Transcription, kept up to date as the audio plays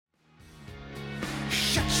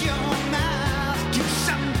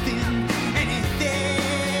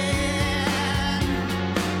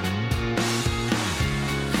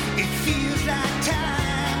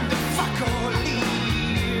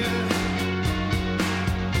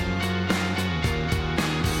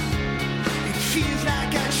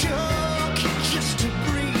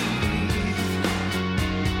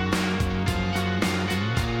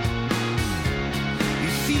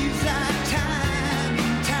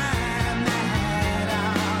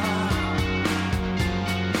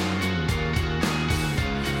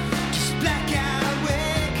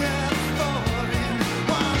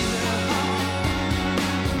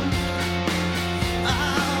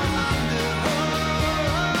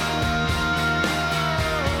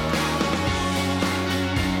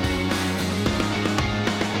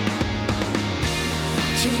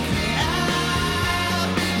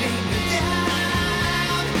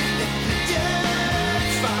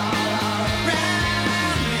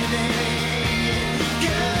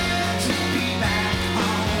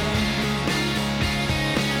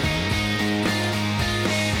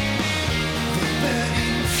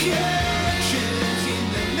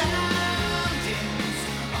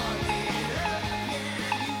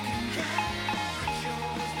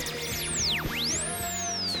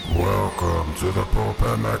Welcome to the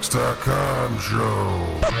PulpMX.com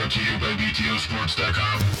show. Brought to you by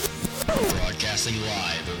BTOsports.com. Broadcasting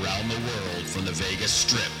live around the world from the Vegas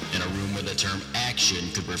Strip in a room where the term action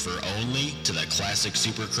could refer only to the classic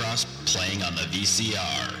Supercross playing on the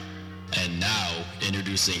VCR. And now,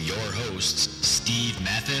 introducing your hosts, Steve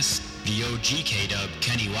Mathis, VOG K-Dub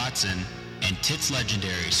Kenny Watson, and Tits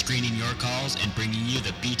Legendary, screening your calls and bringing you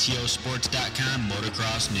the BTOsports.com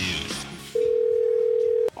motocross news.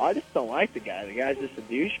 I just don't like the guy. The guy's just a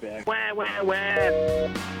douchebag. Wah, wah, wah.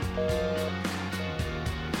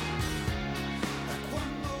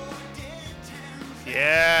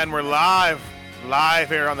 Yeah, and we're live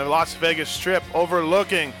here on the Las Vegas Strip,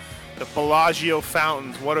 overlooking the Bellagio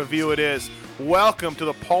Fountains. What a view it is. Welcome to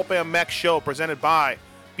the Pulp MX show presented by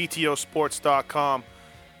BTOsports.com.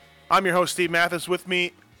 I'm your host, Steve Mathis. With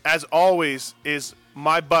me, as always, is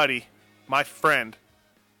my buddy, my friend,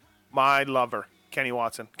 my lover, Kenny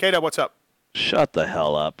Watson. K-Dub, what's up? Shut the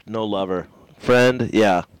hell up. No lover. Friend,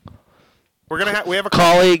 yeah. We have a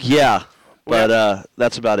colleague, yeah. But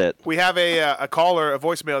that's about it. We have a caller, a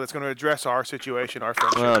voicemail that's going to address our situation, our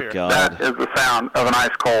friendship here. Oh, God. That is the sound of an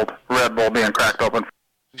ice-cold Red Bull being cracked open.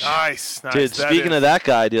 Nice. Dude, speaking of that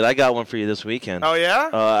guy, dude, I got one for you this weekend. Oh,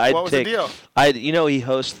 yeah? What was the deal? He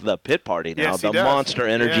hosts the pit party now, Yes, he the does. Monster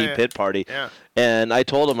Energy pit party. Yeah. And I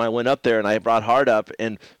told him I went up there and I brought Hart up,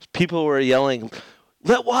 and people were yelling,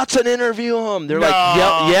 "Let Watson interview him." They're like,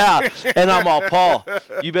 yeah. And I'm all, Paul,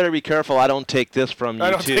 you better be careful. I don't take this from you,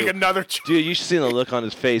 I don't too. take another Dude, you should see the look on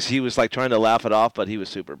his face. He was like trying to laugh it off, but he was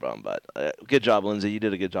super bummed. But good job, Lindsay. You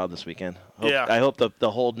did a good job this weekend. I hope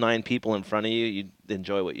the whole 9 people in front of you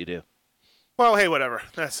enjoy what you do. Well, hey, whatever.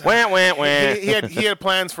 That's, Wah, wah, wah. He had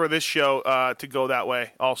plans for this show to go that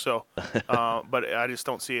way also, but I just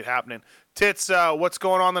don't see it happening. Tits, what's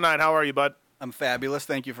going on tonight? How are you, bud? I'm fabulous.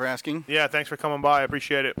 Thank you for asking. Yeah, thanks for coming by. I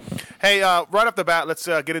appreciate it. Hey, right off the bat, let's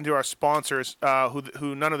get into our sponsors,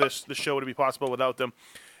 who none of this show would be possible without them.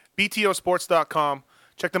 BTOsports.com.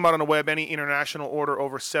 Check them out on the web. Any international order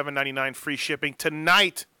over $7.99 free shipping.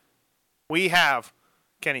 Tonight, we have,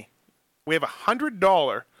 Kenny, we have a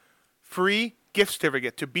 $100 free gift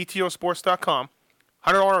certificate to BTOsports.com.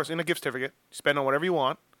 $100 in a gift certificate. Spend on whatever you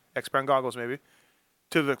want. X-Brand goggles, maybe.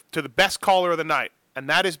 To the best caller of the night. And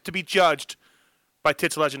that is to be judged by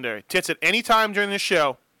Tits Legendary. Tits, at any time during this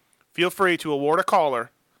show, feel free to award a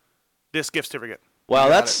caller this gift certificate. Wow,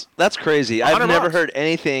 that's crazy. I've never bucks. heard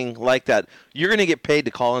anything like that. You're going to get paid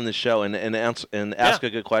to call in the show and ask a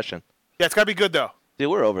good question. Yeah, it's got to be good, though.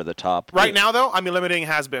 Dude, we're over the top. Right now, though, I'm eliminating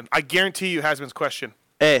Has-Been. I guarantee you Has-Been's question.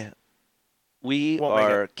 Hey, we Won't make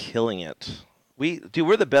are killing it.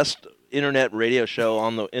 We're the best internet radio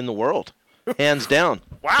show in the world. Hands down.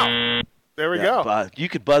 Wow. There we go. You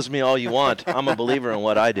could buzz me all you want. I'm a believer in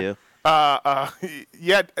what I do.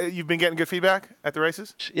 You've been getting good feedback at the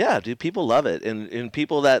races? Yeah, dude, people love it. And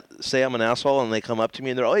people that say I'm an asshole and they come up to me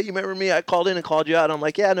and they're, "Oh, hey, you remember me? I called in and called you out." And I'm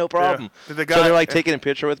like, "Yeah, no problem." Yeah. So they're like taking a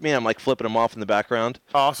picture with me. I'm like flipping them off in the background.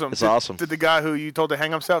 Awesome. It's awesome. Did the guy who you told to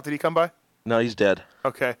hang himself, did he come by? No, he's dead.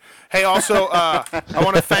 Okay. Hey, also, I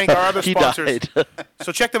want to thank our other sponsors. Died.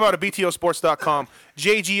 So check them out at BTOsports.com.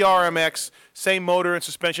 JGRMX, same motor and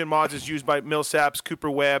suspension mods is used by Millsaps, Cooper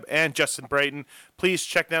Webb, and Justin Brayton. Please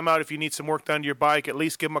check them out if you need some work done to your bike. At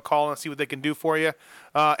least give them a call and see what they can do for you.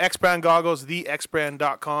 X-Brand goggles,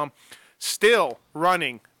 thexbrand.com. Still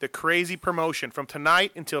running the crazy promotion from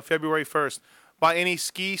tonight until February 1st. Buy any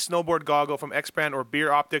ski, snowboard goggle from X-Brand or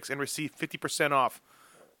Beer Optics and receive 50% off.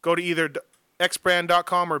 Go to either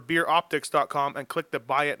xbrand.com or beeroptics.com and click the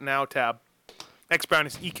Buy It Now tab. Xbrand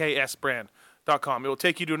is EKSbrand.com. It will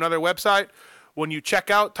take you to another website. When you check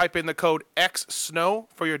out, type in the code XSNOW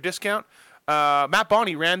for your discount. Matt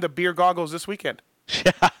Bonney ran the beer goggles this weekend.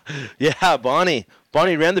 Yeah, Bonnie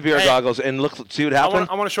ran the beer goggles, and see what happened?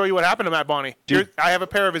 I want to show you what happened to Matt Bonney. Dude, I have a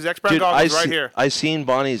pair of his X-Brand goggles right here. I seen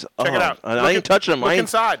Bonnie's. Check it out. I ain't touching them. Look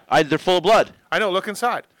inside. They're full of blood. I know. Look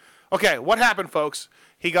inside. Okay, what happened, folks?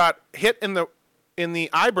 He got hit in the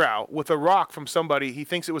eyebrow with a rock from somebody. He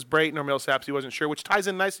thinks it was Brayton or Millsaps. He wasn't sure, which ties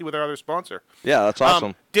in nicely with our other sponsor. Yeah, that's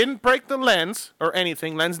awesome. Didn't break the lens or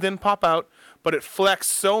anything. Lens didn't pop out, but it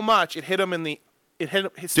flexed so much it hit him in the. It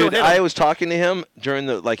still hit him. I was talking to him during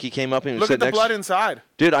he came up and look at the blood inside.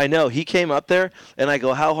 Dude, I know. He came up there, and I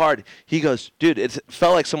go, "How hard?" He goes, "Dude, it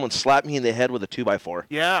felt like someone slapped me in the head with a 2x4.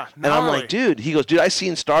 Yeah. And I'm like, "Dude," he goes, "Dude, I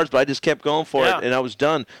seen stars, but I just kept going for it, and I was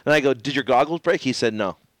done." And I go, "Did your goggles break?" He said,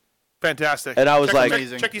 "No." Fantastic. And I was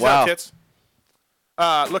check these wow. out, Tits.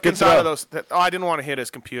 Look inside of those. I didn't want to hit his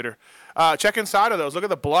computer. Check inside of those. Look at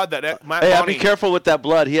the blood that Matt Hey, Bonnie. be careful with that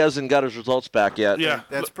blood. He hasn't got his results back yet. Yeah,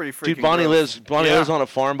 That's pretty freaking Dude, Bonnie gross. lives on a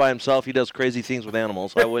farm by himself. He does crazy things with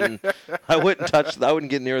animals. I wouldn't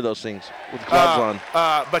get near those things with gloves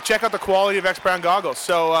on. But check out the quality of X-Brand goggles.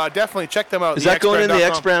 So definitely check them out. Is that going in the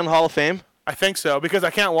X-Brand Hall of Fame? I think so, because I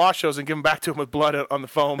can't wash those and give them back to him with blood on the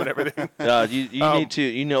foam and everything. You need to.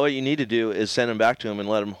 You know what you need to do is send them back to him and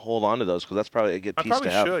let him hold on to those, because that's probably a good piece to have. I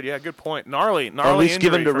probably should. Yeah, good point. Gnarly. Or at least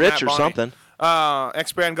give them to injury Rich from or Matt Bonnie. something.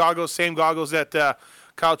 X-Brand goggles, same goggles that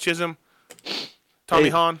Kyle Chisholm, Tommy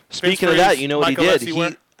Hahn. Speaking Vince of that, Freeze, you know what Michael he did?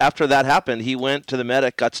 Lessie After that happened, he went to the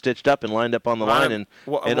medic, got stitched up, and lined up on the line, and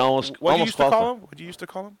almost What did you used to qualified. call him? What did you used to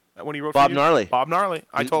call him when he wrote Bob for you? Gnarly. Bob Gnarly.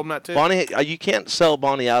 I told him that too. Bonnie, you can't sell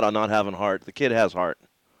Bonnie out on not having heart. The kid has heart.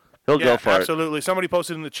 He'll go for absolutely. Somebody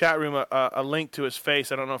posted in the chat room a link to his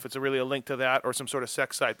face. I don't know if it's really a link to that or some sort of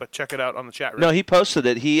sex site, but check it out on the chat room. No, he posted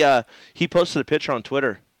it. He posted a picture on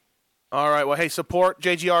Twitter. All right. Well, hey, support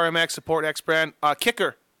JGRMX, support X-Brand.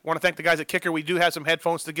 Kicker. Want to thank the guys at Kicker. We do have some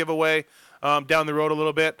headphones to give away down the road a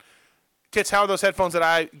little bit. Tits, how are those headphones that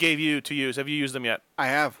I gave you to use? Have you used them yet? I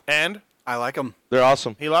have. And? I like them. They're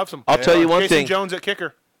awesome. He loves them. I'll tell you one Jason thing. Jones at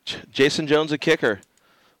Kicker. Jason Jones at Kicker.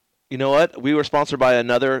 You know what? We were sponsored by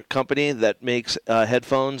another company that makes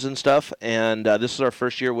headphones and stuff, and this is our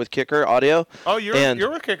first year with Kicker Audio. Oh, you're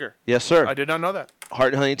a Kicker. Yes, sir. I did not know that.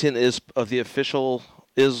 Hart Huntington is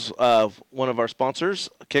one of our sponsors,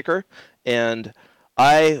 Kicker, and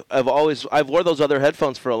I've wore those other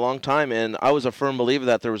headphones for a long time, and I was a firm believer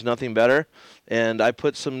that there was nothing better. And I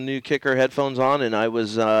put some new Kicker headphones on, and I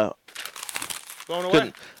was blown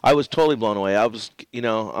away. I was totally blown away. I was,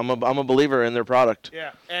 I'm a believer in their product.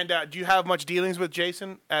 Yeah. And do you have much dealings with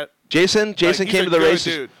Jason Jason he's came a to the good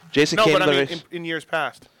races. dude. Jason came to the race. race In years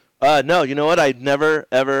past. No, you know what? I'd never,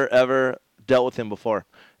 ever dealt with him before.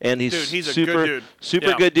 And he's a super, good dude.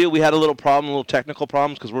 super good dude. We had a little technical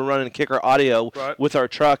problems because we're running Kicker Audio with our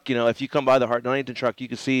truck. If you come by the Hart Huntington truck, you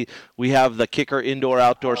can see we have the Kicker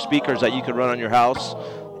indoor-outdoor speakers that you can run on your house.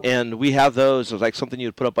 And we have those. It was like something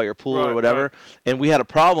you'd put up by your pool or whatever. Right. And we had a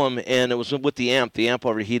problem, and it was with the amp. The amp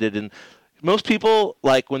overheated, and most people,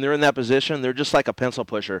 like when they're in that position, they're just like a pencil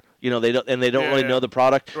pusher. They don't really know the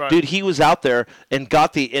product. Right. Dude, he was out there and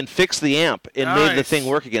fixed the amp and made the thing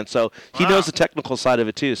work again. So he knows the technical side of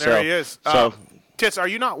it too. There he is. So, Tits, are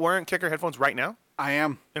you not wearing Kicker headphones right now? I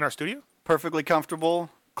am. In our studio? Perfectly comfortable,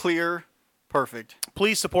 clear, perfect.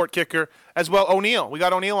 Please support Kicker as well. O'Neill, we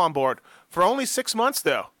got O'Neill on board for only 6 months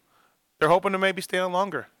though. They're hoping to maybe stay on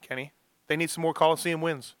longer. Kenny, they need some more Coliseum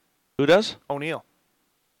wins. Who does? O'Neill.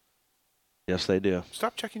 Yes, they do.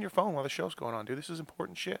 Stop checking your phone while the show's going on, dude. This is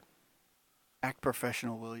important shit. Act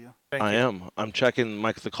professional, will you? I am. I'm checking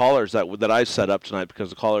the callers that I set up tonight because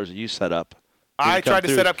the callers that you set up. I tried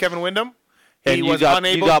to set up Kevin Wyndham. And you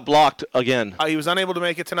got blocked again. He was unable to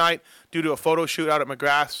make it tonight due to a photo shoot out at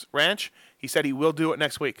McGrath's Ranch. He said he will do it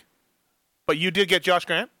next week. But you did get Josh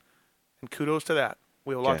Grant, and kudos to that.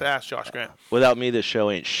 We have a lot to ask Josh Grant. Without me, this show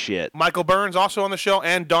ain't shit. Michael Byrne's also on the show,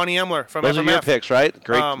 and Donnie Emler from Those FMF. are your picks, right?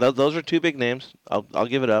 Great. Those are two big names. I'll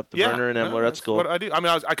give it up. Byrne and Emler, that's cool. What I do. I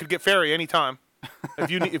mean, I could get Ferry anytime.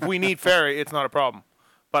 If we need Ferry, it's not a problem.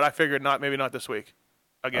 But I figured maybe not this week.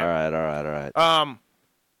 Again. All right.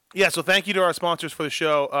 Yeah, so thank you to our sponsors for the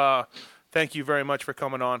show. Thank you very much for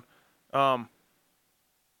coming on.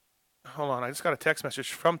 Hold on, I just got a text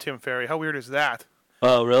message from Tim Ferry. How weird is that?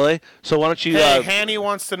 Oh, really? So why don't you... Hey, Hanny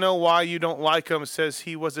wants to know why you don't like him. Says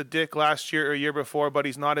he was a dick last year or year before, but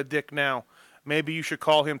he's not a dick now. Maybe you should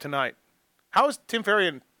call him tonight. How is Tim Ferry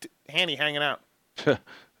and Hanny hanging out?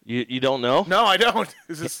 You don't know? No, I don't.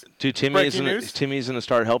 Is this Dude, Timmy's going to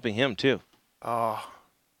start helping him, too. Oh.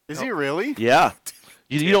 Is he really? Yeah.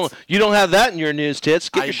 You don't have that in your news, Tits.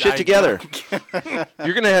 Get your shit together.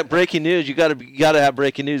 You're gonna have breaking news. You gotta have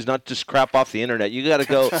breaking news, not just crap off the internet. You gotta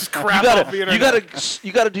go. Just crap off the internet.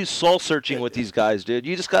 You gotta do soul searching with these guys, dude.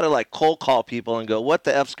 You just gotta like cold call people and go, what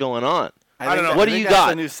the f's going on? I don't know. What do you that's got?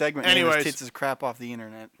 The new segment. Anyways, Tits is crap off the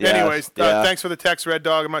internet. Yeah, anyways, thanks for the text, Red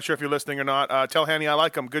Dog. I'm not sure if you're listening or not. Tell Hanny I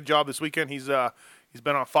like him. Good job this weekend. He's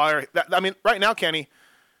been on fire. Right now, Kenny,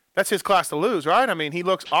 that's his class to lose, right? I mean, he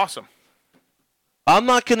looks awesome. I'm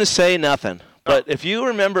not going to say nothing, but if you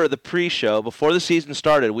remember the pre-show, before the season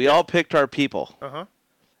started, we all picked our people. Uh-huh.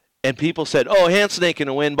 And people said, oh, Hansen ain't going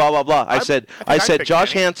to win, blah, blah, blah. I said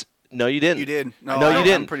Josh Hansen. No, you didn't. You did. No, you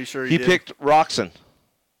didn't. I'm pretty sure you did. picked Roxon.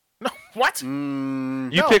 No, what?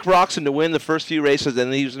 You picked Roxon to win the first few races, and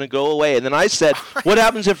then he was going to go away. And then I said, what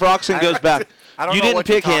happens if Roxon goes back? I don't you know didn't what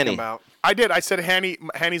pick you're talking Hanny. about. I did. I said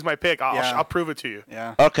Hanny's my pick. I'll prove it to you.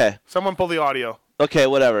 Yeah. Okay. Someone pull the audio. Okay,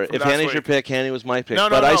 whatever. From If last Hanny's week. your pick, Hanny was my pick. No,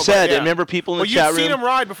 but I said, yeah. and remember people in the well, chat you'd room. seen him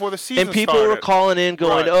ride before the season And people started. were calling in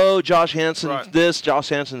going, Right. oh, Josh Hansen Right. this, Josh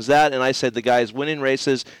Hansen's that. And I said, the guy's winning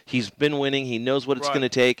races. He's been winning. He knows what it's Right. going to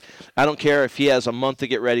take. I don't care if he has a month to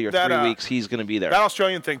get ready or That, 3 weeks. He's going to be there. That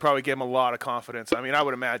Australian thing probably gave him a lot of confidence. I mean, I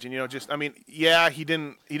would imagine, he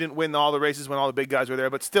didn't win all the races when all the big guys were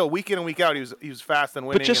there, but still, week in and week out, he was fast and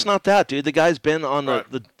winning. But just not that, dude. The guy's been on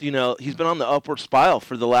he's been on the upward spiral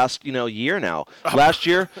for the last, year now. Last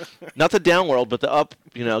year, not the down world, but the up,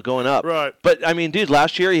 going up. Right. But I mean, dude,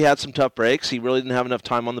 last year he had some tough breaks. He really didn't have enough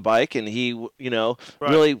time on the bike, and he,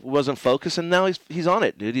 really wasn't focused. And now he's on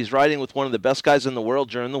it, dude. He's riding with one of the best guys in the world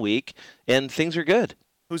during the week, and things are good.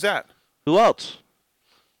 Who's that? Who else?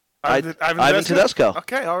 Ivan Tedesco.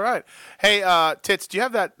 Okay, all right. Hey, Tits, do you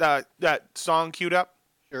have that song queued up?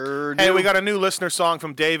 Sure Hey, do. we got a new listener song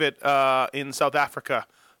from David in South Africa,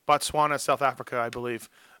 Botswana, South Africa, I believe.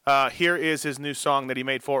 Here is his new song that he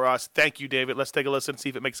made for us. Thank you, David. Let's take a listen and see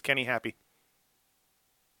if it makes Kenny happy.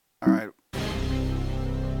 All right.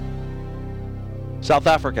 South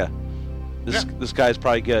Africa. This guy's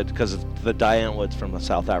probably good because of the Diane Woods from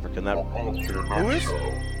South Africa. And that Who is?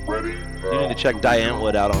 you need to check Diane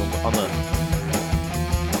Wood out on the.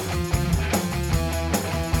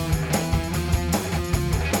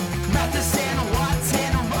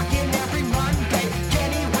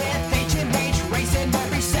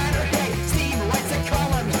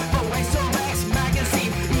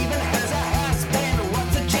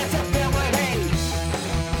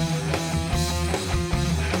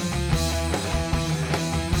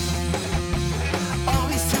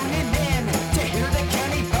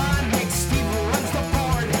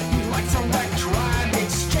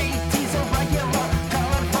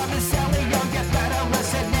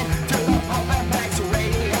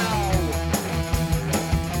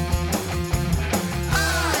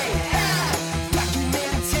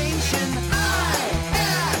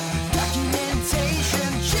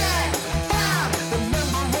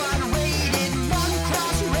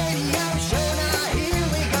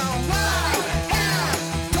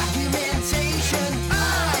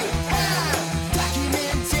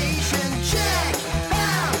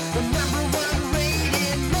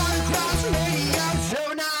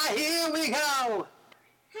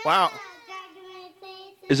 Wow.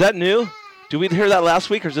 Is that new? Did we hear that last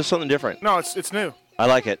week, or is this something different? No, it's new. I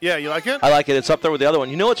like it. Yeah, you like it? I like it. It's up there with the other one.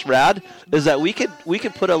 You know what's rad is that we could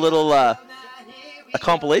put a little a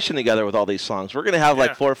compilation together with all these songs. We're gonna have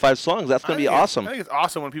like 4 or 5 songs. That's gonna be awesome. I think it's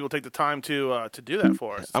awesome when people take the time to do that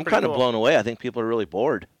for us. It's I'm pretty kind of cool. blown away. I think people are really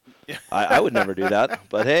bored. I would never do that.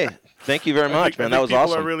 But hey, thank you very much, man. That was people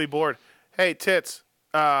awesome. People are really bored. Hey, Tits,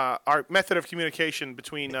 our method of communication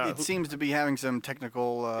between it seems to be having some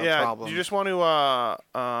technical problems. Do you just want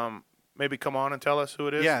to maybe come on and tell us who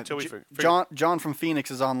it is? Yeah, until we John from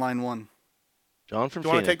Phoenix is on line 1. John from Do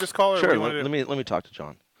you want to take this call? Or Sure. what do you want to do? Let me talk to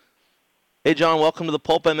John. Hey, John. Welcome to the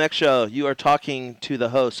Pulp MX Show. You are talking to the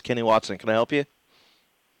host, Kenny Watson. Can I help you?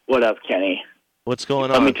 What up, Kenny? What's going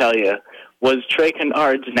Let on? me tell you, was Trey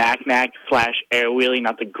Canard's knack/air wheelie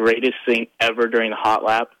not the greatest thing ever during the hot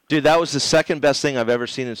lap? Dude, that was the second best thing I've ever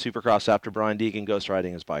seen in Supercross after Brian Deegan ghost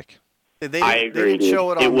riding his bike. I agree, dude.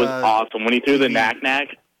 It was awesome. When he threw the knack,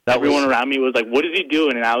 everyone around me was like, what is he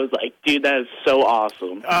doing? And I was like, dude, that is so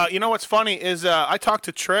awesome. You know what's funny is I talked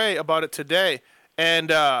to Trey about it today, and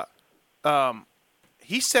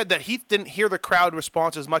he said that he didn't hear the crowd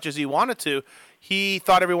response as much as he wanted to. He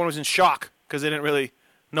thought everyone was in shock because they didn't really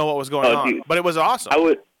know what was going on. Dude, but it was awesome. I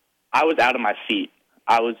was out of my seat.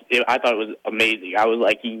 I thought it was amazing. I was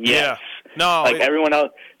like, yes. Yeah. No. Like everyone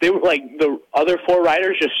else, they were like the other 4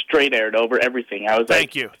 riders just straight aired over everything. I was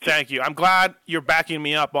Thank you. I'm glad you're backing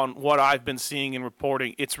me up on what I've been seeing and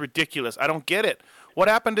reporting. It's ridiculous. I don't get it. What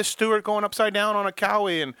happened to Stewart going upside down on a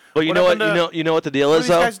Cowie? And well, you know what? You know what the deal is,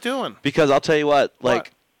 though. What are these guys doing? Because I'll tell you what.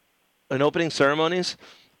 Like, in opening ceremonies,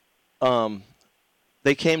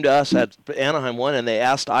 they came to us at Anaheim 1, and they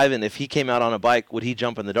asked Ivan if he came out on a bike, would he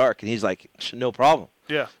jump in the dark? And he's like, no problem.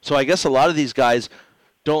 Yeah. So I guess a lot of these guys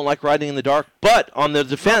don't like riding in the dark. But on the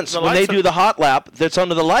defense, when they do the hot lap, that's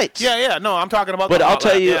under the lights. Yeah. No, I'm talking about. But the hot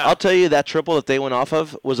lap, yeah. I'll tell you that triple that they went off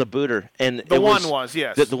of was a booter, and the one was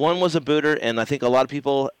yes. The one was a booter, and I think a lot of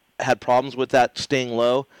people had problems with that staying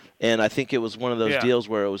low. And I think it was one of those deals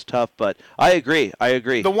where it was tough. But I agree.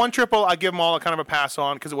 The one triple, I give them all a kind of a pass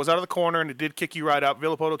on because it was out of the corner and it did kick you right up.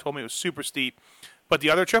 Villapoto told me it was super steep. But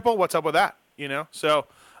the other triple, what's up with that? So.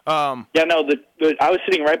 I was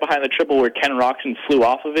sitting right behind the triple where Ken Roxon flew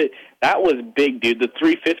off of it. That was big, dude. The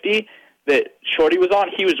 350 that Shorty was on,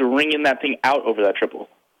 he was ringing that thing out over that triple.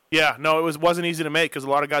 Yeah, no, it wasn't easy to make because a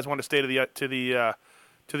lot of guys wanted to stay to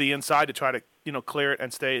the inside to try to clear it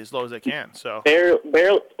and stay as low as they can. So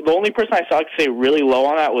the only person I saw could say really low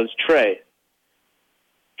on that was Trey.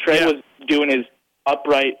 Trey was doing his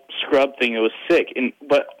upright scrub thing. It was sick.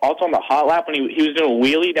 But also on the hot lap, when he was doing a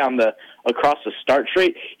wheelie across the start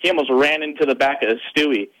straight, he almost ran into the back of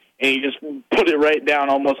Stewie, and he just put it right down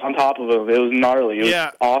almost on top of him. It was gnarly. It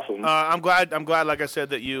was awesome. I'm glad, like I said,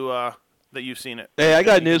 that you've seen it. Hey, I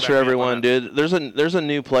got news for everyone, dude. There's a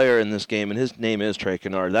new player in this game, and his name is Trey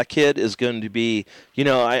Kennard. That kid is going to be,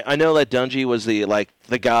 I know that Dungy was the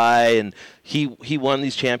guy, and he won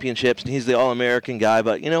these championships, and he's the All-American guy.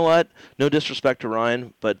 But you know what? No disrespect to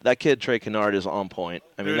Ryan, but that kid Trey Kennard is on point.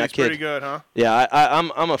 I mean, dude, that kid, pretty good, huh? Yeah,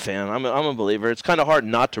 I'm a fan. I'm a believer. It's kind of hard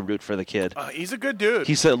not to root for the kid. He's a good dude.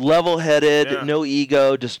 He's a level-headed, no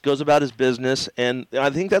ego, just goes about his business, and I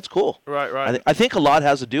think that's cool. Right. I think a lot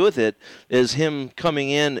has to do with it is him coming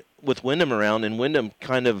in with Wyndham around, and Wyndham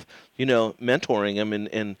kind of, mentoring him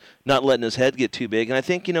and not letting his head get too big. And I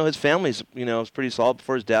think, his family's, was pretty solid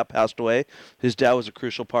before his dad passed away. His dad was a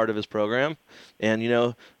crucial part of his program. And,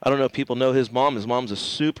 I don't know if people know his mom. His mom's a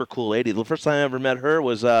super cool lady. The first time I ever met her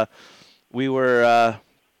was it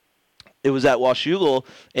was at Washougal,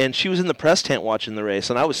 and she was in the press tent watching the race,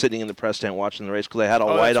 and I was sitting in the press tent watching the race because I had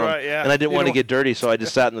all white on, and I didn't want to get dirty, so I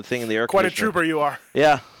just sat in the thing in the air conditioner. Quite a trooper you are.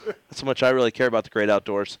 Yeah, that's how much I really care about the Great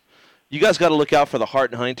Outdoors. You guys got to look out for the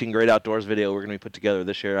Hart and Huntington Great Outdoors video we're going to be put together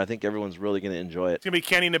this year. I think everyone's really going to enjoy it. It's going to be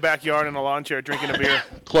Kenny in the backyard in a lawn chair drinking a beer.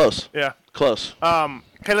 Close. Yeah. Close.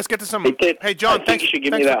 Hey, let's get to some. Hey, John, I think you should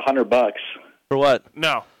give me that $100. For what?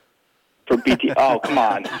 No. For BT. Oh, come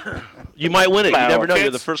on. You might win it. You never know.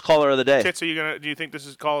 You're the first caller of the day. Tits, do you think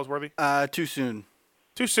this call is worthy? Too soon.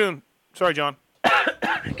 Too soon. Sorry, John.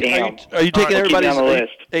 Damn. Are you taking everybody's on the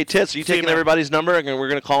list? Hey, Tits, are you taking everybody's number, and we're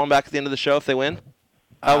going to call them back at the end of the show if they win?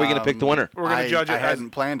 How are we going to pick the winner? We're going to judge it. I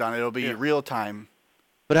hadn't planned on it. It'll be real time.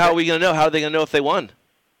 But how are we going to know? How are they going to know if they won?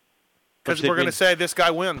 Because we're going to say this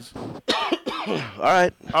guy wins. All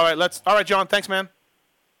right. All right, John. Thanks, man.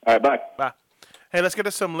 All right, bye. Bye. Hey, let's get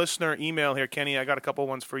to some listener email here, Kenny. I got a couple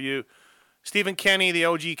ones for you. Stephen Kenny, the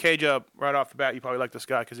OG K-Dub. Right off the bat, you probably like this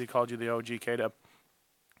guy because he called you the OG K-Dub.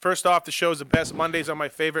 First off, the show's the best. Mondays are my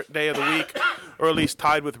favorite day of the week, or at least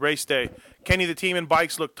tied with race day. Kenny, the team and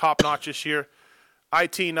bikes look top-notch this year.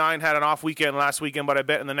 IT9 had an off weekend last weekend, but I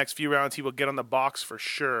bet in the next few rounds he will get on the box for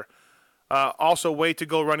sure. Also, way to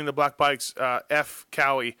go running the black bikes, F.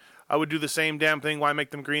 Cowie. I would do the same damn thing. Why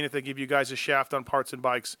make them green if they give you guys a shaft on parts and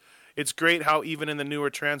bikes? It's great how even in the newer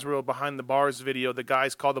Transworld Behind the Bars video, the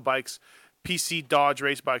guys call the bikes PC Dodge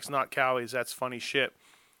race bikes, not Cowie's. That's funny shit.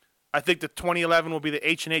 I think the 2011 will be the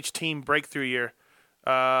H&H team breakthrough year.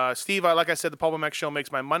 Steve, like I said, the Pulp MX show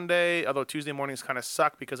makes my Monday, although Tuesday mornings kind of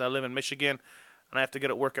suck because I live in Michigan and I have to get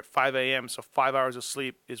at work at 5 a.m., so 5 hours of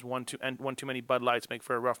sleep is one too many Bud Lights, make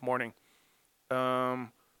for a rough morning.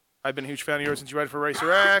 I've been a huge fan of yours since you ride for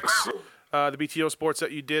Racer X. The BTO sports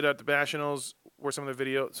that you did at the Nationals were some of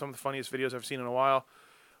the funniest videos I've seen in a while.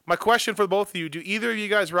 My question for both of you: do either of you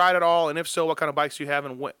guys ride at all? And if so, what kind of bikes do you have?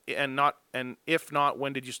 And if not,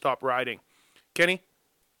 when did you stop riding? Kenny,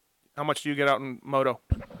 how much do you get out in moto?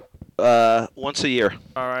 Once a year.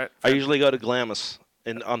 All right. I usually go to Glamis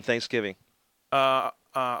on Thanksgiving.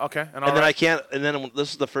 Okay. And then I can't. And then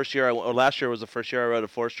this is the first year. Last year was the first year I rode a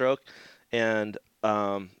 4-stroke, and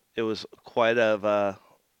it was quite a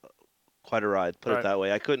ride. Put it that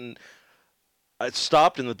way. I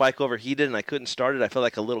stopped and the bike overheated and I couldn't start it. I felt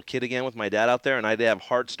like a little kid again with my dad out there, and I had to have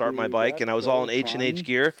Hart start my bike, and I was all in H&H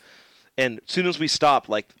gear. And as soon as we stopped,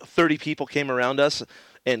 like 30 people came around us,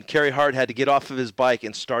 and Kerry Hart had to get off of his bike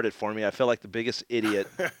and start it for me. I felt like the biggest idiot.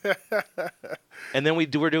 And then we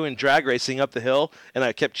were doing drag racing up the hill, and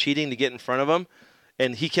I kept cheating to get in front of him,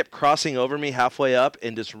 and he kept crossing over me halfway up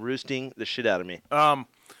and just roosting the shit out of me.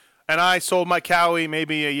 And I sold my Cowie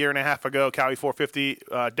maybe a year and a half ago, Cowie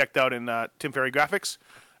 450, decked out in Tim Ferry graphics.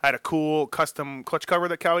 I had a cool custom clutch cover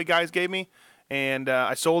that Cowie guys gave me, and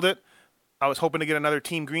I sold it. I was hoping to get another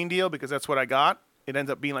Team Green deal because that's what I got. It ends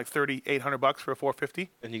up being like $3,800 for a 450.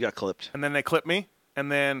 And you got clipped. And then they clipped me, and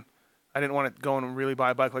then I didn't want to go and really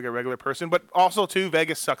buy a bike like a regular person. But also, too,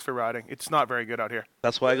 Vegas sucks for riding. It's not very good out here.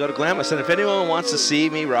 That's why I go to Glamis. And if anyone wants to see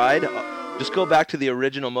me ride, just go back to the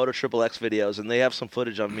original Moto Triple X videos, and they have some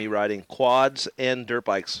footage of me riding quads and dirt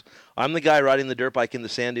bikes. I'm the guy riding the dirt bike in the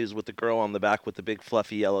sand dunes with the girl on the back with the big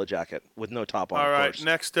fluffy yellow jacket with no top on. All right, course.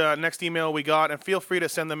 Next email we got, and feel free to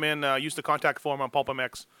send them in. Use the contact form on Pulp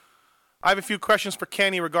MX. I have a few questions for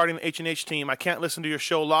Kenny regarding the H&H team. I can't listen to your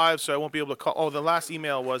show live, so I won't be able to call. Oh, the last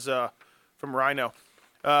email was from Rhino.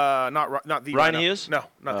 Not the Rhino Hughes? No,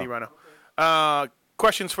 not the Rhino.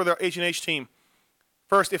 Questions for the H&H team.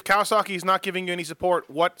 First, if Kawasaki is not giving you any support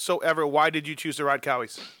whatsoever, why did you choose to ride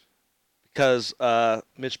Cowies? Because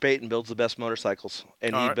Mitch Payton builds the best motorcycles,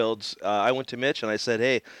 and he builds. I went to Mitch and I said,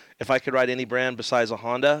 "Hey, if I could ride any brand besides a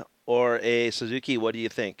Honda or a Suzuki, what do you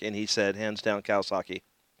think?" And he said, "Hands down, Kawasaki."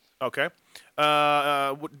 Okay. Do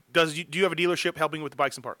you have a dealership helping with the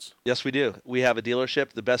bikes and parts? Yes, we do. We have a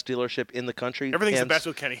dealership, the best dealership in the country. Everything's the best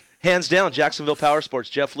with Kenny. Hands down, Jacksonville Power Sports.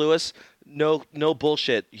 Jeff Lewis, no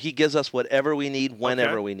bullshit. He gives us whatever we need,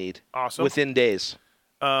 whenever we need. Awesome. Within days.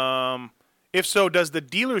 If so, does the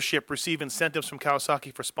dealership receive incentives from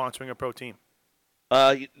Kawasaki for sponsoring a pro team?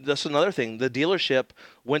 That's another thing. The dealership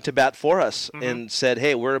went to bat for us and said,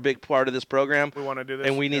 "Hey, we're a big part of this program. We want to do this,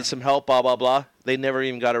 and we need some help." Blah blah blah. They never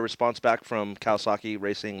even got a response back from Kawasaki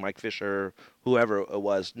Racing, Mike Fisher, whoever it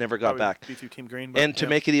was. Never got back. B2 Team Green. And to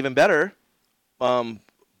make it even better,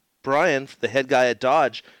 Brian, the head guy at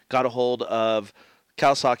Dodge, got a hold of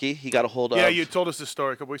Kawasaki. He got a hold of. Yeah, you told us this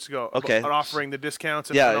story a couple weeks ago. Okay. About offering the discounts.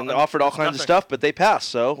 And offered all kinds of stuff, but they passed.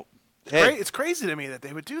 So. Hey, it's crazy to me that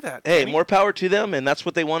they would do that. Hey, more power to them, and that's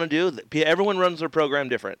what they want to do. Everyone runs their program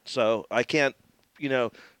different, so I can't,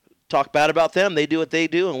 talk bad about them. They do what they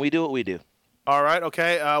do, and we do what we do. All right,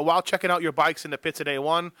 okay. While checking out your bikes in the pits at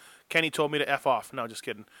A1, Kenny told me to F off. No, just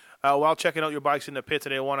kidding. While checking out your bikes in the pits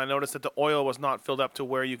at A1, I noticed that the oil was not filled up to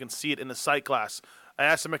where you can see it in the sight glass. I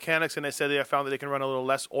asked the mechanics, and they said they found that they can run a little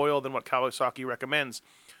less oil than what Kawasaki recommends.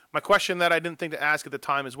 My question that I didn't think to ask at the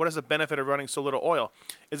time is, what is the benefit of running so little oil?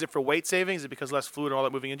 Is it for weight savings? Is it because less fluid and all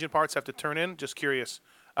that moving engine parts have to turn in? Just curious.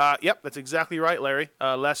 Yep, that's exactly right, Larry.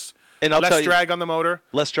 Less drag on the motor.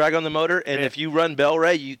 Less drag on the motor, and if you run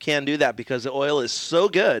Bel-Ray, you can do that because the oil is so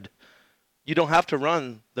good. You don't have to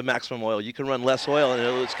run the maximum oil. You can run less oil,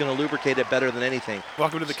 and it's going to lubricate it better than anything.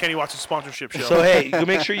 Welcome to the Kenny Watson sponsorship show. So, hey, you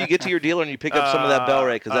make sure you get to your dealer and you pick up some of that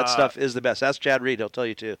Bel-Ray because that stuff is the best. Ask Chad Reed. He'll tell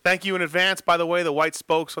you, too. Thank you in advance. By the way, the white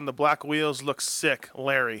spokes on the black wheels look sick,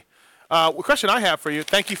 Larry. The question I have for you,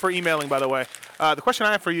 thank you for emailing, by the way. The question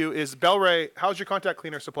I have for you is, Bel-Ray, how's your contact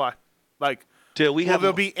cleaner supply? Will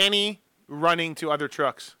there be any running to other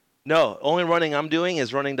trucks? No, only running I'm doing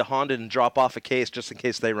is running to Honda and drop off a case just in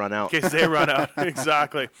case they run out. In case they run out,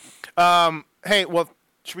 exactly. Hey, well,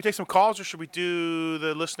 should we take some calls or should we do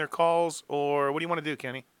the listener calls, or what do you want to do,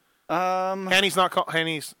 Kenny? Hanny's not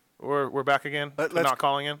Hanny's. We're back again. Not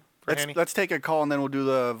calling in for Hanny. Let's take a call and then we'll do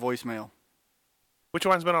the voicemail. Which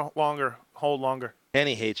one's been hold longer?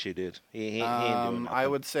 Hanny hates you, dude. He ain't doing nothing. I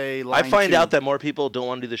would say line I find 2. out that more people don't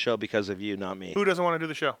want to do the show because of you, not me. Who doesn't want to do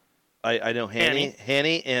the show? I know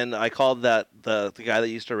Hanny, and I called the guy that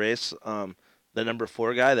used to race, the number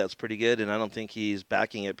 4 guy. That's pretty good, and I don't think he's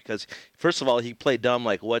backing it because, first of all, he played dumb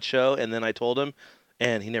like what show, and then I told him,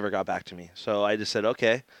 and he never got back to me. So I just said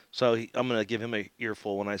okay. So I'm gonna give him an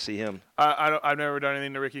earful when I see him. I've never done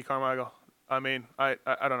anything to Ricky Carmichael. I mean, I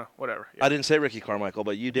don't know, whatever. Yeah. I didn't say Ricky Carmichael,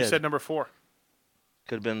 but you did. You said number 4.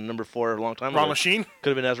 Could have been number 4 a long time ago. Wrong machine. Could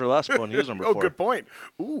have been Ezra Lusk when he was number 4. Oh, good point.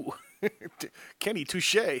 Ooh. Kenny,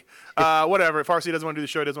 touche. Whatever. If RC doesn't want to do the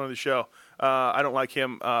show, he doesn't want to do the show. I don't like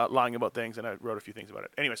him lying about things, and I wrote a few things about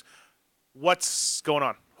it. Anyways, what's going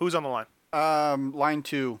on? Who's on the line? Line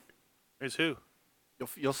 2. Is who?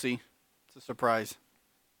 You'll see. It's a surprise.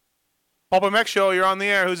 Pulp MX Show, you're on the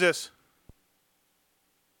air. Who's this?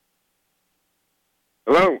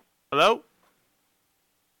 Hello. Hello?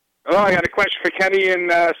 Hello, I got a question for Kenny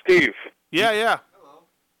and Steve. Yeah.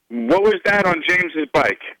 What was that on James's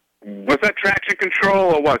bike? Was that traction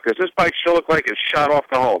control or what? Because this bike sure looked like it shot off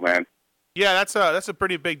the hull, man. Yeah, that's a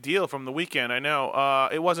pretty big deal from the weekend. I know.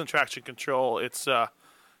 It wasn't traction control. It's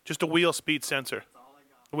just a wheel speed sensor.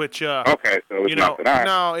 Which okay, so it's nothing. All right.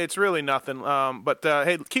 No, it's really nothing. But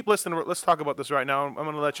hey, keep listening. Let's talk about this right now. I'm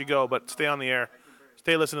going to let you go, but stay on the air.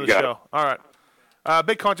 Stay listening to the show. All right.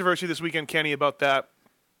 Big controversy this weekend, Kenny, about that.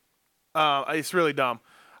 It's really dumb.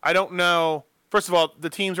 I don't know. First of all, the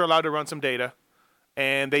teams are allowed to run some data,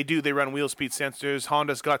 and they do. They run wheel speed sensors.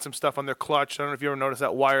 Honda's got some stuff on their clutch. I don't know if you ever noticed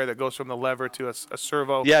that wire that goes from the lever to a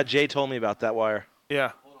servo. Yeah, Jay told me about that wire.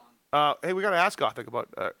 Yeah. Hey, we got to ask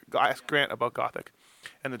ask Grant about Gothic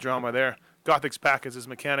and the drama there. Gothic's back as his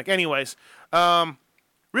mechanic. Anyways,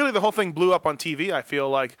 really the whole thing blew up on TV, I feel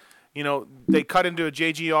like. They cut into a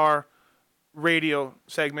JGR radio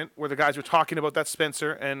segment where the guys were talking about that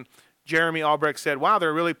Spencer, and Jeremy Albrecht said, wow,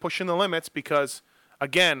 they're really pushing the limits because,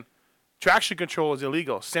 again, traction control is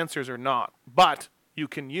illegal. Sensors are not. But you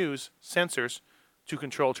can use sensors to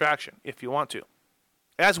control traction if you want to.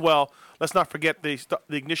 As well, let's not forget the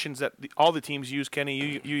ignitions that all the teams use.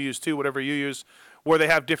 Kenny, you use too, whatever you use, where they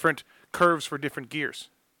have different curves for different gears.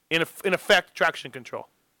 In effect, traction control.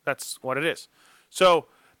 That's what it is. So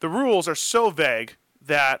the rules are so vague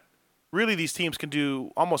that really these teams can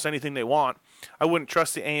do almost anything they want. I wouldn't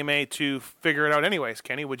trust the AMA to figure it out anyways.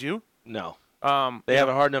 Kenny, would you? No. They have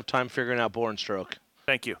a hard enough time figuring out bore and stroke.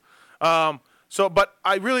 Thank you. But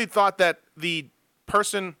I really thought that the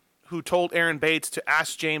person who told Aaron Bates to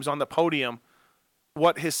ask James on the podium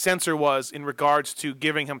what his sensor was in regards to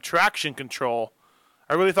giving him traction control,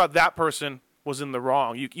 I really thought that person was in the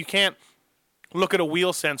wrong. You can't look at a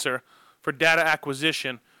wheel sensor for data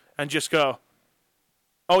acquisition and just go,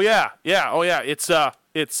 it's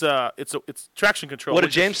traction control. What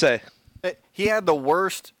did James say? He had the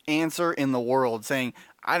worst answer in the world, saying,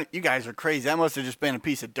 "You guys are crazy. That must have just been a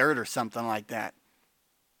piece of dirt or something like that."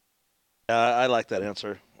 I like that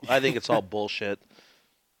answer. I think it's all bullshit.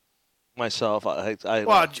 Myself, I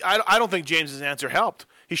don't think James's answer helped.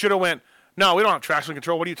 He should have went, "No, we don't have traction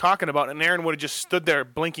control. What are you talking about?" And Aaron would have just stood there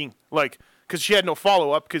blinking, because she had no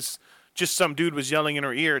follow up, because just some dude was yelling in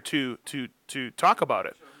her ear to talk about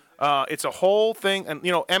it. It's a whole thing, and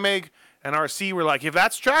MEG and RC were like, if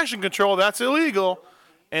that's traction control, that's illegal.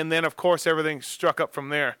 And then, of course, everything struck up from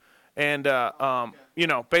there. And,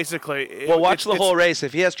 basically... watch the whole race.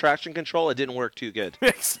 If he has traction control, it didn't work too good.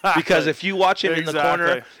 Exactly. Because if you watch him in the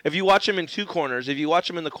corner, if you watch him in two corners, if you watch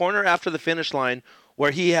him in the corner after the finish line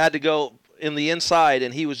where he had to go in the inside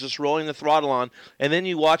and he was just rolling the throttle on, and then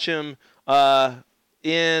you watch him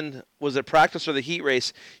in, was it practice or the heat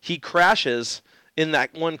race, he crashes in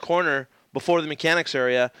that one corner before the mechanics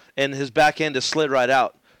area, and his back end is slid right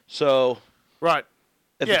out. So... Right.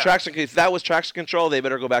 If that was traction control, they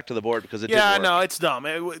better go back to the board because it didn't work. Yeah, no, it's dumb.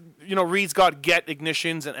 Reed's got get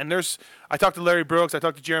ignitions, and there's. I talked to Larry Brooks. I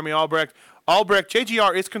talked to Jeremy Albrecht.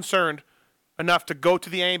 JGR is concerned enough to go to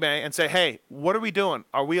the AMA and say, "Hey, what are we doing?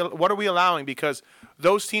 What are we allowing?" Because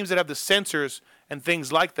those teams that have the sensors and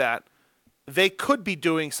things like that, they could be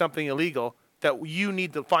doing something illegal that you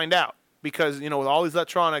need to find out. Because with all these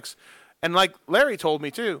electronics, and like Larry told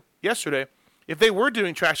me too yesterday. If they were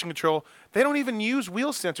doing traction control, they don't even use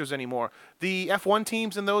wheel sensors anymore. The F1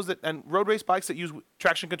 teams and and road race bikes that use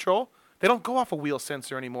traction control, they don't go off a wheel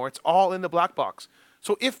sensor anymore. It's all in the black box.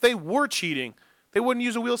 So if they were cheating, they wouldn't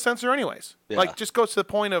use a wheel sensor anyways. Yeah. Just goes to the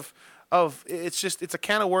point of it's a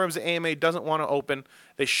can of worms the AMA doesn't want to open.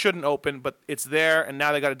 They shouldn't open, but it's there, and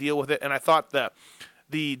now they got to deal with it. And I thought that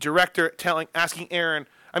the director asking Aaron,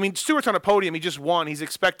 Stewart's on a podium. He just won. He's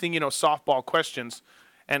expecting softball questions.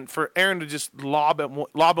 And for Aaron to just lob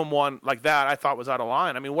him one like that, I thought was out of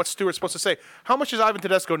line. What's Stewart supposed to say? How much does Ivan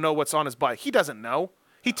Tedesco know what's on his bike? He doesn't know.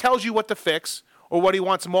 He tells you what to fix or what he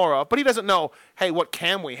wants more of, but he doesn't know, hey, what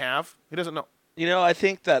can we have? He doesn't know. I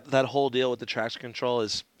think that whole deal with the traction control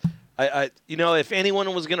is, if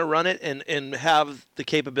anyone was going to run it and have the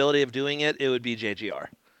capability of doing it, it would be JGR.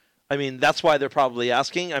 That's why they're probably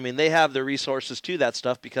asking. They have the resources to that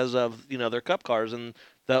stuff because of, their cup cars and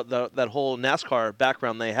that whole NASCAR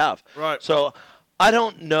background they have. Right. So I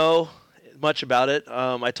don't know much about it.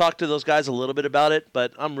 I talked to those guys a little bit about it,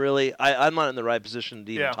 but I'm not in the right position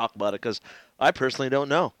to even talk about it because I personally don't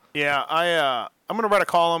know. Yeah, I'm going to write a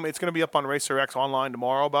column. It's going to be up on Racer X online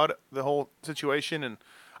tomorrow about it, the whole situation. And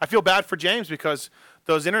I feel bad for James because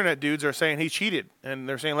those internet dudes are saying he cheated, and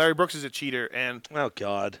they're saying Larry Brooks is a cheater. And oh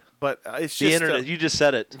God. But it's just the internet. You just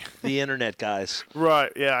said it. The internet guys.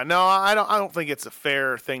 Right. Yeah. No, I don't think it's a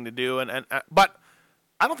fair thing to do, but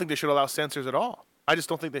I don't think they should allow sensors at all. I just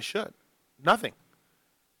don't think they should. Nothing.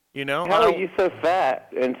 How are you so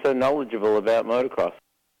fat and so knowledgeable about motocross?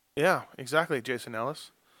 Yeah. Exactly, Jason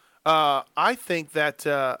Ellis. I think that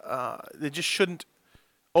they just shouldn't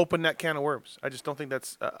open that can of worms. I just don't think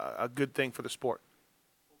that's a good thing for the sport.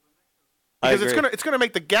 Because it's gonna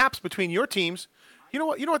make the gaps between your teams. You know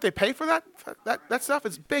what they pay for that stuff?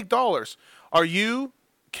 It's big dollars. Are you,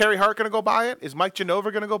 Kerry Hart, going to go buy it? Is Mike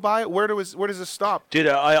Genova going to go buy it? Where does this stop? Dude,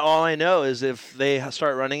 all I know is if they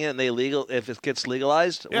start running it and if it gets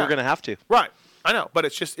legalized, we're going to have to. Right. I know, but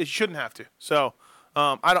it shouldn't have to. So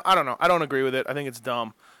I don't know. I don't agree with it. I think it's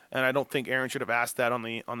dumb, and I don't think Aaron should have asked that on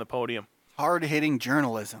the podium. Hard-hitting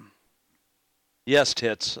journalism. Yes,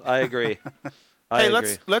 Tits. I agree.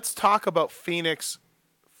 Let's talk about Phoenix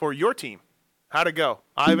for your team. How'd it go?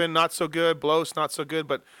 Ivan, not so good. Bloss, not so good.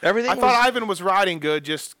 But I thought Ivan was riding good,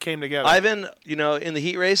 just came together. Ivan, in the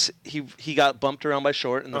heat race, he got bumped around by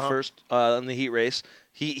Short in the first in the heat race.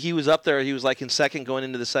 He was up there. He was like in second going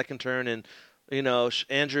into the second turn, and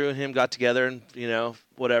Andrew and him got together, and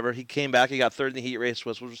whatever. He came back. He got third in the heat race,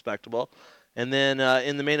 was respectable. And then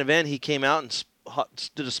in the main event, he came out and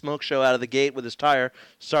did a smoke show out of the gate with his tire.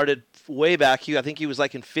 Started way back. I think he was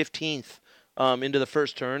like in 15th into the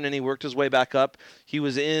first turn, and he worked his way back up. He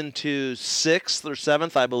was into 6th or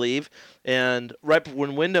 7th, I believe, and right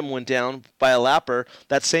when Wyndham went down by a lapper,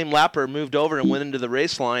 that same lapper moved over and went into the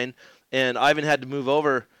race line, and Ivan had to move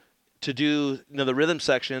over to do the rhythm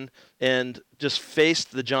section and just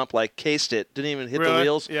faced the jump, like cased it, didn't even hit the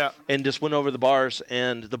wheels, and just went over the bars,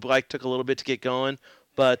 and the bike took a little bit to get going.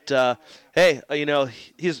 But hey,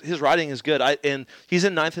 his riding is good. And he's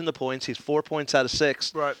in 9th in the points. He's 4 points out of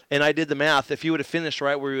 6. Right. And I did the math. If he would have finished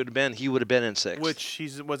right where he would have been, he would have been in 6th. Which he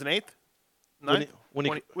was an 8th? 9th?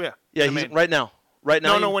 Yeah, he's right now. Right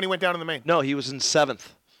now. No, when he went down in the main. No, he was in 7th.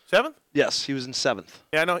 7th? Yes, he was in 7th.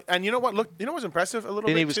 Yeah, no. And you know what? Look, what's impressive a little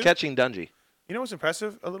bit, and he was too? catching Dungey. You know what's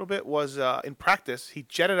impressive a little bit was in practice, he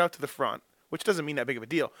jetted out to the front, which doesn't mean that big of a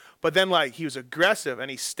deal. But then, he was aggressive,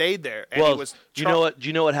 and he stayed there. And he was do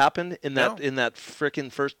you know what happened in that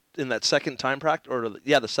second time practice, or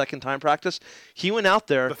the second time practice? He went out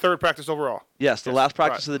there. The third practice overall. Yes, the last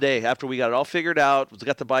practice of the day after we got it all figured out,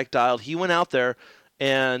 got the bike dialed. He went out there,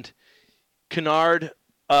 and Kennard,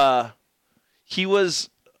 he was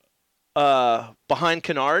behind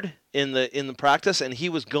Kennard in the practice, and he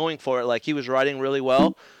was going for it, like he was riding really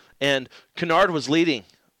well, and Kennard was leading.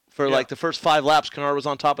 For the first 5 laps, Kennard was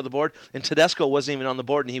on top of the board, and Tedesco wasn't even on the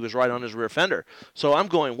board, and he was right on his rear fender. So I'm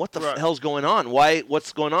going, what the hell's going on?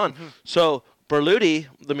 What's going on? Mm-hmm. So Berluti,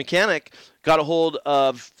 the mechanic, got a hold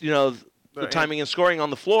of the timing and scoring on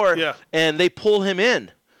the floor, and they pull him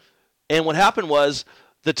in. And what happened was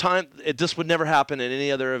this would never happen in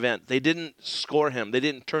any other event. They didn't score him. They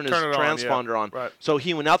didn't turn his transponder on. Right. So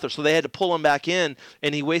he went out there. So they had to pull him back in,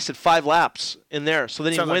 and he wasted 5 laps in there. So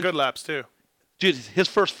then Sounds like good laps too. Dude, his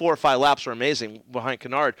first 4 or 5 laps were amazing behind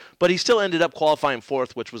Kennard, but he still ended up qualifying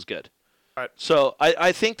 4th, which was good. Right. So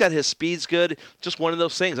I think that his speed's good. Just one of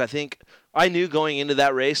those things. I think I knew going into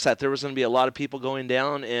that race that there was going to be a lot of people going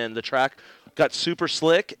down, and the track got super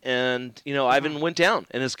slick, and Ivan went down,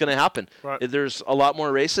 and it's going to happen. Right. There's a lot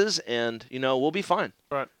more races, and we'll be fine.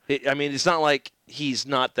 Right. I mean, it's not like he's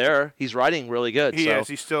not there. He's riding really good. He is.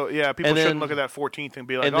 He's still. Yeah. People shouldn't look at that 14th and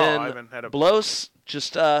be like, Ivan had a. Blows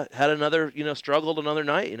just had another, struggled another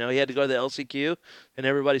night. He had to go to the LCQ, and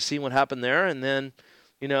everybody seen what happened there. And then,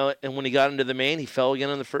 and when he got into the main, he fell again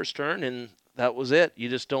in the first turn, and that was it. You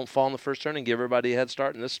just don't fall in the first turn and give everybody a head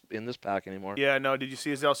start in this pack anymore. Yeah. No. Did you see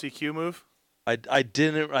his LCQ move? I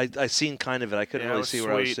didn't. I seen kind of it. I couldn't really see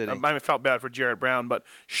where I was sitting. I felt bad for Jarrett Brown, but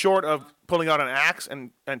short of pulling out an axe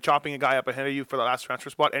and chopping a guy up ahead of you for the last transfer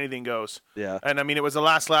spot, anything goes. Yeah. And I mean, it was the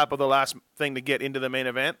last lap of the last thing to get into the main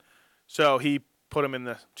event, so he put him in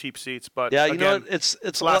the cheap seats. But yeah, again,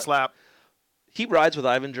 it's last lap. He rides with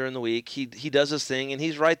Ivan during the week. He does his thing, and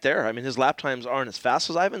he's right there. I mean, his lap times aren't as fast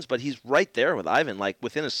as Ivan's, but he's right there with Ivan, like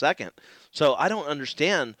within a second. So I don't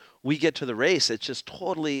understand. We get to the race, it's just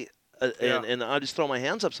totally. And I just throw my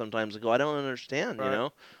hands up sometimes and go, I don't understand,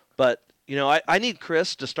 But, I need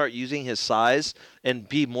Chris to start using his size and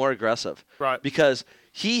be more aggressive. Right. Because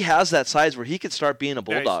he has that size where he could start being a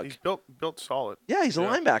bulldog. He's built solid. Yeah, he's a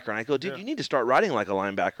linebacker. And I go, dude, you need to start riding like a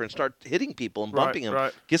linebacker and start hitting people and bumping them.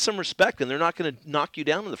 Right. Get some respect, and they're not going to knock you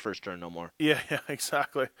down in the first turn no more. Yeah,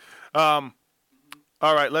 exactly. All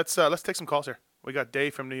right, let's take some calls here. We got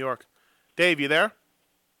Dave from New York. Dave, you there?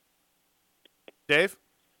 Dave?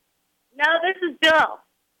 No, this is Bill.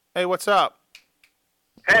 Hey, what's up?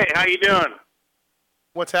 Hey, how you doing?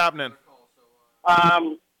 What's happening?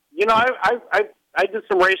 I did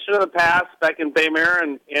some racing in the past back in Bay Mare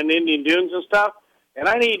and Indian Dunes and stuff, and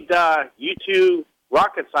I need you two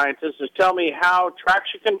rocket scientists to tell me how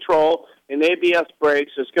traction control and ABS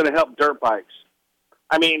brakes is going to help dirt bikes.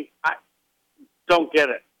 I mean, I don't get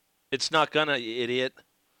it. It's not gonna, you idiot.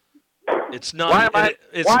 It's not. Why am I?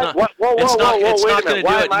 It's why, not. Whoa, it's not. It's wait not a minute. going to do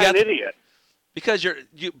Why it. am I an idiot? Because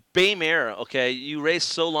you Bay Mare, okay? You raced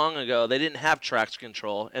so long ago, they didn't have traction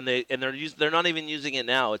control, and they're not even using it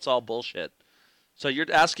now. It's all bullshit. So you're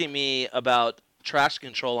asking me about traction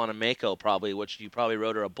control on a Mako, probably, which you probably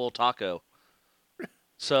rode, or a Bull Taco.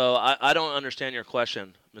 So I don't understand your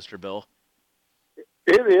question, Mr. Bill.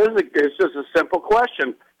 It's just a simple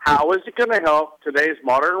question. How is it going to help today's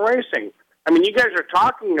modern racing? I mean, you guys are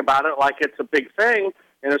talking about it like it's a big thing,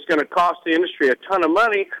 and it's going to cost the industry a ton of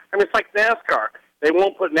money. I mean, it's like NASCAR. They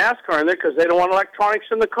won't put NASCAR in there because they don't want electronics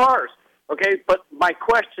in the cars. Okay, but my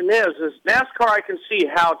question is NASCAR, I can see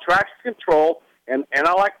how traction control and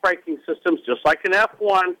anti-lock braking systems, just like an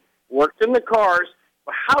F1, worked in the cars.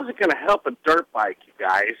 But how's it going to help a dirt bike, you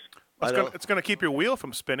guys? It's going to keep your wheel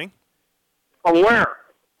from spinning. On where?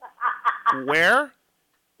 Where?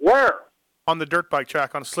 Where? On the dirt bike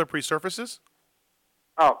track, on slippery surfaces.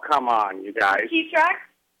 Oh, come on, you guys. T-track?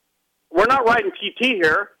 We're not riding TT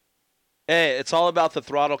here. Hey, it's all about the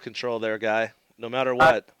throttle control there, guy. No matter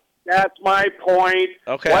what. That's my point.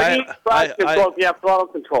 Okay. Why do you need traction control if you have throttle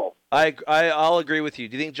control? I'll agree with you.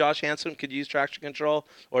 Do you think Josh Hansen could use traction control,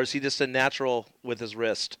 or is he just a natural with his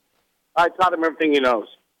wrist? I taught him everything he knows.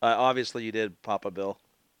 Obviously you did, Papa Bill.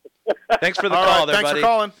 Thanks for the call there, thanks buddy. for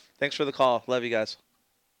calling. Thanks for the call. Love you guys.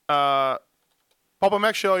 Pulp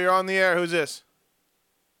MX Show, you're on the air. Who's this?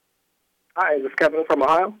 Hi, this is Kevin from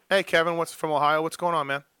Ohio. Hey, Kevin, what's from Ohio? What's going on,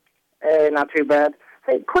 man? Hey, not too bad.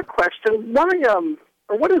 Hey, quick question. Why,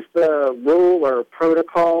 or what is the rule or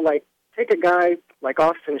protocol? Like, take a guy like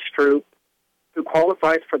Austin Stroop, who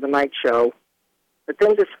qualifies for the night show, but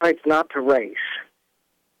then decides not to race.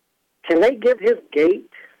 Can they give his gate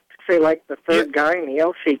to, say, like the third guy in the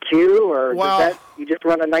LCQ, or does that you just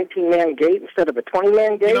run a 19-man gate instead of a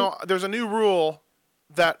 20-man gate? You know, there's a new rule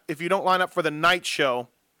that if you don't line up for the night show,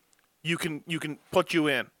 you can put you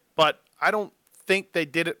in. But I don't think they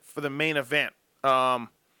did it for the main event. They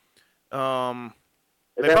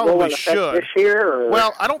probably should. This year, or?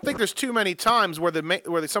 Well, I don't think there's too many times where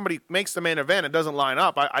somebody makes the main event and doesn't line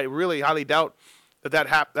up. I really highly doubt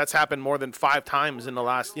that's happened more than 5 times in the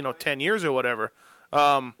last 10 years or whatever.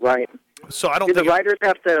 Right. So I don't. Do the riders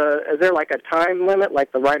have to? Is there like a time limit?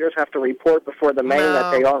 Like the riders have to report before the main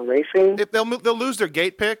that they are racing? If they'll lose their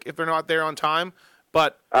gate pick if they're not there on time.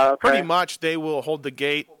 But pretty much they will hold the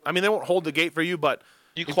gate. I mean, they won't hold the gate for you, but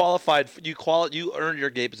you qualified. You earned your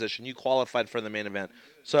gate position. You qualified for the main event.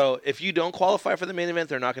 So if you don't qualify for the main event,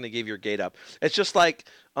 they're not going to give your gate up. It's just like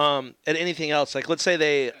at anything else. Like let's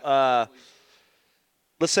say there's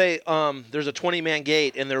a 20-man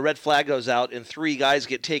gate and their red flag goes out and 3 guys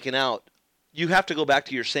get taken out. You have to go back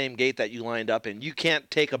to your same gate that you lined up in. You can't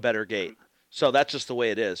take a better gate. So that's just the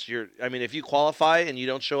way it is. If you qualify and you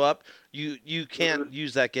don't show up, you can't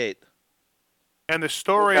use that gate. And the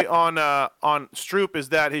story on Stroop is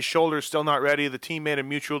that his shoulder is still not ready. The team made a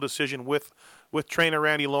mutual decision with trainer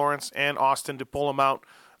Randy Lawrence and Austin to pull him out.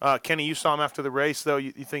 Kenny, you saw him after the race, though.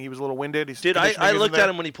 You think he was a little winded? I looked at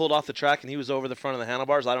him when he pulled off the track, and he was over the front of the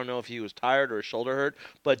handlebars. I don't know if he was tired or his shoulder hurt,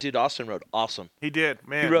 but, dude, Austin rode awesome. He did,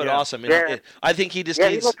 man. He rode awesome. And I think he just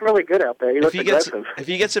needs... he looked really good out there. He looked aggressive. If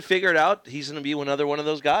he gets it figured out, he's going to be another one of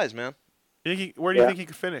those guys, man. Where do you think he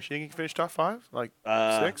could finish? You think he can finish top 5? Like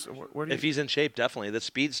 6? If he's in shape, definitely. The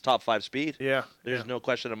speed's top 5 speed. Yeah. There's no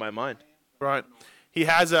question in my mind. Right. He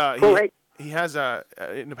has in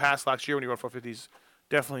the past last year when he rode 450s,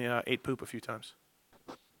 definitely ate poop a few times.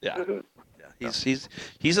 Yeah. Yeah.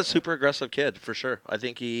 He's a super aggressive kid for sure. I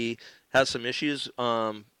think he has some issues,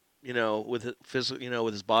 with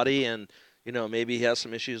his body, and maybe he has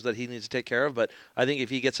some issues that he needs to take care of. But I think if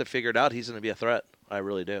he gets it figured out, he's going to be a threat. I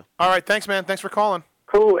really do. All right, thanks, man. Thanks for calling.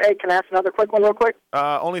 Cool. Hey, can I ask another quick one real quick?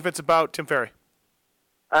 Only if it's about Tim Ferry.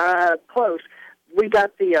 Close. We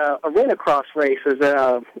got the arena cross races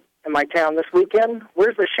in my town this weekend.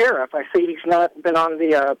 Where's the sheriff? I see he's not been on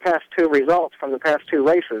the past 2 results from the past 2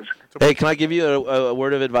 races. Hey, can I give you a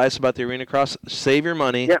word of advice about the arena cross? Save your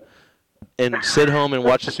money and sit home and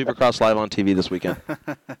watch the Supercross live on TV this weekend.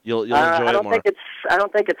 You'll enjoy it more. I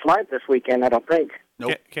don't think it's live this weekend. I don't think.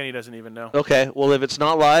 Nope. Kenny doesn't even know. Okay, well, if it's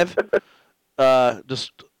not live,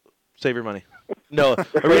 just save your money. No,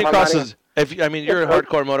 arena cross is. You're a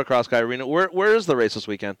hardcore motocross guy. Arena. Where is the race this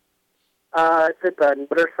weekend? It's at the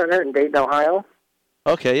Motor Center in Dayton, Ohio.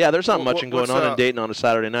 Okay, yeah, there's not much going on in Dayton on a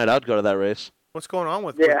Saturday night. I'd go to that race. What's going on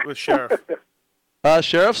with Sheriff?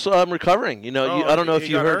 Sheriff's recovering. I don't know if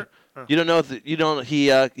you heard. You don't know he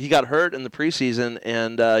got hurt in the preseason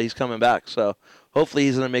and he's coming back. So hopefully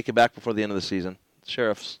he's going to make it back before the end of the season.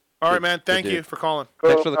 Sheriff's. All right, man. Thank you for calling.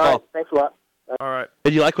 Cool. Thanks for the call. Right, thanks a lot. All right.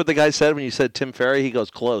 Did you like what the guy said when you said Tim Ferry? He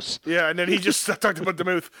goes close. Yeah, and then he just talked about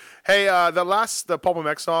Demuth. Hey, the Pulp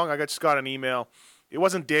MX song, I just got an email. It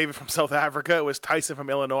wasn't David from South Africa. It was Tyson from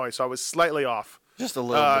Illinois, so I was slightly off. Just a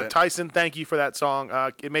little bit. Tyson, thank you for that song.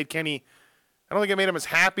 It made Kenny, I don't think it made him as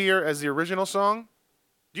happier as the original song.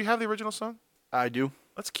 Do you have the original song? I do.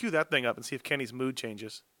 Let's cue that thing up and see if Kenny's mood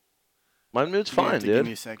changes. My mood's fine, dude. Give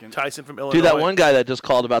me a second. Tyson from Illinois. Dude, that one guy that just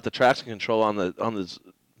called about the traction control on this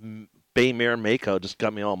Baymare Mako just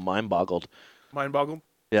got me all mind-boggled. Mind-boggled?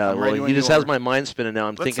 Yeah, well, he just has my mind spinning now.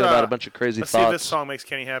 I'm thinking about a bunch of crazy thoughts. Let's see if this song makes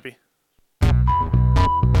Kenny happy.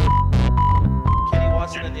 Kenny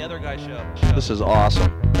Watson and the Other Guy show. This is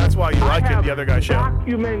awesome. That's why you like it, the Other Guy show.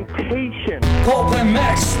 Documentation. Pulp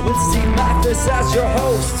MX with Steve Mathis as your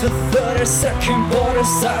host. The 32nd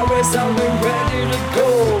Buenos Aires, and we're ready to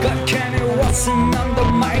go. Got Kenny Watson on the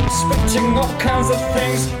mic, spitting all kinds of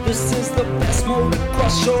things. This is the best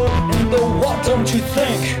motocross show in the world, don't you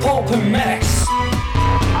think? Pulp MX.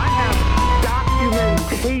 I have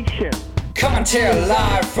documentation. Come on, here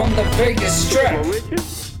live from the Vegas Strip.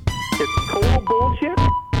 It's total bullshit.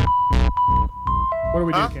 What do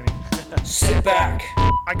we do, Kenny? Sit back.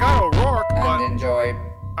 I got O'Rourke, but and enjoy.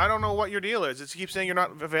 I don't know what your deal is. It keeps saying you're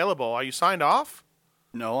not available. Are you signed off?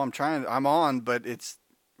 No, I'm on, but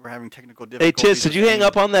we're having technical Hey, difficulties. Tits, did you hang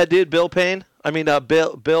up on that dude, Bill Payne? I mean,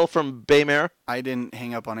 Bill from Baymare? I didn't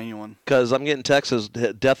hang up on anyone. Because I'm getting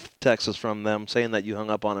death texts from them saying that you hung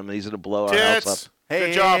up on him and he's going to blow our house up.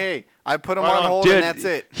 Hey, I put him on hold, Dude, and that's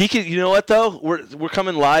it. He could. You know what though? We're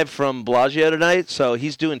coming live from Bellagio tonight, so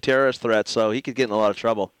he's doing terrorist threats, so he could get in a lot of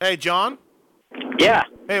trouble. Hey, John? Yeah.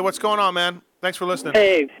 Hey, what's going on, man? Thanks for listening.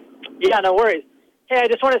 Hey. Yeah, no worries. Hey, I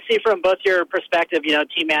just want to see from both your perspective,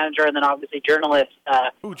 team manager and then obviously journalist.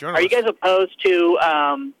 Journalist. Are you guys opposed to,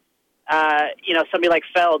 somebody like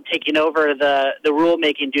Feld taking over the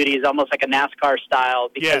rule-making duties almost like a NASCAR style?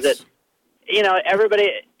 Because everybody,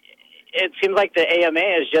 it seems like the AMA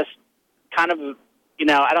is just kind of,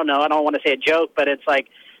 I don't know, I don't want to say a joke, but it's like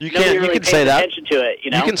nobody really pays attention to it,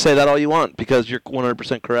 You can say that all you want because you're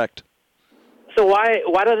 100% correct. So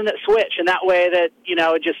why doesn't it switch in that way that,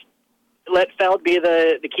 just let Feld be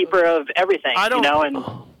the keeper of everything,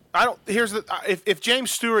 Here's if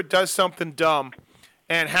James Stewart does something dumb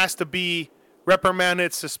and has to be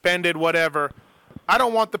reprimanded, suspended, whatever, I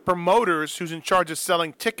don't want the promoters who's in charge of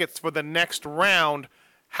selling tickets for the next round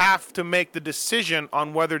have to make the decision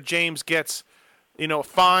on whether James gets, a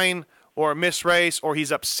fine or a miss race, or he's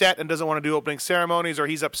upset and doesn't want to do opening ceremonies, or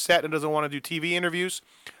he's upset and doesn't want to do TV interviews.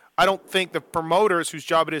 I don't think the promoters whose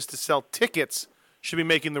job it is to sell tickets should be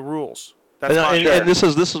making the rules. That's And this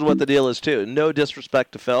is what the deal is too. No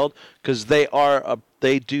disrespect to Feld, because they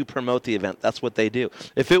do promote the event. That's what they do.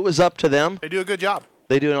 If it was up to them, they do a good job.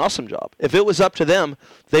 They do an awesome job. If it was up to them,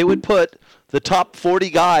 they would put the top 40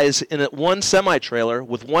 guys in one semi-trailer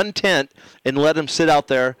with one tent and let them sit out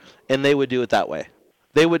there, and they would do it that way.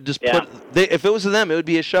 They would just if it was to them, it would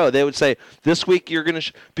be a show. They would say, this week you're going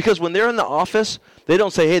to because when they're in the office, they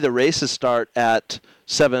don't say, hey, the races start at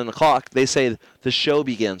 7 o'clock. They say the show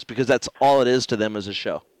begins, because that's all it is to them as a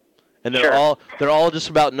show. And they're all just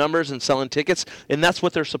about numbers and selling tickets, and that's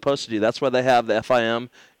what they're supposed to do. That's why they have the FIM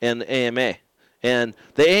and the AMA. And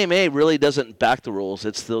the AMA really doesn't back the rules.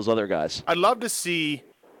 It's those other guys. I'd love to see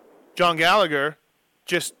John Gallagher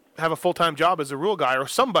just have a full-time job as a rule guy or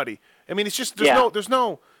somebody. I mean, it's just there's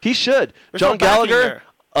no. He should. John Gallagher.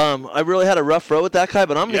 I really had a rough road with that guy,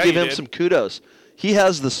 but I'm going to give him some kudos. He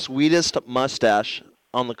has the sweetest mustache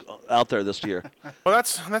out there this year. Well,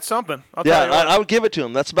 that's something. I would give it to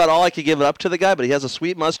him. That's about all I could give it up to the guy, but he has a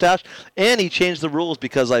sweet mustache, and he changed the rules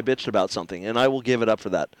because I bitched about something, and I will give it up for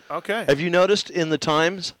that. Okay. Have you noticed in the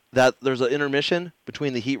times that there's an intermission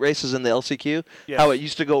between the heat races and the LCQ, how it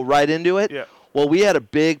used to go right into it? Yeah. Well, we had a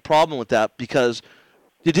big problem with that because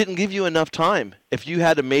it didn't give you enough time if you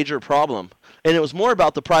had a major problem. And it was more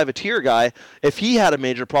about the privateer guy, if he had a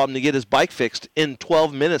major problem, to get his bike fixed in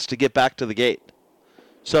 12 minutes to get back to the gate.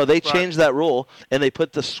 So they changed that rule, and they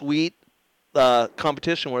put the sweet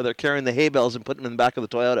competition where they're carrying the hay bales and putting them in the back of the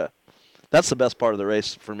Toyota. That's the best part of the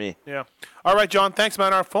race for me. Yeah. All right, John, thanks,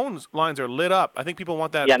 man. Our phone lines are lit up. I think people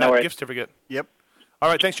want that, gift certificate. Yep. All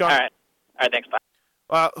right, thanks, John. All right, thanks,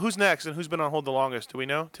 bye. Who's next, and who's been on hold the longest? Do we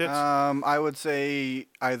know, Tits? I would say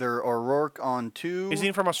either O'Rourke on 2. Is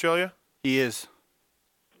he from Australia? He is.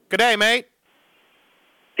 G'day, mate.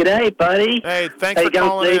 G'day, buddy. Hey, thanks for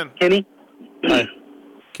calling in. Kenny? Hi.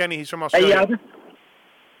 Kenny, he's from Australia. Hey,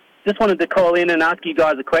 just wanted to call in and ask you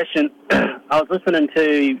guys a question. I was listening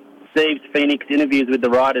to Steve's Phoenix interviews with the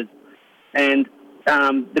riders, and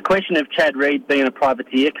the question of Chad Reed being a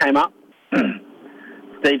privateer came up.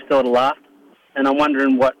 Steve sort of laughed, and I'm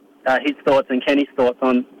wondering what his thoughts and Kenny's thoughts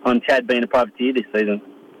on Chad being a privateer this season.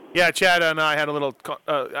 Yeah, Chad and I had a little.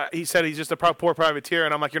 He said he's just a poor privateer,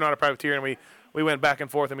 and I'm like, you're not a privateer, and we went back and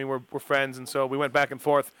forth. I mean, we're friends, and so we went back and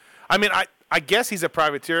forth. I mean, I guess he's a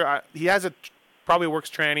privateer. He has probably works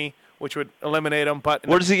tranny, which would eliminate him. But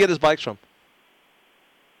where does he get his bikes from?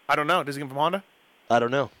 I don't know. Does he get them from Honda? I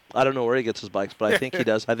don't know. I don't know where he gets his bikes, but I think he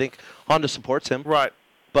does. I think Honda supports him. Right.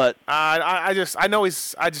 But I know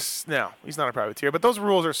he's not a privateer. But those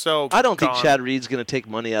rules are so. I don't think Chad Reed's going to take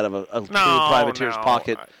money out of a true privateer's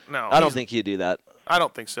pocket. No, I don't think he'd do that. I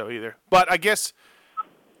don't think so either. But I guess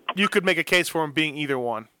you could make a case for him being either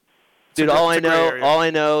one. Dude, all I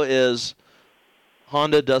know is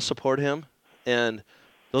Honda does support him, and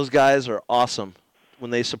those guys are awesome. When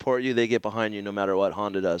they support you, they get behind you no matter what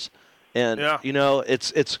Honda does. And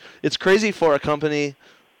it's crazy for a company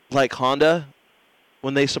like Honda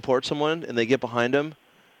when they support someone and they get behind them,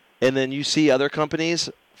 and then you see other companies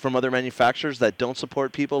from other manufacturers that don't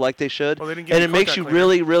support people like they should. Well, they didn't give and me it makes contact you cleaner.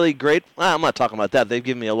 really, really great. Well, I'm not talking about that. They've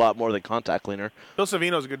given me a lot more than contact cleaner. Bill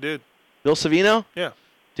Savino's a good dude. Bill Savino? Yeah.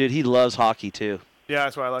 Dude, he loves hockey too. Yeah,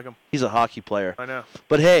 that's why I like him. He's a hockey player. I know.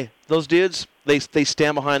 But hey, those dudes, they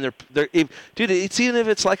stand behind their dude. It's even if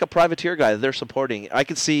it's like a privateer guy, they're supporting. I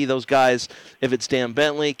could see those guys if it's Dan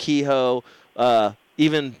Bentley, Kehoe,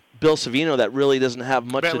 even Bill Savino that really doesn't have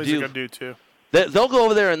much Bentley's to do. a good dude too. They'll go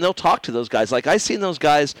over there and they'll talk to those guys. Like I seen those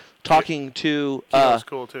guys talking to Kehoe's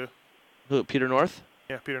cool too. who, Peter North.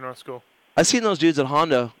 Yeah, Peter North's cool. I seen those dudes at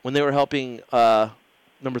Honda when they were helping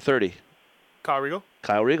number 30, Kyle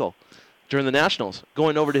Regal, during the Nationals,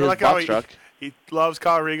 going over to his like how box truck. He loves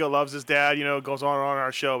Kyle Regal, loves his dad. Goes on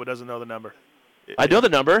our show, but doesn't know the number. I know the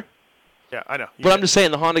number. Yeah, I know. But I'm just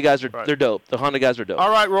saying the Honda guys are Right. they're dope. The Honda guys are dope.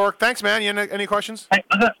 All right, Rourke. Thanks, man. You any questions? I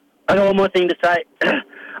got one more thing to say.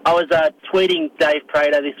 I was tweeting Dave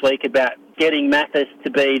Prater this week about getting Mathis to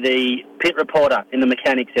be the pit reporter in the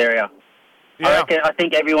mechanics area. Yeah. I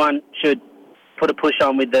think everyone should put a push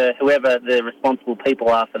on with whoever the responsible people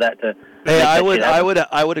are for that. Hey,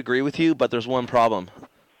 I would agree with you, but there's one problem.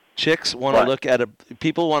 Chicks want to look at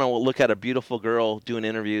people want to look at a beautiful girl doing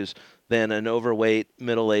interviews than an overweight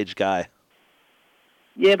middle-aged guy.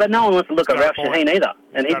 Yeah, but no one wants to look at Ralph Shaheen either,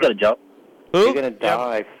 and he's got a job. Who? You're gonna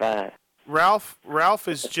die fat. Ralph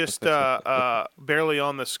is just barely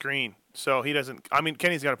on the screen, so he doesn't. I mean,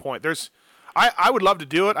 Kenny's got a point. I would love to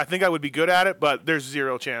do it. I think I would be good at it, but there's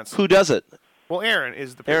zero chance. Who does it? Well, Aaron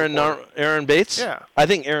is the pit reporter. Aaron Bates? Yeah. I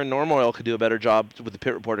think Aaron Normoyle could do a better job with the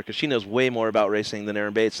pit reporter because she knows way more about racing than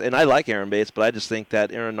Aaron Bates. And I like Aaron Bates, but I just think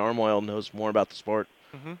that Aaron Normoyle knows more about the sport.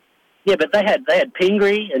 Mm-hmm. Yeah, but they had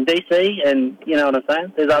Pingree and DC, and you know what I'm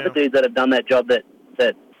saying? There's other dudes that have done that job that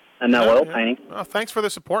are no oil painting. Well, thanks for the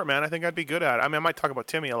support, man. I think I'd be good at it. I mean, I might talk about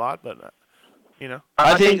Timmy a lot, but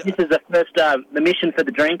I think this is the first the mission for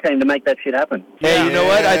the Dream Team to make that shit happen. Hey, you know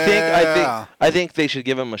what? I think they should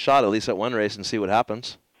give him a shot at least at one race and see what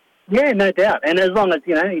happens. Yeah, no doubt. And as long as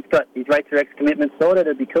he's got his Racer X commitment sorted,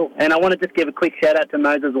 it'd be cool. And I want to just give a quick shout out to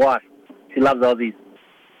Moses' wife. She loves Aussies.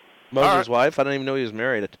 Moses' wife? I didn't even know he was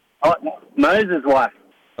married. Oh, Moses' wife.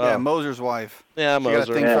 Yeah, Moser's wife. Yeah, She Moser. got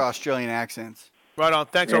a thing for Australian accents. Right on.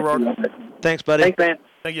 Thanks, O'Rourke. Thanks, buddy. Thanks, man.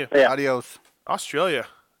 Thank you. Yeah. Adios. Australia.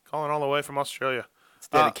 Calling all the way from Australia. It's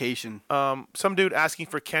dedication. Some dude asking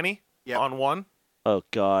for Kenny on one. Oh,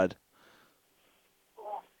 God.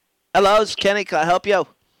 Hello, it's Kenny. Can I help you?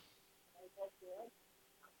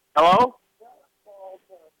 Hello?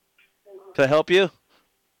 Can I help you?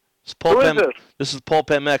 Who is this? This is Pulp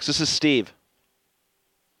MX. This is Steve.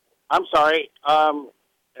 I'm sorry. Am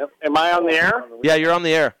I on the air? Yeah, you're on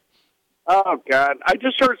the air. Oh, God. I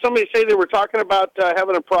just heard somebody say they were talking about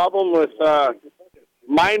having a problem with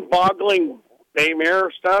mind-boggling bay mirror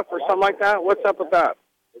stuff or something like that. What's up with that?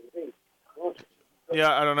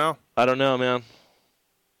 Yeah, I don't know. I don't know, man.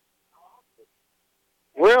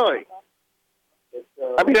 Really?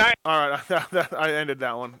 I mean, All right, I ended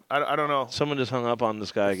that one. I don't know. Someone just hung up on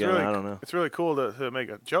this guy again. Really, I don't know. It's really cool to make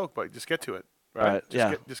a joke, but just get to it. Right? All right,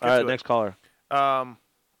 Just get All right, to next caller. it.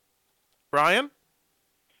 Brian?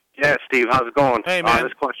 Yeah, Steve, how's it going? Hey, man.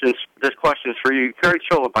 This question's for you. Very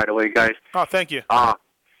Chola, by the way, guys. Oh, thank you. I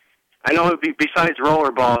know besides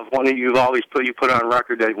rollerball, one of you always put on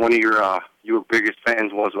record that one of your biggest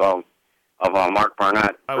fans was of Mark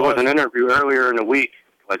Barnett. There was an interview earlier in the week,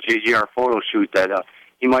 a JGR photo shoot, that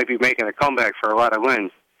he might be making a comeback for a lot of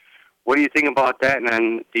wins. What do you think about that? And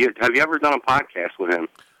then, have you ever done a podcast with him?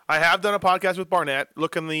 I have done a podcast with Barnett.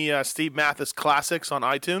 Look in the Steve Mathis Classics on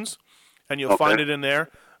iTunes, and you'll find it in there.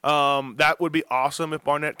 That would be awesome if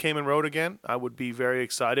Barnett came and rode again. I would be very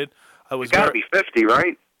excited. It's got to be 50,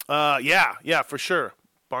 right? Yeah, for sure.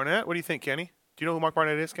 Barnett, what do you think, Kenny? Do you know who Mark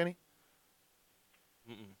Barnett is, Kenny?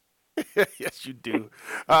 Yes, you do.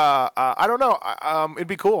 I don't know. It'd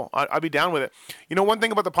be cool. I'd be down with it. You know, one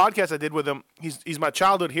thing about the podcast I did with him, he's my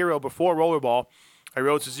childhood hero before rollerball. I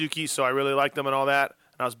rode Suzuki, so I really liked him and all that.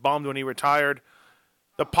 And I was bummed when he retired.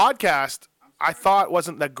 The podcast, I thought,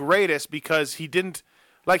 wasn't the greatest because he didn't,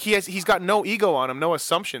 like, he's got no ego on him, no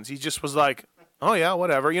assumptions. He just was like, oh, yeah,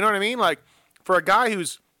 whatever. You know what I mean? Like, for a guy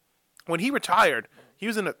when he retired, he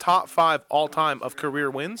was in the top 5 all-time of career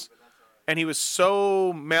wins. And he was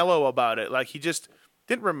so mellow about it. Like, he just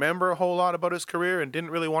didn't remember a whole lot about his career and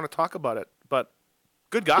didn't really want to talk about it. But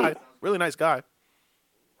good guy. Really nice guy.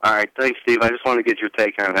 All right. Thanks, Steve. I just wanted to get your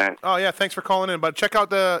take on that. Oh, yeah. Thanks for calling in. But check out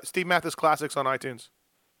the Steve Mathis Classics on iTunes.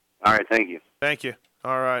 All right. Thank you. Thank you.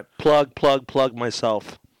 All right. Plug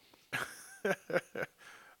myself.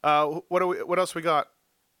 What else we got?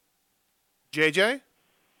 JJ?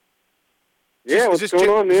 Yeah, what's going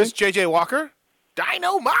on, man? Is this JJ Walker?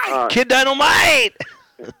 Dynamite. Kid Dynamite.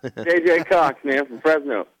 JJ Cox, man, from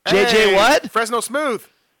Fresno. JJ what? Fresno Smooth.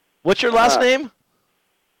 What's your last name?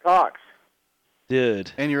 Cox.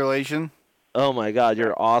 Dude. Any relation? Oh my God,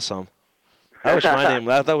 you're awesome. I wish my name.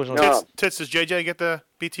 That was one. Tits, does JJ get the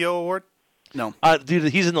BTO award? No.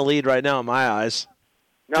 Dude, he's in the lead right now in my eyes.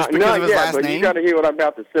 Not yet, but you got to hear what I'm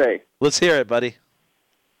about to say. Let's hear it, buddy.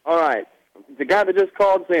 All right. The guy that just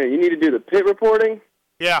called saying you need to do the pit reporting.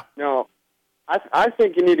 Yeah. No. I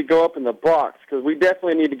think you need to go up in the box because we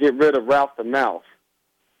definitely need to get rid of Ralph the Mouse.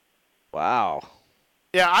 Wow.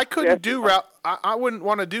 Yeah, I couldn't do Ralph. I wouldn't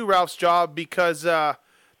want to do Ralph's job because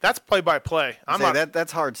that's play-by-play.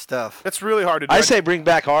 That's hard stuff. That's really hard to do. I say bring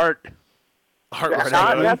back Art.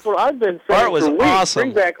 That's what I've been saying Art was for weeks. awesome.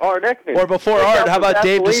 Bring back Art Ekman. Or before Art, how about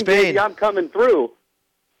Dave Vaseline, Despain? baby, I'm coming through.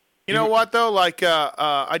 You know what, though? Like,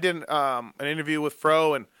 I did an interview with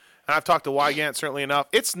Fro, and I've talked to Wygant certainly enough.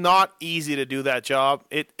 It's not easy to do that job.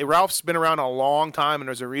 Ralph's been around a long time, and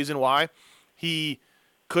there's a reason why. He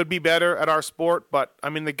could be better at our sport, but, I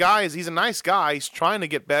mean, he's a nice guy. He's trying to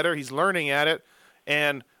get better. He's learning at it,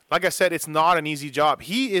 and like I said, it's not an easy job.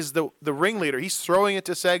 He is the ringleader. He's throwing it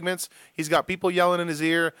to segments. He's got people yelling in his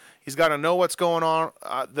ear. He's got to know what's going on.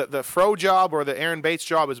 The Fro job or the Aaron Bates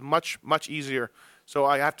job is much, much easier. So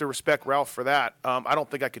I have to respect Ralph for that. I don't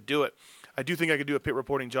think I could do it. I do think I could do a pit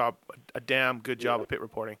reporting job, a damn good job of pit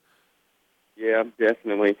reporting. Yeah,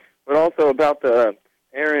 definitely. But also about the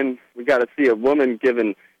Aaron, we got to see a woman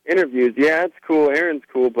giving interviews. Yeah, it's cool. Aaron's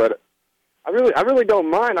cool, but I really don't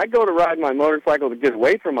mind. I go to ride my motorcycle to get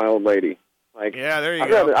away from my old lady. Like, yeah, there you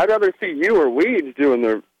go. I'd rather see you or Weeds doing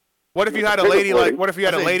the. What if you had a lady like? What if you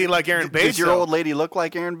had a lady like Aaron Bates? Does your old lady look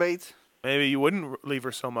like Aaron Bates? Maybe you wouldn't leave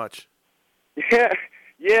her so much. Yeah,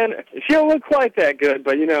 she don't look quite that good,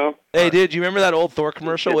 but you know. Hey, dude, you remember that old Thor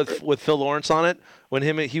commercial with Phil Lawrence on it when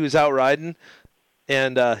he was out riding,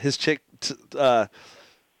 and his chick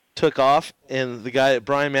took off, and the guy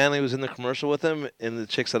Brian Manley was in the commercial with him, and the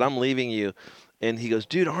chick said, "I'm leaving you," and he goes,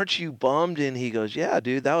 "Dude, aren't you bummed?" And he goes, "Yeah,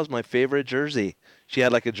 dude, that was my favorite jersey." She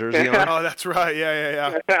had like a jersey on. Oh, that's right.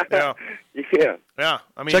 Yeah. Yeah.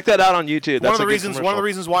 I mean, check that out on YouTube. One of the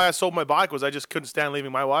reasons why I sold my bike was I just couldn't stand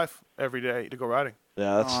leaving my wife every day to go riding.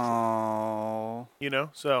 Yeah, that's. Aww. You know,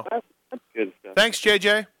 so. That's good stuff. Thanks,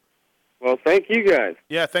 JJ. Well, thank you guys.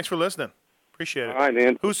 Yeah, thanks for listening. Appreciate it. All right,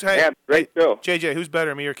 man. Great show. JJ, who's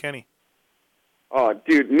better, me or Kenny? Oh,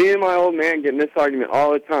 dude, me and my old man get in this argument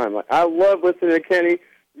all the time. Like, I love listening to Kenny.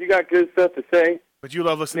 You got good stuff to say. But you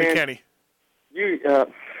love listening to Kenny.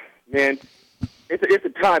 Man, it's a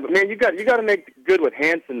tie. But man, you got to make good with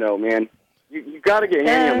Hanson though, man. You got to get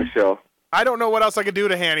Hanny on the show. I don't know what else I could do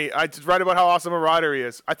to Hanny. I just write about how awesome a rider he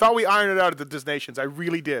is. I thought we ironed it out at the Dis Nations. I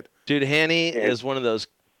really did. Dude, Hanny is one of those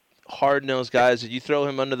hard-nosed guys. If you throw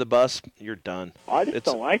him under the bus, you're done. I just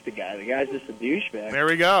don't like the guy. The guy's just a douchebag. There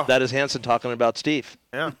we go. That is Hanson talking about Steve.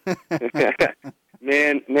 Yeah.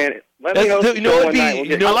 man. Let me know.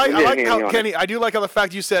 I like how Kenny. I do like how the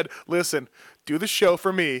fact you said, "Listen, do the show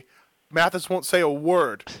for me. Mathis won't say a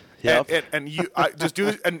word." Yep. And you just do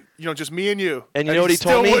this, and just me and you. And you know what he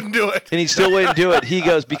told me? Still wouldn't do it. And he still wouldn't do it. He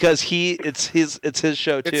goes because it's his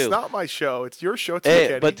show too. It's not my show. It's your show too. Hey,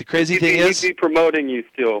 Kenny. but the crazy thing is, he'd be promoting you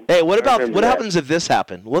still. Hey, what happens if this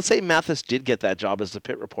happened? Let's say Mathis did get that job as the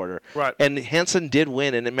pit reporter, right? And Hanson did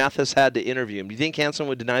win, and Mathis had to interview him. Do you think Hanson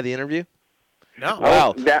would deny the interview? No.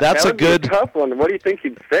 Wow, that's a good tough one. What do you think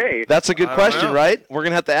he'd say? That's a good question, right? We're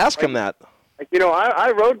gonna have to ask him that.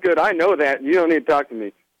 I rode good. I know that. You don't need to talk to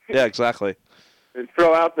me. Yeah, exactly.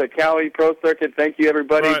 Throw out the Cali Pro Circuit. Thank you,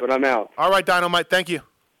 everybody, but I'm out. All right, Dynamite. Thank you.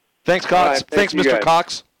 Thanks, Cox. Right, thanks Mr. guys.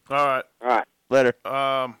 Cox. All right. All right. Later.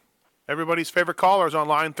 Everybody's favorite caller is on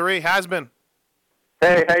line 3. Has been.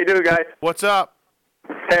 Hey, how you doing, guys? What's up?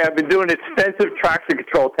 Hey, I've been doing extensive traction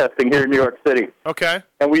control testing here in New York City. Okay.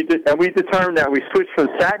 And we determined that we switched from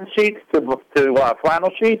satin sheets to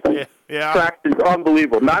flannel sheets. Yeah. Traction's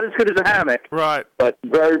unbelievable. Not as good as a hammock. Right. But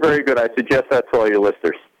very, very good. I suggest that to all your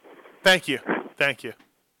listeners. Thank you.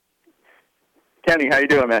 Kenny, how you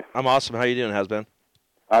doing, man? I'm awesome. How you doing, Has-Been?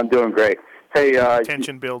 I'm doing great. Hey,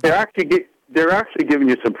 tension build. They're actually giving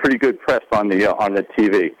you some pretty good press on the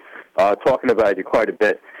TV, talking about you quite a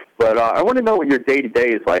bit. But I want to know what your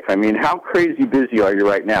day-to-day is like. I mean, how crazy busy are you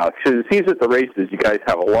right now? Because it seems at the races you guys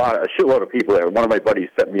have a shitload of people there. One of my buddies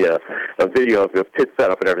sent me a video of the pit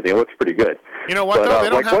setup and everything. It looks pretty good. You know what,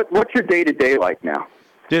 though? What's your day-to-day like now?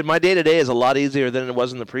 Dude, my day-to-day is a lot easier than it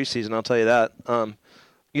was in the preseason, I'll tell you that.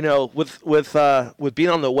 With being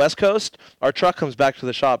on the West Coast, our truck comes back to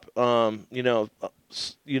the shop, Monday,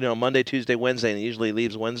 Tuesday, Wednesday, and it usually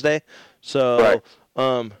leaves Wednesday. So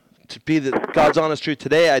to be the God's honest truth,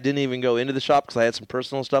 today I didn't even go into the shop because I had some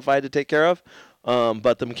personal stuff I had to take care of.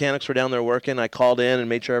 But the mechanics were down there working. I called in and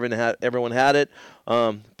made sure everyone had it.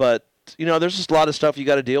 But there's just a lot of stuff you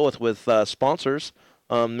got to deal with sponsors.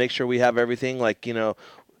 Make sure we have everything. Like,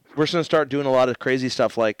 we're just going to start doing a lot of crazy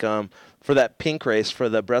stuff. Like for that pink race for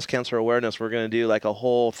the breast cancer awareness, we're going to do like a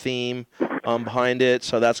whole theme behind it.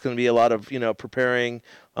 So that's going to be a lot of preparing.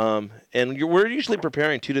 And we're usually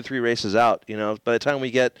preparing 2 to 3 races out. By the time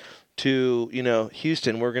we get to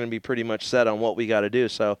Houston, we're going to be pretty much set on what we got to do.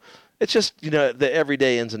 So it's just the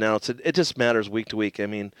everyday ins and outs. It just matters week to week. I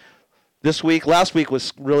mean, last week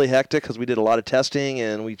was really hectic because we did a lot of testing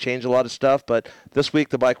and we changed a lot of stuff. But this week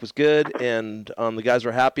the bike was good and the guys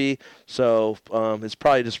were happy. So it's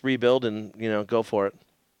probably just rebuild and go for it.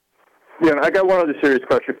 Yeah, I got one other serious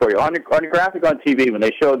question for you. On the graphic on TV, when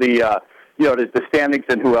they show the standings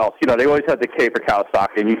and who else, they always have the K for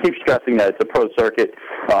Kawasaki, and you keep stressing that it's a pro circuit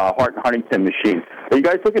Hart and Huntington machine. Are you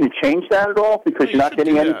guys looking to change that at all because you're not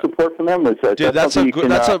getting any support from them? Is that something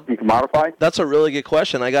you can modify? That's a really good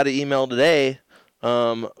question. I got an email today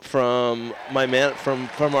from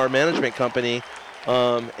our management company,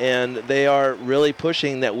 and they are really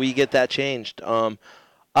pushing that we get that changed.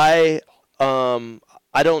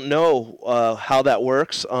 I don't know how that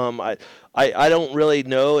works. I don't really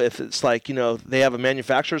know if it's like, they have a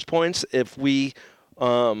manufacturer's points. If we,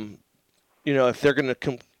 if they're going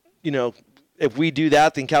to, if we do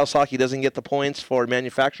that, then Kawasaki doesn't get the points for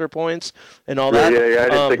manufacturer points and all that. Yeah, I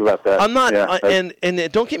didn't think about that. I'm not, and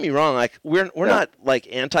don't get me wrong, like we're not like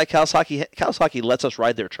anti-Kawasaki. Kawasaki lets us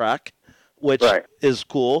ride their track, which is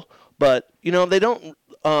cool. But they don't.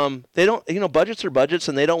 Budgets are budgets,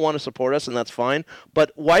 and they don't want to support us, and that's fine.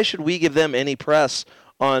 But why should we give them any press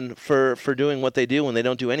for doing what they do when they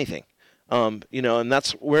don't do anything? And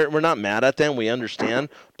that's we're not mad at them. We understand.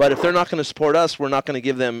 But if they're not going to support us, we're not going to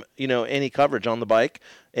give them any coverage on the bike,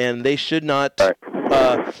 and they should not.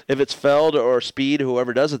 If it's Feld or Speed,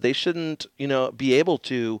 whoever does it, they shouldn't be able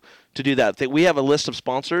to do that. We have a list of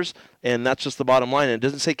sponsors, and that's just the bottom line. And it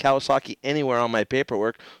doesn't say Kawasaki anywhere on my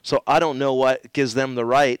paperwork, so I don't know what gives them the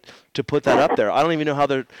right to put that up there. I don't even know how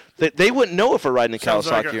they wouldn't know if we're riding a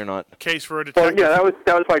Kawasaki or not. Case for a detective. Well, yeah,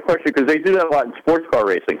 that was my question because they do that a lot in sports car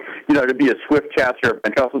racing. To be a Swift chassis or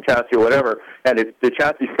a Custom chassis or whatever, and the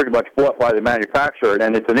chassis is pretty much bought by the manufacturer,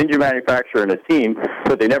 and it's an engine manufacturer and a team,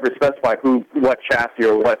 but they never specify what chassis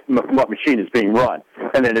or what machine is being run.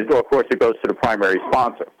 And then, of course, it goes to the primary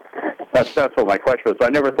sponsor. That's what my question was. So I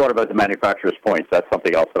never thought about the manufacturer's points. That's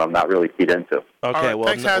something else that I'm not really keyed into. Okay,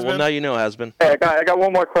 well, now you know, Hasbin. Hey, I got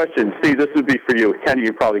one more question. Steve, this would be for you. Kenny,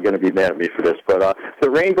 you're probably going to be mad at me for this, but the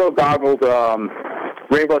rainbow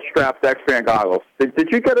strapped X-Band goggles.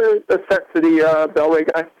 Did you get a set to the Bellway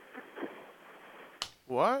guy?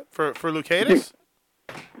 What? For Lucatus?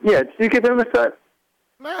 Yeah, did you give him a set?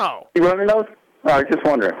 No. You running those? I was just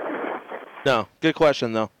wondering. No. Good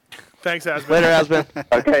question, though. Thanks, Hasbin. Later, Hasbin.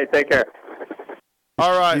 Okay, take care.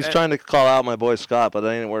 All right. He's trying to call out my boy Scott, but it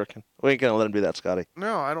ain't working. We ain't going to let him do that, Scotty.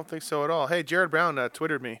 No, I don't think so at all. Hey, Jared Brown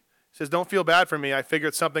Twittered me. He says, don't feel bad for me. I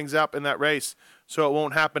figured something's up in that race, so it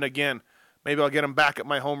won't happen again. Maybe I'll get him back at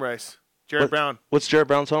my home race. Jared Brown. What's Jared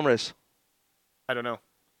Brown's home race? I don't know.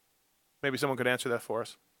 Maybe someone could answer that for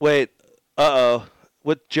us. Wait.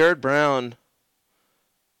 With Jared Brown.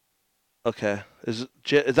 Okay.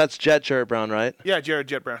 That's Jared Brown, right? Yeah, Jared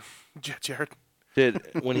Brown. Jared. Dude,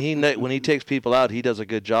 when he takes people out, he does a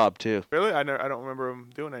good job too. Really? I don't remember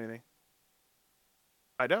him doing anything.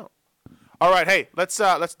 I don't. All right, hey, let's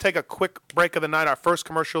take a quick break of the night, our first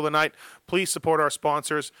commercial of the night. Please support our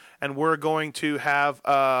sponsors, and we're going to have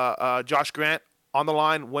Josh Grant on the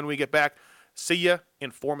line when we get back. See you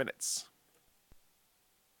in 4 minutes.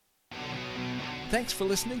 Thanks for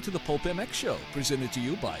listening to the Pulp MX Show, presented to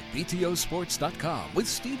you by BTOsports.com with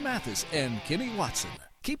Steve Mathis and Kenny Watson.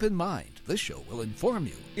 Keep in mind, this show will inform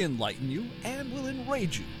you, enlighten you, and will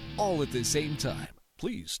enrage you, all at the same time.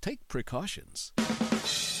 Please take precautions.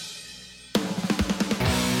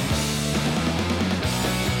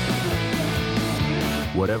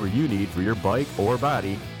 Whatever you need for your bike or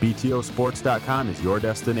body, BTOsports.com is your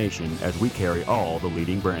destination as we carry all the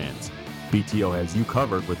leading brands. BTO has you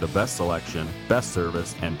covered with the best selection, best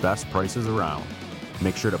service, and best prices around.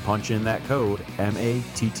 Make sure to punch in that code,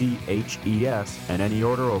 MATTHES, and any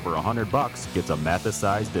order over $100 gets a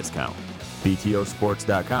Mathis-sized discount.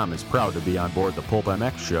 BTOsports.com is proud to be on board the Pulp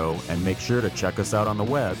MX show, and make sure to check us out on the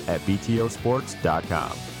web at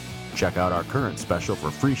BTOsports.com. Check out our current special for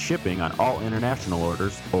free shipping on all international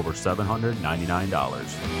orders over $799.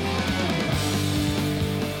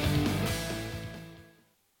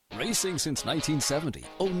 racing since 1970,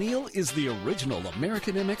 O'Neill is the original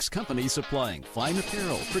American MX company supplying fine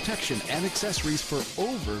apparel, protection, and accessories for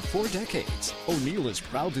over 4 decades. O'Neill is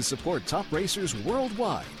proud to support top racers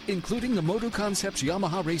worldwide, including the Moto Concepts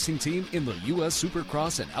Yamaha racing team in the U.S.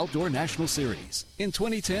 Supercross and Outdoor National Series. In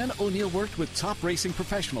 2010, O'Neill worked with top racing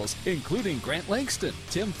professionals, including Grant Langston,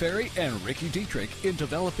 Tim Ferry, and Ricky Dietrich, in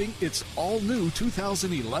developing its all-new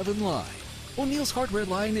 2011 line. O'Neill's hardware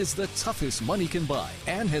line is the toughest money can buy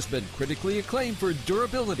and has been critically acclaimed for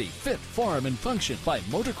durability, fit, form, and function by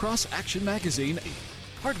Motocross Action Magazine.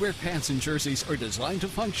 Hardware pants and jerseys are designed to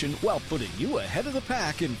function while putting you ahead of the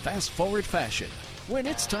pack in fast-forward fashion. When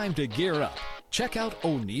it's time to gear up, check out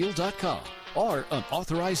O'Neill.com or an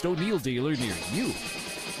authorized O'Neill dealer near you.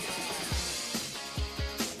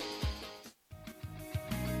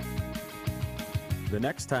 The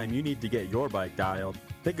next time you need to get your bike dialed,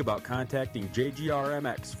 think about contacting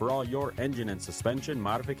JGRMX for all your engine and suspension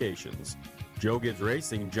modifications. Joe Gibbs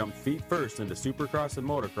Racing jumped feet first into Supercross and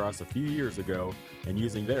Motocross a few years ago, and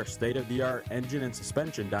using their state-of-the-art engine and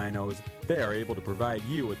suspension dynos, they are able to provide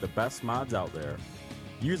you with the best mods out there.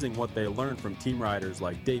 Using what they learned from team riders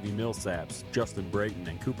like Davey Millsaps, Justin Brayton,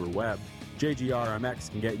 and Cooper Webb,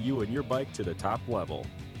 JGRMX can get you and your bike to the top level.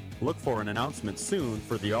 Look for an announcement soon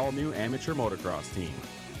for the all-new amateur motocross team.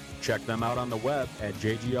 Check them out on the web at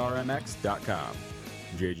jgrmx.com.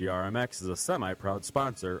 JGRMX is a semi-proud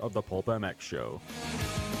sponsor of the Pulp MX Show.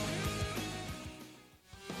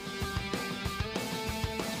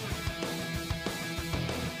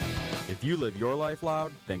 If you live your life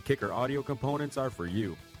loud, then Kicker Audio Components are for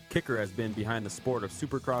you. Kicker has been behind the sport of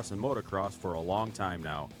Supercross and Motocross for a long time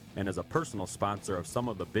now, and is a personal sponsor of some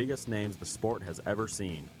of the biggest names the sport has ever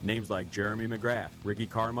seen. Names like Jeremy McGrath, Ricky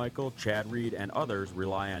Carmichael, Chad Reed, and others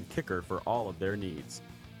rely on Kicker for all of their needs.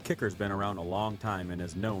 Kicker's been around a long time and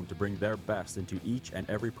is known to bring their best into each and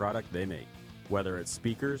every product they make. Whether it's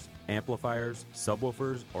speakers, amplifiers,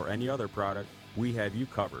 subwoofers, or any other product, we have you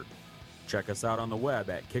covered. Check us out on the web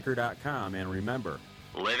at kicker.com, and remember,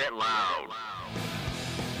 Live it loud.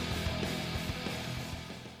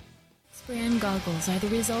 Brand goggles are the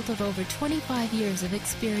result of over 25 years of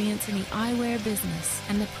experience in the eyewear business,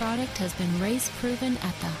 and the product has been race-proven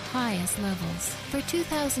at the highest levels. For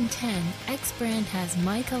 2010, X-Brand has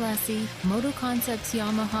Mike Alessi, Moto Concepts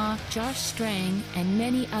Yamaha, Josh Strang, and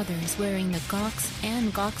many others wearing the Gox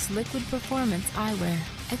and Gox Liquid Performance eyewear.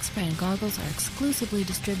 X-Brand goggles are exclusively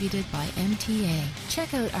distributed by MTA.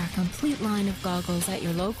 Check out our complete line of goggles at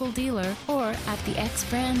your local dealer or at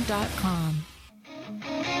thexbrand.com.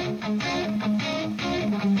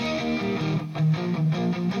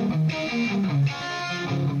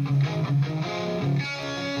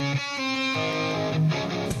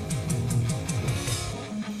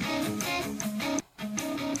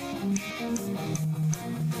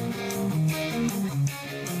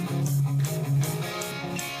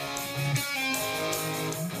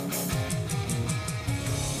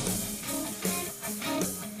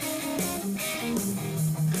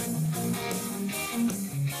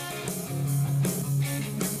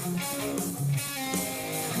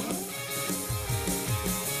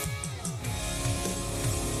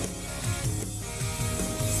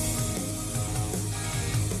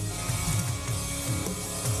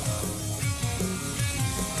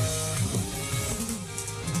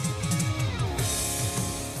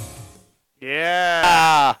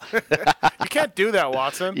 Yeah. You can't do that,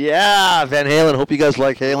 Watson. Yeah, Van Halen. Hope you guys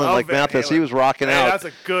like Halen like Van Mathis. Halen. He was rocking Hey, out. that's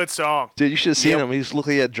a good song. Dude, you should have seen him. He's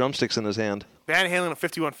looking at drumsticks in his hand. Van Halen at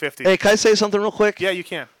 5150. Hey, can I say something real quick? Yeah, you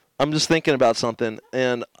can. I'm just thinking about something,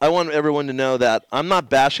 and I want everyone to know that I'm not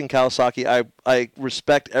bashing Kawasaki. I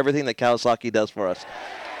respect everything that Kawasaki does for us.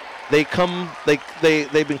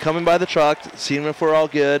 They've been coming by the truck, seeing if we're all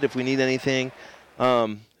good, if we need anything.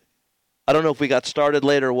 I don't know if we got started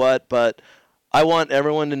late or what, but I want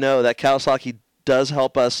everyone to know that Kawasaki does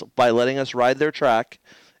help us by letting us ride their track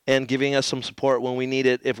and giving us some support when we need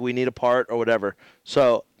it, if we need a part or whatever.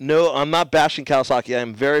 So, no, I'm not bashing Kawasaki.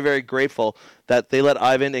 I'm very, very grateful that they let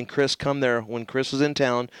Ivan and Chris come there when Chris was in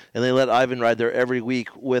town, and they let Ivan ride there every week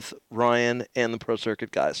with Ryan and the Pro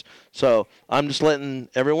Circuit guys. So I'm just letting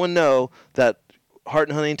everyone know that Hart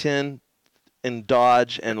and Huntington and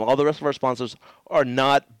Dodge and all the rest of our sponsors are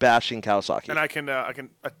not bashing Kawasaki. And I can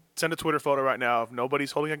send a Twitter photo right now of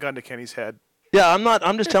nobody's holding a gun to Kenny's head. Yeah, I'm not.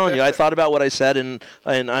 I'm just telling you. I thought about what I said, and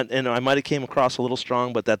I might have came across a little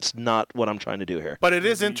strong, but that's not what I'm trying to do here. But it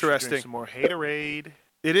is interesting. Some more haterade.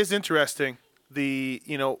 It is interesting. What the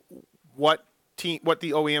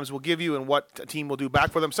OEMs will give you and what a team will do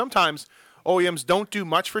back for them. Sometimes OEMs don't do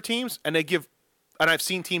much for teams, and they give. And I've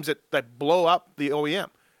seen teams that blow up the OEM.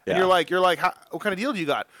 And you're like, what kind of deal do you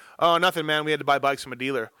got? Oh, nothing, man. We had to buy bikes from a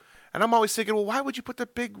dealer. And I'm always thinking, well, why would you put the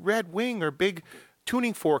big red wing or big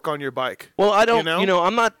tuning fork on your bike? Well, I don't. You know?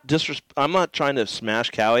 I'm not I'm not trying to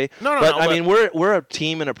smash Cowie. No, but I mean, we're a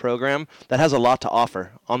team and a program that has a lot to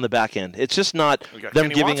offer on the back end. It's just not them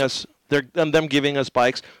giving us them giving us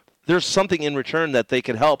bikes. There's something in return that they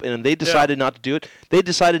could help, and they decided not to do it. They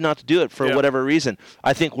decided not to do it for whatever reason.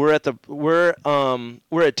 I think we're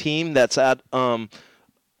a team that's at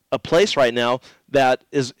a place right now that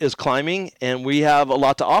is climbing, and we have a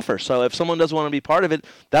lot to offer. So if someone doesn't want to be part of it,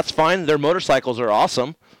 that's fine. Their motorcycles are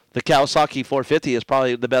awesome. The Kawasaki 450 is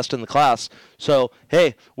probably the best in the class. So,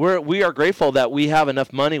 hey, we are grateful that we have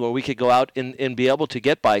enough money where we could go out and be able to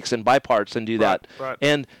get bikes and buy parts and do that. Right.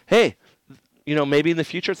 And, hey, maybe in the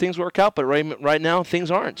future things work out, but right now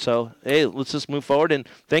things aren't. So, hey, let's just move forward. And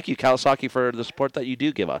thank you, Kawasaki, for the support that you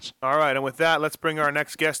do give us. All right, and with that, let's bring our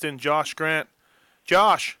next guest in, Josh Grant.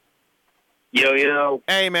 Josh. Yo.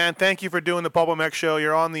 Hey, man, thank you for doing the Pulp MX show.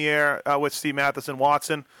 You're on the air with Steve Mathis and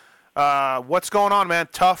Watson. What's going on, man?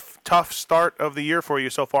 Tough start of the year for you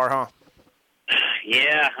so far, huh?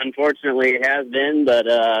 Yeah, unfortunately it has been, but,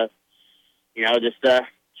 just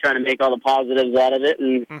trying to make all the positives out of it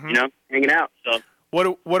and, hanging out. So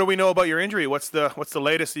What do we know about your injury? What's the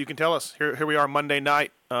latest that you can tell us? Here we are Monday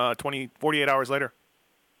night, 48 hours later.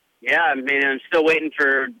 Yeah, I mean, I'm still waiting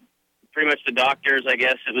for pretty much the doctors. I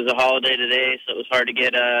guess it was a holiday today, so it was hard to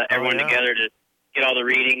get everyone together to get all the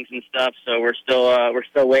readings and stuff. So we're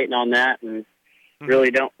still waiting on that, and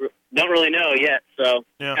really don't really know yet. So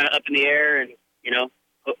kind of up in the air and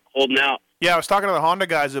holding out. Yeah, I was talking to the Honda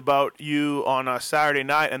guys about you on a Saturday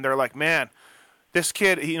night, and they're like, "Man, this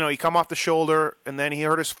kid, he come off the shoulder, and then he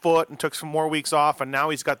hurt his foot and took some more weeks off, and now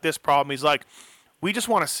he's got this problem." He's like, "We just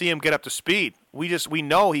want to see him get up to speed. We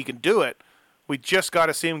know he can do it. We just got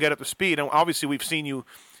to see him get up to speed." And obviously, we've seen you,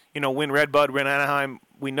 win Red Bud, win Anaheim.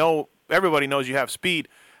 We know everybody knows you have speed.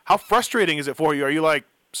 How frustrating is it for you? Are you like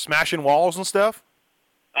smashing walls and stuff?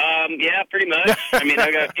 Yeah, pretty much. I mean,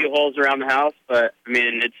 I got a few holes around the house, but I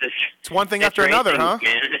mean, it's one thing after another, huh?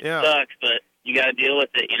 Man, it sucks, but you got to deal with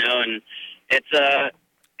it, and it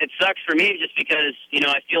sucks for me just because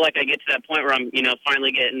I feel like I get to that point where I'm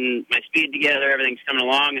finally getting my speed together, everything's coming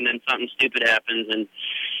along, and then something stupid happens, and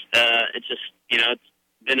it's just it's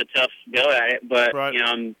been a tough go at it, but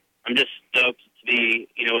I'm just stoked to be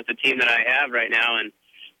with the team that I have right now, and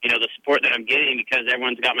the support that I'm getting because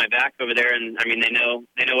everyone's got my back over there, and I mean they know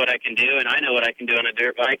what I can do, and I know what I can do on a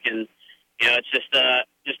dirt bike, and it's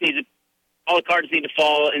just needs all the cards need to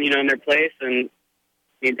fall in their place, and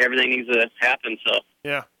everything needs to happen. So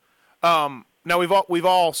yeah. Now we've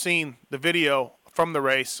all seen the video from the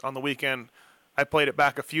race on the weekend. I played it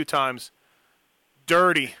back a few times.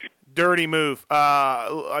 Dirty move.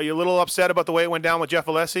 Are you a little upset about the way it went down with Jeff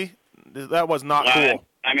Alessi? That was not cool.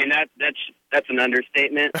 I mean that's an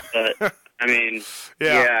understatement, but I mean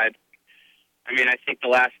yeah. I mean I think the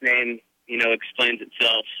last name explains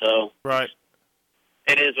itself. So right,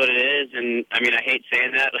 it is what it is, and I mean I hate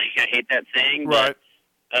saying that, like I hate that saying, right.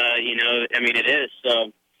 But I mean it is.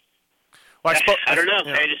 So well, I don't know.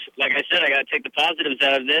 Yeah. I just like I said, I got to take the positives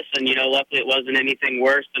out of this, and luckily it wasn't anything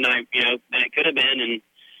worse than than it could have been, and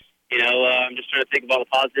I'm just trying to think of all the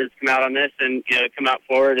positives come out on this, and come out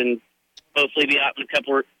forward and hopefully be out in a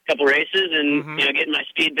couple races and getting my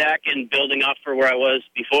speed back and building off for where I was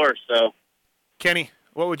before. So, Kenny,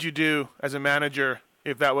 what would you do as a manager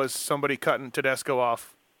if that was somebody cutting Tedesco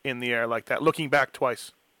off in the air like that? Looking back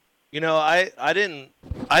twice, I didn't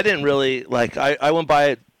really like. I went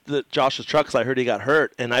by Josh's truck because I heard he got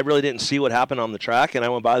hurt, and I really didn't see what happened on the track, and I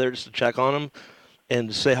went by there just to check on him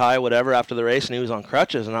and say hi, whatever, after the race, and he was on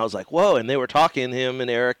crutches, and I was like, whoa, and they were talking, him and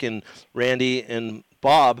Eric and Randy and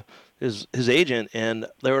Bob, his agent, and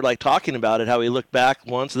they were like talking about it, how he looked back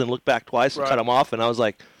once and then looked back twice and cut him off, and I was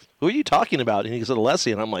like, who are you talking about? And he said,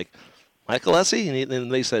 Alessi, and I'm like, Michael Alessi?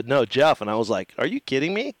 And they said, no, Jeff, and I was like, are you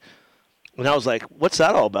kidding me? And I was like, what's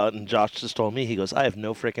that all about? And Josh just told me, he goes, I have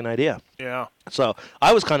no freaking idea. Yeah. So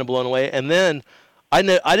I was kind of blown away, and then I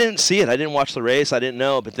didn't see it. I didn't watch the race. I didn't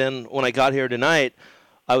know. But then when I got here tonight,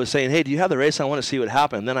 I was saying, hey, do you have the race? I want to see what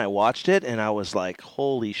happened. And then I watched it, and I was like,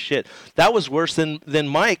 holy shit. That was worse than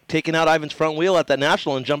Mike taking out Ivan's front wheel at that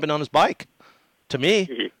National and jumping on his bike, to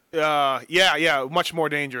me. Yeah, much more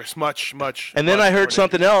dangerous, much. And then I heard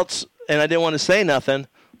something else, and I didn't want to say nothing,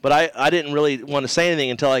 but I didn't really want to say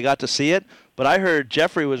anything until I got to see it. But I heard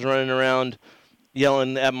Jeffrey was running around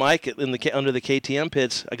yelling at Mike under the KTM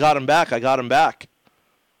pits, I got him back.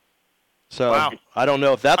 So wow. I don't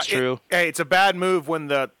know if that's true. It's a bad move when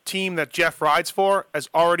the team that Jeff rides for has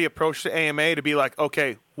already approached the AMA to be like,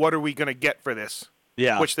 okay, what are we going to get for this?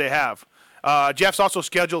 which they have. Jeff's also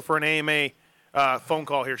scheduled for an AMA phone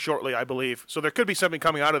call here shortly, I believe. So there could be something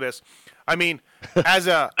coming out of this. I mean,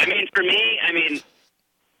 for me,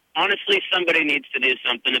 honestly, somebody needs to do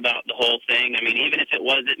something about the whole thing. I mean, even if it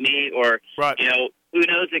wasn't me or, who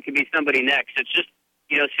knows, it could be somebody next. It's just,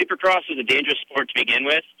 Supercross is a dangerous sport to begin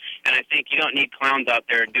with, and I think you don't need clowns out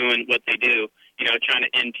there doing what they do, trying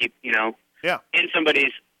to end people, end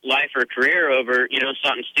somebody's life or career over,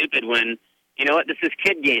 something stupid when, you know what, this is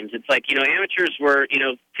kid games. It's like, amateurs were,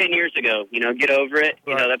 10 years ago, get over it.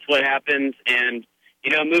 That's what happens, and,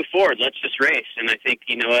 move forward. Let's just race. And I think,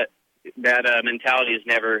 that mentality is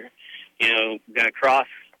never, going to cross.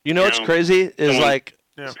 What's crazy is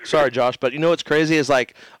sorry, Josh, but what's crazy is I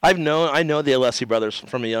know the Alessi brothers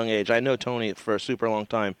from a young age. I know Tony for a super long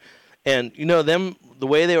time. And, them, the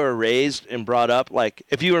way they were raised and brought up,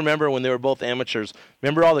 if you remember when they were both amateurs,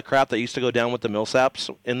 remember all the crap that used to go down with the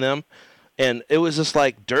Millsaps in them? And it was just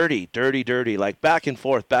dirty, back and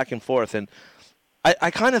forth. And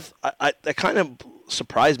I kind of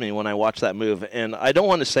surprised me when I watched that move. And I don't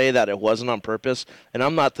want to say that it wasn't on purpose, and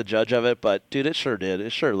I'm not the judge of it, but dude, it sure did.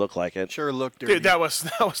 It sure looked like it. Sure looked dirty. Dude, that was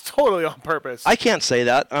totally on purpose. I can't say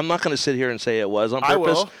that. I'm not going to sit here and say it was on purpose.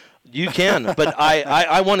 I will. You can, but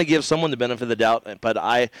I want to give someone the benefit of the doubt. But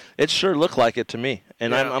it sure looked like it to me,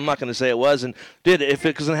 and I'm not going to say it was. And dude, if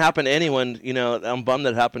it doesn't happen to anyone, I'm bummed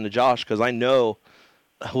that it happened to Josh because I know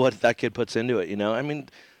what that kid puts into it.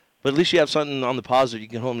 But at least you have something on the positive. You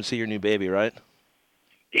can go home and see your new baby, right?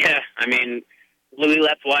 Yeah, Louis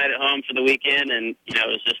left Wyatt at home for the weekend, and it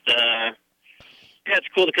was just it's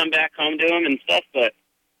cool to come back home to him and stuff. But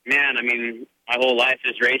man, my whole life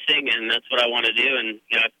is racing, and that's what I want to do. And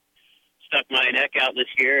I've stuck my neck out this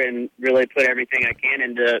year and really put everything I can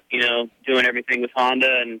into doing everything with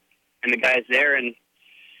Honda and the guys there. And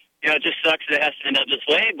it just sucks that it has to end up this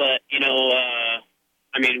way, but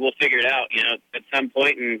we'll figure it out. At some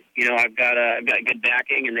point, and I've got good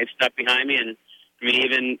backing, and they've stuck behind me. And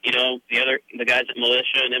even the guys at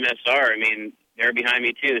Militia and MSR, they're behind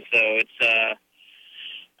me too. So it's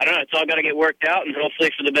I don't know. It's all got to get worked out, and hopefully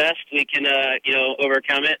for the best, we can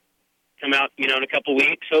overcome it. Come out in a couple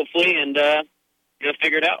weeks, hopefully, and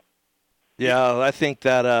figure it out. Yeah, I think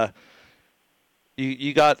that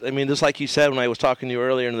you got. Just like you said when I was talking to you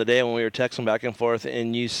earlier in the day when we were texting back and forth,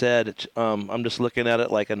 and you said, "I'm just looking at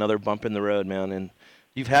it like another bump in the road, man." And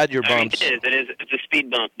you've had your bumps. It is. It's a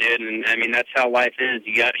speed bump, dude, and that's how life is.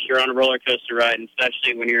 You're on a roller coaster ride, and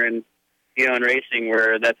especially when you're in racing,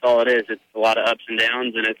 where that's all it is. It's a lot of ups and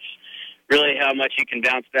downs, and it's really how much you can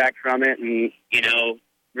bounce back from it, and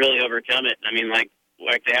really overcome it.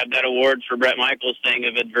 Like they have that award for Brett Michaels thing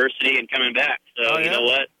of adversity and coming back. So you know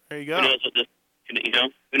what? There you go. Who knows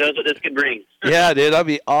what this could bring? Yeah, dude, that'd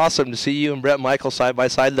be awesome to see you and Brett Michaels side by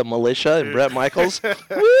side, the Militia and Brett Michaels.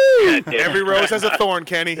 Woo! Every rose has a thorn,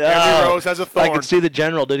 Kenny. Every rose has a thorn. I could see the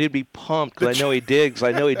general, dude. He'd be pumped because I know he digs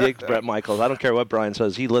Brett Michaels. I don't care what Brian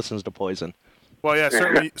says. He listens to Poison. Well, yeah,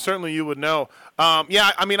 certainly you would know.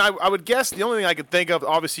 I would guess the only thing I could think of,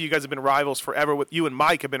 obviously you guys have been rivals forever. With you and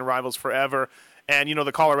Mike have been rivals forever. And,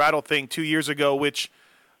 the Colorado thing 2 years ago, which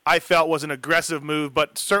I felt was an aggressive move,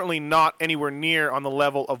 but certainly not anywhere near on the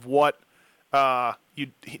level of what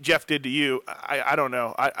Jeff did to you. I don't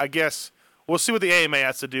know. I guess we'll see what the AMA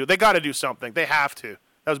has to do. They got to do something. They have to.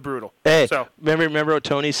 That was brutal. Hey, remember what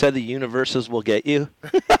Tony said, the universes will get you?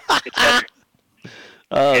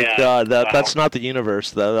 Oh, yeah. God, that's not the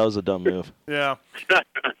universe, though. That was a dumb move. Yeah.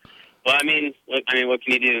 Well, what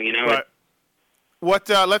can you do, Right. What?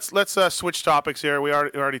 Let's switch topics here. We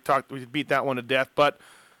already talked. We beat that one to death. But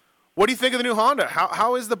what do you think of the new Honda?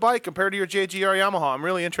 How is the bike compared to your JGR Yamaha? I'm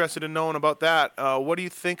really interested in knowing about that. What do you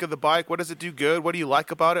think of the bike? What does it do good? What do you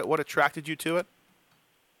like about it? What attracted you to it?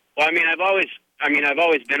 Well, I've always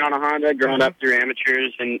been on a Honda, growing up through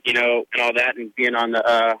amateurs and and all that, and being on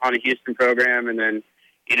the Honda Houston program, and then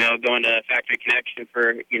going to Factory Connection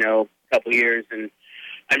for a couple years, and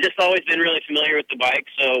I've just always been really familiar with the bike.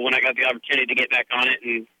 So when I got the opportunity to get back on it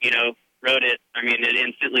and rode it, it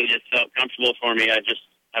instantly just felt comfortable for me.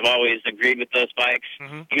 I've always agreed with those bikes,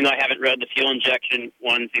 even though I haven't rode the fuel injection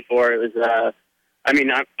ones before. It was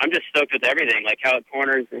I'm just stoked with everything, like how it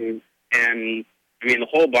corners and the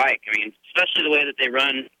whole bike. Especially the way that they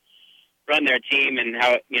run their team and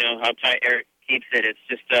how tight Eric keeps it. It's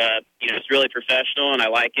just it's really professional, and I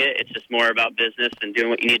like it. It's just more about business and doing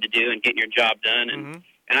what you need to do and getting your job done,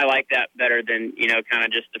 and I like that better than kind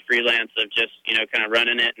of just the freelance of just kind of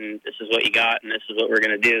running it and this is what you got and this is what we're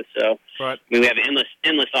going to do. So right. We have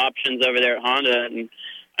endless options over there at Honda, and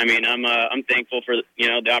I'm thankful for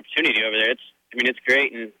the opportunity over there. It's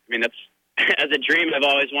great, and that's as a dream, I've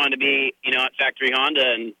always wanted to be, at Factory Honda,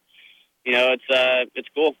 and it's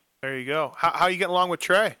cool. There you go. How are you getting along with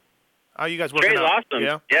Trey? How are you guys working Trey's out?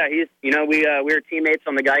 awesome. Yeah, he's we were teammates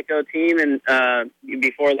on the Geico team, and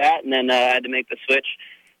before that, and then I had to make the switch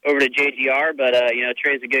over to JGR. But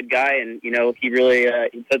Trey's a good guy, and he really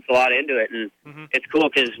he puts a lot into it, and it's cool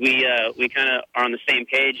because we kind of are on the same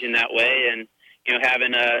page in that way, and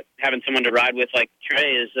having someone to ride with like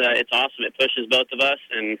Trey is it's awesome. It pushes both of us,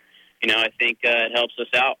 and I think it helps us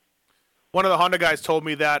out. One of the Honda guys told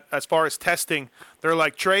me that as far as testing, they're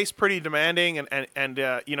like, Trey's pretty demanding, and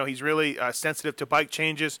he's really sensitive to bike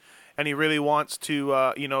changes, and he really wants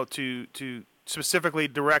to to specifically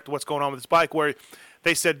direct what's going on with his bike. Where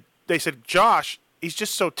they said Josh, he's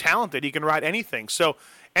just so talented, he can ride anything. So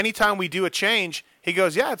anytime we do a change, he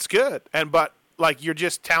goes, yeah, it's good, but like you're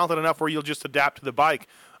just talented enough where you'll just adapt to the bike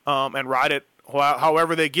and ride it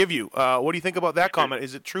however they give you. What do you think about that comment?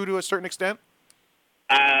 Is it true to a certain extent?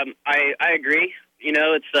 I agree.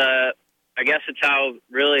 It's I guess it's how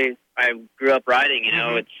really I grew up riding.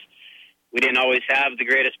 It's we didn't always have the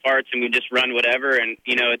greatest parts, and we just run whatever. And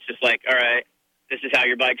it's just like, all right, this is how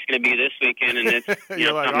your bike's going to be this weekend, and it's something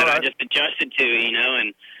that I just adjusted to.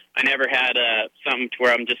 And I never had something to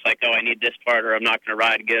where I'm just like, oh, I need this part, or I'm not going to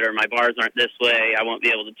ride good, or my bars aren't this way, I won't be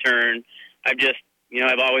able to turn. I've just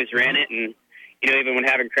I've always ran it, and even when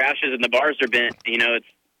having crashes and the bars are bent, it's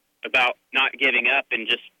about not giving up and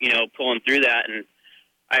just, pulling through that. And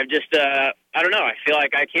I've just, I don't know, I feel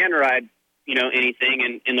like I can ride,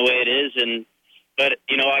 anything in the way it is. But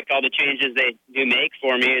like all the changes they do make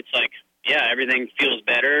for me, it's like, yeah, everything feels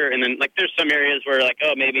better. And then like, there's some areas where like,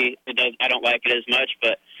 oh, maybe I don't like it as much,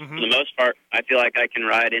 but for the most part, I feel like I can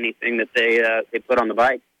ride anything that they put on the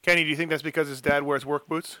bike. Kenny, do you think that's because his dad wears work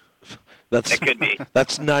boots? That could be.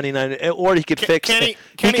 That's 99. Or he could fix. He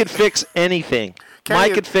could fix anything.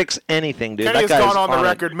 Mike could fix anything, dude. Kenny that has gone on the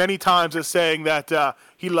record many times as saying that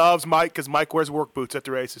he loves Mike because Mike wears work boots at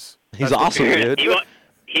the races. He's awesome, dude.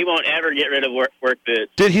 He won't ever get rid of work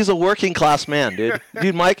boots. Dude, he's a working class man, dude.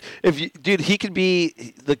 Dude, Mike, he could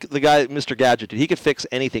be the guy, Mr. Gadget. Dude, he could fix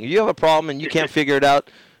anything. If you have a problem and you can't figure it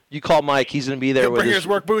out, you call Mike. He's going to be there. He'll bring his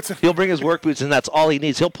work boots. He'll bring his work boots, and that's all he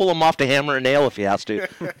needs. He'll pull them off to hammer a nail if he has to.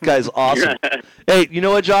 Guy's awesome. Hey, you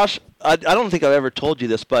know what, Josh? I don't think I've ever told you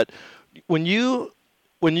this, but when you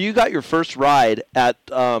got your first ride at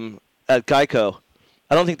Geico,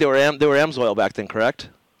 I don't think they were Amsoil back then, correct?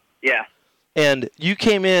 Yeah. And you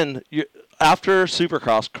came in after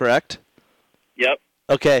Supercross, correct? Yep.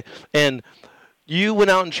 Okay, and you went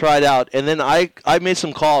out and tried out, and then I made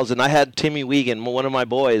some calls, and I had Timmy Wiegand, one of my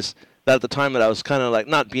boys, that at the time that I was kind of like,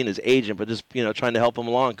 not being his agent, but just, trying to help him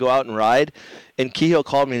along, go out and ride. And Kehoe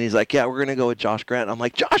called me, and he's like, yeah, we're going to go with Josh Grant. I'm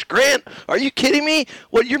like, Josh Grant? Are you kidding me?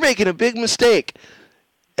 What? You're making a big mistake.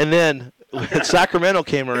 And then Sacramento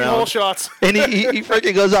came around. Whole shots. And he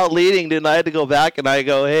freaking goes out leading, dude, and I had to go back, and I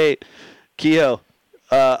go, hey, Kehoe,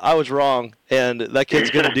 I was wrong, and that kid's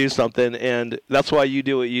going to do something, and that's why you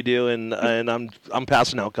do what you do, and I'm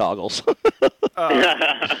passing out goggles.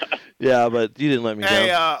 Yeah, but you didn't let me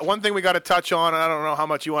down. Hey, one thing we got to touch on, I don't know how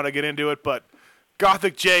much you want to get into it, but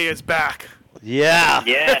Gothic Jay is back. Yeah.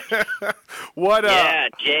 Yeah. Yeah,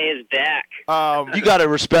 Jay is back. You got to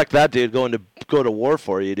respect that dude going to go to war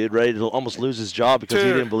for you, dude, ready to almost lose his job because he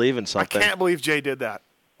didn't believe in something. I can't believe Jay did that.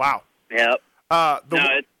 Wow. Yep.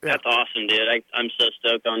 That's awesome, dude. I'm so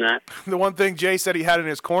stoked on that. The one thing Jay said he had in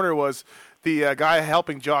his corner was the guy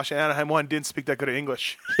helping Josh Anaheim 1 didn't speak that good of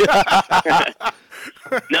English.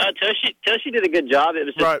 No, Toshi did a good job. It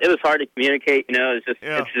was just, it was hard to communicate.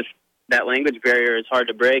 It's just that language barrier is hard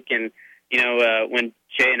to break. And when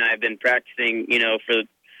Jay and I have been practicing, for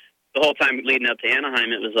the whole time leading up to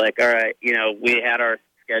Anaheim, it was like, all right, we had our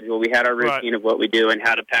schedule, we had our routine of what we do and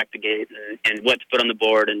how to pack the gate and what to put on the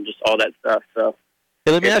board and just all that stuff. So,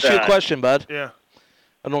 hey, let me ask you a question, bud. Yeah.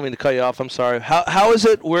 I don't mean to cut you off. I'm sorry. How is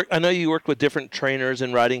it work? I know you worked with different trainers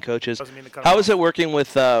and riding coaches. How is it working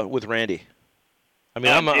with Randy? I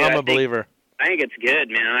mean, I'm a believer. I think it's good,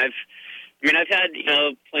 man. I've had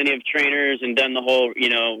plenty of trainers and done the whole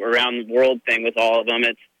around the world thing with all of them.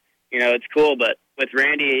 It's it's cool, but with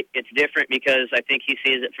Randy, it's different because I think he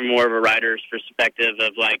sees it from more of a rider's perspective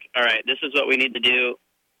of like, all right, this is what we need to do,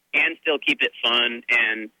 and still keep it fun.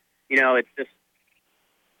 And it's just,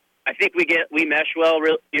 I think we mesh well,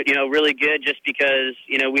 really good, just because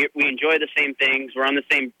we enjoy the same things, we're on the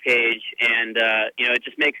same page, and it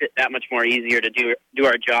just makes it that much more easier to do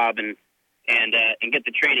our job and get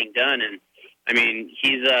the training done. And I mean,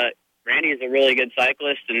 Randy is a really good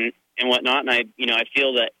cyclist and whatnot, and I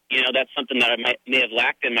feel that that's something that I may have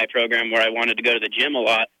lacked in my program, where I wanted to go to the gym a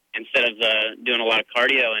lot instead of doing a lot of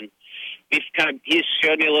cardio. And he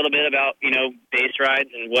showed me a little bit about, base rides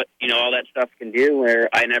and what, all that stuff can do, where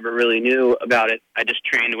I never really knew about it. I just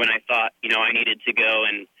trained when I thought, I needed to go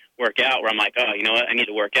and work out, where I'm like, oh, you know what, I need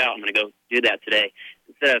to work out. I'm going to go do that today.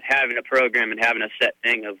 Instead of having a program and having a set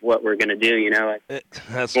thing of what we're going to do,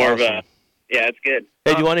 That's more awesome. of yeah, it's good.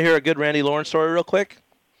 Hey, do you want to hear a good Randy Lawrence story real quick?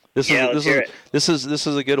 This let's hear it. This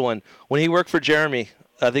is a good one. When he worked for Jeremy,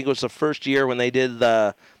 I think it was the first year when they did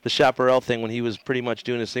the Chaparral thing, when he was pretty much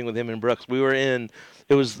doing his thing with him and Brooks. It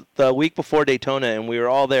was the week before Daytona, and we were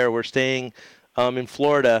all there. We're staying in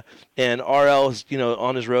Florida, and RL is,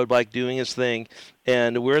 on his road bike doing his thing,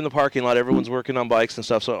 and we're in the parking lot. Everyone's working on bikes and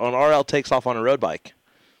stuff. So RL takes off on a road bike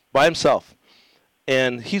by himself,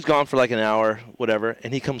 and he's gone for like an hour, whatever,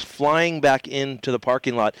 and he comes flying back into the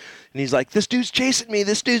parking lot, and he's like, this dude's chasing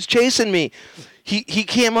me. He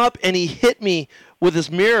came up, and he hit me with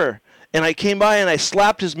his mirror, and I came by, and I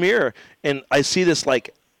slapped his mirror, and I see this,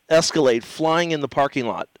 like, Escalade flying in the parking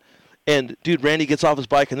lot. And, dude, Randy gets off his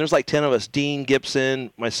bike, and there's like 10 of us, Dean,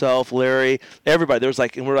 Gibson, myself, Larry, everybody.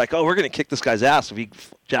 And we're like, oh, we're going to kick this guy's ass if he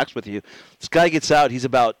jacks with you. This guy gets out. He's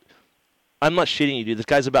about, I'm not shitting you, dude. This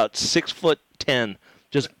guy's about 6'10",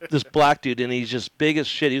 just this black dude, and he's just big as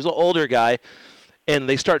shit. He's an older guy, and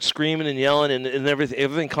they start screaming and yelling, and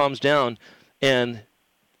everything calms down, and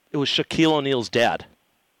it was Shaquille O'Neal's dad.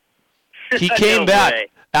 He came back.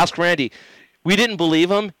 Ask Randy. We didn't believe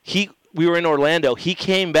him. We were in Orlando. He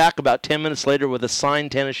came back about 10 minutes later with a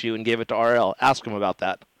signed tennis shoe and gave it to RL. Ask him about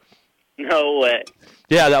that. No way.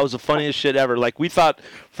 Yeah, that was the funniest shit ever. Like, we thought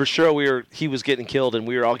for sure he was getting killed, and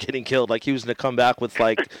we were all getting killed. Like, he was going to come back with,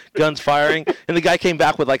 like, guns firing, and the guy came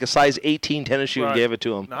back with, like, a size 18 tennis shoe and gave it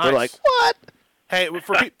to him. Nice. We're like, what? Hey,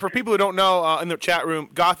 for people who don't know, in the chat room,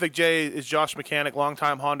 Gothic J is Josh Mechanic,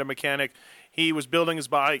 longtime Honda mechanic. He was building his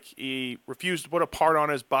bike. He refused to put a part on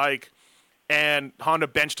his bike, and Honda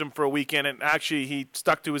benched him for a weekend, and actually he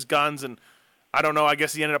stuck to his guns, and I don't know, I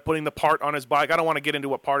guess he ended up putting the part on his bike. I don't want to get into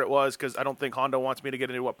what part it was because I don't think Honda wants me to get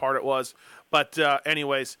into what part it was. But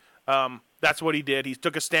anyways, that's what he did. He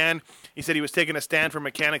took a stand. He said he was taking a stand for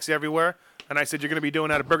mechanics everywhere, and I said, you're going to be doing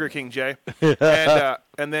that at Burger King, Jay.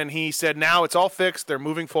 And then he said, now it's all fixed. They're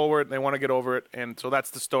moving forward. They want to get over it, and so that's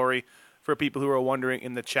the story for people who are wondering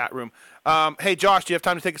in the chat room. Hey, Josh, do you have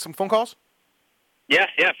time to take some phone calls? Yeah,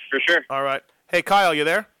 for sure. All right. Hey, Kyle, you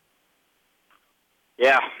there?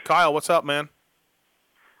 Yeah. Kyle, what's up, man?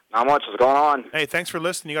 Not much. What's going on? Hey, thanks for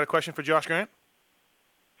listening. You got a question for Josh Grant?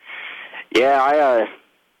 Yeah,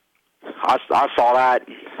 I saw that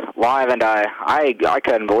live, and I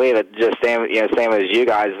couldn't believe it. Just same as you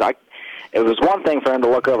guys. It was one thing for him to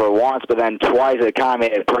look over once, but then twice it kind of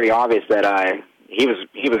made it pretty obvious that he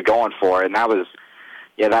was going for it, and that was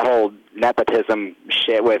that whole nepotism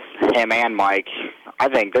shit with him and Mike. I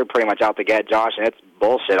think they're pretty much out to get Josh, and it's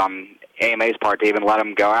bullshit on AMA's part to even let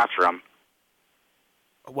him go after him.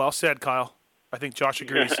 Well said, Kyle. I think Josh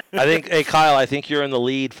agrees. Kyle, I think you're in the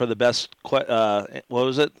lead for the best. What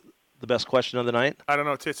was it? The best question of the night? I don't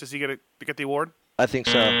know. Tits, does he get the award? I think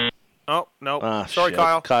so. Oh no! shit. Sorry,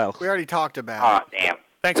 Kyle. We already talked about it. Oh, damn.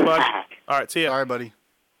 Thanks, bud. All right, see ya. Sorry, buddy.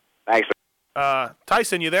 Thanks.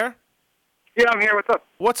 Tyson, you there? Yeah, I'm here. What's up?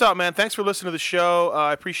 What's up, man? Thanks for listening to the show.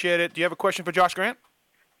 I appreciate it. Do you have a question for Josh Grant?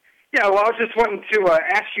 Yeah, well, I was just wanting to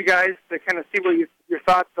ask you guys to kind of see what your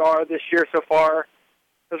thoughts are this year so far.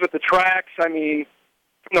 Because with the tracks, I mean,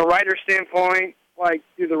 from the rider standpoint, like,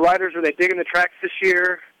 do the riders, are they digging the tracks this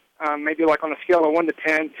year? Maybe like on a scale of 1 to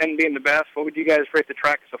 10, 10 being the best, what would you guys rate the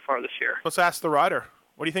tracks so far this year? Let's ask the rider.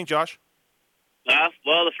 What do you think, Josh? Well,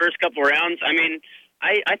 the first couple rounds, I mean,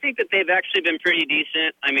 I think that they've actually been pretty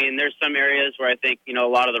decent. I mean, there's some areas where I think, a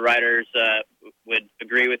lot of the riders would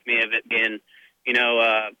agree with me of it being,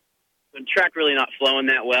 the track really not flowing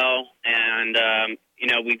that well. And,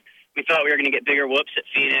 we thought we were going to get bigger whoops at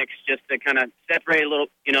Phoenix just to kind of separate a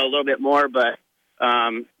little bit more. But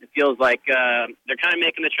it feels like they're kind of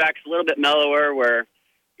making the tracks a little bit mellower where,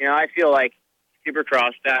 I feel like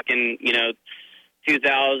Supercross back in,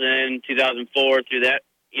 2000, 2004 through that,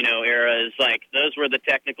 era is like those were the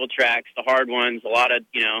technical tracks, the hard ones, a lot of,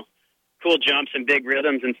 cool jumps and big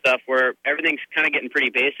rhythms and stuff where everything's kind of getting pretty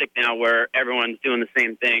basic now where everyone's doing the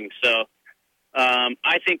same thing. So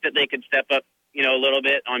I think that they could step up, a little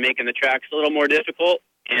bit on making the tracks a little more difficult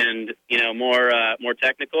and, more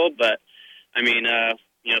technical. But, I mean,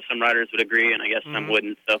 some riders would agree and I guess some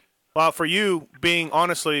wouldn't. So. Well, for you being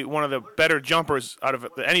honestly one of the better jumpers out of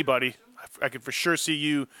anybody, I could for sure see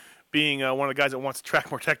you being one of the guys that wants the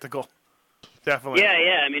track more technical. Definitely.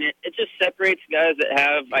 Yeah. I mean, it just separates guys that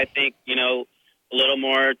have, I think, a little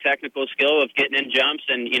more technical skill of getting in jumps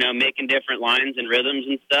and, making different lines and rhythms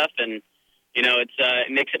and stuff. And,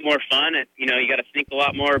 it makes it more fun. You got to think a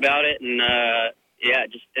lot more about it, and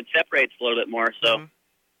it separates a little bit more. So. Mm-hmm.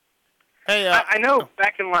 Hey, I know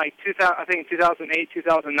back in like 2008,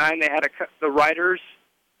 2009, they had the riders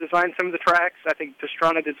design some of the tracks. I think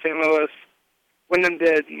Pastrana did St. Louis. Wyndham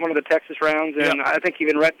did one of the Texas rounds, and I think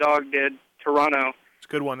even Red Dog did Toronto. It's a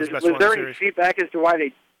good one. Was there any feedback as to why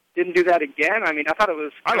they didn't do that again? I mean, I thought it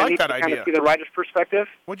was I like that to idea. kind of see the rider's perspective.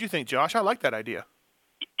 What do you think, Josh? I like that idea.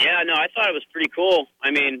 Yeah, no, I thought it was pretty cool.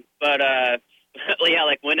 I mean, but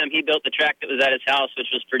like Wyndham, he built the track that was at his house, which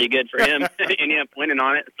was pretty good for him, and he ended up winning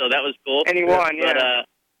on it, so that was cool. And he won, But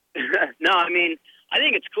no, I mean, I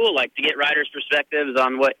think it's cool, like to get riders' perspectives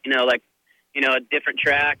on what a different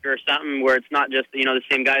track or something where it's not just the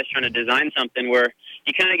same guys trying to design something, where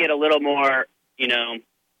you kind of get a little more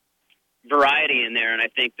variety in there, and I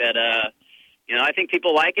think that I think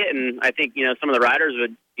people like it, and I think some of the riders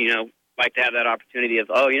would like to have that opportunity of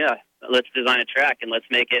let's design a track and let's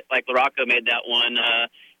make it like LaRocco made that one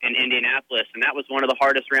in Indianapolis, and that was one of the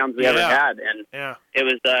hardest rounds we ever had, and it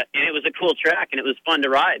was a cool track and it was fun to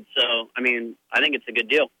ride. So I mean, I think it's a good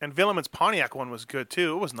deal. And Villeman's Pontiac one was good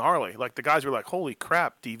too. It was gnarly. Like the guys were like, "Holy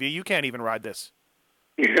crap, DV, you can't even ride this."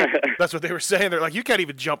 That's what they were saying. They're like, "You can't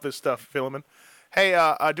even jump this stuff, Villeman." Hey,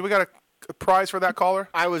 do we got a prize for that caller?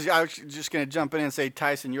 I was just going to jump in and say,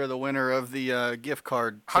 Tyson, you're the winner of the gift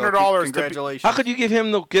card. So $100. Congratulations. How could you give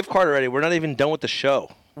him the gift card already? We're not even done with the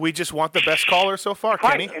show. We just want the best caller so far,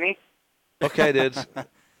 Kenny. Okay, dudes.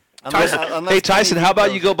 Tyson. Hey, Tyson, how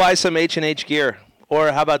about you go buy some H&H gear?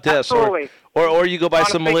 Or how about this? Absolutely. Or you go buy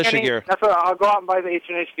some Honestly, militia Kenny, gear. That's what I'll go out and buy the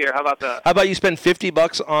H&H gear. How about that? How about you spend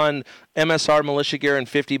 $50 on MSR militia gear and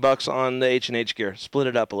 $50 on the H&H gear? Split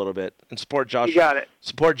it up a little bit and support Josh. You got it.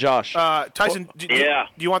 Support Josh. Tyson, do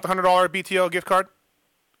you want the $100 BTO gift card?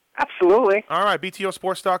 Absolutely. All right,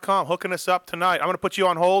 BTOsports.com, hooking us up tonight. I'm going to put you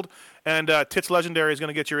on hold, and Tits Legendary is going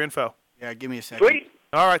to get your info. Yeah, give me a second. Sweet.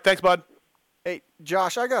 All right, thanks, bud. Hey,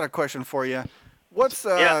 Josh, I got a question for you. What's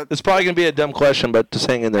It's probably going to be a dumb question, but just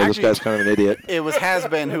hang in there. Actually, this guy's kind of an idiot. It was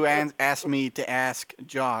Hasbin who asked me to ask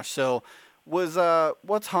Josh. So,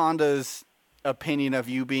 what's Honda's opinion of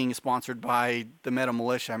you being sponsored by the Meta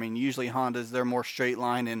Militia? I mean, usually Hondas, they're more straight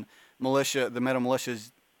line, and the Meta Militia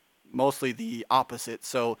is mostly the opposite.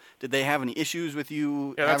 So, did they have any issues with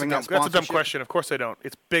you having that sponsorship? That's a dumb question. Of course they don't.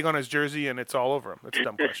 It's big on his jersey, and it's all over him. That's a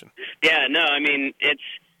dumb question. Yeah, no, I mean,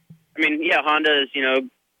 Honda is,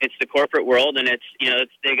 it's the corporate world, and it's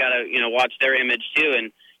they got to, watch their image too.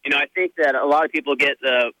 And, I think that a lot of people get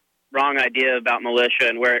the wrong idea about militia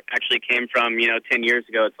and where it actually came from, 10 years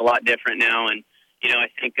ago. It's a lot different now. And, I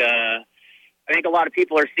think a lot of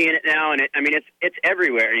people are seeing it now, and it's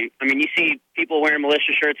everywhere. You see people wearing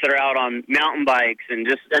militia shirts that are out on mountain bikes, and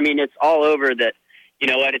just, it's all over that.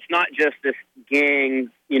 It's not just this gang,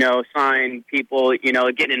 sign people,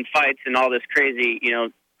 getting in fights and all this crazy,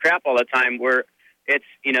 crap all the time, where it's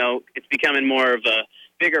becoming more of a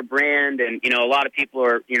bigger brand, and, a lot of people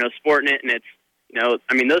are, sporting it, and it's,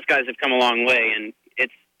 those guys have come a long way, and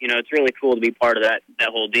it's really cool to be part of that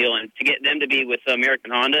whole deal, and to get them to be with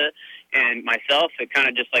American Honda and myself, it kind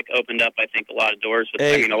of just opened up, I think, a lot of doors with,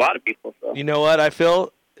 a lot of people. So. You know what I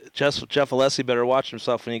feel? Jeff Alessi better watch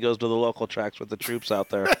himself when he goes to the local tracks with the troops out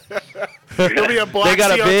there. There'll be a black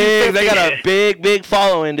they got a big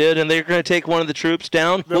following, dude, and they're going to take one of the troops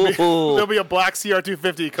down. There'll be a black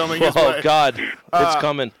CR250 coming his way. Oh, God. It's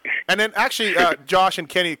coming. And then, actually, Josh and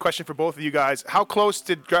Kenny, a question for both of you guys. How close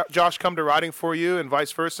did Josh come to riding for you and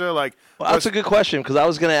vice versa? Well, that's a good question, because I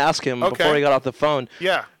was going to ask him before he got off the phone.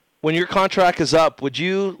 Yeah. When your contract is up, would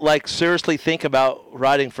you seriously think about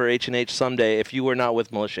riding for H&H someday if you were not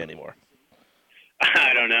with militia anymore?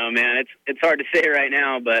 I don't know, man. It's hard to say right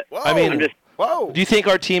now, but do you think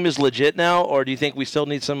our team is legit now, or do you think we still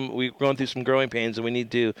need we're going through some growing pains and we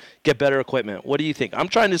need to get better equipment? What do you think? I'm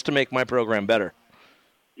trying just to make my program better.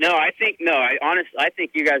 I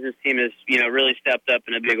think you guys' team has, really stepped up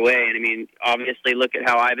in a big way. And obviously look at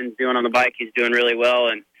how Ivan's doing on the bike. He's doing really well.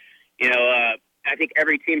 And, I think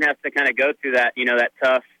every team has to kind of go through that, that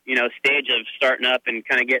tough, stage of starting up and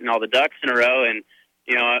kind of getting all the ducks in a row. And,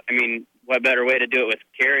 what better way to do it with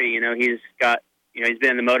Kerry? He's got, he's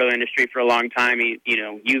been in the moto industry for a long time.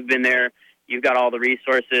 You've been there, you've got all the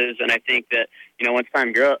resources. And I think that, once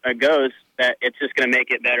time goes, that it's just going to make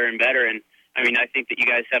it better and better. And I think that you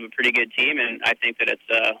guys have a pretty good team, and I think that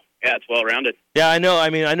it's well-rounded. Yeah, I know.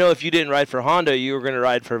 I know if you didn't ride for Honda, you were going to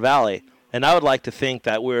ride for Valley. And I would like to think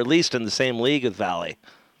that we're at least in the same league as Valley.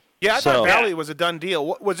 Yeah, I thought Valley was a done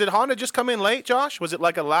deal. Was it Honda just come in late, Josh? Was it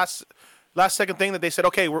like a last second thing that they said,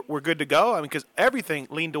 okay, we're good to go? Because everything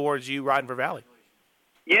leaned towards you riding for Valley.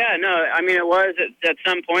 Yeah, no, I mean, it was at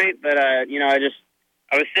some point, but, I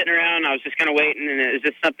was sitting around, I was just kind of waiting, and it was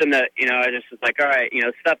just something that, I just was like, all right,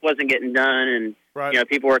 stuff wasn't getting done, and,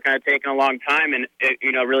 people were kind of taking a long time, and it,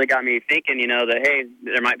 really got me thinking, that, hey,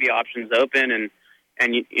 there might be options open and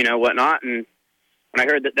whatnot, and when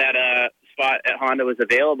I heard that spot at Honda was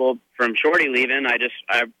available from Shorty leaving, I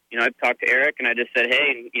talked to Eric, and I just said,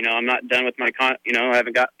 hey, I'm not done with my I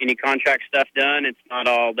haven't got any contract stuff done, it's not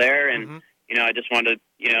all there, and, I just wanted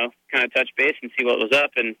to, kind of touch base and see what was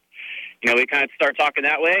up, and, we kind of start talking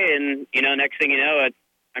that way, and, next thing you know,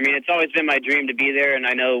 it's always been my dream to be there, and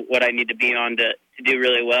I know what I need to be on to do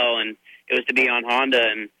really well, and it was to be on Honda,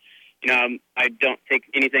 and, I don't take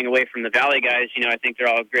anything away from the Valley guys. I think they're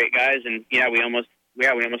all great guys, and, we almost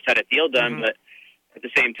had a deal done, but at the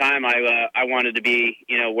same time, I wanted to be,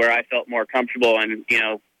 where I felt more comfortable, and,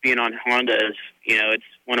 being on Honda is, it's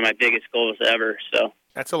one of my biggest goals ever, so.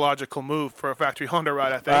 That's a logical move for a factory Honda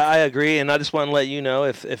ride, I think. I agree, and I just want to let you know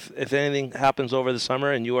if anything happens over the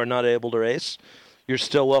summer and you are not able to race, you're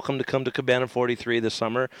still welcome to come to Cabana 43 this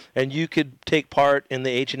summer, and you could take part in the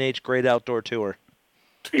H&H Great Outdoor Tour.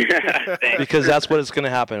 Because that's what it's going to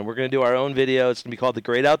happen. We're going to do our own video. It's going to be called The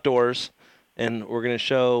Great Outdoors, and we're going to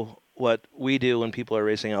show what we do when people are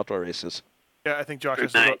racing outdoor races. Yeah, I think Josh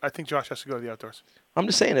has to go to the outdoors. I'm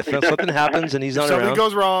just saying, if something happens and he's not around. Something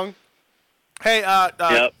goes wrong. Hey,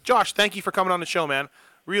 Josh, thank you for coming on the show, man.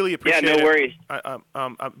 Really appreciate it. Yeah, no worries.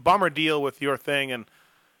 Bummer deal with your thing, and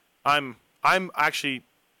I'm actually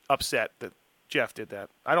upset that Jeff did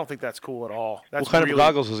that. I don't think that's cool at all. That's what kind of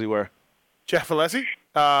goggles does he wear? Jeff Alessi?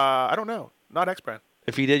 I don't know. Not X-Brand.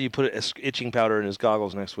 If he did, you put itching powder in his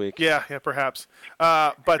goggles next week. Yeah, perhaps.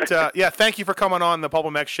 Yeah, thank you for coming on the Pulp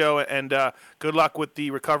MX show, and good luck with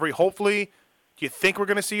the recovery. Hopefully, do you think we're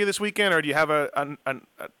going to see you this weekend, or do you have a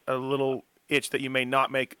little itch that you may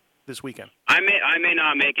not make this weekend? I may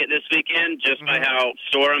not make it this weekend just by how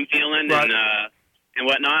sore I'm feeling and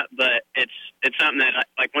whatnot. But it's something that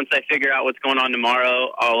once I figure out what's going on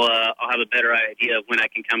tomorrow, I'll have a better idea of when I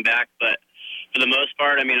can come back. But for the most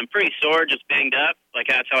part, I'm pretty sore, just banged up.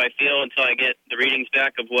 That's how I feel until I get the readings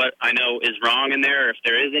back of what I know is wrong in there, or if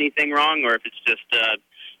there is anything wrong, or if it's just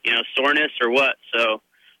soreness or what. So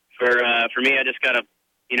for me, I just gotta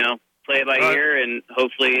play it by ear and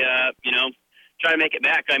hopefully try to make it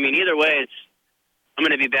back. Either way, I'm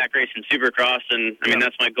going to be back racing Supercross, and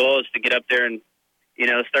that's my goal, is to get up there and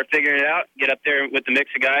start figuring it out. Get up there with the mix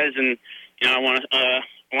of guys, and I want to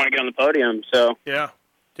get on the podium. So yeah.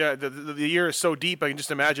 The year is so deep. I can just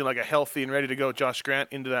imagine a healthy and ready to go Josh Grant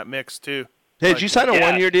into that mix too. Hey, did you sign a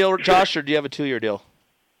 1-year deal, Josh, or do you have a 2-year deal?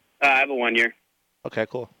 I have a 1 year. Okay,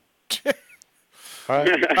 cool. All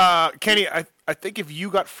right. Kenny, I think if you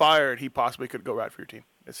got fired, he possibly could go ride for your team.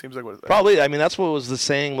 It seems like what probably. That's what was the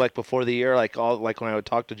saying before the year. When I would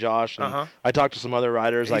talk to Josh and I talked to some other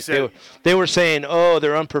riders, they were saying, "Oh,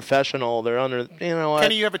 they're unprofessional. They're under." You know what?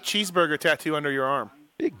 Kenny, you have a cheeseburger tattoo under your arm.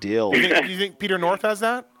 Big deal. Do you think Peter North has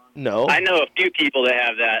that? No. I know a few people that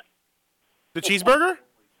have that. The cheeseburger?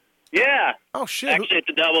 Yeah. Oh shit! Actually, it's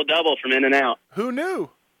a double from In-N-Out. Who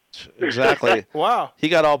knew? Exactly. Wow. He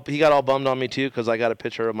got all bummed on me too because I got a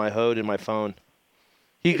picture of my hood in my phone.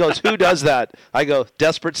 He goes, "Who does that?" I go,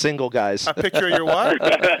 "Desperate single guys." A picture of your what?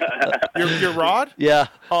 your rod? Yeah.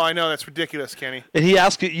 Oh, I know, that's ridiculous, Kenny. And you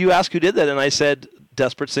asked who did that, and I said,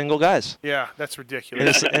 "Desperate single guys." Yeah, that's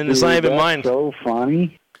ridiculous. And it's not even mine. So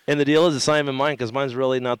funny. And the deal is, it's not even mine because mine's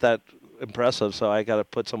really not that impressive. So I got to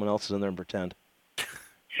put someone else's in there and pretend.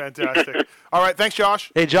 Fantastic. All right, thanks,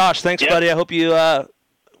 Josh. Hey, Josh, thanks, buddy. I hope you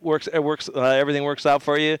everything works out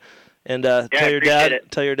for you. And tell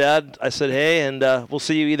your dad I said hey, and we'll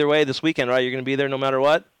see you either way this weekend, right? You're going to be there no matter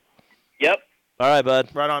what? Yep. All right, bud.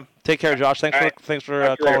 Right on. Take care, Josh. Thanks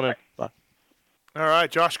for calling in. Bye. All right,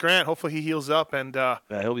 Josh Grant. Hopefully he heals up, and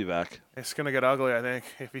he'll be back. It's going to get ugly, I think,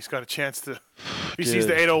 if he's got a chance to. If he sees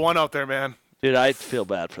the 801 out there, man. Dude, I feel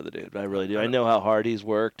bad for the dude. I really do. I know how hard he's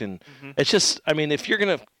worked, and it's just. If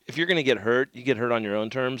you're gonna get hurt, you get hurt on your own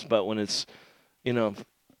terms. But when it's,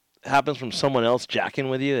 happens from someone else jacking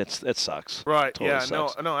with you, it sucks. Right. Totally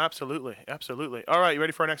sucks. No, absolutely. All right, you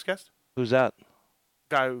ready for our next guest? Who's that?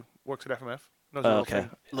 Guy who works at FMF. Okay.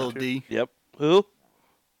 Little D. Yep. Who?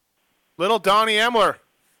 Little Donnie Emler.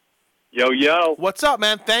 Yo. What's up,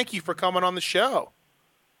 man? Thank you for coming on the show.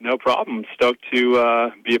 No problem. Stoked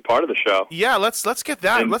to be a part of the show. Yeah, let's get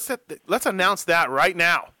that. Let's announce that right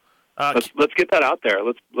now. Let's get that out there.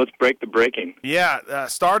 Let's break the breaking. Yeah,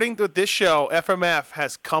 starting with this show, FMF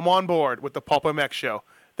has come on board with the Pulp MX show.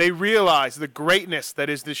 They realize the greatness that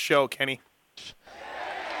is this show, Kenny.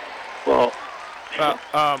 Well,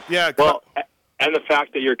 yeah. Well, And the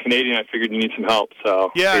fact that you're Canadian, I figured you need some help.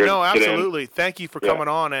 So yeah, figured no, get in. absolutely. Thank you for coming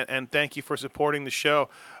on, and thank you for supporting the show.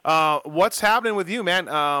 What's happening with you,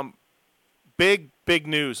 man? Big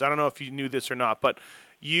news. I don't know if you knew this or not, but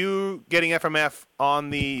you getting FMF on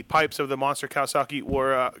the pipes of the Monster Kawasaki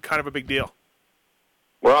were kind of a big deal.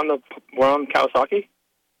 We're on Kawasaki?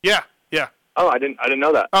 Yeah. Oh, I didn't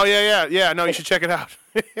know that. Oh, yeah. No, you should check it out.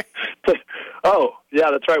 Oh,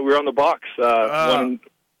 yeah, that's right. We were on the box. That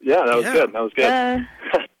was good. That was good.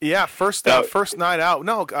 Yeah, first night out.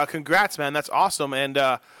 No, congrats, man. That's awesome, and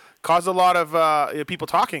caused a lot of people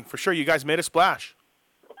talking for sure. You guys made a splash.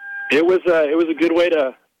 It was a good way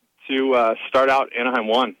to start out Anaheim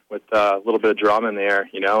 1 with a little bit of drama in the air,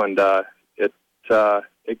 and it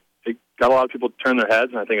got a lot of people to turn their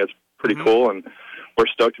heads, and I think it's pretty cool, and we're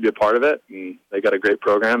stoked to be a part of it. And they got a great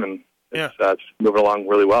program, and it's moving along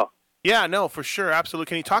really well. Yeah, no, for sure, absolutely.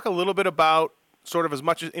 Can you talk a little bit about sort of as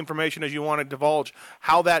much information as you want to divulge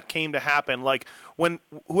how that came to happen? Like when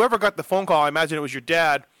whoever got the phone call, I imagine it was your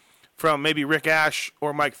dad from maybe Rick Ash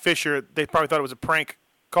or Mike Fisher. They probably thought it was a prank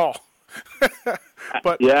call.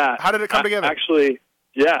 But how did it come together? Actually,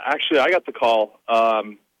 I got the call.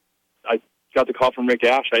 I got the call from Rick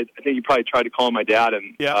Ash. I think he probably tried to call my dad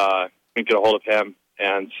and couldn't get a hold of him.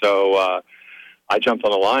 And so I jumped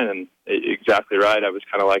on the line, and exactly right. I was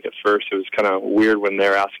kind of like, at first, it was kind of weird when they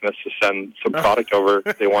were asking us to send some product over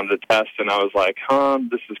they wanted to test, and I was like,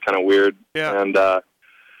 this is kind of weird. Yeah. And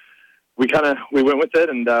we went with it,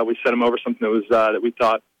 and we sent them over something that was that we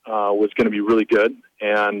thought was going to be really good,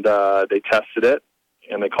 and they tested it,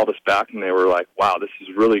 and they called us back, and they were like, wow, this is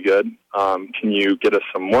really good. Can you get us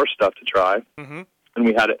some more stuff to try? Mm-hmm. And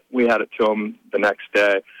we had it to them the next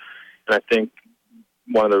day, and I think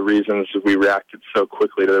one of the reasons we reacted so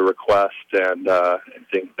quickly to the request, and I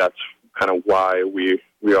think that's kind of why we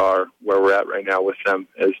are where we're at right now with them,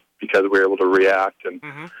 is because we were able to react, and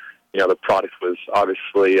the product was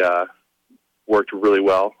obviously worked really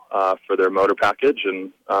well for their motor package,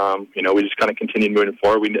 and we just kind of continued moving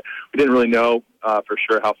forward. We didn't really know for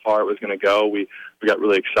sure how far it was going to go. We got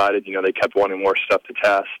really excited. They kept wanting more stuff to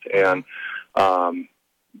test, and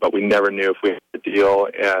but we never knew if we had a deal,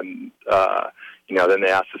 and then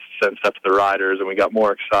they asked us to send stuff to the riders, and we got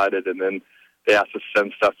more excited, and then they asked us to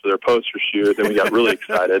send stuff to their poster shoot, and we got really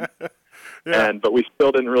excited. But we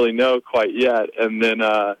still didn't really know quite yet. And then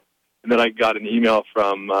I got an email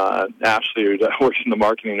from Ashley, who works in the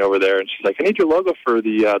marketing over there, and she's like, I need your logo for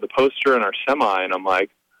the poster and our semi. And I'm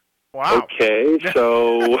like, wow. Okay,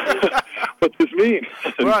 so what's this mean?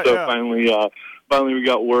 And finally we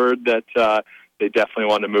got word that they definitely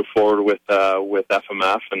wanted to move forward with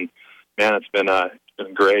FMF, and man, it's been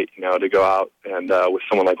great, to go out and with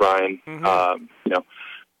someone like Ryan.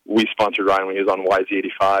 We sponsored Ryan when he was on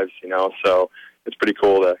YZ85s, so it's pretty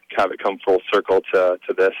cool to have it come full circle to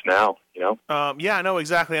this now, Yeah, no,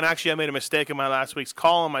 exactly. And actually, I made a mistake in my last week's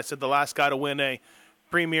column. I said the last guy to win a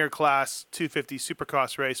Premier Class 250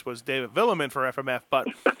 Supercross race was David Villeman for FMF, but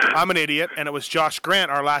I'm an idiot, and it was Josh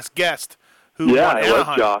Grant, our last guest, who won Anaheim. It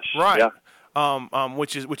was Josh. Right. Yeah.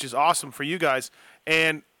 Which is awesome for you guys.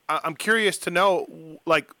 And I'm curious to know,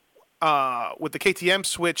 like, with the KTM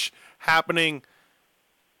switch happening,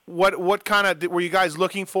 what kind of were you guys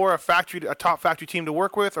looking for? A top factory team to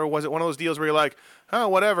work with, or was it one of those deals where you're like,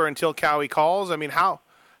 whatever, until Cowie calls? I mean, how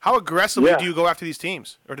aggressively do you go after these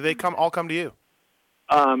teams, or do they all come to you?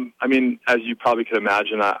 I mean, as you probably could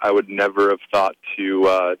imagine, I would never have thought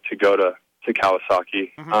to go to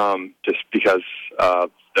Kawasaki, just because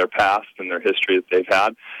of their past and their history that they've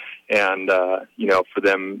had. And, for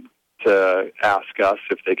them to ask us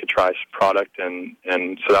if they could try some product. And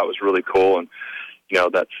so that was really cool. And,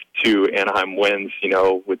 that's 2 Anaheim wins,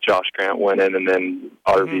 with Josh Grant winning, and then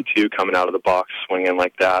RV2 coming out of the box swinging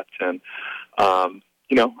like that. And,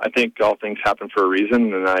 I think all things happen for a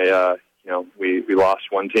reason. And we lost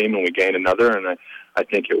one team and we gained another. And I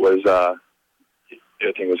think it was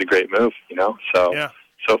a great move,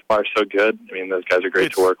 So far, so good. I mean, those guys are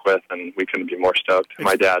great to work with, and we couldn't be more stoked.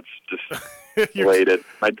 My dad's just elated.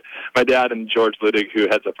 My dad and George Ludig, who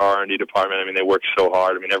heads up our R&D department, I mean, they work so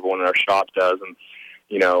hard. I mean, everyone in our shop does, and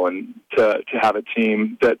and to have a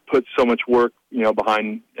team that puts so much work,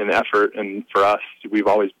 behind an effort, and for us, we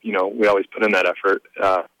always put in that effort,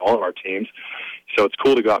 all of our teams. So it's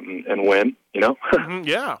cool to go out and win,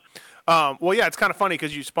 Yeah. It's kind of funny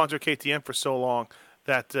because you sponsor KTM for so long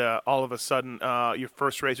that all of a sudden your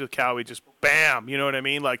first race with Cowie just bam, you know what I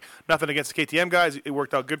mean? Like, nothing against the KTM guys. It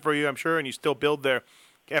worked out good for you, I'm sure, and you still build their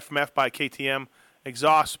FMF by KTM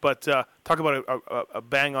exhaust. But talk about a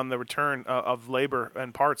bang on the return of labor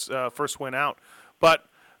and parts, first win out. But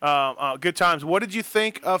Good times. What did you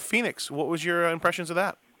think of Phoenix? What was your impressions of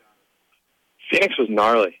that? Phoenix was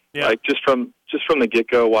gnarly. Yeah. Like just from the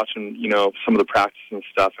get-go, watching some of the practices and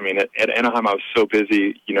stuff. I mean, at Anaheim, I was so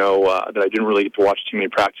busy, that I didn't really get to watch too many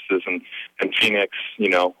practices. And Phoenix,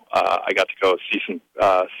 I got to go see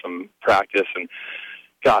some practice. And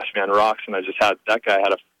gosh, man, Roxon, that guy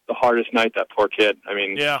had the hardest night. That poor kid. I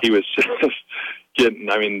mean, he was just getting.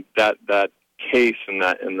 I mean, that case in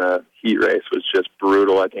the heat race was just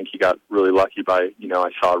brutal. I think he got really lucky by,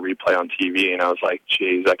 I saw a replay on TV and I was like,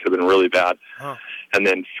 geez, that could have been really bad. Huh. And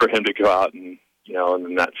then for him to go out and, and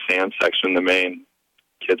in that sand section in the main,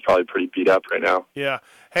 kid's probably pretty beat up right now. Yeah.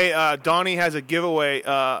 Hey, Donnie has a giveaway,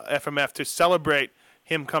 FMF, to celebrate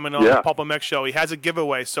him coming on the Pulp MX show. He has a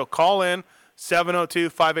giveaway. So call in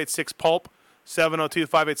 702-586-PULP,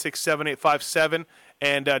 702-586-7857.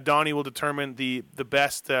 And Donnie will determine the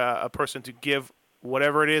best person to give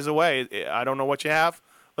whatever it is away. I don't know what you have.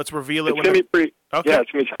 Let's reveal it. It's going to be pretty. Okay. Yeah,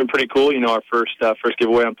 it's going to be something pretty cool. Our first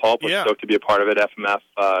giveaway on Pulp. We're stoked to be a part of it. FMF.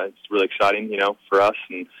 It's really exciting, for us,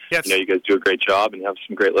 and you guys do a great job, and you have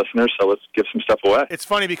some great listeners. So let's give some stuff away. It's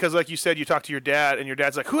funny because, like you said, you talk to your dad, and your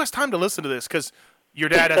dad's like, "Who has time to listen to this?" Because your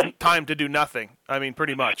dad has time to do nothing. I mean,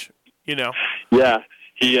 pretty much. Yeah.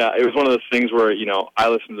 It was one of those things where, I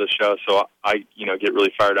listen to the show, so I, get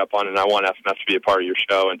really fired up on it, and I want FMF to be a part of your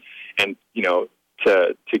show, and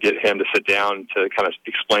to get him to sit down to kind of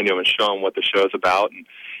explain to him and show him what the show is about,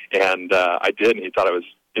 and I did, and he thought it was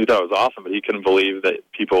awesome, but he couldn't believe that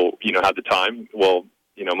people, had the time. Well,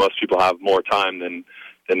 most people have more time than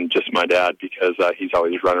just my dad because he's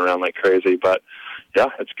always running around like crazy, but yeah,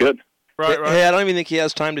 it's good. Right. Hey, I don't even think he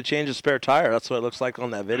has time to change his spare tire. That's what it looks like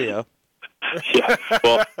on that video. Yeah,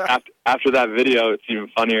 well, after that video, it's even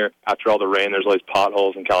funnier. After all the rain, there's all these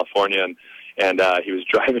potholes in California, and he was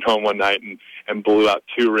driving home one night and blew out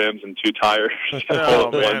 2 rims and 2 tires.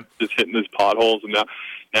 Man. Just hitting these potholes, and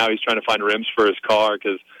now he's trying to find rims for his car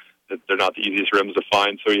because they're not the easiest rims to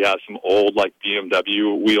find. So he has some old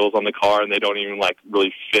BMW wheels on the car, and they don't even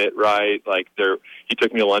really fit right. He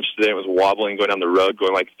took me to lunch today and was wobbling going down the road,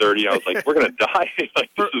 going 30. I was like, we're gonna die. He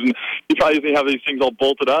probably doesn't have these things all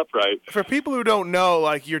bolted up right. For people who don't know,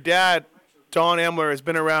 your dad, Don Emler, has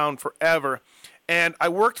been around forever, and I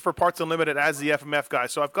worked for Parts Unlimited as the FMF guy,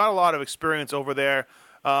 so I've got a lot of experience over there,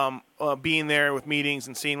 being there with meetings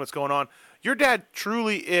and seeing what's going on. Your dad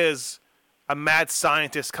truly is a mad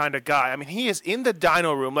scientist kind of guy. I mean, he is in the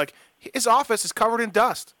dyno room. His office is covered in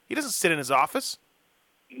dust. He doesn't sit in his office.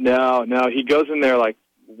 No. He goes in there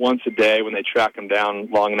once a day when they track him down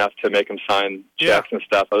long enough to make him sign checks and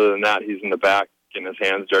stuff. Other than that, he's in the back getting his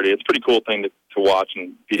hands dirty. It's a pretty cool thing to watch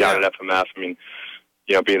and be down at FMF. I mean,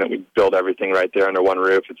 being that we build everything right there under one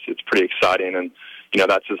roof, it's pretty exciting. And,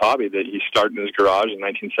 that's his hobby that he started in his garage in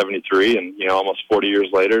 1973 and, almost 40 years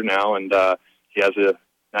later now. And he has a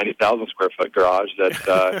 90,000 square foot garage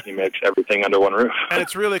that he makes everything under one roof. And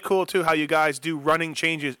it's really cool, too, how you guys do running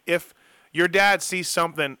changes. If your dad sees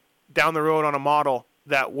something down the road on a model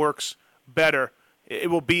that works better, it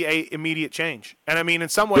will be a immediate change. And, I mean, in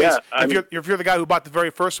some ways, if you're the guy who bought the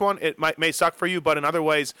very first one, it may suck for you, but in other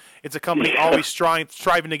ways, it's a company always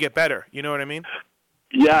striving to get better. You know what I mean?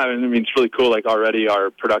 Yeah, I mean, it's really cool. Already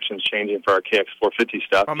our production's changing for our KX450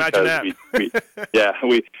 stuff. Imagine that.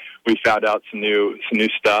 We found out some new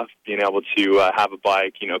stuff, being able to have a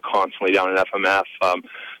bike, constantly down at FMF.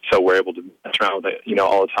 So we're able to mess around with it,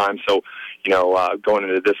 all the time. So, going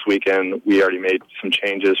into this weekend, we already made some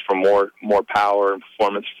changes for more power and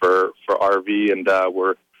performance for RV, and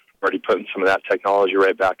we're already putting some of that technology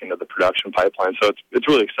right back into the production pipeline. So it's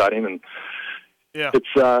really exciting, and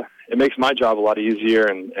it makes my job a lot easier,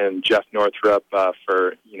 and Jeff Northrup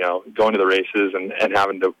for going to the races and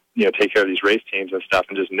having to take care of these race teams and stuff,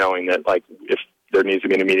 and just knowing that if there needs to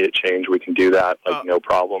be an immediate change, we can do that no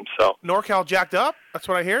problem. So NorCal jacked up. That's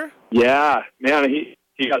what I hear. Yeah, man, he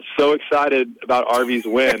got so excited about RV's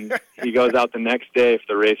win. He goes out the next day for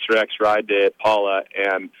the Racer X ride day at Paula,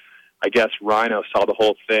 and I guess Rhino saw the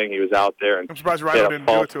whole thing. He was out there, and I'm surprised Rhino didn't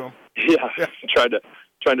do it to him. Yeah. Tried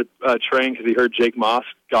to train because he heard Jake Moss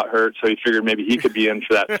got hurt, so he figured maybe he could be in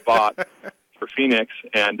for that spot for Phoenix,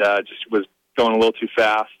 and just was going a little too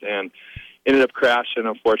fast and ended up crashing,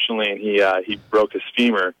 unfortunately, and he broke his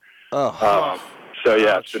femur. So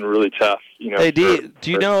yeah, it's been really tough. Hey, do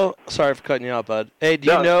you know? Sorry for cutting you off, bud. Hey,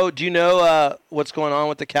 do you know what's going on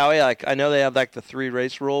with the Cowie? I know they have the 3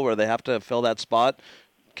 race rule where they have to fill that spot.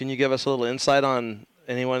 Can you give us a little insight on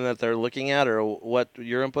anyone that they're looking at, or what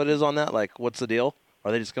your input is on that? What's the deal? Or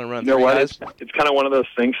are they just going to run You know three what? guys? It's kind of one of those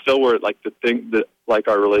things still where like the thing that like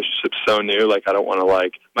our relationship's so new. Like I don't want to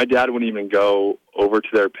like my dad wouldn't even go over to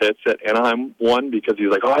their pits at Anaheim 1 because he's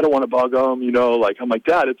like, oh, I don't want to bug them. You know, like I'm like,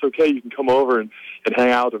 Dad, it's okay. You can come over and hang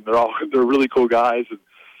out with them. They're really cool guys. And,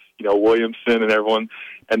 you know, Williamson and everyone.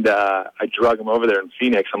 And I drug him over there in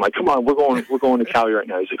Phoenix. I'm like, come on, we're going to Cali right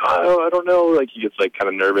now. He's like, oh, I don't know. Like he gets like kind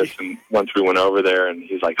of nervous. And once we went over there, and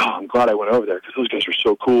he's like, oh, I'm glad I went over there because those guys are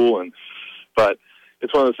so cool. But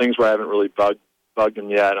it's one of those things where I haven't really bugged him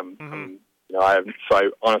yet. You know, I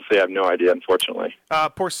honestly have no idea, unfortunately.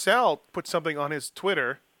 Porcel put something on his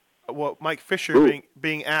Twitter. Mike Fisher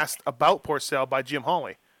being asked about Porcel by Jim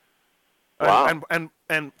Hawley. Wow.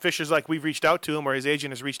 And Fisher's like, we've reached out to him, or his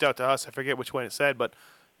agent has reached out to us. I forget which one it said, but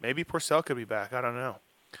maybe Porcel could be back. I don't know.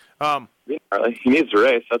 He needs to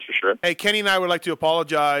race, that's for sure. Hey, Kenny and I would like to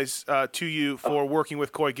apologize to you for working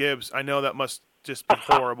with Coy Gibbs. I know that must just be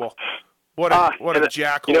horrible. What a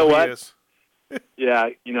jackal he is. Yeah,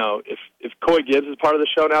 you know, if Coy Gibbs is part of the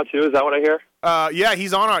show now too, is that what I hear? Yeah,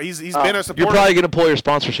 he's on our. He's been a supporter. You're probably going to pull your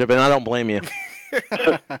sponsorship, and I don't blame you.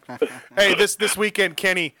 Hey, this weekend,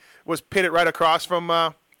 Kenny was pitted right across from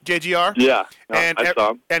JGR. Yeah, I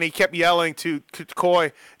saw him. And he kept yelling to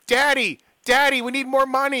Coy, Daddy, we need more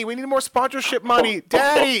money. We need more sponsorship money.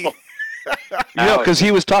 Daddy. You know, because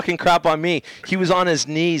he was talking crap on me. He was on his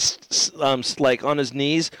knees,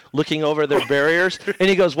 looking over their barriers, and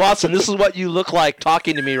he goes, Watson, this is what you look like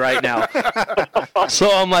talking to me right now.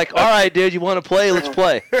 So I'm like, all right, dude, you want to play? Let's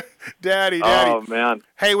play. Daddy. Oh, man.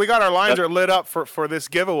 Hey, we got our lines are lit up for this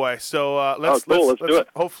giveaway. So let's do it.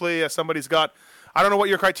 Hopefully somebody's got, I don't know what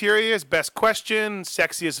your criteria is, best question,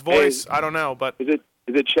 sexiest voice, I don't know. But Is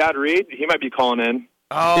it Chad Reed? He might be calling in.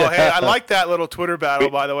 Oh, hey, I like that little Twitter battle,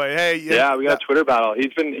 by the way. Hey, yeah, we got a Twitter battle.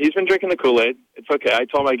 He's been drinking the Kool-Aid. It's okay. I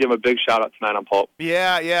told him I'd give him a big shout-out tonight on Pulp.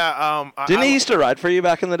 Yeah. Didn't he used to ride for you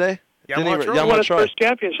back in the day? Yeah, he won his first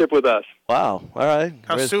championship with us. Wow. All right.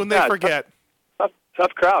 How soon they forget.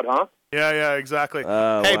 Tough crowd, huh? Yeah, exactly. Hey,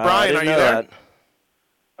 wow, Brian, are you there?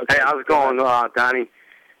 Okay, how's it going, Donnie?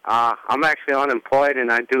 I'm actually unemployed,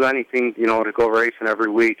 and I do anything, to go racing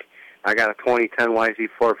every week. I got a 2010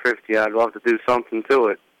 YZ450. I'd love to do something to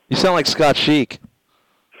it. You sound like Scott Sheik.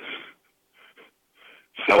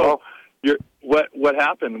 So, what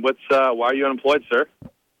happened? Why are you unemployed, sir?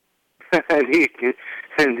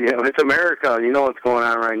 It's America. You know what's going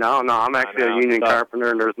on right now. No, I'm actually a union carpenter,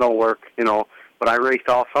 and there's no work. But I raced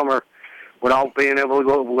all summer without being able to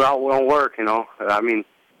go without work. I mean.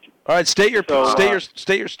 All right, state your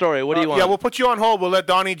story. What do you want? Yeah, we'll put you on hold. We'll let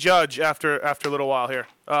Donnie judge after a little while here.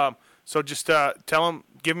 So just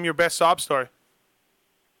give him your best sob story.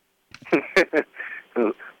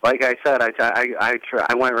 Like I said,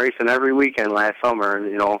 I went racing every weekend last summer,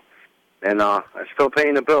 and I'm still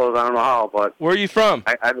paying the bills. I don't know how, but where are you from?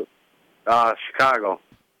 Chicago.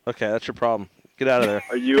 Okay, that's your problem. Get out of there.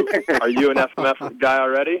 Are you an FMF guy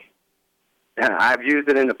already? Yeah, I've used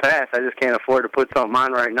it in the past. I just can't afford to put something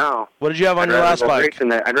on right now. What did you have on your last bike?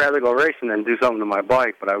 I'd rather go racing than do something to my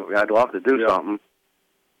bike, but I'd love to do something.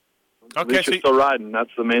 At least you're still riding. That's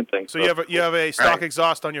the main thing. So you have a stock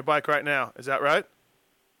exhaust on your bike right now. Is that right?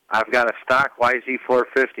 I've got a stock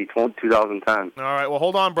YZ450 2010. All right. Well,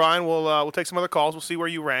 hold on, Brian. We'll take some other calls. We'll see where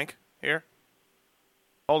you rank here.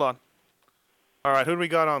 Hold on. All right. Who do we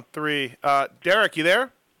got on 3? Derek, you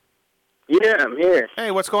there? Yeah, I'm here.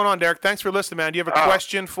 Hey, what's going on, Derek? Thanks for listening, man. Do you have a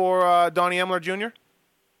question for Donnie Emler Jr.?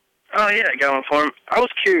 Oh, yeah, I got one for him. I was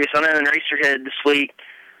curious. I know in Racerhead this week,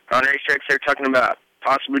 on Racetracks, they're talking about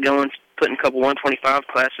possibly putting a couple 125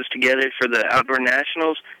 classes together for the Outdoor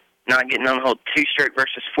Nationals, not getting on the whole 2-stroke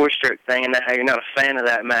versus 4-stroke thing, and how you're not a fan of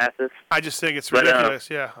that, Mathis. I just think it's ridiculous.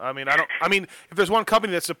 Yeah, I mean, if there's one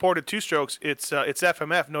company that supported 2-strokes, it's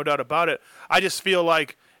FMF, no doubt about it. I just feel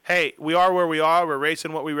like, hey, we are where we are. We're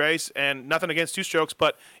racing what we race, and nothing against 2-strokes.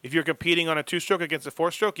 But if you're competing on a 2-stroke against a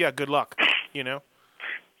 4-stroke, yeah, good luck.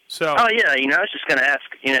 So. Oh yeah, I was just gonna ask,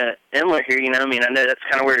 Emler here. I know that's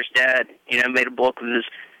kind of where his dad, made a bulk of his,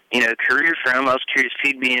 career from. I was curious if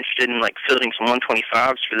he'd be interested in fielding some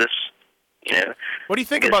 125s for this, What do you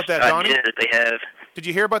think about that, Donnie? That they have. Did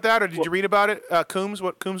you hear about that, or did you read about it? Coombs,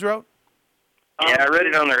 what Coombs wrote? Yeah, I read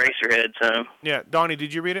it on the Racerhead. So. Yeah, Donnie,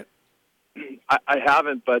 did you read it? I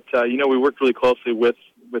haven't, but we worked really closely with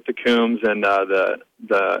the Coombs and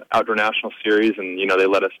the Outdoor National Series, and they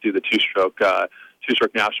let us do the 2-stroke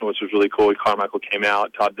national, which was really cool. Carmichael came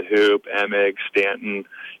out, Todd DeHoop, Emig, Stanton,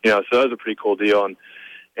 so that was a pretty cool deal.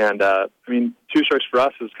 And 2-strokes for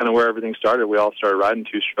us is kind of where everything started. We all started riding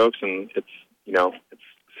 2-strokes, and it's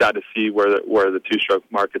sad to see where the 2-stroke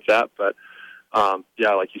market's at, but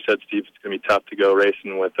yeah, like you said, Steve, it's going to be tough to go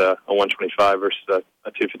racing with a 125 versus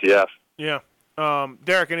a 250F. Yeah.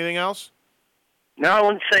 Derek, anything else? No, I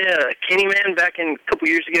want to say, Kenny, man, back a couple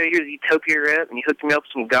years ago, you were the Utopia rep, and you hooked me up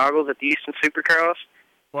with some goggles at the Houston Supercross.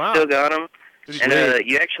 Wow. Still got them. And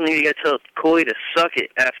you actually need to go tell Coy to suck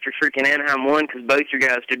it after freaking Anaheim won, because both your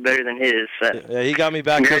guys did better than his. So. Yeah, he got me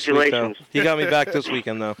back this week, though. Congratulations. He got me back this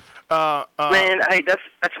weekend, though. Man, hey,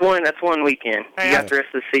 that's one weekend. Hey, you got the rest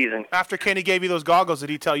of the season. After Kenny gave you those goggles, did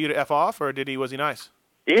he tell you to F off, or was he nice?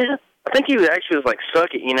 Yeah. I think he actually was like, suck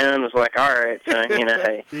it, and was like, all right, so,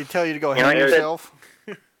 hey. Did he tell you to go hang yourself?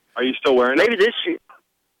 Are you still wearing Maybe this year.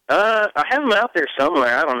 I have them out there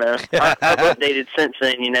somewhere. I don't know. I've updated since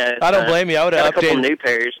then, I don't blame you. I would have got a couple updated. new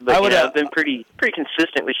pairs, but I've been pretty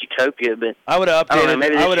consistent with Utopia. But I would have updated. I don't know,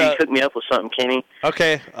 maybe this year you hook me up with something, Kenny.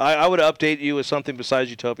 Okay, I would update you with something besides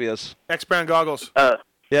Utopias. X-Brand goggles. Yeah,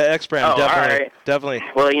 X-Brand, definitely.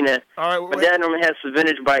 Well, all right, my dad normally has some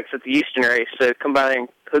vintage bikes at the Houston race, so come by and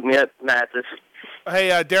hook me up, Mathis. Hey,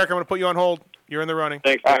 Derek, I'm going to put you on hold. You're in the running.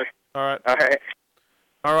 Thanks, Derek. All right. All right.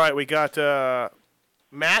 All right, we got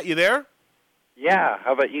Matt, you there? Yeah,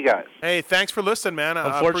 how about you guys? Hey, thanks for listening, man.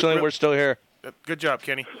 Unfortunately, we're still here. Good job,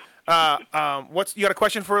 Kenny. You got a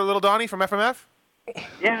question for little Donnie from FMF?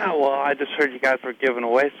 Yeah, well, I just heard you guys were giving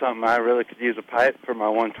away something. I really could use a pipe for my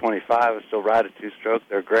 125. I still ride a two-stroke.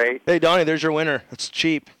 They're great. Hey, Donnie, there's your winner. It's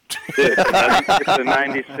cheap. It's a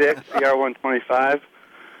 96 CR125.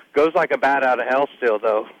 Goes like a bat out of hell still,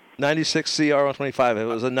 though. 96 CR125. If it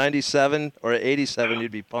was a 97 or an 87,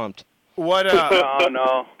 you'd be pumped. What?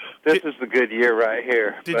 No. This is the good year right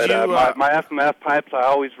here. My FMF pipes I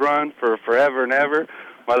always run for forever and ever.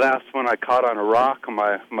 My last one I caught on a rock on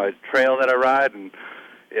my trail that I ride, and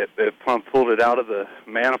it pulled it out of the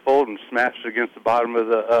manifold and smashed it against the bottom of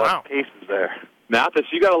the cases there. Mathis,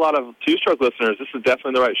 you got a lot of two-stroke listeners. This is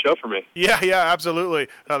definitely the right show for me. Yeah, absolutely.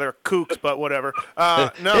 They're kooks, but whatever.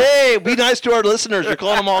 No. Hey, be nice to our listeners. You're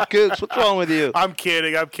calling them all kooks. What's wrong with you? I'm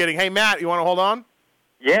kidding. Hey, Matt, you want to hold on?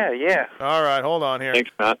 Yeah. All right, hold on here.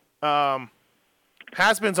 Thanks, Matt.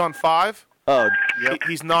 Has-Been's on 5. Oh, yep.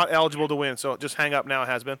 He's not eligible to win, so just hang up now,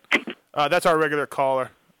 Has-Been. That's our regular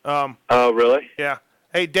caller. Oh, really? Yeah.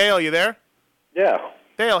 Hey, Dale, you there? Yeah.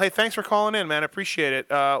 Dale, hey, thanks for calling in, man. I appreciate it.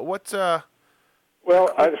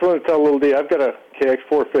 Well, I just want to tell a little deal. I've got a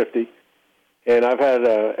KX450, and I've had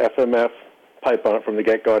a FMF pipe on it from the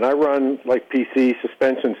get-go. And I run, like, PC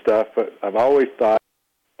suspension stuff, but I've always thought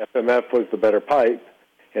FMF was the better pipe.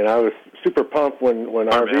 And I was super pumped when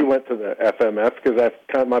RV went to the FMF because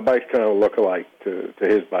my bikes kind of look alike to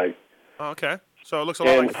his bike. Oh, okay. So it looks a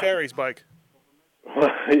lot like Ferry's bike.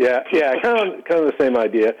 yeah, kind of the same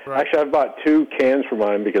idea. Right. Actually, I've bought 2 cans for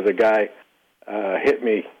mine because a guy hit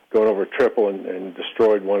me going over triple and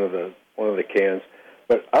destroyed one of the cans.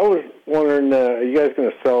 But I was wondering, are you guys going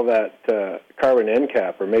to sell that carbon end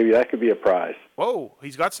cap, or maybe that could be a prize? Whoa,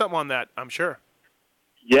 he's got something on that, I'm sure.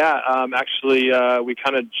 Yeah, actually, we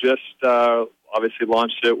kind of just obviously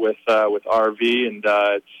launched it with RV, and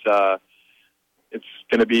it's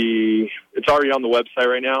already on the website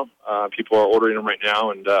right now. People are ordering them right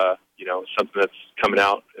now, and something that's coming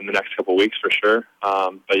out in the next couple of weeks for sure.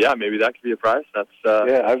 But yeah, maybe that could be a prize. That's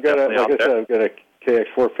I've got I've got a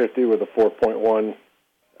KX450 with a 4.1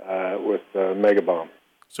 with Mega Bomb.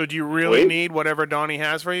 So do you really need whatever Donnie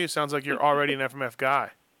has for you? Sounds like you're already an FMF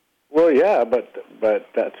guy. Well, yeah, but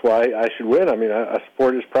that's why I should win. I mean, I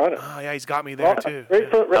support his product. Oh, yeah, he's got me there, too.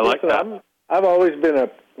 I like that. I've always been a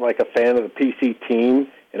fan of the PC team,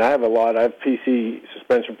 and I have PC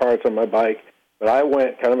suspension parts on my bike, but I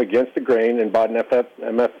went kind of against the grain and bought an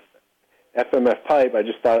FMF pipe. I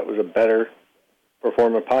just thought it was a better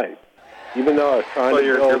performing pipe. Even though I was trying to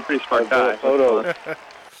build you're a pretty smart guy. Photos.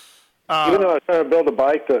 Even though I was trying to build a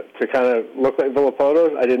bike to kind of look like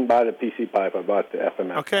Villapotos, I didn't buy the PC pipe. I bought the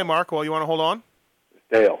FMF. Okay, Mark. Well, you want to hold on?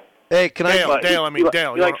 Dale. Hey, can Dale, I? Dale. You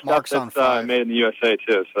like stuff that's made in the USA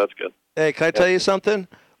too, so that's good. Hey, can I tell you something?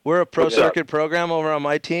 We're a pro circuit program over on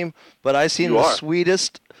my team, but I seen the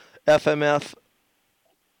sweetest FMF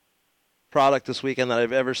product this weekend that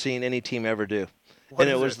I've ever seen any team ever do, and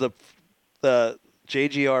it was the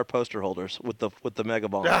JGR poster holders with the Mega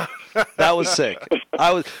Bomb. That was sick.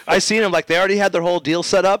 I seen them, like, they already had their whole deal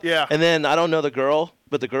set up. Yeah. And then I don't know the girl,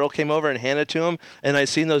 but the girl came over and handed it to him, and I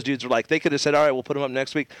seen those dudes were like, they could have said, all right, we'll put them up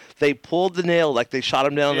next week. They pulled the nail, like they shot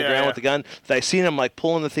him down on the ground with the gun. I seen them like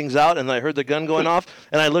pulling the things out, and I heard the gun going off,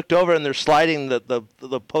 and I looked over and they're sliding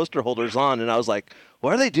the poster holders on, and I was like,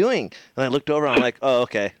 what are they doing? And I looked over, and I'm like, oh,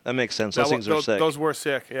 okay, that makes sense. Those things are sick. Those were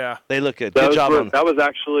sick, yeah. They look good. Good job on them. That was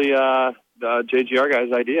actually the JGR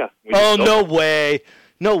guy's idea. Oh, no way.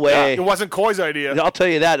 No way. It wasn't Coy's idea. I'll tell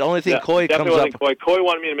you that. The only thing Coy comes definitely up. wasn't Coy. Coy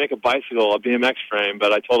wanted me to make a bicycle, a BMX frame,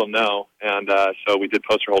 but I told him no, and so we did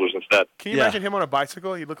poster holders instead. Can you imagine him on a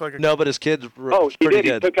bicycle? He looked like a No, but his kids were Oh, he pretty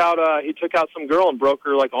did. good. He took out some girl and broke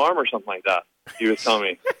her arm or something like that. He was telling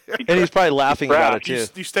me. And he's probably laughing about it too.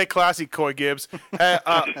 You stay classy, Coy Gibbs.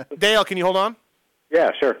 Dale, can you hold on?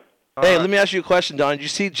 Yeah, sure. Hey, let me ask you a question, Don. Did you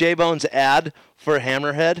see J-Bone's ad for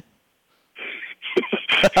Hammerhead?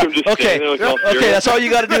 Okay, that's all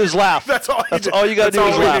you got to do is laugh. That's all you got to do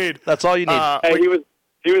is laugh. That's all you need. Hey, he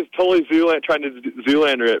was totally trying to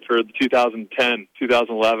Zoolander it for 2010,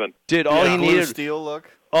 2011. Dude, all he needed steel look.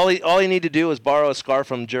 All he needed to do was borrow a scarf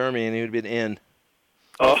from Jeremy, and he would have been in.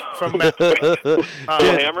 Oh, from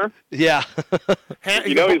Hammer? Yeah.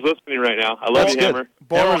 You know he's listening right now. I love you, Hammer.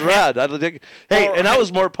 Hammer's rad. And I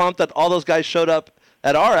was more pumped that all those guys showed up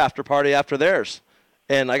at our after party after theirs.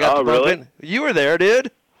 And I got to bump in. You were there,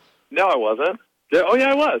 dude. No, I wasn't. Oh,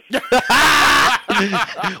 yeah, I was.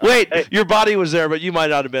 Wait, your body was there, but you might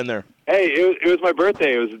not have been there. Hey, it was my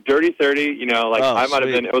birthday. It was Dirty 30. You know, I might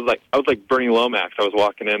have been. I was like Bernie Lomax. I was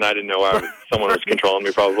walking in. I didn't know someone was controlling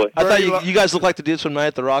me. Probably. I thought you guys looked like the dudes from Night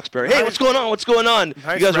at the Roxbury. Hey, what's going on? What's going on?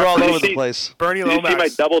 You guys were all over the place. Bernie Lomax. Did you see my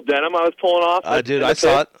double denim I was pulling off? Dude, I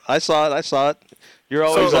saw it. You're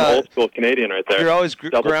always an old school Canadian right there. You're always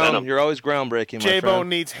groundbreaking. J-Bone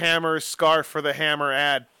needs Hammer's scarf for the Hammer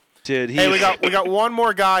ad. Dude, hey, we got one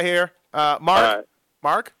more guy here. Mark. Right.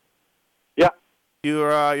 Mark. Yeah.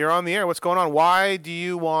 You're on the air. What's going on? Why do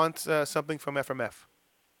you want something from FMF?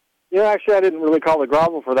 Yeah, actually, I didn't really call the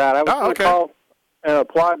grovel for that. I was going to call and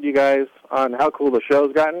applaud you guys on how cool the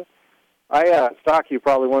show's gotten. I stalk you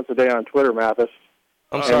probably once a day on Twitter, Mathis.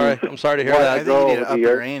 I'm sorry to hear that. I think you need to up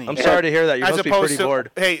your ante. I'm sorry to hear that. You must be pretty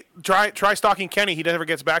bored. Hey, try stalking Kenny. He never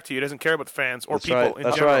gets back to you. He doesn't care about the fans or people in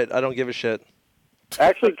That's general. right. I don't give a shit.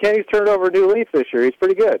 Actually, Kenny's turned over a new leaf this year. He's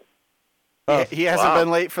pretty good. He hasn't been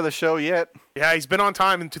late for the show yet. Yeah, he's been on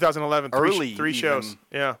time in 2011. Early, three shows.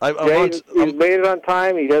 Yeah. He's made it on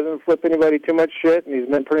time. He doesn't flip anybody too much shit, and he's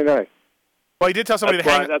been pretty nice. Well, he did tell somebody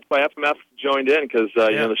That's why FMF joined in because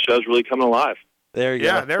you know the show's really coming alive. There you go.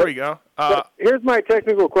 Yeah, there we go. Here's my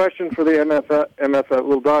technical question for the MF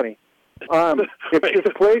Little Donnie. If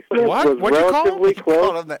displacement was relatively close,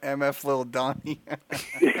 call him the MF Little Donnie.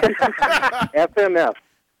 FMF.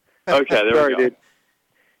 Okay, there Sorry, we go. Dude.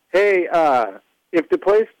 Hey, if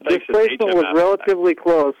displacement was relatively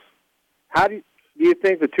close, how do you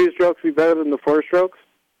think the two-strokes would be better than the four-strokes?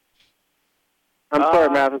 I'm sorry,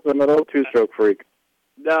 Mathis, I'm an old two-stroke freak.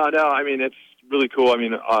 No. I mean, it's really cool. I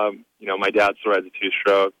mean, you know, my dad still rides a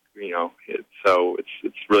two-stroke. You know, so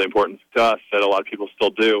it's really important to us that a lot of people still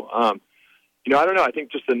do. You know, I don't know. I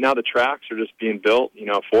think just now the tracks are just being built. You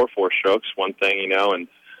know, for four-strokes, one thing. You know, and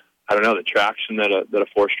I don't know the traction that a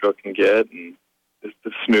four-stroke can get, and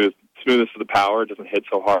the smoothness of the power doesn't hit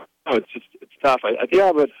so hard. No, it's tough. I think.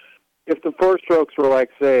 Yeah, but if the four-strokes were like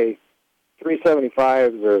say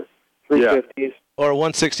 375s or 350s or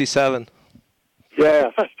 167. Yeah.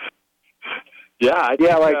 Yeah, I think,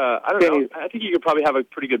 I don't know. Kenny's- I think you could probably have a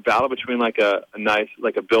pretty good battle between like a nice,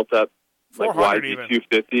 like a built-up, like 400 YZ even.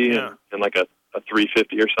 250 and like a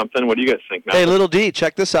 350 or something. What do you guys think, Matt? Hey, Little D,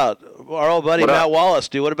 check this out. Our old buddy What up? Matt Wallace,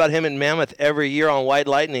 dude. What about him in Mammoth every year on White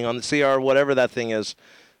Lightning on the CR, whatever that thing is,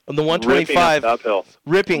 on the 125, Ripping up uphill.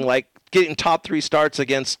 ripping like getting top 3 starts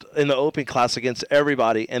in the Open class against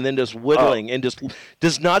everybody, and then just whittling and just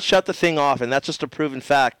does not shut the thing off, and that's just a proven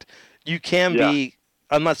fact. You can be.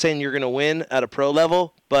 I'm not saying you're going to win at a pro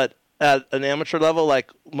level, but at an amateur level,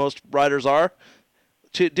 like most riders are,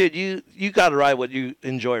 dude, you got to ride what you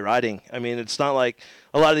enjoy riding. I mean, it's not like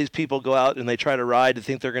a lot of these people go out and they try to ride to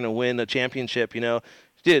think they're going to win a championship. You know,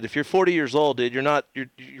 dude, if you're 40 years old, dude,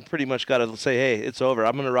 you pretty much got to say, hey, it's over.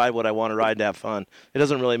 I'm going to ride what I want to ride to have fun. It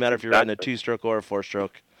doesn't really matter if you're riding a 2-stroke or a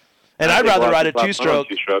 4-stroke. And I'd rather ride a 2-stroke.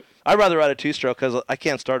 I'd rather ride a 2-stroke because I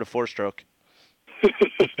can't start a 4-stroke.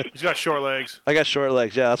 He's got short legs. I got short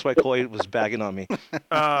legs. Yeah, that's why Coy was bagging on me.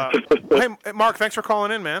 Hey, Mark, thanks for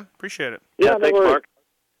calling in, man. Appreciate it. Yeah, thanks, Mark.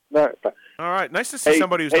 All right, nice to see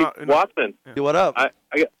somebody who's not. Watson. Hey, what up? I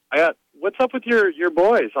got. What's up with your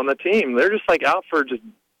boys on the team? They're just like out for just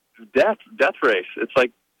death race. It's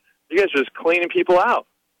like you guys are just cleaning people out.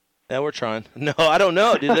 Yeah, we're trying. No, I don't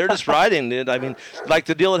know, dude. They're just riding, dude. I mean, like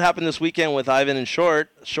the deal that happened this weekend with Ivan and Short.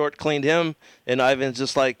 Short cleaned him, and Ivan's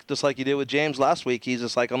just like you did with James last week. He's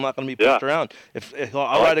just like, I'm not going to be pushed around. If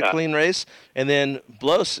I'll ride a clean race, and then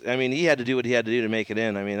Blos. I mean, he had to do what he had to do to make it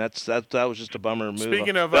in. I mean, that was just a bummer move.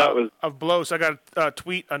 Speaking of Blos, I got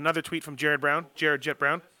another tweet from Jared Jet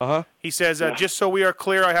Brown. He says, just so we are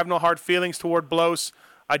clear, I have no hard feelings toward Blos.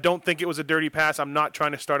 I don't think it was a dirty pass. I'm not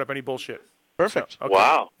trying to start up any bullshit. Perfect. So,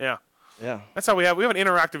 wow. Yeah. Yeah. That's how we have an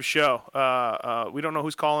interactive show. We don't know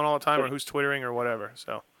who's calling all the time or who's twittering or whatever.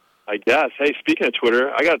 So. I guess. Hey, speaking of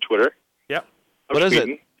Twitter, I got a Twitter. Yep. What is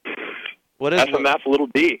it? What is FMF little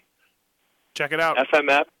D. Check it out.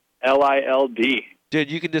 FMF LILD.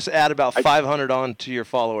 Dude, you can just add about 500 on to your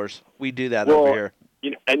followers. We do that over here.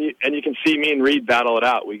 You can see me and Reed battle it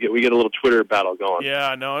out. We get a little Twitter battle going.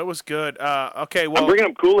 Yeah, no, it was good. Okay, well, I'm bringing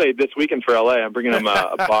them Kool-Aid this weekend for LA. I'm bringing them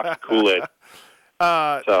a box of Kool-Aid.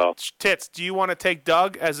 Tits, do you want to take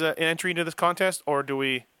Doug as an entry into this contest, or do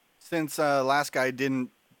we? Since last guy didn't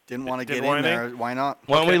want to get in there, why not?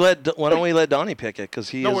 Why don't we let Donnie pick it?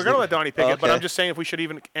 Because we're going to let Donnie pick it. But I'm just saying if we should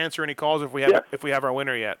even answer any calls if we have our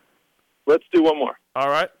winner yet. Let's do one more. All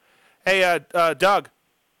right. Hey, Doug.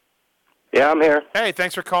 Yeah, I'm here. Hey,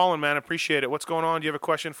 thanks for calling, man. Appreciate it. What's going on? Do you have a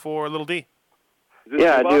question for Little D?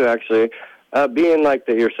 Yeah, I do actually. Being like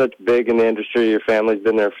that, you're such big in the industry. Your family's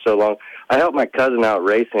been there for so long. I help my cousin out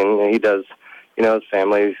racing, and he does, his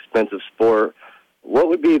family expensive sport. What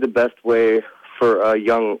would be the best way for a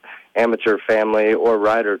young amateur family or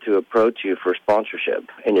rider to approach you for sponsorship,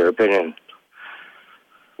 in your opinion?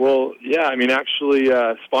 Well, yeah, actually,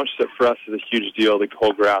 sponsorship for us is a huge deal. The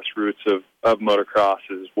whole grassroots of motocross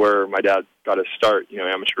is where my dad got his start,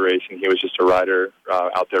 amateur racing. He was just a rider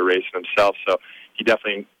out there racing himself. So he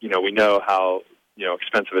definitely, we know how,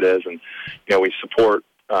 expensive it is. And, we support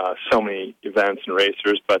so many events and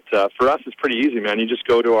racers. But for us, it's pretty easy, man. You just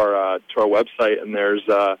go to our website, and there's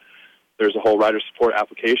a whole rider support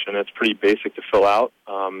application. It's pretty basic to fill out.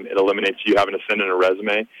 It eliminates you having to send in a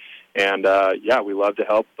resume. And, we love to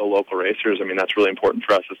help the local racers. That's really important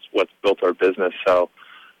for us. It's what's built our business. So,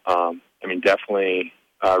 definitely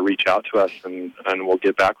reach out to us, and we'll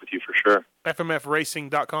get back with you for sure.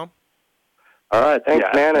 FMFracing.com. All right, thanks,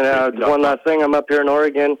 man. And one last thing, I'm up here in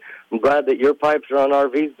Oregon. I'm glad that your pipes are on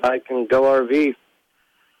RVs. I can go RV.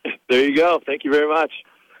 There you go. Thank you very much.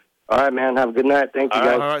 All right, man. Have a good night. Thank you,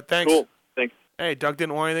 guys. All right, thanks. Cool. Thanks. Hey, Doug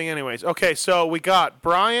didn't want anything anyways. Okay, so we got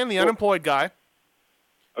Brian, the unemployed guy.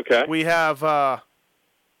 Okay. We have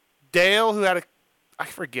Dale, who had I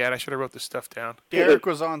forget. I should have wrote this stuff down. Derek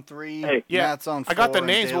was on 3. Hey, Matt's on 4. I got the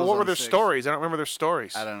names, but what were their 6. stories? I don't remember their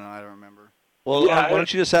stories. I don't know. I don't remember. Well, why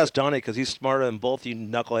don't you just ask Donnie, because he's smarter than both you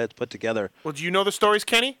knuckleheads put together. Well, do you know the stories,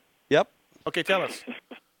 Kenny? Yep. Okay, tell us.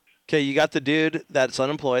 Okay, you got the dude that's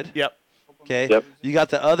unemployed. Yep. Okay. Yep. You got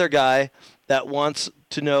the other guy that wants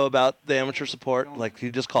to know about the amateur support, like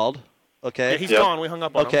you just called. Okay. Yeah, he's gone. We hung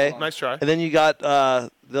up on him. Nice try. And then you got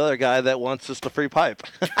the other guy that wants just a free pipe.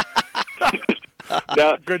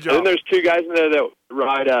 Good job. And then there's 2 guys in there that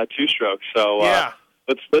ride 2-stroke. So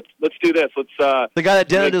let's do this. Let's the guy that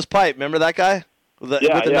dented his pipe. Remember that guy with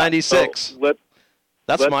the 96? So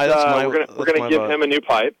that's my. We're gonna give him a new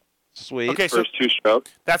pipe. Sweet. Okay, first 2-stroke.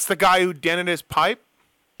 That's the guy who dented his pipe.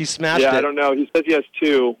 He smashed it. Yeah, I don't know. He says he has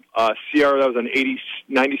 2. CR, that was an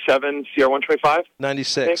 97 CR 125.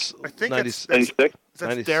 96. I think 96. Is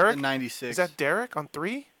that Derek? 96. Is that Derek on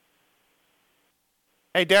 3?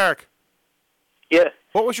 Hey, Derek. Yeah.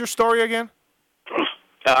 What was your story again?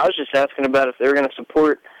 I was just asking about if they were going to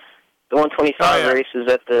support the 125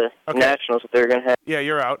 races at the Nationals that they were going to have. Yeah,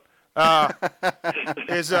 you're out.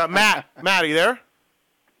 Is Matt? Matt, are you there?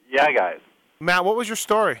 Yeah, guys. Matt, what was your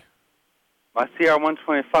story? My CR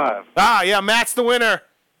 125. Ah, yeah, Matt's the winner.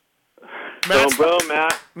 Boom,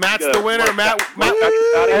 Matt. Matt's the winner. Matt.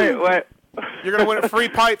 Hey, wait. You're gonna win a free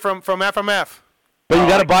pipe from FMF. But you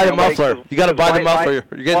got to buy the muffler. You got to buy the muffler.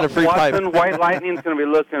 You're getting a free pipe. White Lightning's going to be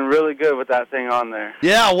looking really good with that thing on there.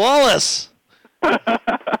 Yeah, Wallace.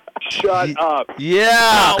 Shut up.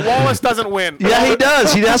 Yeah. No, Wallace doesn't win. Yeah, he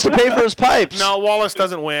does. He has to pay for his pipes. No, Wallace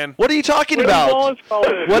doesn't win. What are you talking about?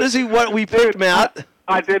 What is he? What we picked, Matt?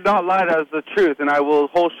 I did not lie. That was the truth, and I will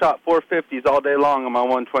whole shot 450s all day long on my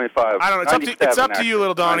 125. I don't know. It's up to you,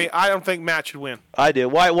 little Donnie. I don't think Matt should win. I do.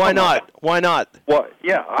 Why not? Why not? What?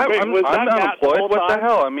 Yeah, I'm unemployed. What the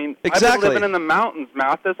hell? Exactly. I've been living in the mountains,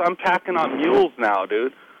 Mathis. I'm packing on mules now,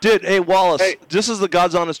 dude. Dude, hey, Wallace, this is the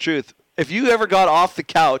God's honest truth. If you ever got off the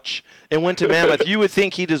couch and went to Mammoth, you would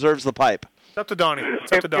think he deserves the pipe. It's up to Donnie.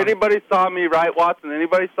 If anybody saw me, right, Watson,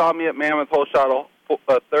 anybody saw me at Mammoth whole shot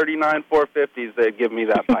 39 450s, they'd give me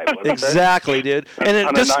that pipe. Exactly, dude. And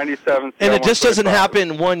it just 97 and it just doesn't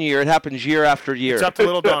happen one year. It happens year after year. It's up to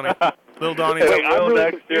little Donnie. Little Donnie. Wait, I'm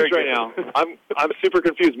really confused right now. I'm super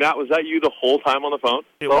confused. Matt, was that you the whole time on the phone?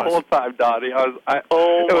 The whole time, Donnie. It was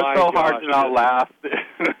so hard to not laugh.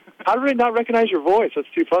 How did I not recognize your voice? That's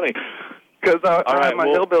too funny. Because I had my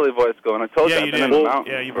hillbilly voice going. I told you I've been in the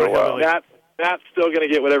mountains for a while. Matt's still going to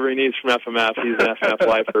get whatever he needs from FMF. He's an FMF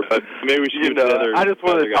lifer, but maybe we should do the other. I just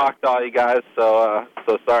wanted to talk to all you guys, so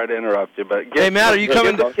sorry to interrupt you. But Hey, Matt, are you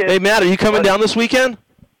coming? Hey, Matt, are you coming down this weekend?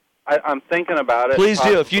 I'm thinking about it. Please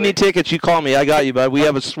do. If you need tickets, you call me. I got you, bud. We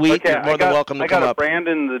have a suite. Okay, You're more than welcome to come I got up. a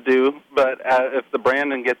Brandon to do, but if the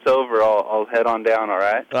Brandon gets over, I'll head on down. All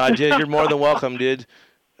right. Dude, you're more than welcome, dude.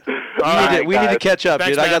 We need to catch up,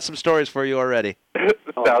 dude. I got some stories for you already.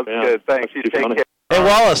 Sounds good. Thanks. You take care. Hey,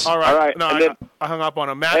 Wallace. All right. No, and then, I hung up on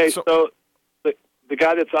him. Matt, hey, so the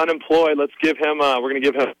guy that's unemployed, let's give him. We're going to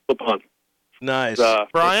give him a slip-on. Nice.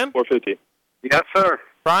 Brian? $450. Yes, sir.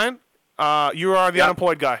 Brian, you are the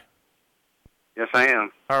unemployed guy. Yes, I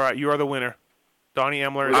am. All right, you are the winner. Donnie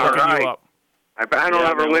Emler is All hooking right. you up. I don't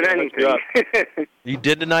ever win anything. You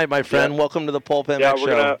did tonight, my friend. Welcome to the Pulp MX we're show.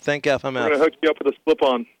 gonna- Thank We're going to FMF. hook you up with a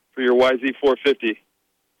slip-on for your YZ450.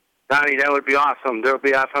 Donnie, that would be awesome. There would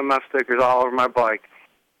be FMF stickers all over my bike.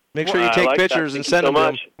 Make sure you take pictures and send them to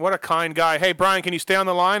him. What a kind guy. Hey, Brian, can you stay on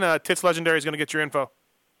the line? Tits Legendary is going to get your info.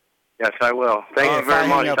 Yes, I will. Thank you very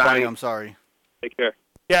much, Donnie. I'm sorry. Take care.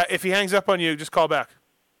 Yeah, if he hangs up on you, just call back.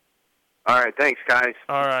 All right, thanks, guys.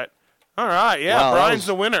 All right. All right, yeah, Wow, Brian's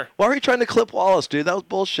the winner. Why are you trying to clip Wallace, dude? That was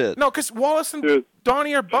bullshit. No, because Wallace and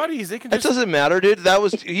Donnie are buddies. They can It just... doesn't matter, dude.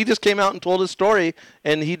 He just came out and told his story,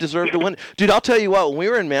 and he deserved to win. Dude, I'll tell you what. When we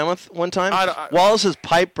were in Mammoth one time, Wallace's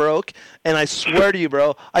pipe broke, and I swear to you,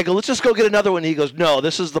 bro, I go, let's just go get another one. He goes, no,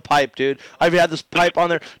 this is the pipe, dude. I've had this pipe on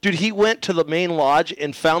there. Dude, he went to the main lodge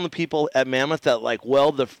and found the people at Mammoth that, like,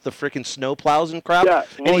 weld the freaking snow plows and crap. Yeah,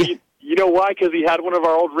 and well, you know why? Because he had one of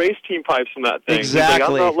our old race team pipes from that thing. Exactly. He's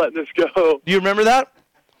like, I'm not letting this go. Do you remember that?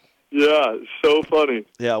 Yeah, it's so funny.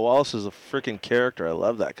 Yeah, Wallace is a freaking character. I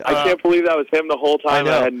love that guy. I can't believe that was him the whole time. I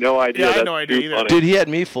know. I had no idea. Yeah, I had That's no idea too either. funny. Dude, he had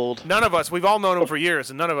me fooled. None of us. We've all known him for years,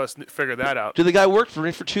 and none of us figured that out. Dude, the guy worked for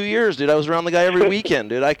me for 2 years, dude. I was around the guy every weekend,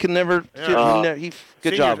 dude. I could never. Yeah.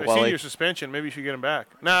 Good job, Wally. Senior suspension. Maybe you should get him back.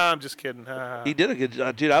 Nah, I'm just kidding. He did a good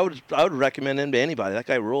job, dude. I would recommend him to anybody. That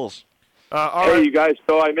guy rules. Hey, you guys.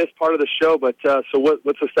 So I missed part of the show, but so what's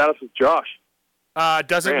the status with Josh?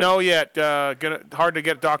 Doesn't know yet. Hard to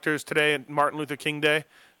get doctors today at Martin Luther King Day,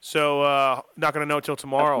 so not going to know till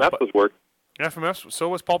tomorrow. FMF was work. FMF. So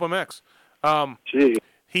was Pulp MX. Gee.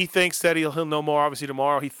 He thinks that he'll know more obviously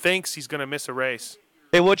tomorrow. He thinks he's going to miss a race.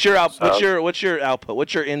 Hey, what's your output? What's your output?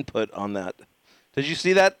 What's your input on that? Did you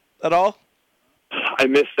see that at all? I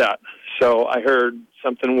missed that. So I heard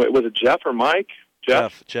something. Was it Jeff or Mike?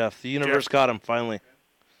 Jeff. The universe got him finally.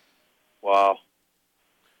 Wow.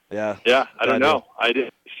 Yeah. Yeah, I don't know. I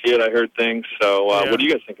didn't see it. I heard things. So what do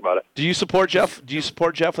you guys think about it? Do you support Jeff? Do you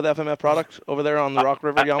support Jeff with FMF products over there on the Rock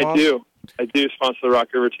River Yamaha? I do sponsor the Rock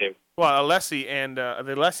River team. Well, Alessi and the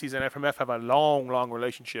Alessis and FMF have a long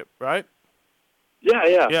relationship, right?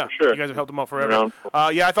 Yeah, for sure. You guys have helped them out forever.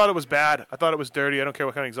 Yeah, I thought it was bad. I thought it was dirty. I don't care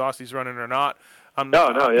what kind of exhaust he's running or not.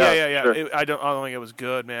 Yeah. Sure. I don't think it was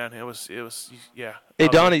good, man. It was, yeah. Hey,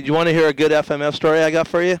 Donnie, do you want to hear a good FMF story I got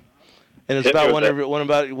for you? And it's Hit me about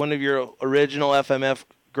with one of your original FMF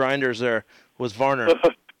grinders. There was Varner.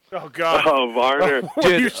 Oh God. Oh, Varner.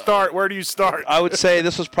 Where do you start? I would say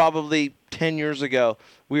this was probably 10 years ago.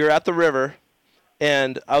 We were at the river,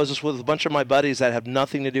 and I was just with a bunch of my buddies that have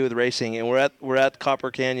nothing to do with racing, and we're at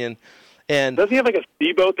Copper Canyon. And doesn't he have like a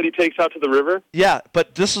ski boat that he takes out to the river? Yeah,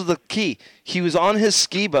 but this is the key. He was on his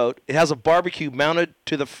ski boat. It has a barbecue mounted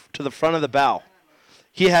to the front of the bow.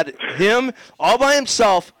 He had him all by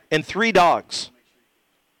himself and 3 dogs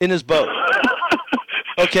in his boat.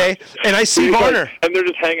 Okay, and I see Varner. And they're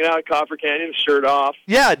just hanging out at Copper Canyon, shirt off.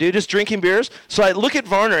 Yeah, dude, just drinking beers. So I look at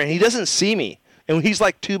Varner, and he doesn't see me. And he's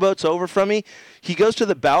like 2 boats over from me. He goes to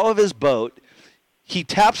the bow of his boat. He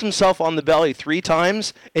taps himself on the belly 3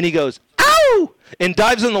 times, and he goes, ow, and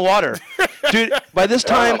dives in the water. Dude, by this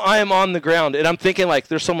time, I am on the ground, and I'm thinking, like,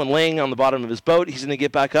 there's someone laying on the bottom of his boat. He's going to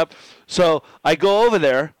get back up. So I go over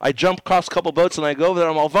there. I jump across a couple boats, and I go over there.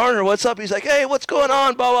 I'm all, Varner, what's up? He's like, hey, what's going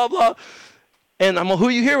on, blah, blah, blah. And I'm like, who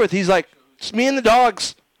are you here with? He's like, it's me and the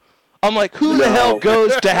dogs. I'm like, who the hell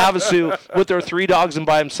goes to Havasu with their 3 dogs and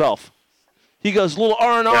by himself? He goes, little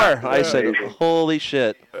R&R. I said, holy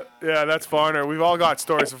shit. Yeah, that's Varner. We've all got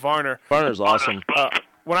stories of Varner. Varner's awesome.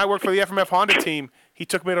 When I worked for the FMF Honda team, he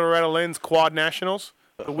took me to Loretta Lynn's Quad Nationals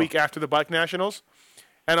the week after the Bike Nationals.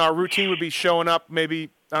 And our routine would be showing up maybe,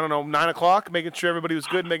 9 o'clock, making sure everybody was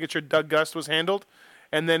good, making sure Doug Gust was handled.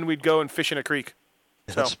 And then we'd go and fish in a creek.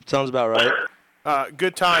 That sounds about right.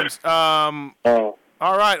 Good times. All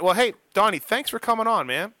right. Well, hey, Donnie, thanks for coming on,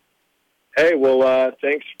 man. Hey, well,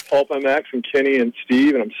 thanks, Pulp MX and Kenny and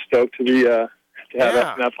Steve, and I'm stoked to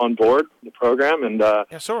have FNF on board the program. And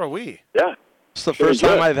so are we. Yeah, it's the first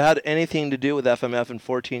time I've had anything to do with FMF in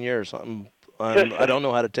 14 years. I don't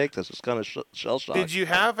know how to take this. It's kind of shell shock. Did you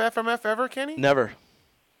have FMF ever, Kenny? Never,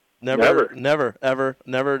 Never. ever.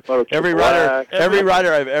 Every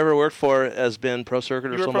rider I've ever worked for has been Pro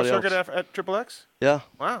Circuit or You were somebody Pro Circuit else. at Triple X? Yeah.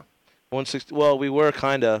 Wow. 160. Well, we were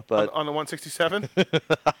kinda, but On the 167?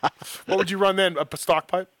 What would you run then? A stock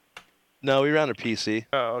pipe? no, we ran a PC.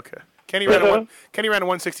 Oh, okay. Kenny ran a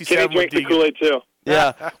 167 Can't drink with the Kool-Aid too.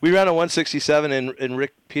 Yeah, we ran a 167, and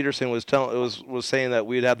Rick Peterson was saying that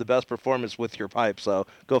we'd have the best performance with your pipe. So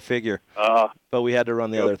go figure. But we had to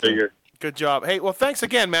run the other thing. Good job. Hey, well, thanks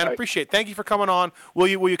again, man. Appreciate it. Thank you for coming on. Will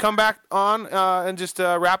you come back on and just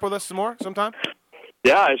rap with us some more sometime?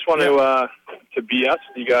 Yeah, I just want to BS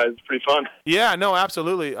with you guys. It's pretty fun. Yeah, no,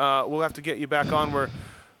 absolutely. We'll have to get you back on. We're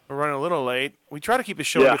running a little late. We try to keep the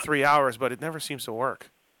show to 3 hours, but it never seems to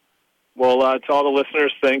work. Well, to all the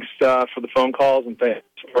listeners, thanks for the phone calls and thanks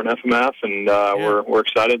for an FMF, and we're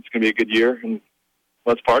excited. It's going to be a good year, and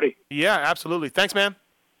let's party. Yeah, absolutely. Thanks, man.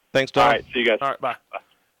 Thanks, Don. All right, see you guys. All right, bye.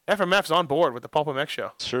 FMF's on board with the Pulp MX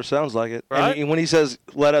show. Sure sounds like it. Right? And when he says,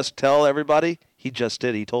 let us tell everybody, he just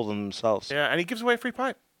did. He told them themselves. Yeah, and he gives away a free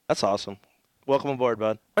pipe. That's awesome. Welcome aboard,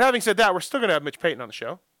 bud. But having said that, we're still going to have Mitch Payton on the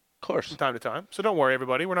show. Of course. From time to time. So don't worry,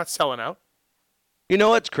 everybody. We're not selling out. You know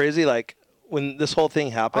what's crazy? Like, when this whole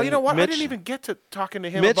thing happened. Oh, you know what? Mitch, I didn't even get to talking to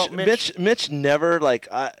him about Mitch. Mitch never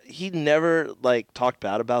he never talked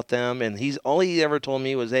bad about them, and all he ever told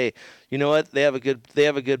me was, "Hey, you know what? They have a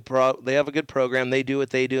good program. They do what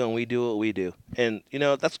they do, and we do what we do." And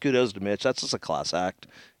that's kudos to Mitch. That's just a class act,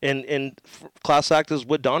 and class act is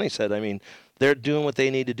what Donnie said. I mean, they're doing what they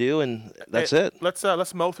need to do, and that's it.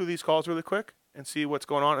 Let's mow through these calls really quick and see what's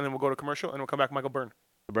going on, and then we'll go to commercial, and we'll come back. Michael Byrne.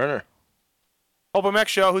 The Burner. Pulp MX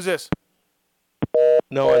show. Who's this?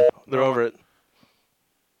 No one. They're over it.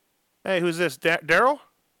 Hey, who's this? Daryl?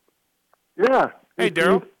 Yeah. Hey,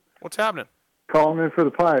 Daryl. What's happening? Calling in for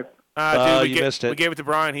the pipe. Dude, you missed it. We gave it to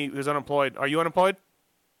Brian. He was unemployed. Are you unemployed?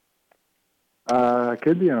 I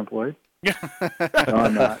could be unemployed. No,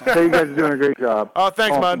 I'm not. Hey, you guys are doing a great job. Oh,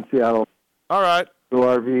 thanks, Paul bud. from Seattle. All right.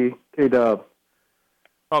 RV, K-Dub.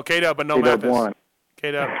 Oh, K-Dub, but no K-Dub Mathis. won.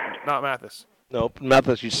 K-Dub, not Mathis. Nope,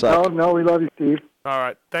 Mathis, you suck. No, we love you, Steve. All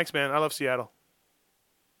right. Thanks, man. I love Seattle.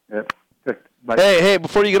 Yep. Bye. Hey,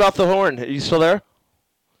 before you get off the horn, are you still there?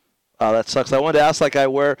 Oh, that sucks. I wanted to ask,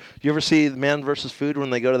 you ever see Man vs. Food when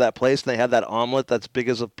they go to that place and they have that omelet that's big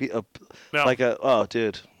as No. Oh,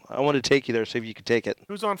 dude. I want to take you there, see if you could take it.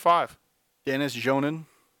 Who's on 5? Dennis Jonan.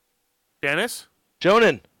 Dennis?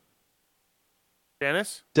 Jonan.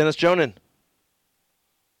 Dennis? Dennis Jonan.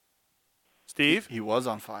 Steve? He was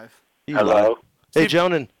on 5. Hello? Hey,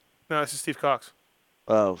 Jonan. No, this is Steve Cox.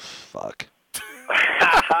 Oh, fuck.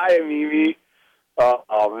 Hi, Mimi.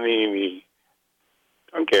 Oh, Mimi.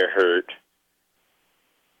 Don't get hurt.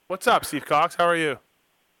 What's up, Steve Cox? How are you?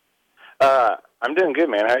 I'm doing good,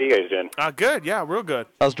 man. How are you guys doing? Good. Yeah, real good.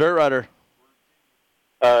 How's Dirt Rider?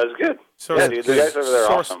 It's good. Source, yeah, dude, the guys over there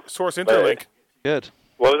are awesome. Source Interlink. Good.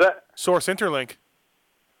 What was that? Source Interlink.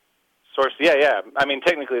 Source, yeah. I mean,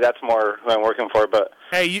 technically, that's more who I'm working for, but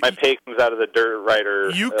my pay comes out of the Dirt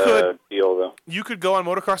Rider deal, though. You could go on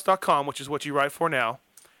motocross.com, which is what you write for now,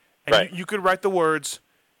 and you could write the words,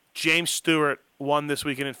 James Stewart won this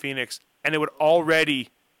weekend in Phoenix, and it would already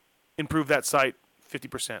improve that site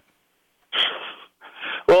 50%.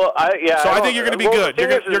 Well, So I think you're going to be good.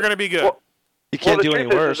 You're going to be good. Well, you can't do any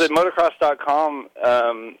worse. The motocross.com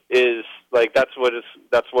is that's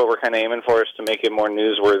what we're kind of aiming for, is to make it more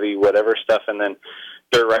newsworthy, whatever stuff, and then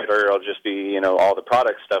Dirt Rider will just be all the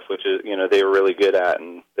product stuff, which is they were really good at,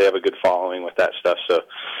 and they have a good following with that stuff. So,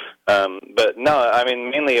 but no, I mean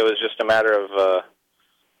mainly it was just a matter of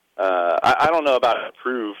I don't know about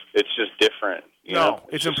improve. It's just different.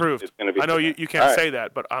 It's improved. It's gonna be I know you can't All say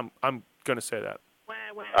that, but I'm going to say that.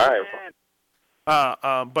 All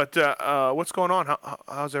right. But what's going on?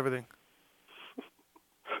 How's everything?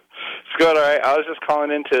 It's good, all right. I was just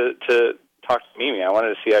calling in to talk to Mimi. I wanted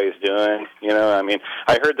to see how he's doing. I mean,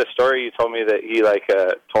 I heard the story. You told me that he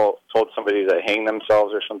told somebody to hang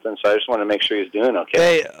themselves or something. So I just wanted to make sure he's doing okay.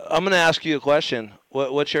 Hey, I'm going to ask you a question.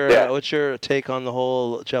 What's your take on the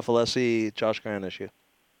whole Jeff Alessi, Josh Grant issue?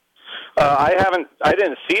 I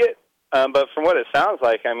didn't see it, but from what it sounds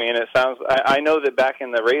like, I mean, I know that back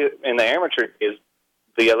in the amateur days,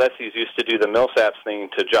 the Alessis used to do the Millsaps thing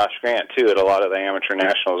to Josh Grant too at a lot of the amateur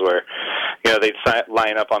nationals, where they'd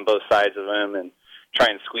line up on both sides of him and try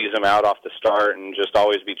and squeeze him out off the start and just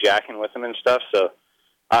always be jacking with him and stuff. So,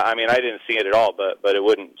 I mean, I didn't see it at all, but it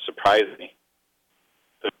wouldn't surprise me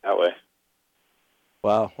that way.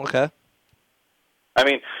 Wow. Okay. I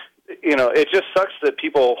mean, it just sucks that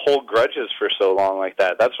people hold grudges for so long like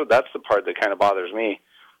that. That's the part that kind of bothers me.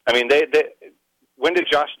 I mean, when did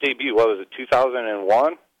Josh debut? What was it,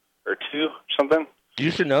 2001 or 2 something?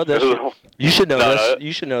 You should know this. You should know this.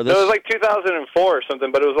 You should know this. It was like 2004 or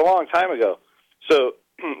something, but it was a long time ago. So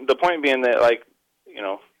the point being that, like, you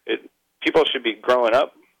know, people should be growing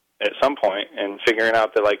up at some point and figuring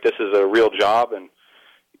out that, like, this is a real job. And,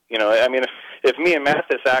 you know, I mean, if me and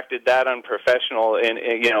Mathis acted that unprofessional and,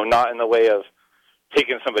 you know, not in the way of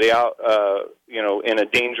taking somebody out, you know, in a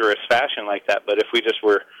dangerous fashion like that, but if we just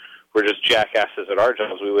we're just jackasses at our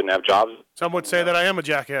jobs, we wouldn't have jobs. Some would say that I am a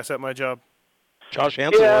jackass at my job. Josh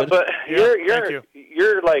Hansen Yeah, would. but Thank you're you.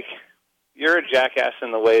 you're a jackass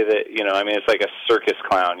in the way that, you know, I mean, it's like a circus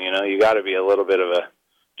clown, you know. You got to be a little bit of a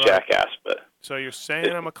jackass, but So you're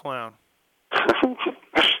saying I'm a clown.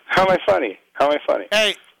 how am I funny? How am I funny?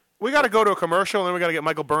 Hey, we got to go to a commercial, and then we got to get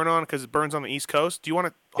Michael Byrne on because Byrne's on the East Coast. Do you want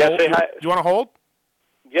to hold? say hi. Do you want to hold?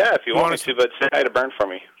 Yeah, if you want me to, but say hi to Byrne for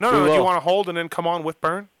me. No. Do you want to hold and then come on with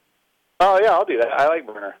Byrne? Oh, yeah, I'll do that. I like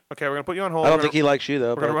Burner. Okay, we're going to put you on hold. I don't think he likes you, though.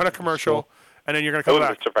 We're going to run a commercial, and then you're going to That come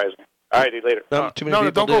wouldn't back. surprise me. All right, dude, later. No,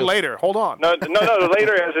 don't go later. Hold on. No,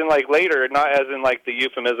 later as in like later, not as in like the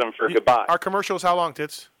euphemism for goodbye. Our commercial is how long,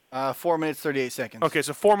 Tits? 4 minutes, 38 seconds. Okay,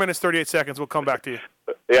 so 4 minutes, 38 seconds. We'll come back to you.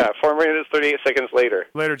 Yeah, 4 minutes, 38 seconds later.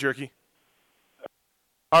 Later, Jerky.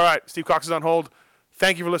 All right, Steve Cox is on hold.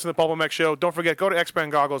 Thank you for listening to the Pulp MX Show. Don't forget, go to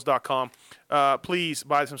xbrandgoggles.com. Please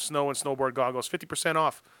buy some snow and snowboard goggles. 50%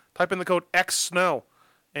 off. Type in the code XSNOW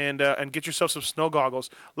and get yourself some snow goggles.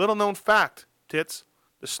 Little known fact, Tits,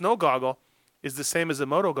 the snow goggle is the same as a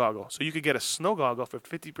moto goggle. So you could get a snow goggle for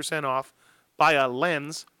 50% off, buy a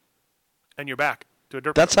lens, and you're back to a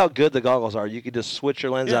dirt That's how good the goggles are. You could just switch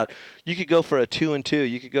your lens Yeah. out. You could go for a 2-and-2.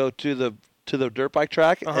 You could go to the dirt bike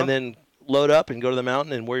track Uh-huh. and then load up and go to the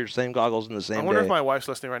mountain and wear your same goggles in the same I wonder day. if my wife's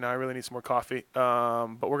listening right now. I really need some more coffee.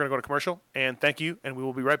 But we're going to go to commercial. And thank you. And we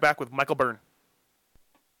will be right back with Michael Byrne.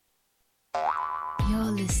 You're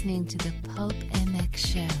listening to the Pulp MX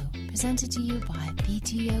Show, presented to you by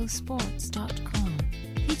BTOsports.com,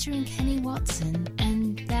 featuring Kenny Watson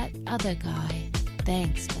and that other guy.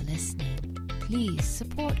 Thanks for listening. Please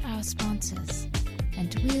support our sponsors,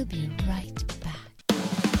 and we'll be right back.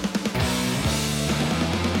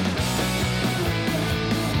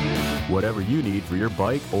 Whatever you need for your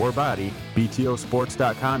bike or body,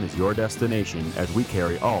 BTOsports.com is your destination as we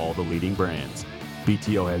carry all the leading brands.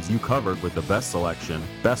 BTO has you covered with the best selection,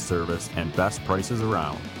 best service, and best prices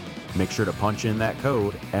around. Make sure to punch in that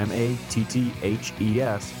code,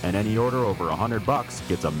 MATTHES, and any order over $100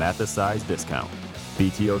 gets a Mathis-sized discount.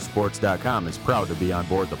 BTOsports.com is proud to be on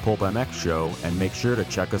board the Pulp MX show, and make sure to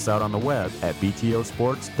check us out on the web at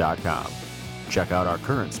BTOsports.com. Check out our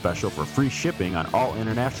current special for free shipping on all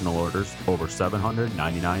international orders over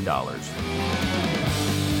 $799.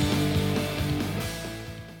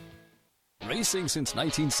 Racing since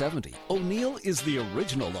 1970, O'Neill is the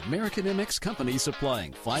original American MX company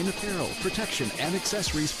supplying fine apparel, protection, and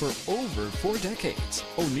accessories for over 4 decades.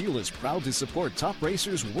 O'Neill is proud to support top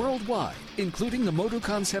racers worldwide, including the Moto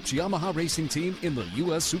Concepts Yamaha racing team in the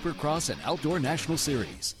U.S. Supercross and Outdoor National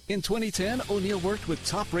Series. In 2010, O'Neill worked with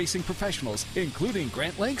top racing professionals, including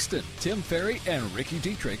Grant Langston, Tim Ferry, and Ricky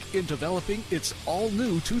Dietrich, in developing its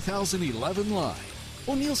all-new 2011 line.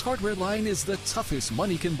 O'Neill's hardware line is the toughest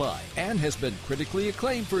money can buy and has been critically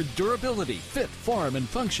acclaimed for durability, fit, form, and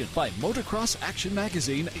function by Motocross Action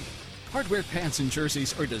Magazine. Hardware pants and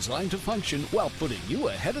jerseys are designed to function while putting you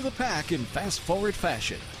ahead of the pack in fast-forward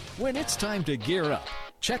fashion. When it's time to gear up,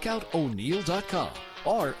 check out O'Neill.com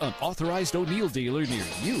or an authorized O'Neill dealer near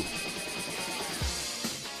you.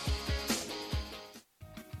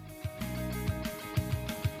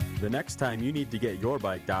 The next time you need to get your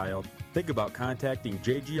bike dialed, think about contacting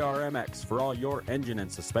JGRMX for all your engine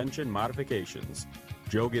and suspension modifications.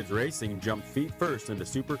 Joe Gibbs Racing jumped feet first into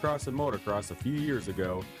Supercross and Motocross a few years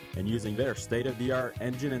ago, and using their state-of-the-art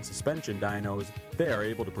engine and suspension dynos, they are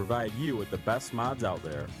able to provide you with the best mods out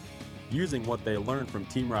there. Using what they learned from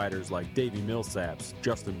team riders like Davey Millsaps,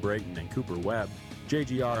 Justin Brayton, and Cooper Webb,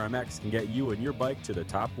 JGRMX can get you and your bike to the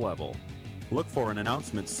top level. Look for an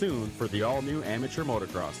announcement soon for the all-new amateur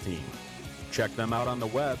motocross team. Check them out on the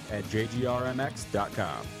web at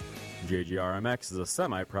jgrmx.com. JGRMX is a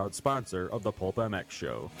semi-proud sponsor of the Pulp MX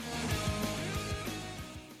show.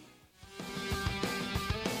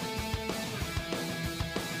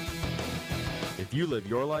 If you live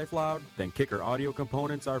your life loud, then Kicker Audio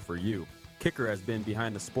Components are for you. Kicker has been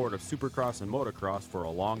behind the sport of Supercross and Motocross for a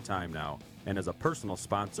long time now, and is a personal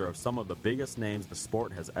sponsor of some of the biggest names the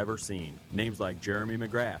sport has ever seen. Names like Jeremy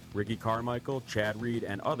McGrath, Ricky Carmichael, Chad Reed,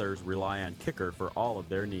 and others rely on Kicker for all of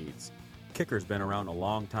their needs. Kicker's been around a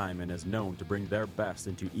long time and is known to bring their best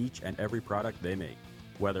into each and every product they make.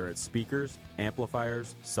 Whether it's speakers,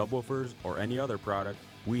 amplifiers, subwoofers, or any other product,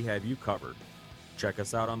 we have you covered. Check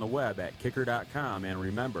us out on the web at kicker.com, and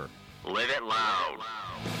remember, Live it loud.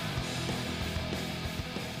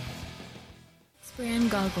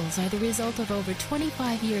 Brand goggles are the result of over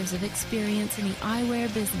 25 years of experience in the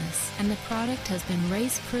eyewear business, and the product has been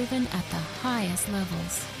race-proven at the highest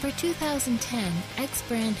levels. For 2010,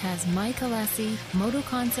 X-Brand has Mike Alessi, Moto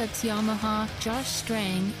Concepts Yamaha, Josh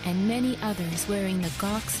Strang, and many others wearing the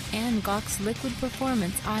Gox and Gox Liquid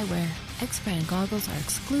Performance eyewear. X-Brand goggles are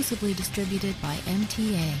exclusively distributed by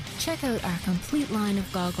MTA. Check out our complete line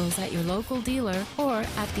of goggles at your local dealer or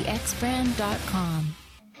at thexbrand.com.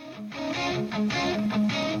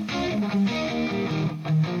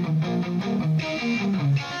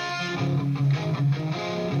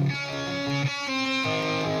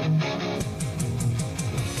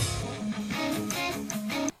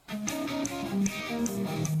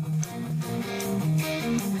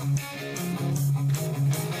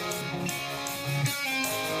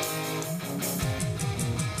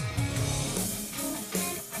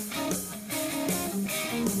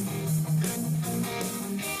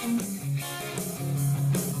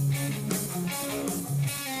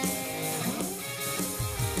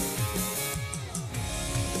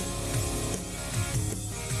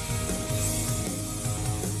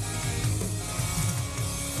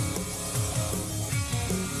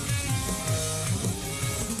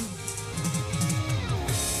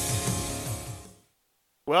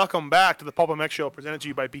 Welcome back to the Pulp MX Show, presented to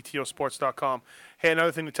you by BTOsports.com. Hey,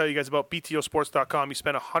 another thing to tell you guys about BTOsports.com. You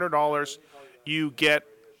spend $100, you get,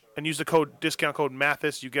 and use the discount code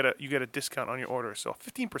Mathis, you get a discount on your order. So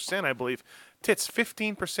 15%, I believe. Tits,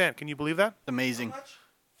 15%. Can you believe that? Amazing.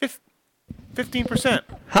 15%.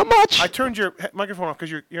 How much? I turned your microphone off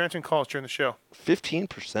because you're answering calls during the show.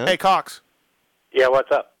 15%? Hey, Cox. Yeah,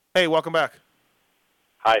 what's up? Hey, welcome back.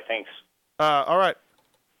 Hi, thanks. All right.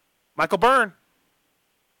 Michael Byrne.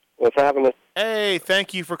 What's happening? Hey,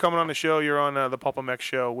 thank you for coming on the show. You're on the Pulp MX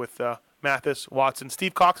Show with Mathis, Watson.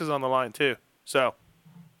 Steve Cox is on the line, too. So.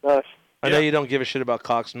 Nice. I know you don't give a shit about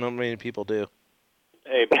Cox. Not many people do.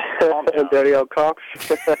 Hey, Dirty old Cox.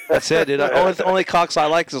 That's it, dude. Only Cox I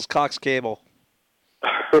like is Cox Cable.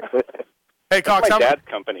 Hey, Cox. That's my dad's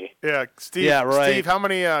company. Yeah, Steve. Yeah, right. Steve, how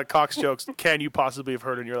many Cox jokes can you possibly have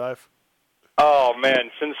heard in your life? Oh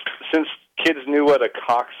man, since kids knew what a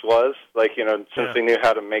Cox was, since they knew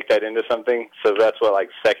how to make that into something, so that's what, like,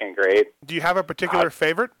 second grade. Do you have a particular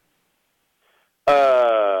favorite?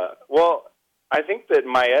 Well, I think that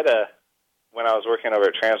Maeda, when I was working over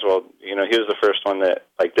at Transworld, he was the first one that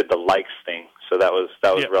did the likes thing. So that was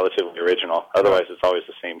relatively original. Otherwise, it's always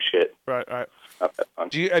the same shit. Right. Not that fun.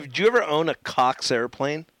 Do you ever own a Cox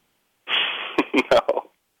airplane? No.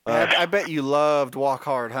 I bet you loved Walk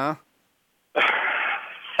Hard, huh?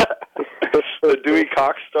 The Dewey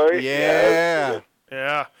Cox story? Yeah.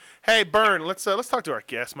 Yeah. Hey, Byrne, let's talk to our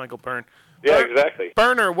guest, Michael Byrne. Yeah, exactly.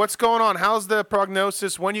 Burner, what's going on? How's the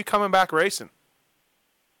prognosis? When are you coming back racing?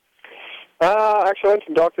 Actually, I went to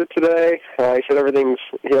the doctor today. He said everything's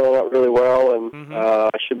healing up really well, and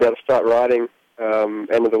I should be able to start riding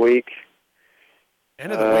end of the week.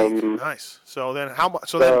 End of the week, nice. So then, how long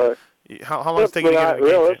is it taking to get in the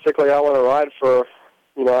realistically, I want to ride for.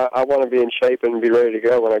 I want to be in shape and be ready to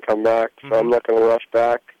go when I come back. So I'm not going to rush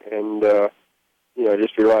back and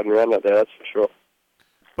just be riding around out there. That's for sure.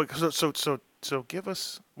 But so give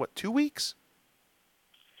us 2 weeks,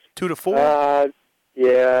 2 to 4.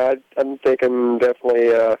 Yeah, I'm thinking definitely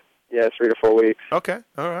 3 to 4 weeks. Okay,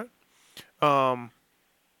 all right. Well,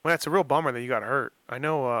 that's a real bummer that you got hurt. I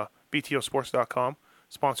know BTOsports.com,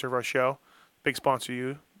 sponsor of our show, big sponsor of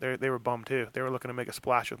you. They were bummed too. They were looking to make a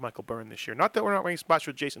splash with Michael Byrne this year. Not that we're not making a splash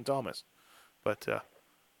with Jason Thomas, but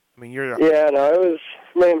you're. Yeah, no, it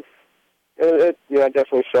was. It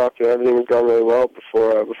definitely sucked. Everything was going really well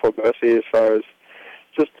before Bessie, as far as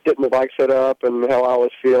just getting the bike set up and how I was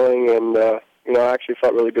feeling, and I actually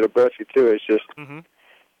felt really good at Bessie too. It's just, I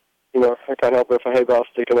can't help it if I hay ball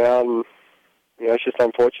sticking out, and it's just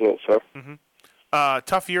unfortunate. So.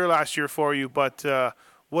 Tough year last year for you, but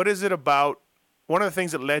what is it about? One of the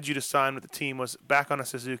things that led you to sign with the team was back on a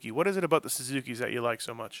Suzuki. What is it about the Suzukis that you like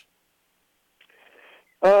so much?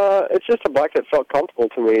 It's just a bike that felt comfortable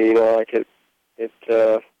to me. It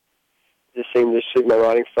just seemed to suit my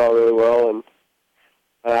riding style really well, and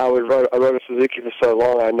I rode a Suzuki for so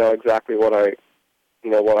long. I know exactly what I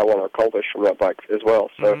want to accomplish from that bike as well.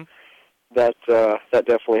 So that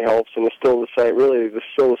definitely helps, and it's still the same. Really, it's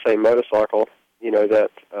still the same motorcycle.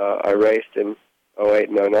 That I raced in 2008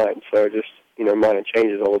 and 2009. So just minor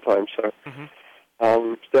changes all the time. So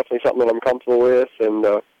it's definitely something that I'm comfortable with, and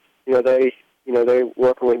they're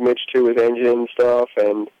working with Mitch too with engine stuff,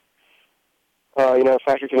 and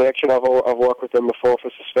Factory Connection. I've worked with them before for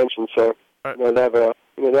suspension, so they have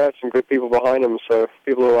they have some good people behind them. So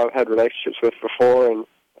people who I've had relationships with before, and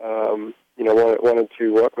wanted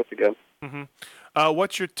to work with again. Mm-hmm.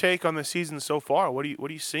 What's your take on the season so far? What are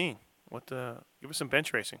you seeing? Give us some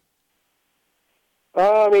bench racing.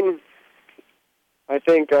 I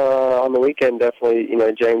think on the weekend, definitely,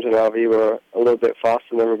 James and RV were a little bit faster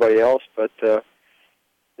than everybody else, but it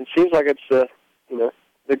seems like it's, the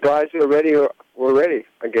guys who are ready were ready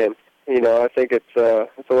again. I think it's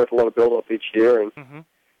always a lot of build-up each year, and,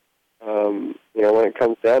 when it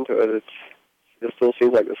comes down to it, it still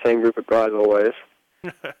seems like the same group of guys always.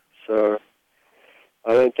 So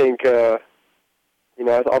I don't think,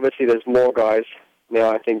 obviously there's more guys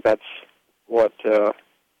now. I think that's what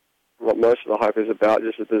most of the hype is about,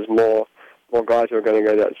 just that there's more guys who are going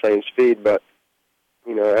to go that same speed. But,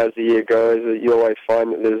 as the year goes, you always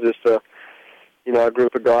find that there's just a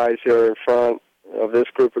group of guys who are in front of this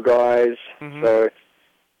group of guys. Mm-hmm. So,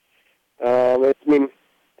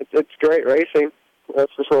 it's great racing.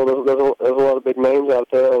 That's for sure. There's a lot of big names out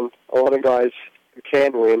there, and a lot of guys who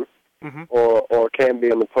can win or can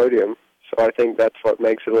be on the podium. So I think that's what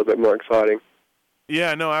makes it a little bit more exciting.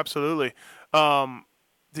 Yeah, no, absolutely.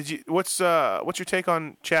 What's your take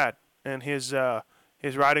on Chad and his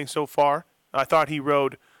riding so far? I thought he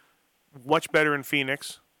rode much better in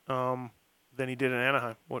Phoenix than he did in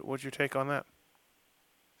Anaheim. What's your take on that?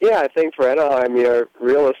 Yeah, I think for Anaheim,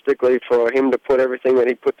 realistically, for him to put everything that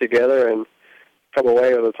he put together and come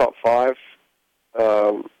away with the top 5,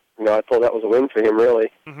 I thought that was a win for him,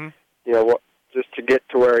 really. Mm-hmm. Just to get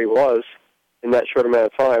to where he was in that short amount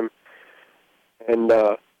of time and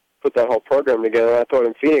put that whole program together. I thought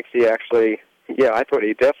in Phoenix I thought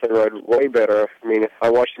he definitely rode way better. I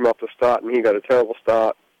watched him off the start, and he got a terrible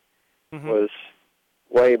start. Mm-hmm. Was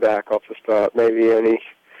way back off the start, maybe, and he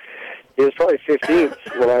was probably 15th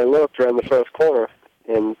when I looked around the first corner,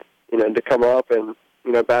 and to come up and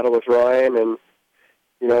battle with Ryan and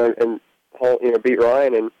beat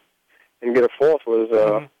Ryan and get a 4th was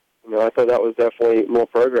I thought that was definitely more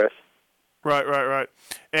progress. Right.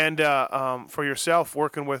 And for yourself,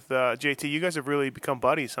 working with JT, you guys have really become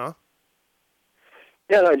buddies, huh?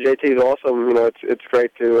 Yeah, no, JT's awesome. It's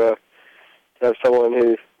great to have someone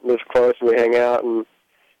who lives close and we hang out, and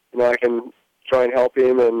I can try and help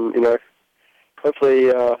him, and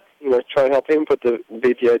hopefully try and help him put the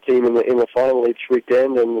VTO team in the final each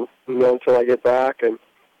weekend, and until I get back, and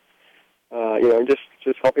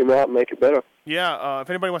just help him out and make it better. Yeah, if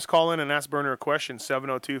anybody wants to call in and ask Byrne a question,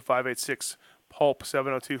 702-586-PULP,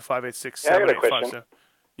 702-586-7857. Yeah, I got a question.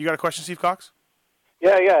 You got a question, Steve Cox?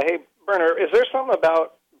 Yeah. Hey, Byrne, is there something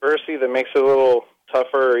about Bercy that makes it a little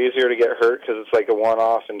tougher or easier to get hurt because it's like a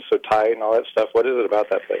one-off and so tight and all that stuff? What is it about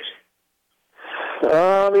that place?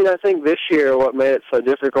 I think this year what made it so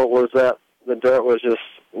difficult was that the dirt was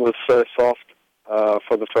so soft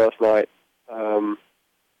for the first night.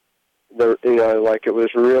 It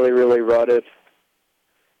was really, really rutted,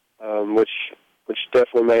 which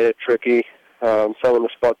definitely made it tricky. Some of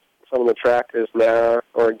the track is narrow,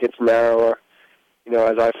 or it gets narrower.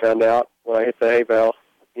 As I found out when I hit the hay bale,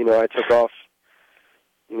 I took off,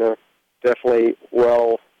 definitely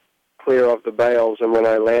well clear of the bales, and when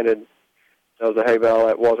I landed, there was a hay bale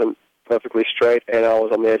that wasn't perfectly straight, and I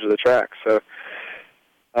was on the edge of the track. So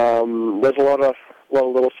there's a lot of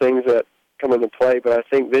little things that come into play, but I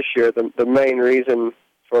think this year the main reason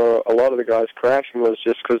for a lot of the guys crashing was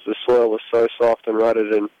just because the soil was so soft and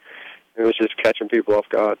rutted, and it was just catching people off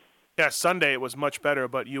guard. Yeah, Sunday it was much better,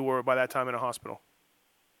 but you were by that time in a hospital.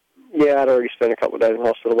 Yeah, I'd already spent a couple of days in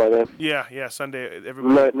hospital by then. Yeah, Sunday.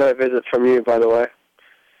 Everybody. No visits from you, by the way.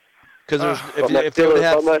 Because my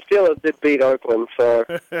Steelers did beat Oakland, so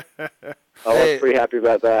I was pretty happy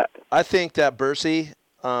about that. I think that Bercy,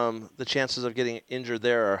 the chances of getting injured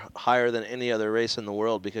there are higher than any other race in the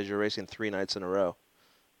world because you're racing 3 nights in a row,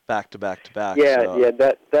 back to back to back. Yeah, so. yeah,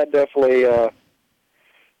 that definitely.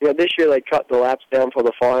 This year they cut the laps down for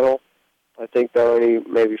the final. I think they're only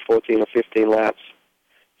maybe 14 or 15 laps.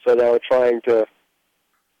 So they were trying to,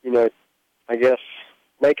 I guess,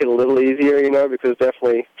 make it a little easier, because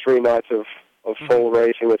definitely 3 nights of full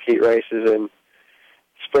racing with heat races and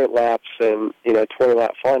sprint laps and,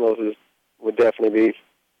 20-lap finals would definitely be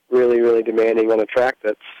really, really demanding on a track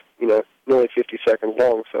that's, nearly 50 seconds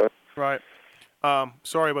long. So Right.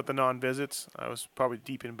 Sorry about the non-visits. I was probably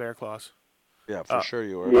deep in bear claws. Yeah, for sure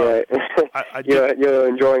you were. Yeah. You're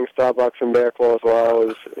enjoying Starbucks and Bear Claws while I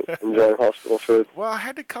was enjoying hospital food. Well, I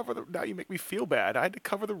had to cover the. Now you make me feel bad. I had to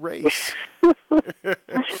cover the race.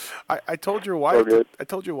 I told your wife. I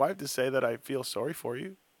told your wife to say that I feel sorry for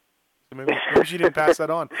you. So maybe she didn't pass that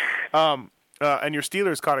on. And your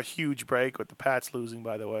Steelers caught a huge break with the Pats losing,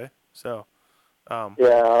 by the way. So.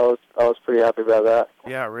 Yeah, I was pretty happy about that.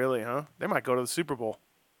 Yeah, really, huh? They might go to the Super Bowl.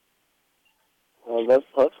 Well, that's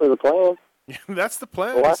hopefully the plan. That's the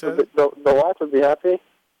plan. The wife would be happy.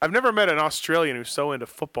 I've never met an Australian who's so into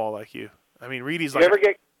football like you. I mean, Reedy's like. You ever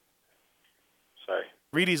get? Sorry.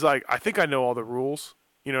 Reedy's like, I think I know all the rules.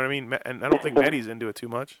 You know what I mean? And I don't think Meddy's into it too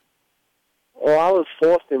much. Well, I was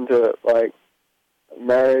forced into it. Like,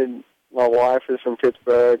 married. My wife is from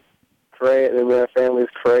Pittsburgh. And their family's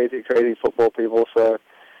crazy football people. So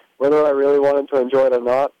whether I really wanted to enjoy it or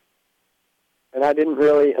not, and I didn't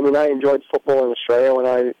really. I mean, I enjoyed football in Australia when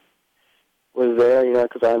I was there,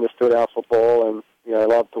 because I understood our football and I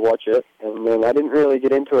loved to watch it. And then I didn't really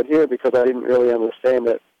get into it here because I didn't really understand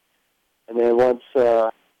it. And then once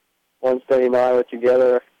Dee and I were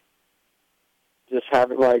together, just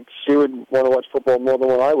having she would want to watch football more than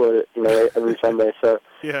what I would, every Sunday. So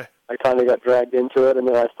yeah. I kind of got dragged into it, and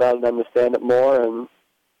then I started to understand it more, and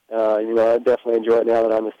I definitely enjoy it now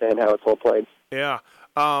that I understand how it's all played. Yeah.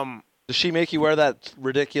 Does she make you wear that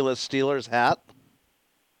ridiculous Steelers hat?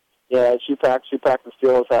 Yeah, she packed the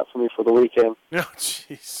Steelers hat for me for the weekend. Oh,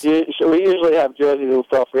 jeez. We usually have jerseys and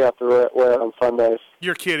stuff we have to wear on Sundays.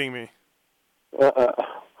 You're kidding me. Uh-uh.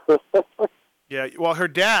 Yeah, well, her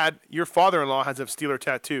dad, your father-in-law, has a Steeler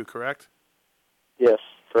tattoo, correct? Yes,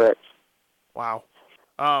 correct. Wow.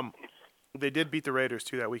 They did beat the Raiders,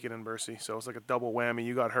 too, that weekend in Bercy, so it was like a double whammy.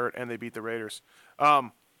 You got hurt, and they beat the Raiders. Hey,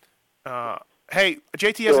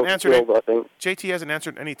 JT hasn't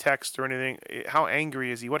answered any text or anything. How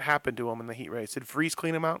angry is he? What happened to him in the heat race? Did Freeze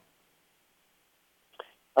clean him out?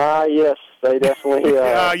 Yes, they definitely.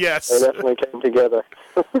 Yes, they definitely came together.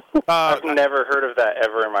 I've never heard of that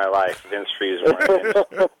ever in my life. Vince Freeze. As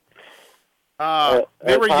hard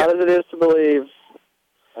as it is to believe,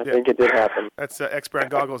 I think it did happen. That's X-Brand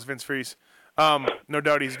Goggles, Vince Freeze. No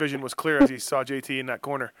doubt his vision was clear as he saw JT in that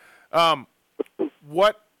corner.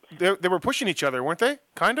 What they were pushing each other, weren't they?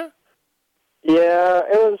 Kinda. Yeah,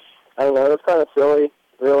 it was. I don't know. It was kind of silly,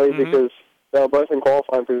 really, because they were both in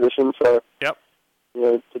qualifying positions. So. Yep.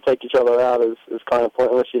 To take each other out is kind of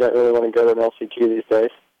pointless. You don't really want to go to an LCQ these days.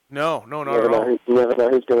 No, not at all. You never know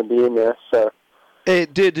who's going to be in there. So. Hey,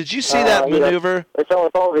 did you see that maneuver? They fell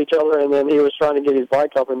on top of each other, and then he was trying to get his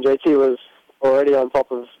bike up, and JT was already on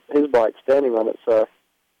top of his bike, standing on it. So it's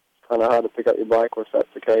kind of hard to pick up your bike if that's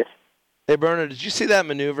the case. Hey, Byrne, did you see that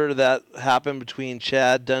maneuver that happened between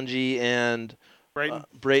Chad Dungey and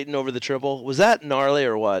Brayton over the triple? Was that gnarly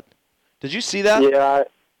or what? Did you see that?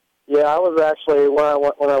 Yeah, I was actually when I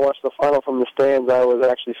watched the final from the stands, I was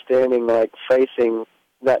actually standing facing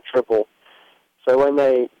that triple. So when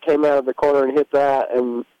they came out of the corner and hit that,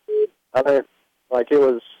 and I think it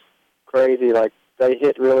was crazy. They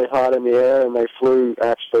hit really hard in the air, and they flew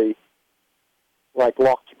actually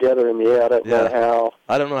locked together in the air. I don't know how.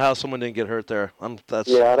 I don't know how someone didn't get hurt there. I don't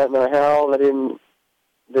know how they didn't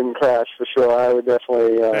crash for sure. I would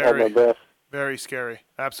definitely hold my breath. Very scary.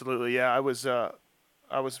 Absolutely. Yeah, I was right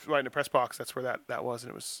in the press box. That's where that was, and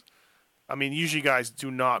it was. I mean, usually guys do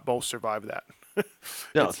not both survive that.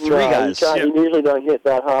 No, three guys. You usually don't hit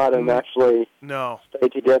that hard and actually stay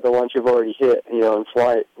together once you've already hit, in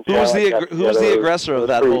flight. Who was the aggressor of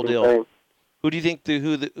that whole deal? Who do you think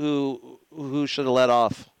who should have let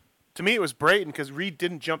off? To me, it was Brayton because Reed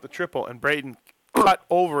didn't jump the triple, and Brayton cut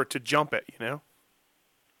over to jump it.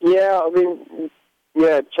 Yeah, I mean,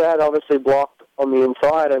 Chad obviously blocked on the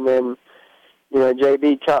inside, and then.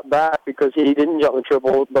 JB cut back because he didn't jump the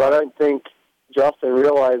triple, but I don't think Justin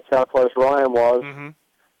realized how close Ryan was. Mm-hmm.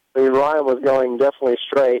 I mean, Ryan was going definitely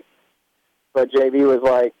straight, but JB was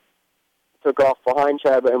took off behind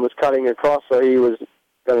Chad and was cutting across, so he was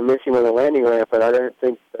going to miss him on the landing ramp, and I don't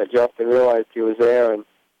think that Justin realized he was there, and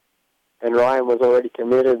Ryan was already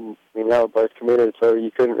committed. They were both committed, so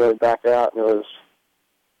you couldn't really back out, and it was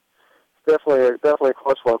definitely a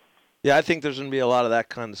close one. Yeah, I think there's going to be a lot of that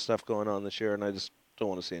kind of stuff going on this year, and I just don't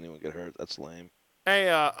want to see anyone get hurt. That's lame. Hey,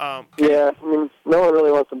 yeah, I mean, no one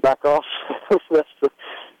really wants to back off. that's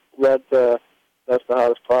the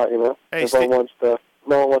hardest part, Hey, no one wants to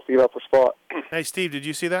give up a spot. Hey, Steve, did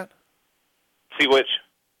you see that? See which?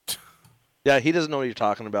 Yeah, he doesn't know what you're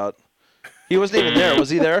talking about. He wasn't even there. Was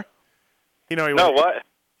he there? No, what?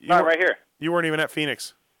 Not right here. You weren't even at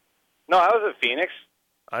Phoenix. No, I was at Phoenix.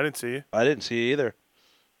 I didn't see you. I didn't see you either.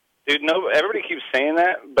 dude, no, everybody keeps saying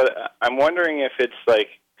that, but I'm wondering if it's like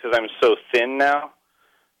because I'm so thin now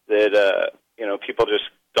that people just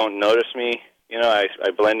don't notice me. I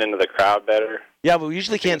blend into the crowd better. Yeah, but we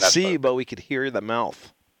usually can't see, but we could hear the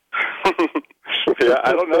mouth. Yeah,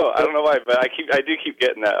 I don't know why, but I do keep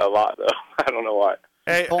getting that a lot though. I don't know why.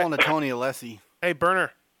 Hey, pulling a Tony Alessi. Hey,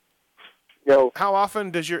 Burner. Yo. How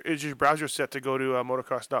often is your browser set to go to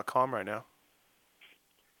motocross.com right now?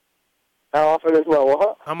 How often is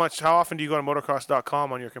what? How often do you go to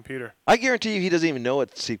motocross.com on your computer? I guarantee you he doesn't even know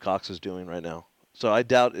what Steve Cox is doing right now. So I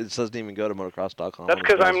doubt it doesn't even go to motocross.com. That's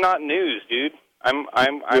because I'm not news, dude. I'm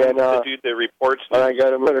the dude that reports news. When I go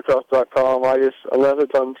to motocross.com, unless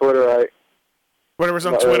it's on Twitter, Whatever's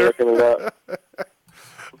on Twitter.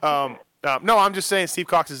 No, I'm just saying Steve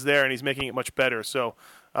Cox is there and he's making it much better. So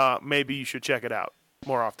maybe you should check it out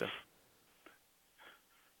more often.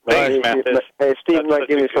 Thanks, Mathis. Hey, Steve might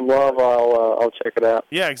give me some love. I'll check it out.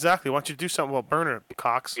 Yeah, exactly. Why don't you do something about Byrne,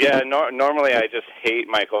 Cox? Yeah, normally I just hate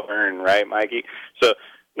Michael Byrne, right, Mikey? So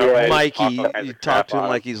yeah, Mikey, you talk to him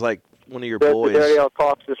like he's like one of your boys. Dirty old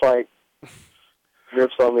Cox just like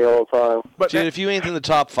rips on me all the time. But dude, if you ain't in the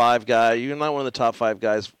top 5 guy, you're not one of the top 5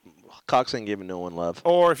 guys. Cox ain't giving no one love.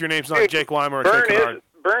 Or if your name's not Jake Weimer or Jake Kennard.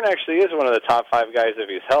 Byrne actually is one of the top 5 guys if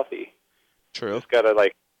he's healthy. True. He's got to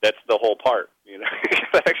that's the whole part. He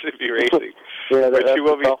got to actually be racing, yeah, which he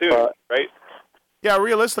will be soon, right? Yeah,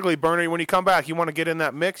 realistically, Byrne, when you come back, you want to get in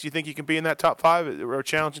that mix. You think you can be in that top 5 or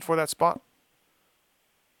challenging for that spot?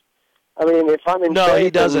 I mean, if I'm in no, he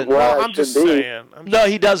doesn't. Well, I'm just saying. No,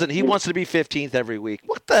 he doesn't. He wants to be 15th every week.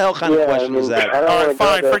 What the hell kind of question is that? All right,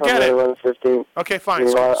 fine, forget it. 15th. Okay, fine.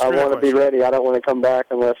 I want to be ready. I don't want to come back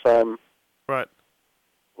unless I'm right.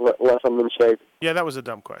 Unless I'm in shape. Yeah, that was a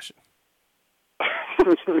dumb question.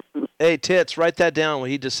 Hey, Tits, write that down what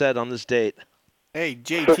he just said on this date. Hey,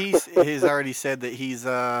 JT has already said that he's,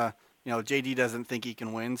 JD doesn't think he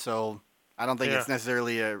can win, so I don't think it's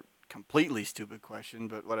necessarily a completely stupid question,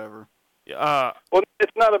 but whatever. Well,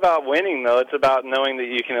 it's not about winning, though. It's about knowing that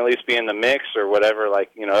you can at least be in the mix or whatever,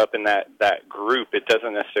 up in that group. It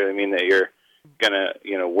doesn't necessarily mean that you're going to,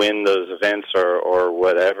 win those events or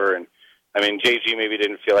whatever. And, I mean, JG maybe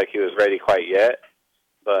didn't feel like he was ready quite yet,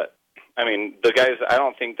 but I mean, the guys, I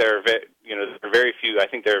don't think there are very few. I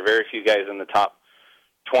think there are very few guys in the top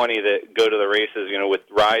 20 that go to the races, with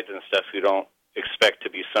rides and stuff who don't expect to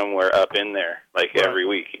be somewhere up in there every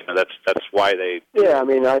week. That's why they. Yeah, I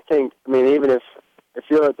mean, even if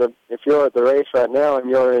you're at the race right now and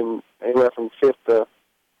you're in anywhere from 5th to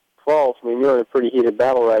 12th, I mean, you're in a pretty heated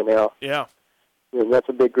battle right now. Yeah. That's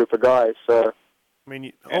a big group of guys. So. I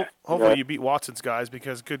mean, hopefully you beat Watson's guys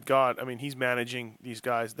because, good God, I mean, he's managing these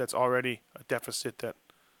guys. That's already a deficit that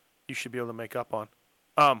you should be able to make up on.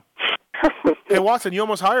 Hey, Watson, you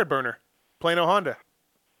almost hired Byrne, Plano Honda.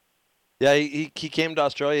 Yeah, he came to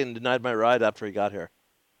Australia and denied my ride after he got here.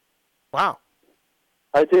 Wow.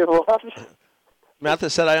 I did what?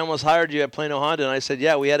 Mathis said, I almost hired you at Plano Honda, and I said,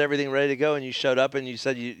 yeah, we had everything ready to go, and you showed up and you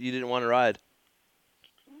said you didn't want to ride.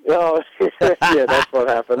 Oh, yeah, that's what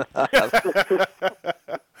happened.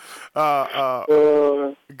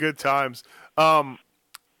 Good times. What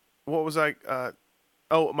was I?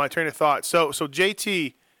 My train of thought. So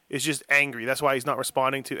JT is just angry. That's why he's not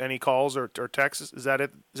responding to any calls or texts. Is that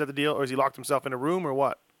it? Is that the deal, or has he locked himself in a room, or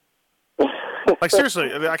what?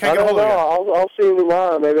 Seriously, I can't get hold of him. I'll see him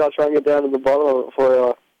tomorrow. Maybe I'll try and get down to the bottom of it for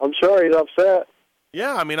you. I'm sure he's upset.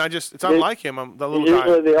 Yeah, I mean, it's unlike him. I'm the little he's guy.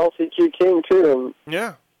 Usually the LCQ king too.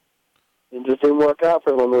 Yeah. It just didn't work out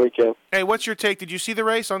for him on the weekend. Hey, what's your take? Did you see the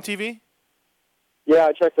race on TV? Yeah,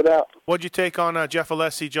 I checked it out. What'd you take on Jeff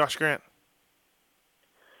Alessi, Josh Grant?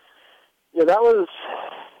 Yeah, that was,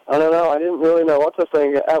 I don't know. I didn't really know what to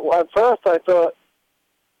think. At first, I thought,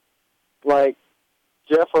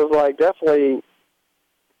 Jeff was, definitely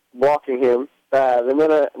blocking him bad. And then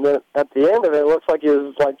at the end of it looks like he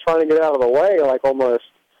was, trying to get out of the way, almost.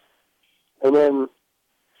 And then,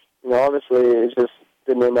 obviously, it just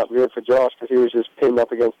didn't end up good for Josh because he was just pinned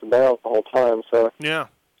up against the bales the whole time. So yeah,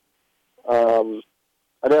 I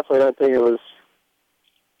definitely don't think it was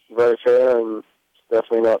very fair, and it's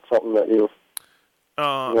definitely not something that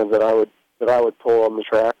that I would pull on the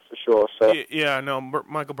track for sure. So yeah, no,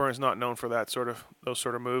 Michael Byrne's not known for those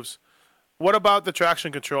sort of moves. What about the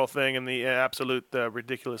traction control thing and the absolute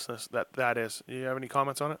ridiculousness that is? Do you have any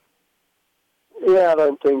comments on it? Yeah, I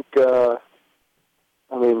don't think.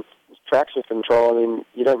 Traction control. I mean,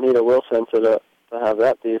 you don't need a wheel sensor to have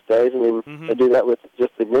that these days. I mean, they do that with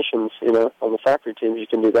just ignitions. On the factory teams, you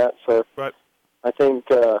can do that. So right. I think,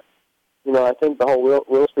 I think the whole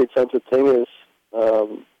wheel speed sensor thing is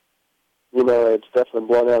it's definitely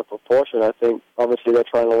blown out of proportion. I think obviously they're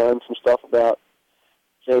trying to learn some stuff about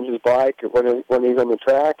James's bike when he's on the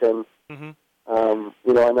track, and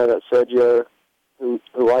I know that Sergio, who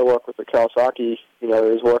I work with at Kawasaki,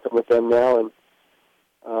 is working with them now,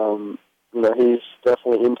 and he's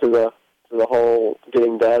definitely into the whole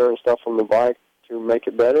getting data and stuff from the bike to make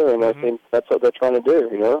it better, and I think that's what they're trying to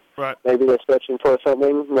do. Right. Maybe they're searching for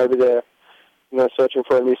something. Maybe they're searching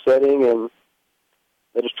for a new setting, and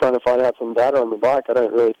they're just trying to find out some data on the bike. I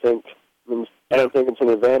don't really think. I don't think it's an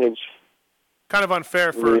advantage. Kind of unfair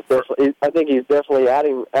I think he's definitely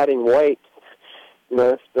adding weight.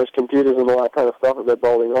 Those computers and all that kind of stuff that they're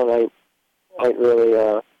bolting on ain't really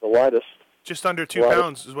the lightest. Just under 2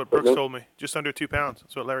 pounds is what Brooks told me. Just under 2 pounds.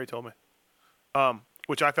 That's what Larry told me.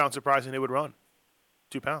 Which I found surprising they would run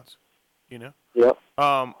 2 pounds. Yep.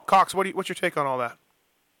 Cox, what's your take on all that?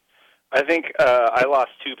 I think I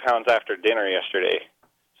lost 2 pounds after dinner yesterday,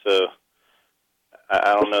 so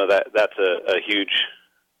I don't know that's a huge.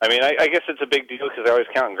 I mean, I guess it's a big deal because they're always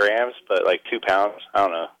counting grams, but like 2 pounds, I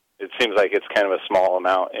don't know. It seems like it's kind of a small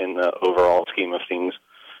amount in the overall scheme of things,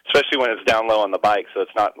 especially when it's down low on the bike, so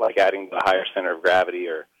it's not like adding the higher center of gravity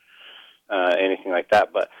or anything like that.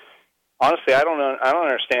 But honestly, I don't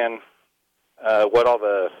understand what all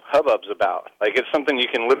the hubbub's about. Like, it's something you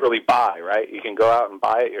can literally buy, right? You can go out and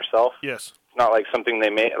buy it yourself. Yes. It's not like something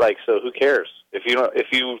they made. Like, so who cares? If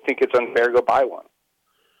you think it's unfair, go buy one.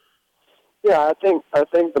 Yeah, I think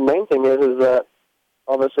the main thing is that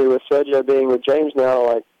obviously with Sergio being with James now,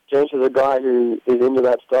 like James is a guy who is into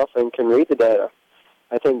that stuff and can read the data.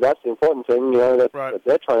 I think that's the important thing, that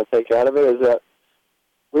they're trying to take out of it, is that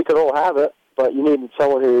we could all have it, but you need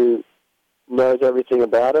someone who knows everything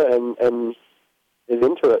about it and is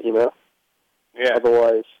into it, Yeah.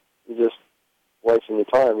 Otherwise, you're just wasting your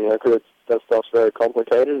time, because that stuff's very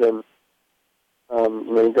complicated, and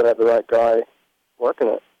you've got to have the right guy working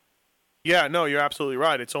it. Yeah, no, you're absolutely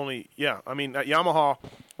right. It's only, I mean, at Yamaha,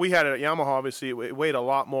 we had it at Yamaha, obviously, it weighed a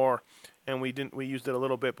lot more, and we used it a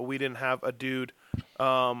little bit, but we didn't have a dude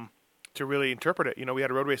to really interpret it. We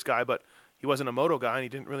had a road race guy, but he wasn't a moto guy, and he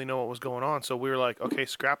didn't really know what was going on, so we were like, okay,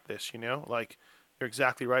 scrap this, like, you're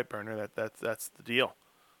exactly right, Byrne, that's the deal.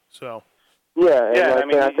 So. Yeah,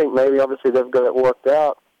 and I think maybe obviously they've got it worked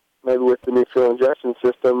out, maybe with the new fuel injection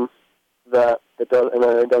system, that it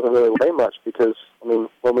doesn't really weigh much, because when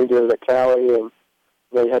we did it at Cali, and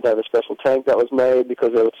you had to have a special tank that was made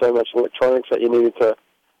because there was so much electronics that you needed to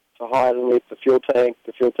hide underneath the fuel tank.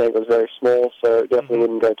 The fuel tank was very small, so it definitely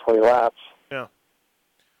wouldn't go 20 laps. Yeah.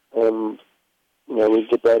 And we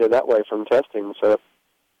get data that way from testing. So,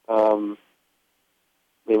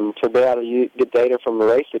 to be able to get data from the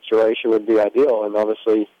race situation would be ideal, and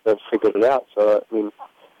obviously they've figured it out. So,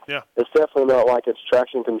 yeah, it's definitely not like it's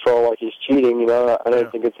traction control, like he's cheating. I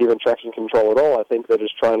don't think it's even traction control at all. I think they're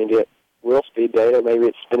just trying to get wheel speed data. Maybe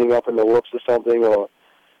it's spinning up in the whoops or something, or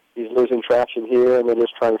he's losing traction here, and they're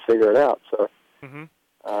just trying to figure it out. So,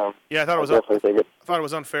 I thought it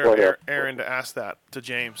was unfair, Aaron, to ask that to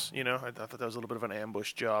James. I thought that was a little bit of an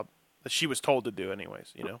ambush job that she was told to do,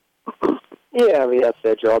 anyways. Yeah, that's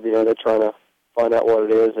their job. They're trying to find out what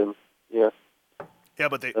it is, and Yeah,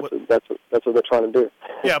 but that's what they're trying to do.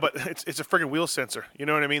 Yeah, but it's a friggin' wheel sensor. You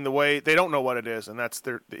know what I mean? The way they don't know what it is, and that's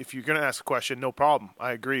if you're gonna ask a question, no problem.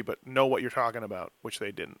 I agree, but know what you're talking about, which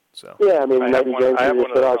they didn't. So yeah, maybe James just said,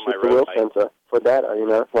 "It's just a wheel sensor for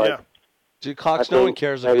data." Dude, Cox, no one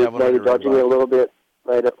cares if you have one on maybe your road dodging it a little bit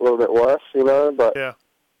made it a little bit worse, but yeah.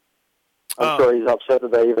 I'm sure he's upset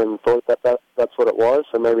that they even thought that's what it was,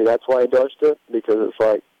 so maybe that's why he dodged it, because it's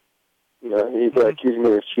like, he's accusing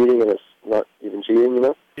me of cheating, and it's not even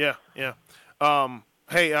cheating, Yeah.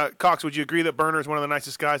 Hey, Cox, would you agree that Byrne is one of the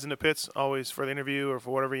nicest guys in the pits, always for the interview or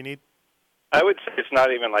for whatever you need? I would say it's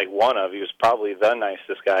not even like one of. He was probably the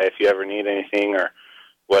nicest guy if you ever need anything or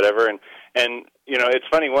whatever. And it's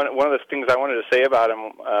funny, one of the things I wanted to say about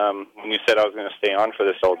him when you said I was going to stay on for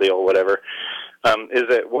this whole deal or whatever, is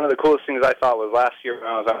that one of the coolest things I thought was last year when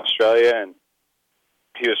I was in Australia and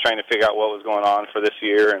he was trying to figure out what was going on for this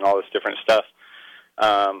year and all this different stuff.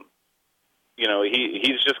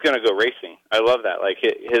 He's just going to go racing. I love that. Like,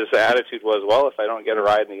 his attitude was, well, if I don't get a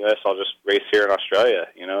ride in the U.S., I'll just race here in Australia,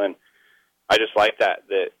 and I just like that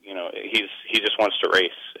he just wants to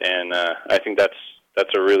race, and I think that's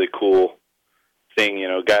a really cool thing.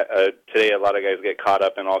 Today a lot of guys get caught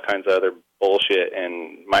up in all kinds of other bullshit,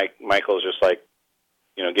 and Michael's just like,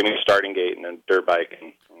 give me a starting gate and a dirt bike,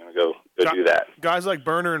 and I'm going to go do that. Guys like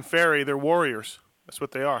Byrne and Ferry, they're warriors. That's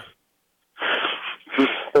what they are.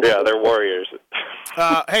 Yeah, they're warriors.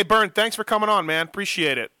 Hey, Byrne, thanks for coming on, man.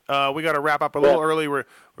 Appreciate it. We got to wrap up a little early. We're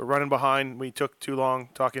running behind. We took too long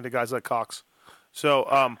talking to guys like Cox.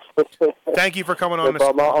 So thank you for coming on.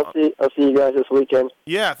 I'll see you guys this weekend.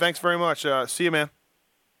 Yeah, thanks very much. See you, man.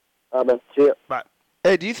 Man. See you. Bye.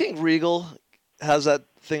 Hey, do you think Regal has that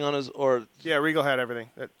thing on his or? Yeah, Regal had everything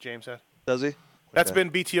that James had. Does he? That's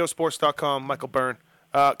been BTOsports.com. Michael Byrne.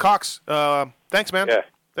 Cox. Thanks, man. Yeah.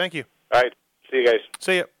 Thank you. All right. See you guys.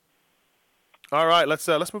 See you. All right, let's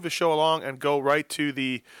move the show along and go right to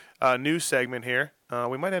the news segment here.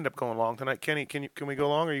 We might end up going long tonight. Kenny, can we go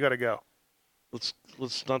long or you got to go?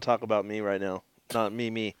 Let's not talk about me right now. Not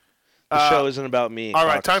me. The show isn't about me. All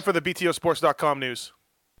right, time for the BTOsports.com news.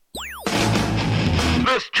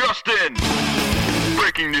 This just in.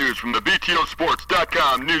 Breaking news from the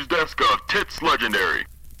BTOsports.com news desk of Tits Legendary.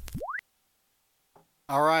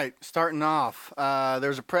 All right, starting off,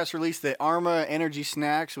 there's a press release that Arma Energy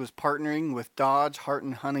Snacks was partnering with Dodge, Hart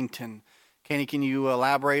 & Huntington. Kenny, can you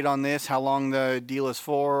elaborate on this, how long the deal is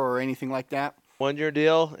for or anything like that? 1-year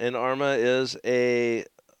deal, and Arma is a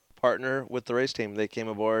partner with the race team. They came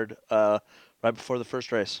aboard right before the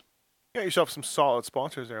first race. You got yourself some solid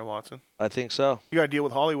sponsors there, Watson. I think so. You got to deal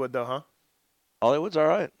with Hollywood, though, huh? Hollywood's all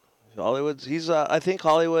right. I think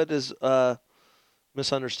Hollywood is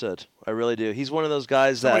misunderstood. I really do. He's one of those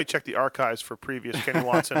guys Somebody check the archives for previous Kenny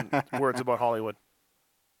Watson words about Hollywood.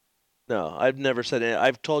 No, I've never said it.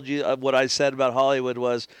 I've told you what I said about Hollywood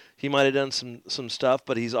was he might have done some stuff,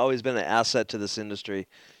 but he's always been an asset to this industry.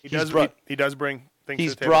 He does bring things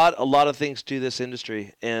He's to the table. brought a lot of things to this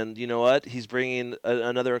industry, and you know what? He's bringing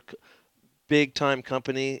another big-time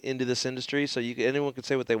company into this industry, so anyone can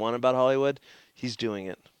say what they want about Hollywood. He's doing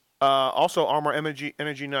it. Also, Armor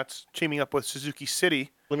Energy Nuts teaming up with Suzuki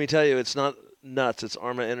City. Let me tell you, it's not nuts. It's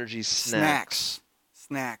Arma Energy Snacks.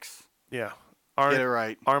 Yeah. Get it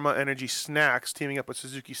right. Arma Energy Snacks teaming up with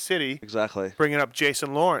Suzuki City. Exactly. Bringing up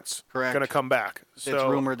Jason Lawrence. Correct. Going to come back. It's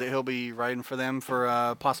rumored that he'll be riding for them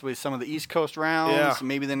for possibly some of the East Coast rounds,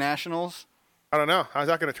 maybe the Nationals. I don't know. How's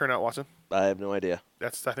that going to turn out, Watson? I have no idea. I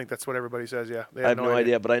think that's what everybody says, yeah. I have no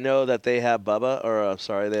idea, but I know that they have Bubba, or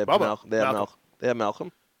they have Bubba. They have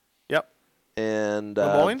Malcolm. Yep. And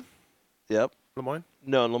Lemoyne? Yep. Lemoyne?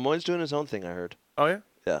 No, Lemoyne's doing his own thing, I heard. Oh, yeah?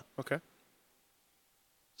 Yeah. Okay.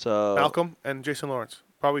 So Malcolm and Jason Lawrence.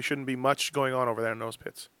 Probably shouldn't be much going on over there in those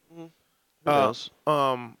pits. Who knows?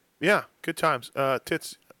 Yeah, good times.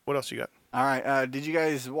 Tits, what else you got? All right. Did you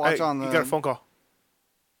guys watch on the... You got a phone call.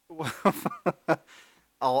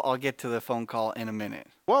 I'll get to the phone call in a minute.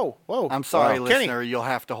 Whoa. I'm sorry, Wow. listener. Kenny. You'll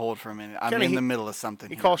have to hold for a minute. I'm Kenny, in the middle of something.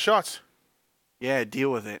 He calls shots. Yeah,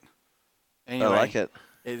 deal with it. Anyway, I like it.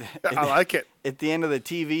 I like it. At the end of the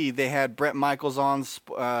TV, they had Brett Michaels on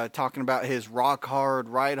talking about his rock hard,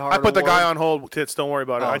 ride hard. I put the award. guy on hold, Tits. Don't worry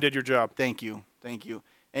about it. I did your job. Thank you.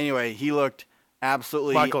 Anyway, he looked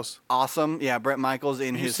absolutely awesome. Yeah, Brett Michaels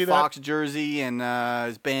in his Fox jersey and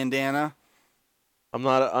his bandana. I'm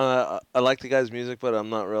not. I like the guy's music, but I'm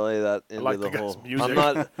not really that into the whole. Music. I'm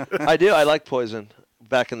not. I do. I like Poison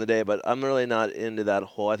back in the day, but I'm really not into that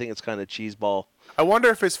whole. I think it's kind of cheeseball. I wonder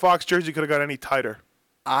if his Fox jersey could have got any tighter.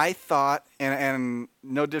 I thought, and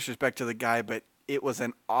no disrespect to the guy, but it was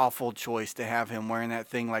an awful choice to have him wearing that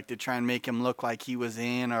thing, like to try and make him look like he was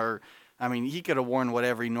in, or I mean, he could have worn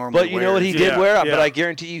whatever he normally wears. But you know what he did wear? But I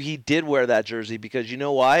guarantee you he did wear that jersey because you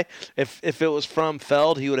know why? If it was from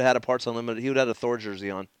Feld, he would have had a Parts Unlimited. He would have had a Thor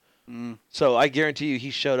jersey on. So I guarantee you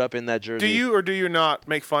he showed up in that jersey. Do you or do you not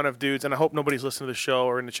make fun of dudes? And I hope nobody's listening to the show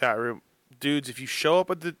or in the chat room. Dudes, if you show up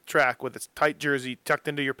at the track with a tight jersey tucked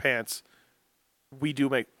into your pants,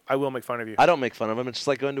 I will make fun of you. I don't make fun of him. It's just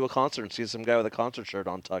like going to a concert and seeing some guy with a concert shirt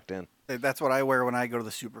on tucked in. That's what I wear when I go to the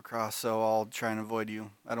Supercross, so I'll try and avoid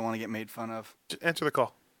you. I don't want to get made fun of. Just answer the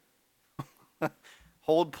call.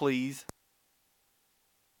 Hold, please.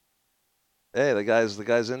 Hey, the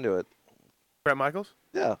guy's into it. Brett Michaels?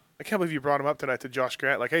 Yeah. I can't believe you brought him up tonight to Josh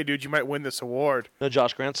Grant. Like, hey, dude, you might win this award. No,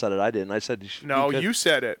 Josh Grant said it. I didn't. I said you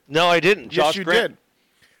said it. No, I didn't. Yes, you did.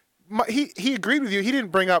 He agreed with you. He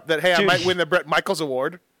didn't bring up that, hey, I might win the Brett Michaels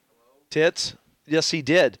award. Tits? Yes, he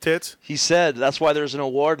did. Tits? He said that's why there's an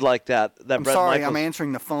award like that. I'm Brett sorry, Michaels. I'm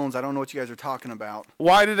answering the phones. I don't know what you guys are talking about.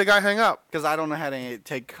 Why did the guy hang up? Because I don't know how to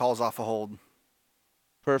take calls off a hold.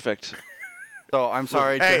 Perfect. So I'm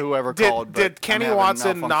sorry to whoever called. Did Kenny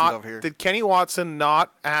Watson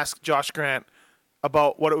not ask Josh Grant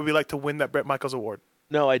about what it would be like to win that Brett Michaels award?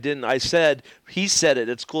 No, I didn't. He said it.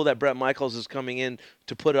 It's cool that Brett Michaels is coming in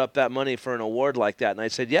to put up that money for an award like that. And I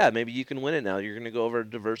said, yeah, maybe you can win it now. You're going to go over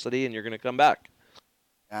diversity and you're going to come back.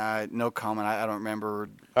 No comment. I don't remember.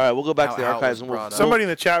 All right, we'll go back to the archives. Somebody in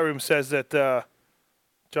the chat room says that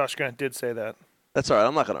Josh Grant did say that. That's all right.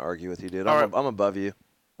 I'm not going to argue with you, dude. I'm above you.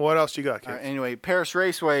 What else you got, kid? Anyway, Paris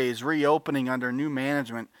Raceway is reopening under new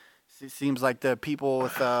management. It seems like the people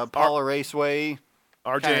with Paula Raceway,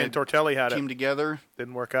 RJ and Tortelli had teamed together.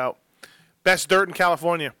 Didn't work out. Best dirt in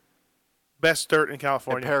California. Best dirt in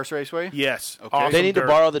California. At Paris Raceway? Yes. Okay. Awesome They need dirt. to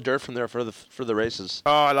borrow the dirt from there for the races.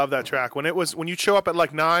 Oh, I love that track. When you show up at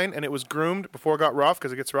like 9 and it was groomed before it got rough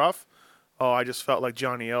because it gets rough. Oh, I just felt like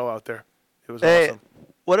Johnny O out there. It was awesome.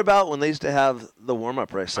 What about when they used to have the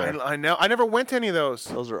warm-up race there? I know. I never went to any of those.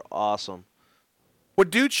 Those are awesome. Would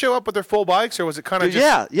dudes show up with their full bikes, or was it kind of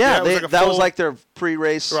just... Yeah. it was like a that was full- like their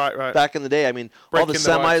pre-race Right. back in the day. I mean, all the Breaking the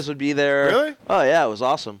semis bikes. would be there. Really? Oh, yeah, it was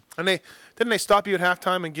awesome. And didn't they stop you at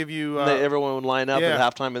halftime and give you... Everyone would line up yeah.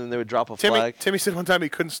 at halftime, and then they would drop a flag. Timmy said one time he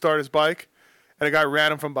couldn't start his bike, and a guy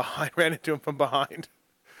ran into him from behind.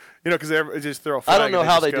 Because they just throw a flag. I don't know and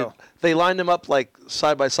how just they go. did. They lined them up like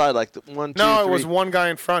side by side, like the 1, 2, No, 3. it was one guy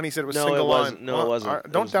in front. He said it was No, single it line. wasn't. No, it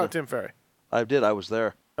wasn't. Don't doubt Tim Ferry. I did. I was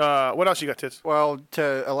there. What else you got, Tits? Well,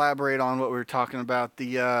 to elaborate on what we were talking about,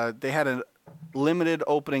 they had a limited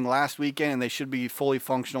opening last weekend, and they should be fully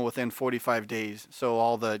functional within 45 days. So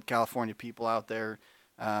all the California people out there,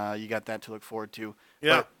 you got that to look forward to.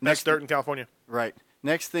 Yeah, But best dirt in California. Right.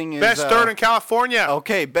 Next thing is... Best dirt in California.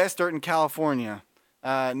 Okay, best dirt in California.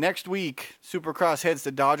 Next week, Supercross heads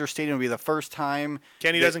to Dodger Stadium. Will be the first time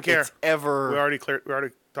Kenny doesn't care. it's ever... We already talked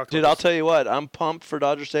about Dude, this. I'll tell you what. I'm pumped for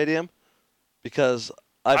Dodger Stadium because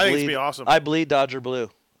I think it's bleed. gonna be awesome. I bleed Dodger blue.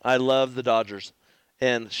 I love the Dodgers,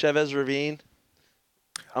 and Chavez Ravine.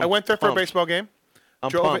 I went there for a baseball game. I'm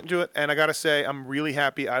drove pumped. into it, and I got to say, I'm really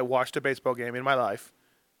happy I watched a baseball game in my life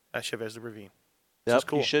at Chavez Ravine. This is Yep,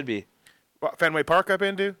 cool. you should be. What, Fenway Park I've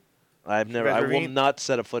been to? I've never. Chavez I will Ravine? not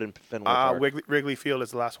set a foot in Fenway Park. Wrigley Field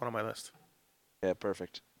is the last one on my list. Yeah,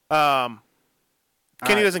 perfect. Kenny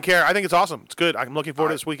doesn't care. I think it's awesome. It's good. I'm looking forward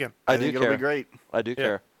to this weekend. I do think care. it'll be great. I do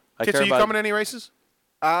care. I Tits, care are you about coming to any races?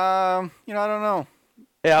 I don't know.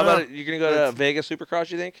 Hey, how about it? You gonna go to Vegas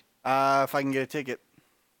Supercross? You think? If I can get a ticket.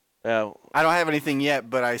 Yeah. I don't have anything yet,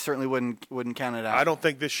 but I certainly wouldn't count it out. I don't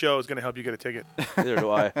think this show is going to help you get a ticket. Neither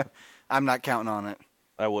do I. I'm not counting on it.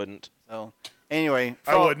 I wouldn't. So, anyway.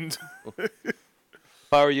 I wouldn't. If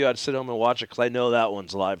I were you, I'd sit home and watch it because I know that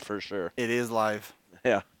one's live for sure. It is live.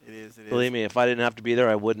 Yeah. It is. Believe me, if I didn't have to be there,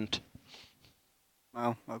 I wouldn't.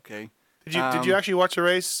 Oh, okay. Did you actually watch the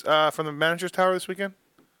race from the manager's tower this weekend?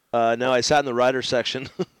 No, I sat in the rider section.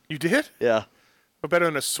 You did? Yeah. But better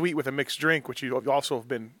than a suite with a mixed drink, which you also have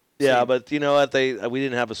been. Yeah, seeing. but you know what? We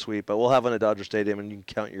didn't have a suite, but we'll have one at Dodger Stadium, and you can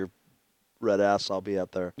count your red ass. I'll be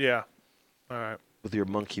up there. Yeah. All right. With your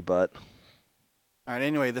monkey butt. All right,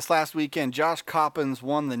 anyway, this last weekend, Josh Coppins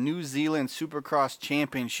won the New Zealand Supercross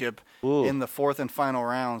Championship in the fourth and final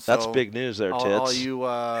round. So That's big news there, Tits. all you,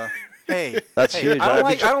 hey. That's hey, huge.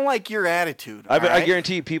 I don't like your attitude. I all right?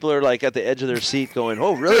 guarantee you people are like at the edge of their seat going,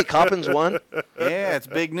 oh, really? Coppins won? Yeah, it's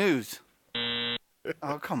big news.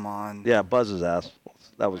 Oh, come on. Yeah, Buzz's ass.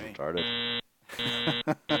 That was retarded.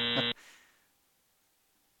 I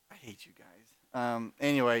hate you guys.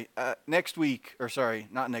 Anyway, next week, or sorry,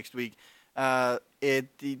 not next week, during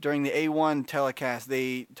the A1 telecast,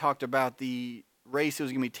 they talked about the race that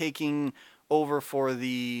was going to be taking over for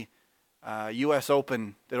the U.S.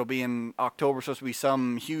 Open that'll be in October. Supposed to be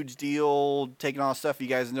some huge deal, taking all stuff. You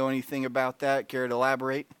guys know anything about that? Care to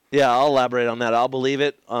elaborate? Yeah, I'll elaborate on that. I'll believe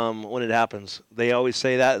it when it happens. They always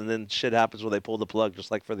say that, and then shit happens when they pull the plug,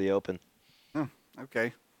 just like for the Open.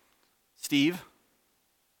 Okay. Steve?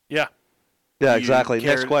 Yeah. Yeah, You exactly.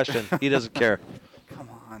 Next cared? question. He doesn't care. Come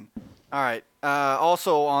on. All right.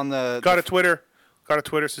 Also on the... Got a Twitter.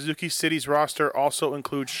 Suzuki City's roster also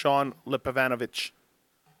includes Sean Lipavanovich.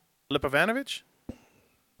 Lipavanovich?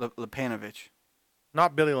 Lipanovich.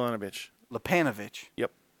 Not Billy Lanovich. Lipanovich.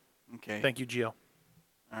 Yep. Okay. Thank you, Gio.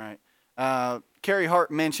 All right. Kerry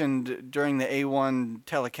Hart mentioned during the A1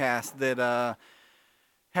 telecast that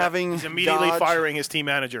having He's immediately Dodge- firing his team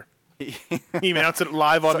manager. He announced it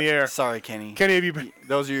live on the air. Sorry, Kenny. Kenny, have you been...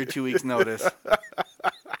 Those are your 2 weeks' notice.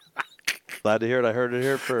 Glad to hear it. I heard it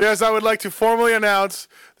here first. Yes, I would like to formally announce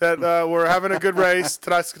that we're having a good race.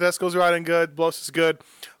 Tedesco's riding good. Bloss is good.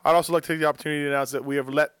 I'd also like to take the opportunity to announce that we have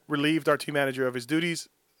relieved our team manager of his duties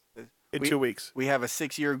in 2 weeks. We have a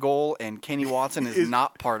 6-year goal, and Kenny Watson is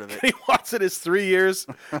not part of it. Kenny Watson is 3 years,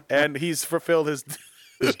 and he's fulfilled his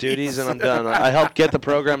duties, and I'm done. I helped get the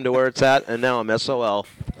program to where it's at, and now I'm SOL.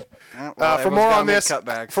 For more on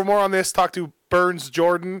this, talk to Burns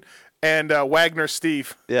Jordan and Wagner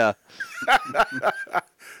Steve. Yeah.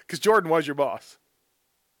 Because Jordan was your boss.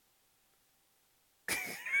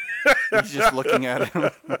 He's just looking at him.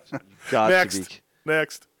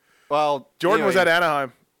 Next. Well, Jordan was at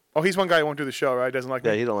Anaheim. Oh, he's one guy who won't do the show, right? Doesn't like me.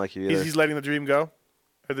 Yeah, he don't like you either. He's letting the dream go.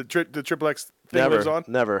 Or the Triple X thing lives on?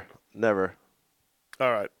 Never.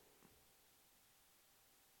 All right.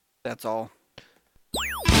 That's all.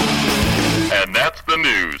 And that's the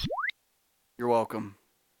news. You're welcome.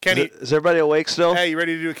 Kenny, is everybody awake still? Hey, you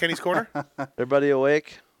ready to do a Kenny's Corner? Everybody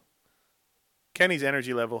awake? Kenny's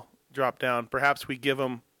energy level dropped down. Perhaps we give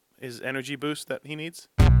him his energy boost that he needs.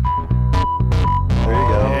 There you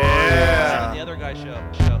go. Yeah. The other guy show.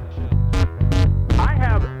 I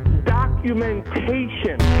have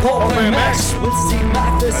documentation. Pulp MX with Steve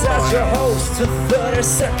Mathis as your host. To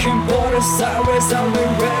 32nd border, sideways on the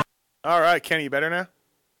red. All right, Kenny, you better now?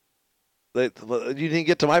 You didn't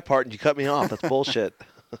get to my part and you cut me off. That's bullshit.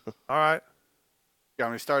 All right. You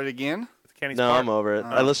want me to start it again? Kenny's No, part. I'm over it.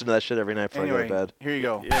 I listen to that shit every night before I go to bed. Here you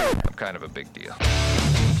go. I'm kind of a big deal.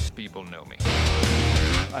 People know me.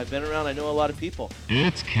 I've been around. I know a lot of people.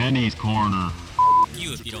 It's Kenny's Corner.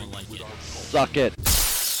 You if you don't like it. Suck it.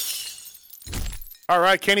 All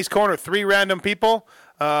right, Kenny's Corner. 3 random people.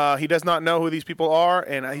 He does not know who these people are,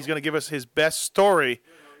 and he's going to give us his best story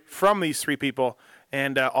from these 3 people.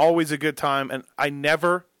 And always a good time. And I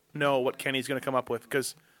never know what Kenny's going to come up with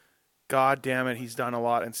because, God damn it, he's done a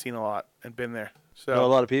lot and seen a lot and been there. So Know a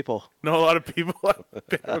lot of people. Know a lot of people.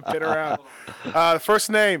 been around. First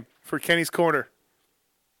name for Kenny's Corner,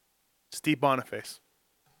 Steve Boniface.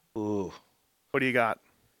 Ooh. What do you got?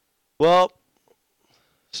 Well,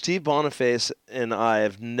 Steve Boniface and I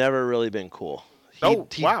have never really been cool.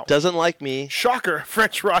 He wow. doesn't like me. Shocker.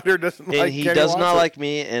 French Rider doesn't And like he Kenny does not Watson. like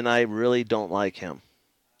me, and I really don't like him.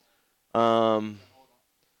 I'm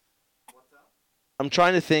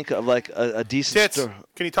trying to think of like a decent Tits, story.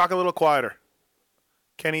 can you talk a little quieter?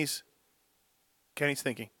 Kenny's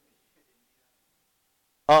thinking.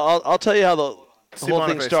 I'll tell you how the Steve whole thing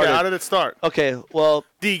Boniface. started. Yeah, how did it start? Okay, well,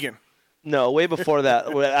 Deegan. No, way before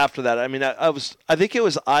that. After that, I mean, I think it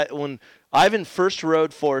was when Ivan first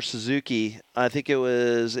rode for Suzuki. I think it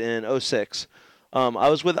was in 06. I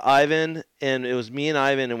was with Ivan, and it was me and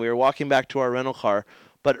Ivan, and we were walking back to our rental car.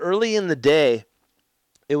 But early in the day,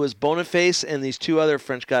 it was Boniface and these 2 other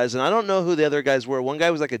French guys, and I don't know who the other guys were. One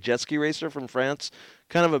guy was like a jet ski racer from France,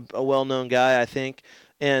 kind of a well-known guy, I think.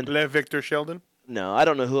 And Le Victor Sheldon? No, I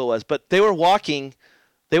don't know who it was, but they were walking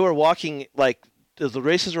like as the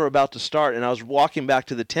races were about to start, and I was walking back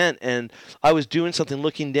to the tent, and I was doing something,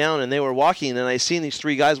 looking down, and they were walking, and I seen these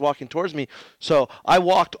 3 guys walking towards me. So I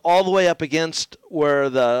walked all the way up against where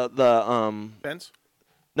the fence,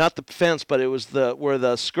 not the fence, but it was where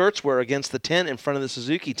the skirts were against the tent in front of the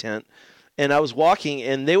Suzuki tent. And I was walking,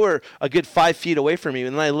 and they were a good 5 feet away from me.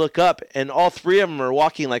 And then I look up, and all 3 of them are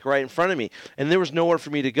walking like right in front of me. And there was nowhere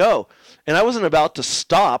for me to go. And I wasn't about to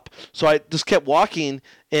stop, so I just kept walking.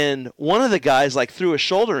 And one of the guys like threw a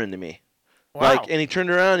shoulder into me. Wow. And he turned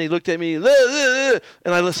around, and he looked at me, and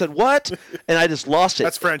I said, "What?" And I just lost it.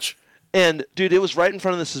 That's French. And, dude, it was right in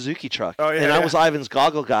front of the Suzuki truck. Oh, yeah, and I yeah. was Ivan's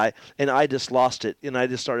goggle guy, and I just lost it. And I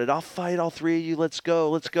just started, "I'll fight all 3 of you. Let's go,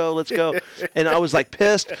 let's go, let's go." And I was, like,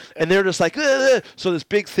 pissed. And they were just like, "Ugh." So this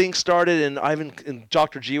big thing started, and Ivan and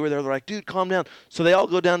Dr. G were there. They're like, "Dude, calm down." So they all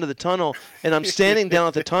go down to the tunnel, and I'm standing down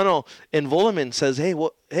at the tunnel, and Volomin says,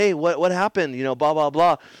 what happened? You know, blah, blah,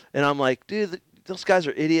 blah. And I'm like, "Dude, those guys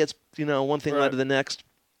are idiots." You know, one thing led to the next.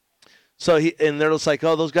 So and they're just like,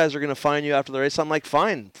 "Oh, those guys are going to find you after the race." I'm like,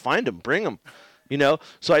 "Fine, find them, bring them." You know?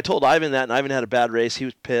 So I told Ivan that, and Ivan had a bad race. He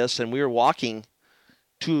was pissed, and we were walking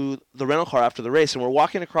to the rental car after the race, and we're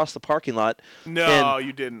walking across the parking lot. No,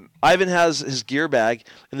 you didn't. Ivan has his gear bag,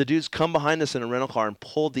 and the dudes come behind us in a rental car and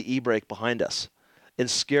pulled the e-brake behind us and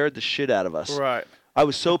scared the shit out of us. Right. I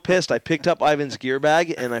was so pissed. I picked up Ivan's gear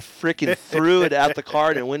bag, and I freaking threw it at the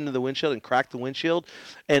car, and it went into the windshield and cracked the windshield.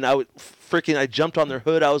 And I jumped on their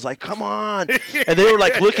hood. I was like, "Come on!" And they were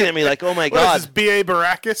like looking at me like, "Oh my God." This is B.A.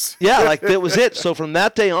 Baracus? Yeah, like that was it. So from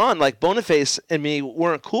that day on, like Boniface and me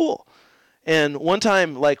weren't cool. And one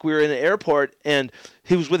time, like we were in an airport, and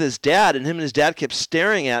he was with his dad, and him and his dad kept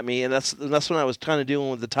staring at me, and that's when I was kind of dealing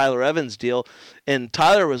with the Tyler Evans deal, and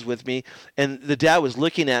Tyler was with me, and the dad was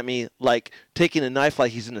looking at me like taking a knife,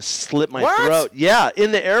 like he's gonna slit my throat. Yeah,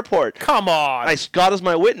 in the airport. Come on. God is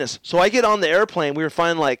my witness. So I get on the airplane. We were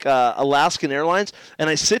flying like Alaskan Airlines, and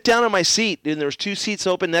I sit down in my seat, and there was 2 seats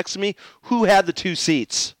open next to me. Who had the 2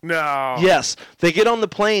 seats? No. Yes, they get on the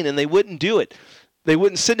plane, and they wouldn't do it. They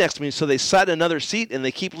wouldn't sit next to me, so they sat in another seat, and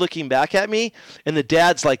they keep looking back at me, and the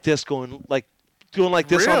dad's like this, doing like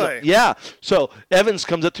this. Really? Yeah. So Evans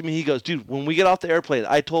comes up to me. He goes, "Dude, when we get off the airplane,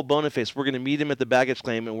 I told Boniface we're going to meet him at the baggage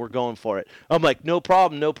claim, and we're going for it." I'm like, "No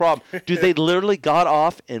problem, no problem." Dude, they literally got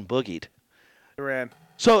off and boogied. They ran.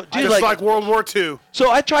 So, dude, just like World War II.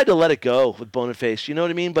 So I tried to let it go with Boniface, you know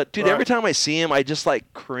what I mean? But, dude, Right. every time I see him, I just,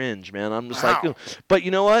 like, cringe, man. I'm just Wow. like, but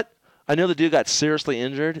you know what? I know the dude got seriously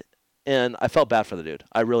injured, and I felt bad for the dude.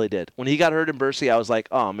 I really did. When he got hurt in Bercy, I was like,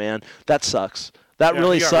 oh, man, that sucks. That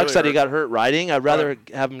really sucks that he got hurt riding. I'd rather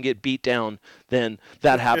have him get beat down than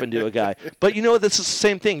that happen to a guy. But you know what? This is the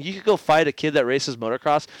same thing. You could go fight a kid that races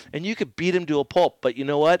motocross, and you could beat him to a pulp. But you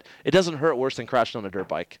know what? It doesn't hurt worse than crashing on a dirt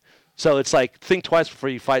bike. So it's like, think twice before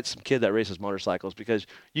you fight some kid that races motorcycles, because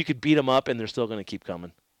you could beat him up, and they're still going to keep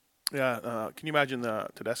coming. Yeah, can you imagine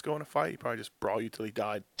Tedesco in a fight? He'd probably just brawl you till he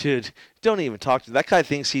died. Dude, don't even talk to that guy.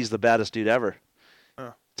 Thinks he's the baddest dude ever.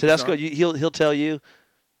 Tedesco, he's he'll tell you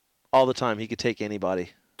all the time he could take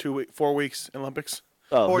anybody. 4 weeks Olympics.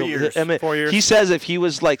 Oh, 4 years. 4 years. He says if he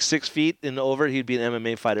was like 6 feet and over, he'd be an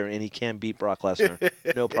MMA fighter, and he can beat Brock Lesnar.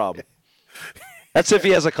 No problem. That's if he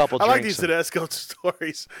has a couple I drinks. like these Tedesco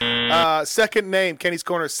stories. Second name, Kenny's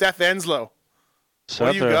Corner, Seth Enslow.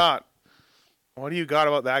 What do you got? What do you got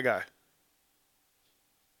about that guy?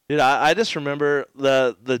 Dude, I just remember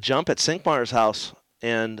the jump at Sinkmeyer's house,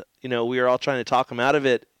 and we were all trying to talk him out of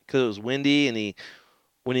it because it was windy, and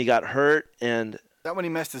when he got hurt, and Is that when he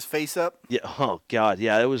messed his face up? yeah, oh god,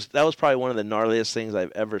 yeah, that was probably one of the gnarliest things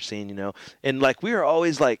I've ever seen, And like we were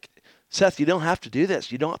always like, Seth, you don't have to do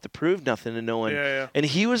this. You don't have to prove nothing to no one. Yeah. And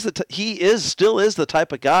he was still is the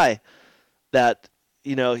type of guy that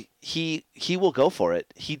he will go for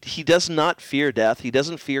it. He does not fear death. He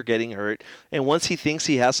doesn't fear getting hurt. And once he thinks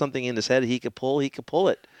he has something in his head he could pull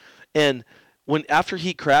it. And after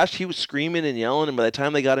he crashed, he was screaming and yelling. And by the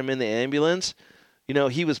time they got him in the ambulance,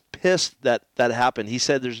 he was pissed that happened. He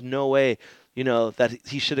said, "There's no way." That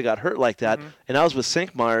he should have got hurt like that. Mm-hmm. And I was with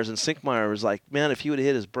Sinkmeyer, and Sinkmeyer was like, man, if he would have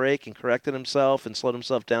hit his brake and corrected himself and slowed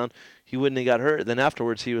himself down, he wouldn't have got hurt. Then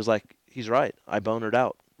afterwards, he was like, he's right. I bonered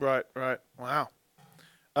out. Right. Wow.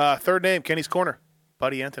 Third name, Kenny's Corner,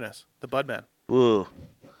 Buddy Antonis, the Budman. Ooh.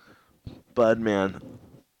 Budman.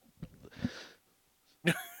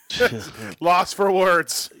 Lost for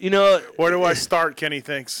words. Where do I start, Kenny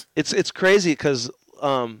thinks? It's crazy because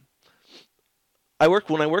when I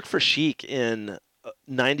worked for Chic in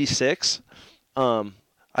 '96, I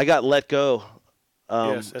got let go.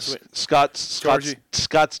 Yes, Scott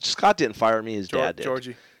didn't fire me. His dad did.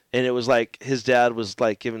 Georgie. And it was like his dad was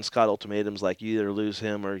like giving Scott ultimatums, like you either lose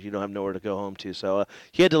him or you don't have nowhere to go home to. So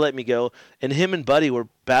he had to let me go. And him and Buddy were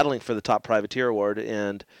battling for the top privateer award,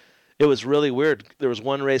 and it was really weird. There was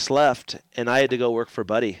one race left, and I had to go work for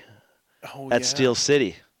Buddy at Steel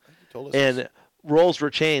City. And roles were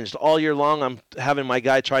changed. All year long, I'm having my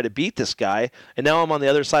guy try to beat this guy, and now I'm on the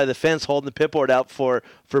other side of the fence holding the pit board out for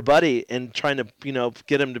Buddy and trying to,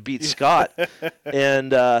 get him to beat Scott.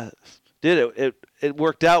 And it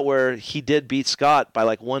worked out where he did beat Scott by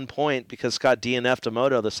like 1 point because Scott DNF'd a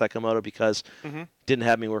moto, the second moto, because didn't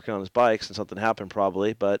have me working on his bikes and something happened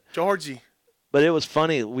probably. But Georgie. But it was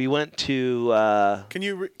funny. We went to. Can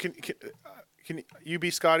you be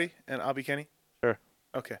Scotty and I'll be Kenny? Sure.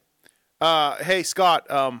 Okay. Hey Scott.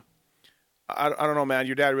 I don't know, man.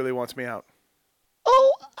 Your dad really wants me out.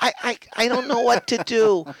 Oh, I don't know what to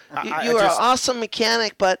do. You are an awesome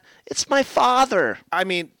mechanic, but it's my father. I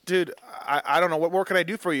mean, dude, I don't know. What more can I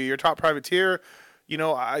do for you? You're a top privateer.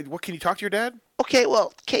 What can you talk to your dad? Okay,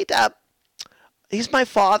 well, K-Dub, he's my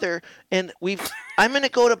father, and I'm going to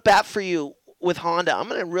go to bat for you with Honda. I'm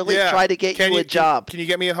going to really try to get you a job. Can you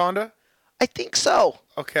get me a Honda? I think so.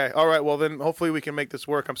 Okay. All right. Well, then hopefully we can make this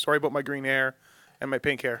work. I'm sorry about my green hair and my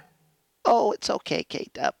pink hair. Oh, it's okay,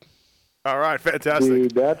 K-Dub. All right. Fantastic.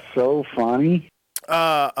 Dude, that's so funny.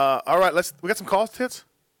 All right. We got some calls, Tits?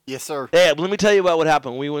 Yes, sir. Yeah, let me tell you about what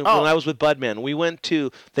happened. We went when I was with Budman. We went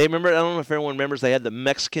to. I don't know if everyone remembers. They had the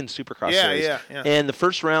Mexican Supercross series. Yeah. And the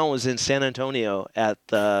first round was in San Antonio at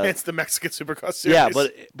the. It's the Mexican Supercross series. Yeah,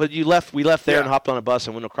 but we left there and hopped on a bus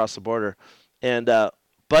and went across the border, and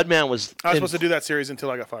Budman was. I was supposed to do that series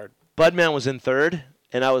until I got fired. Budman was in third,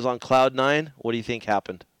 and I was on cloud 9. What do you think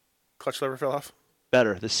happened? Clutch lever fell off.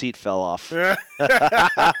 Better. The seat fell off. Yeah. Dude,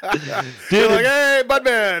 you're like, hey,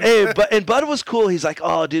 Budman. Hey, and Bud was cool. He's like,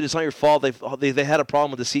 oh, dude, it's not your fault. They had a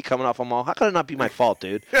problem with the seat coming off. I'm all, how could it not be my fault,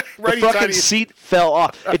 dude? Right, the fucking seat fell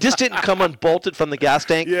off. It just didn't come unbolted from the gas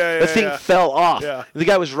tank. The thing fell off. Yeah. The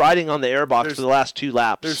guy was riding on the airbox for the last 2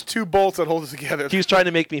 laps. There's 2 bolts that hold it together. He was trying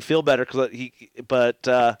to make me feel better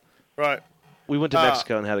right. We went to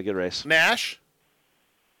Mexico and had a good race. Nash?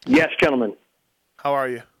 Yes, gentlemen. How are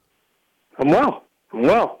you? I'm well.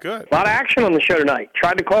 Good. A lot of action on the show tonight.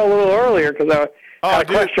 Tried to call a little earlier because I had a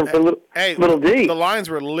question for Little D. The lines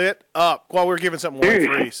were lit up. Well, we were giving something away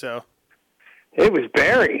free, so. It was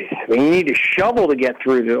buried. I mean, you need a shovel to get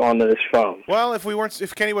through onto this phone. Well,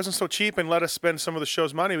 if Kenny wasn't so cheap and let us spend some of the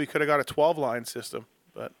show's money, we could have got a 12-line system.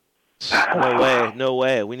 But no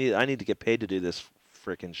way. I need to get paid to do this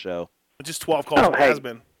freaking show. Just 12 calls has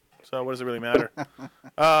been. So what does it really matter?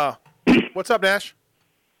 What's up, Nash?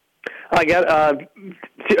 I got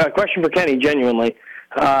a question for Kenny, genuinely.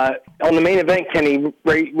 On the main event, Kenny,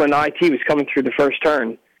 right when IT was coming through the first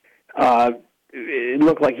turn, it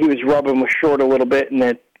looked like he was rubbing with Short a little bit, and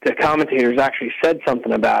that the commentators actually said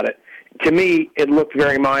something about it. To me, it looked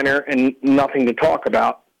very minor and nothing to talk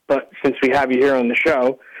about. But since we have you here on the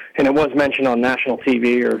show, and it was mentioned on national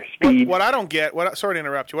TV or Speed. What I don't get, sorry to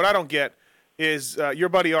interrupt you, what I don't get is your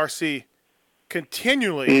buddy RC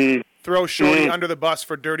continually throws Shorty under the bus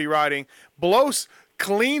for dirty riding. Blos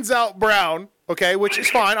cleans out Brown, okay, which is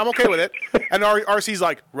fine. I'm okay with it. And RC's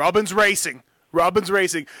like, Robin's racing.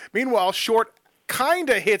 Meanwhile, Short kind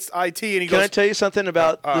of hits IT, and he goes. Can I tell you something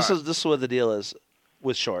about this? Is what the deal is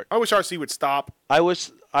with Short. I wish RC would stop. I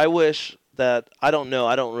wish that I don't know.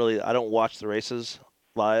 I don't watch the races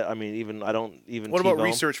live. I mean, I don't even. What about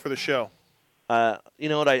research for the show? You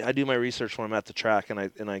know what? I do my research when I'm at the track, and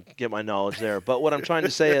I get my knowledge there. But what I'm trying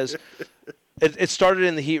to say is, it started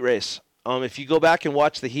in the heat race. If you go back and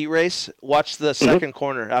watch the heat race, watch the second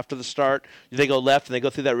corner after the start. They go left and they go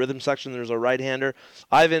through that rhythm section. There's a right-hander.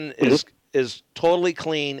 Ivan is totally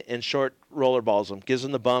clean and Short rollerballs him, gives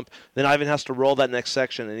him the bump. Then Ivan has to roll that next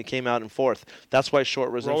section, and he came out in fourth. That's why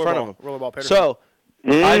Short was in front of him. Rollerball Peterson. So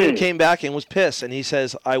Ivan came back and was pissed, and he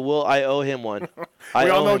says, I owe him one. We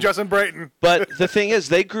all know Justin Brayton. But the thing is,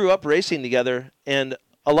 they grew up racing together, and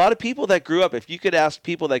a lot of people that grew up, if you could ask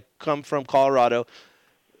people that come from Colorado,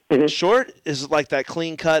 Short is like that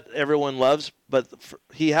clean cut everyone loves, but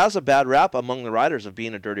he has a bad rap among the riders of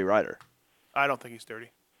being a dirty rider. I don't think he's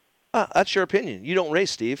dirty. That's your opinion. You don't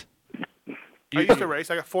race, Steve. I used to race.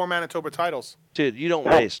 I got 4 Manitoba titles. Dude, you don't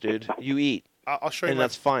race, dude. You eat. I'll show you. And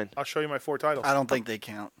that's fine. I'll show you my 4 titles. I don't think they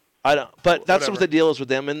count. I don't. But that's Whatever. what the deal is with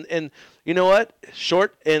them. And you know what?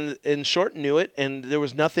 Short Short knew it, and there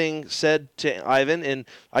was nothing said to Ivan. And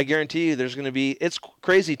I guarantee you, there's going to be. It's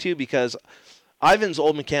crazy too because Ivan's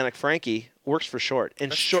old mechanic Frankie works for Short,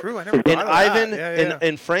 and That's Short true. I never and thought of Ivan that. Yeah.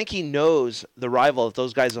 and Frankie knows the rival that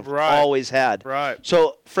those guys have always had. Right.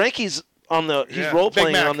 So Frankie's he's role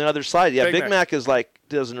playing on the other side. Yeah, Big Mac is like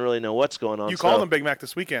doesn't really know what's going on. You called him Big Mac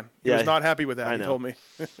this weekend. He Yeah, was not happy with that. I He know. told me.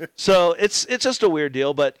 So it's just a weird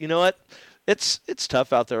deal, but you know what? It's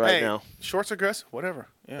tough out there right Hey, now. Short's aggressive. Whatever.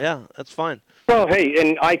 Yeah, that's fine. Well, hey,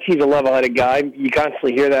 and IT's a level-headed guy. You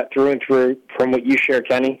constantly hear that through and through from what you share,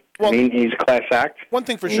 Kenny. I mean, he's a class act. One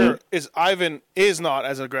thing for sure is Ivan is not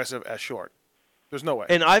as aggressive as Short. There's no way.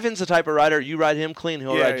 And Ivan's the type of rider, you ride him clean,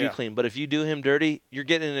 he'll Yeah, ride you yeah. clean. But if you do him dirty, you're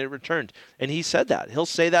getting it returned. And he said that. He'll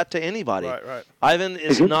say that to anybody. Right. Ivan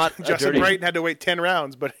is not a Justin dirty. Brayton had to wait 10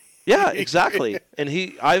 rounds, but Yeah, exactly. And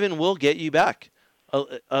Ivan will get you back.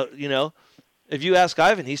 You know, if you ask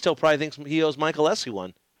Ivan, he still probably thinks he owes Michael Essie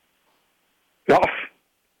one. Oh,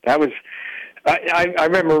 that was. I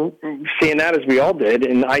remember seeing that as we all did,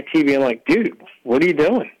 and IT being like, "Dude, what are you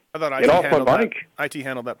doing? I thought Get IT off my handled that. bike." IT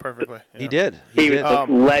handled that perfectly. He did. He was a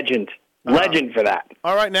legend for that.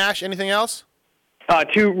 All right, Nash. Anything else?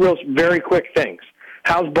 2 very quick things.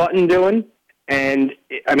 How's Button doing? And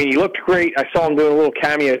I mean, he looked great. I saw him doing a little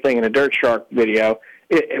cameo thing in a Dirt Shark video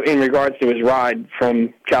in regards to his ride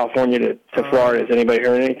from California to Florida. Has anybody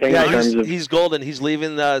heard anything? Yeah, in terms of he's golden. He's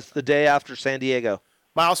leaving the day after San Diego.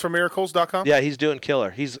 MilesForMiracles.com? Yeah, he's doing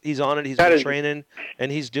killer. He's on it. He's been training,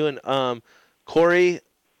 and he's doing. Corey,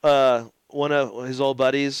 one of his old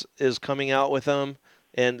buddies, is coming out with him,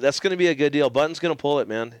 and that's going to be a good deal. Button's going to pull it,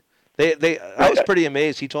 man. I was pretty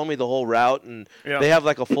amazed. He told me the whole route, and they have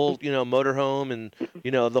like a full, motorhome, and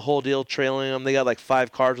the whole deal trailing them. They got like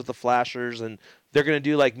 5 cars with the flashers, and they're going to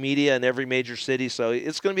do like media in every major city. So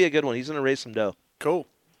it's going to be a good one. He's going to race some dough. Cool.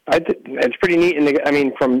 It's pretty neat. And I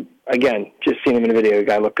mean, from again, just seeing him in the video, the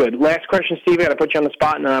guy looked good. Last question, Steve. I got to put you on the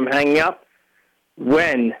spot, and then I'm hanging up.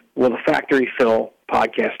 When will the Factory Phil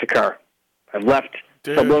podcast occur? I've left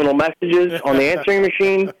subliminal messages on the answering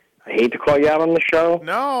machine. I hate to call you out on the show.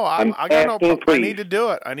 No, I need to do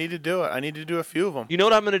it. I need to do it. I need to do a few of them. You know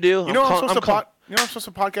what I'm going to do? You know I'm supposed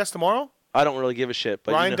to podcast tomorrow? I don't really give a shit.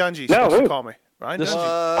 But Ryan Dungey's supposed to call me. Ryan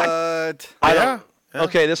Dungey. Yeah.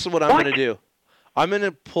 Okay, this is what I'm going to do. I'm going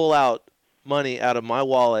to pull out money out of my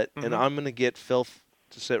wallet, and I'm going to get Phil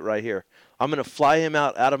to sit right here. I'm going to fly him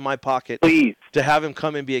out of my pocket to have him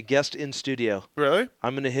come and be a guest in studio. Really?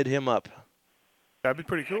 I'm going to hit him up. That'd be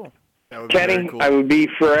pretty cool. Kenny, I would be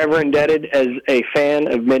forever indebted as a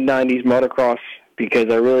fan of mid-'90s motocross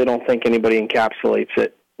because I really don't think anybody encapsulates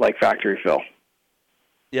it like Factory Phil.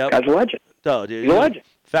 Yep. Guy's a legend. Oh, dude. He's a legend.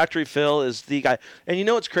 Factory Phil is the guy. And you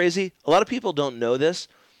know what's crazy? A lot of people don't know this,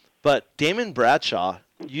 but Damon Bradshaw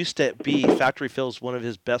used to be Factory Phil's one of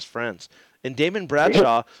his best friends. And Damon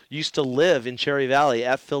Bradshaw used to live in Cherry Valley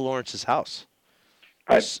at Phil Lawrence's house.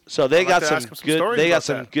 So they got some good. They got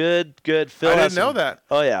some good. Phil. I didn't know that.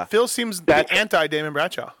 Oh yeah. Phil seems the anti Damon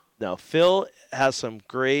Bradshaw. No, Phil has some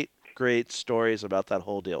great stories about that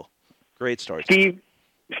whole deal. Great stories.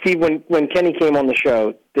 Steve, when Kenny came on the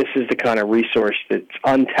show, this is the kind of resource that's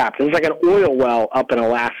untapped. It's like an oil well up in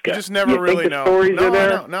Alaska. You just never really think know. The stories are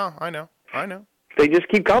there? No, I know. They just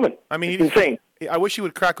keep coming. I mean, it's insane. I wish he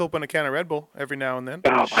would crack open a can of Red Bull every now and then.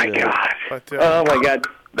 Oh my God! But, oh my God!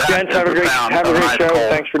 Gents, have a great show.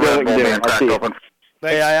 Thanks for doing what you're doing. I'll see you.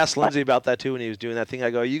 Hey, I asked Lindsay about that too when he was doing that thing. I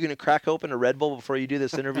go, "Are you going to crack open a Red Bull before you do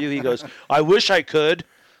this interview?" He goes, "I wish I could."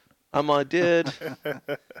 I'm like, "Dude."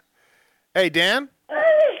 Hey, Dan.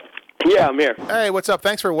 Yeah, I'm here. Hey, what's up?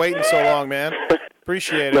 Thanks for waiting so long, man.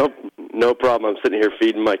 Appreciate it. No problem. I'm sitting here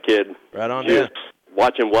feeding my kid. Right on, Just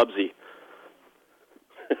watching Wubsy.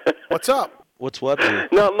 What's up? What's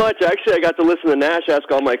Wubsy? Not much. Actually, I got to listen to Nash ask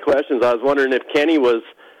all my questions. I was wondering if Kenny was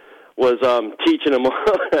teaching him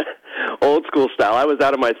old school style. I was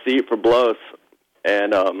out of my seat for Blows,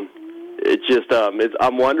 and I'm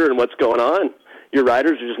wondering what's going on. Your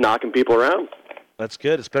riders are just knocking people around. That's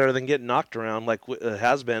good. It's better than getting knocked around like it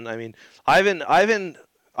has been. I mean, Ivan,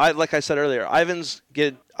 like I said earlier, Ivan's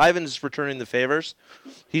returning the favors.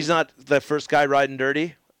 He's not the first guy riding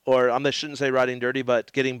dirty, or I shouldn't say riding dirty,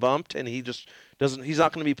 but getting bumped, and he just doesn't. He's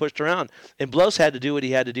not going to be pushed around. And Blows had to do what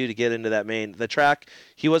he had to do to get into the track.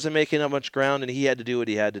 He wasn't making up much ground, and he had to do what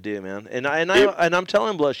he had to do, man. And I'm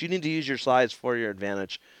telling Blows, you need to use your size for your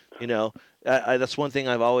advantage. You know, that's one thing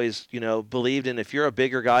I've always, believed in. If you're a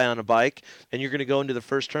bigger guy on a bike and you're going to go into the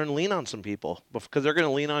first turn, lean on some people because they're going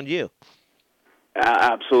to lean on you.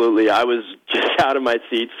 Absolutely. I was just out of my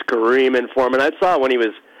seat screaming for him. And I saw when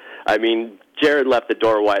Jared left the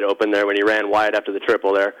door wide open there when he ran wide after the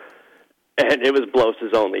triple there. And it was Blows'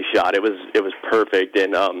 only shot. It was perfect.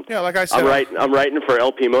 And like I said, I'm writing for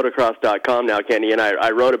LPMotocross.com now, Kenny, and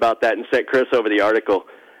I wrote about that and sent Chris over the article.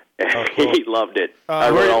 Oh, cool. He loved it.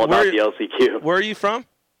 I wrote all about the LCQ. Where are you from?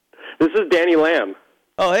 This is Danny Lamb.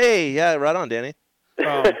 Oh, hey, yeah, right on, Danny.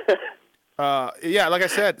 Yeah, like I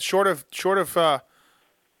said, short of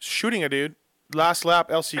shooting a dude, last lap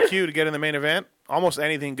LCQ to get in the main event, almost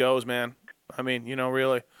anything goes, man. I mean,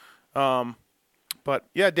 really. But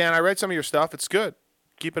yeah, Dan, I read some of your stuff. It's good.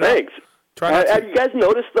 Keep it Thanks. up. Have you guys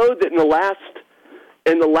noticed though that in the last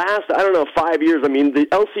 5 years, the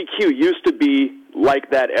LCQ used to be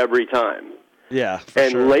like that every time. Yeah,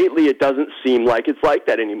 and lately it doesn't seem like it's like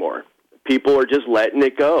that anymore. People are just letting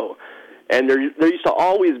it go. And there used to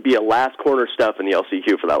always be a last corner stuff in the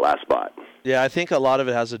LCQ for that last spot. Yeah, I think a lot of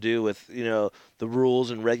it has to do with the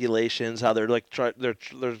rules and regulations, how they're they're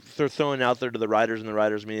throwing out there to the riders, and the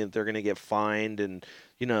riders meaning that they're going to get fined and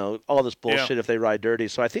all this bullshit if they ride dirty.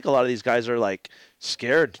 So I think a lot of these guys are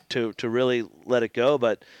scared to really let it go.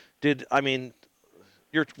 But you're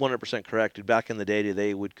 100% correct. Dude, back in the day,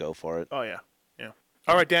 they would go for it. Oh yeah.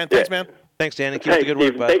 All right, Dan. Thanks, man. Thanks, Danny. Keep up the good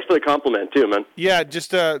work, bud. Thanks for the compliment too, man. Yeah,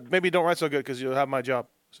 just maybe don't write so good because you'll have my job.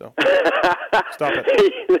 So stop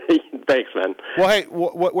it. Thanks, man. Well, hey,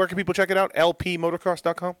 where can people check it out?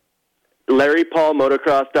 LPMotocross.com?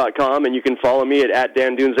 LarryPaulMotocross.com, and you can follow me at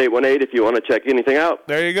DanDunes818 if you want to check anything out.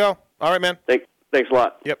 There you go. All right, man. Thanks a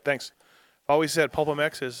lot. Yep, thanks. Always said Pulp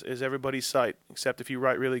MX is everybody's site, except if you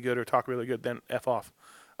write really good or talk really good, then F off.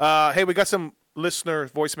 Hey, we got some listener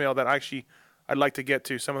voicemail that I'd like to get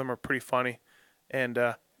to. Some of them are pretty funny. And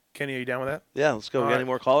Kenny, are you down with that? Yeah, let's go. Got any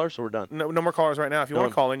more callers, or we're done? No more callers right now. If you want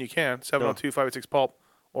to call in, you can. 702-586-PULP,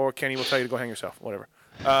 or Kenny will tell you to go hang yourself. Whatever.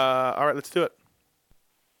 All right, let's do it.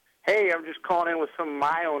 Hey, I'm just calling in with some of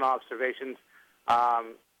my own observations.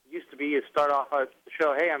 Used to be you start off the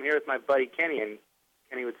show, hey, I'm here with my buddy Kenny, and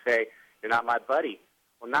Kenny would say, you're not my buddy.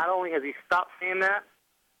 Well, not only has he stopped saying that,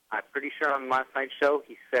 I'm pretty sure on last night's show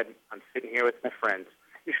he said, I'm sitting here with my friends.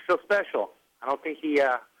 You're so special. I don't think he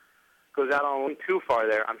goes out on a limb too far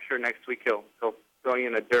there. I'm sure next week he'll throw you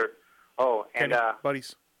in the dirt. Oh, and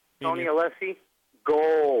buddies, Tony Alessi,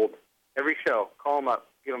 gold. Every show, call him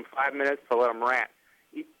up. Give him 5 minutes to let him rant.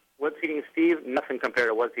 What's eating Steve? Nothing compared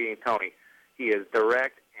to what's eating Tony. He is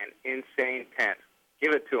direct and insane tense.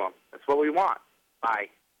 Give it to him. That's what we want. Bye.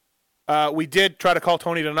 We did try to call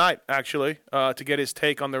Tony tonight, actually, to get his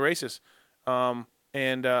take on the races, and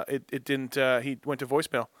it didn't. He went to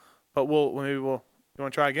voicemail, but You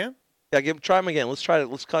want to try again? Yeah, try him again. Let's try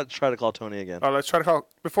to call Tony again. All right, let's try to call.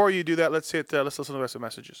 Before you do that, let's listen to the rest of the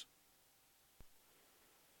messages.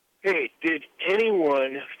 Hey, did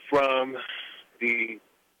anyone from the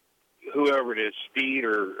whoever it is, Speed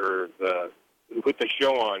or the who put the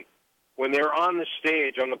show on, when they're on the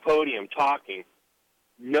stage on the podium talking,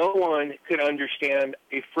 no one could understand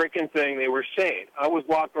a frickin' thing they were saying. I was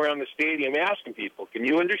walking around the stadium asking people, "Can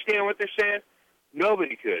you understand what they're saying?"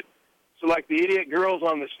 Nobody could. So, like the idiot girl's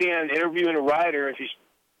on the stand interviewing a rider, and she's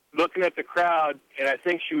looking at the crowd, and I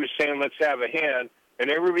think she was saying, "Let's have a hand,"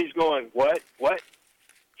 and everybody's going, "What? What?"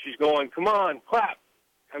 She's going, "Come on, clap."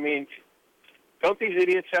 I mean, don't these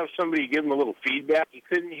idiots have somebody give them a little feedback? You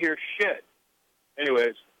couldn't hear shit.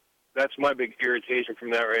 Anyways, that's my big irritation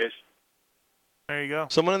from that race. There you go.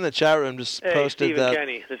 Someone in the chat room just posted Stephen that.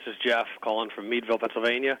 Kenny, this is Jeff calling from Meadville,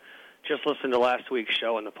 Pennsylvania. Just listened to last week's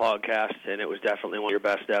show on the podcast, and it was definitely one of your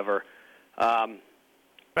best ever.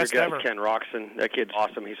 Best your guy, ever. Ken Roxon, that kid's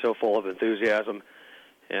awesome. He's so full of enthusiasm,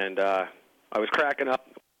 and I was cracking up.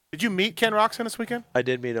 Did you meet Ken Roxon this weekend? I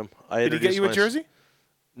did meet him. Did he get you a jersey?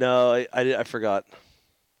 No, I forgot.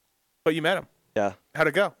 But you met him. Yeah. How'd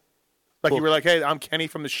it go? Like Cool. you were like, "Hey, I'm Kenny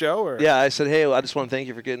from the show," or Yeah, I said, "Hey, I just want to thank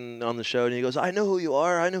you for getting on the show." And he goes, "I know who you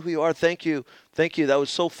are. I know who you are. Thank you. Thank you. That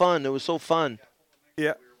was so fun. It was so fun."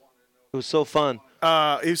 Yeah. It was so fun.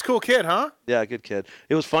 He was a cool kid, huh? Yeah, good kid.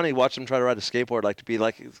 It was funny watching him try to ride a skateboard, like to be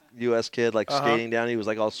like a U.S. kid, like skating down. He was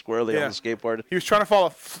like all squirrely on the skateboard. He was trying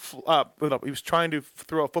to he was trying to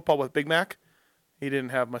throw a football with Big Mac. He didn't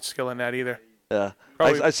have much skill in that either. Yeah.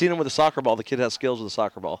 Probably- I seen him with a soccer ball. The kid has skills with a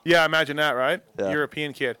soccer ball. Yeah, imagine that, right? Yeah.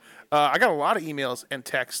 European kid. I got a lot of emails and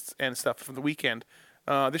texts and stuff from the weekend.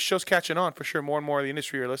 This show's catching on for sure. More and more of the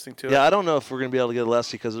industry are listening to it. Yeah, I don't know if we're going to be able to get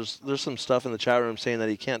Leslie because there's some stuff in the chat room saying that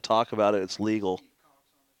he can't talk about it. It's legal.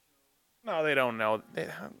 No, they don't know.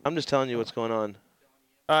 I'm just telling you what's going on.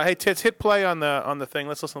 Hey, Tits, hit play on the thing.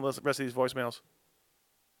 Let's listen to the rest of these voicemails.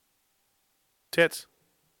 Tits,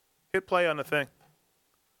 hit play on the thing.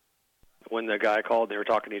 When the guy called, they were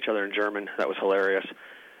talking to each other in German. That was hilarious.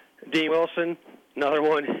 Dean Wilson, another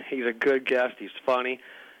one. He's a good guest. He's funny.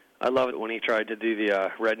 I love it when he tried to do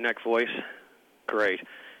the redneck voice. Great.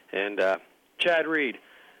 And Chad Reed,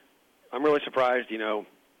 I'm really surprised,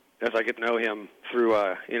 as I get to know him through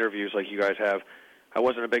interviews like you guys have. I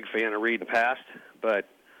wasn't a big fan of Reed in the past, but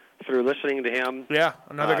through listening to him. Yeah,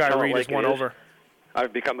 another guy Reed is won over.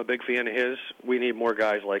 I've become a big fan of his. We need more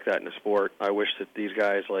guys like that in the sport. I wish that these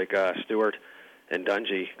guys like Stewart and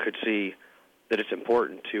Dungy could see that it's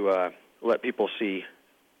important to let people see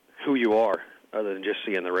who you are other than just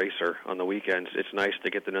seeing the racer on the weekends. It's nice to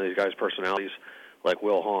get to know these guys' personalities like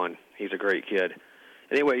Will Hahn. He's a great kid.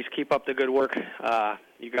 Anyways, keep up the good work.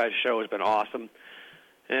 You guys' show has been awesome.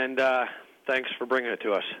 And thanks for bringing it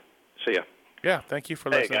to us. See ya. Yeah, thank you for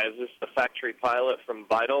Hey listening. guys, this is the factory pilot from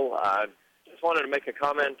Vital. Just wanted to make a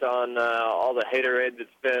comment on all the haterade that's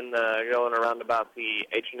been going around about the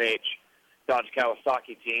H&H Dodge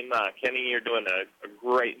Kawasaki team. Kenny, you're doing a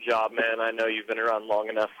great job, man. I know you've been around long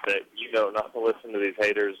enough that you know not to listen to these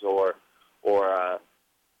haters or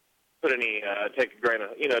put any take a grain of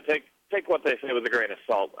take what they say with a grain of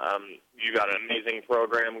salt. You got an amazing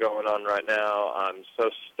program going on right now. I'm so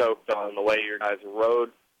stoked on the way your guys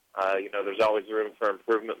rode. There's always room for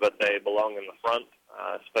improvement, but they belong in the front,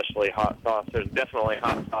 especially hot sauce. There's definitely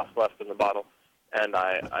hot sauce left in the bottle, and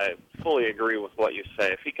I fully agree with what you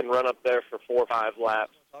say. If he can run up there for 4 or 5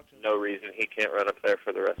 laps, no reason he can't run up there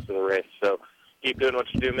for the rest of the race. So keep doing what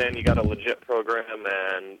you do, man. You got a legit program,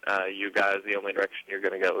 and you guys, the only direction you're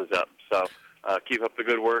going to go is up. So keep up the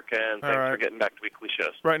good work, and thanks for getting back to weekly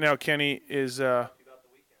shows. Right now, Kenny is Hey,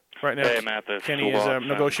 Matt, this Kenny is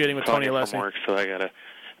negotiating with Tony Alessi. Work, so I gotta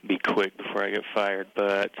be quick before I get fired.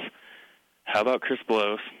 But how about Chris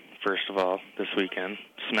Blows? First of all, this weekend,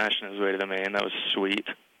 smashing his way to the main. That was sweet.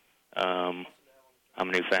 I'm a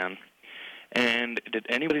new fan. And did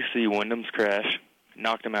anybody see Wyndham's crash?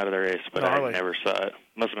 Knocked him out of the race, but I never saw it.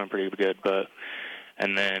 Must have been pretty good.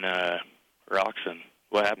 And then Roxon,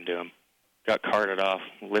 what happened to him? Got carted off,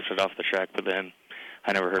 lifted off the track, but then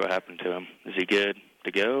I never heard what happened to him. Is he good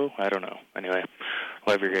to go? I don't know. Anyway,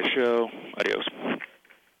 love your great show. Adios.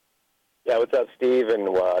 Yeah, what's up, Steve and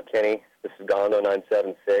Kenny? This is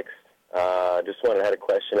Gondo976. Just had a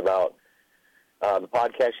question about the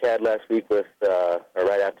podcast you had last week with, or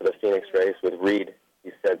right after the Phoenix race with Reed.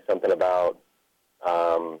 He said something about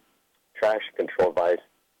traction control bikes,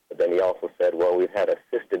 but then he also said, well, we've had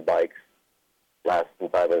assisted bikes last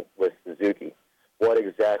since I was with Suzuki. What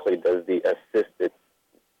exactly is that,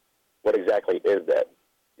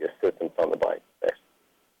 the assistance on the bike? Thanks.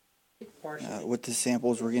 With the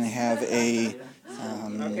samples, we're going to have a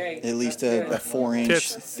at least a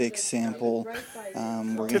 4-inch thick sample.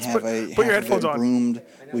 We're going to have put your half of headphones it on. broomed.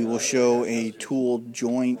 We will show a tooled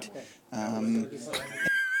joint.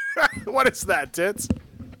 What is that, Tits?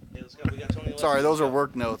 Sorry, those are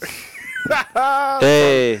work notes.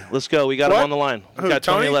 Hey, let's go. We got him What? on the line. We Who, got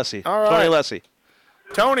Tony Tony? Lessie. All right. Tony Lessie.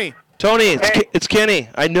 Tony. Tony, it's Kenny.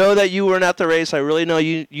 I know that you weren't at the race. I really know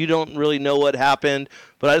you don't really know what happened,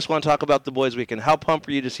 but I just want to talk about the boys' weekend. How pumped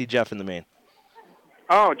were you to see Jeff in the main?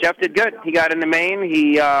 Oh, Jeff did good. He got in the main.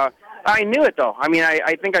 I knew it, though. I mean,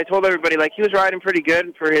 I think I told everybody, like, he was riding pretty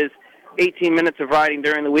good for his 18 minutes of riding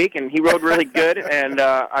during the week, and he rode really good, and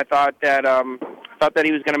I thought that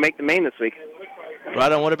he was going to make the main this week.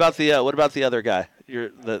 Right on. What about the other guy?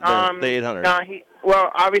 The 800.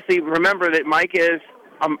 Well, obviously, remember that Mike is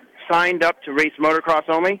signed up to race motocross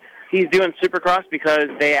only. He's doing Supercross because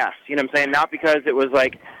they asked. You know what I'm saying? Not because it was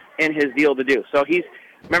like in his deal to do. So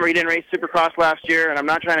remember he didn't race Supercross last year, and I'm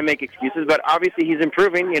not trying to make excuses, but obviously he's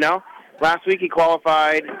improving. You know, last week he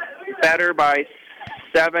qualified better by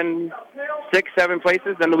 7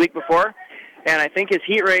 places than the week before, and I think his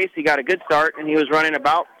heat race he got a good start, and he was running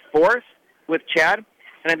about 4th with Chad.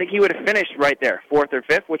 And I think he would have finished right there, 4th or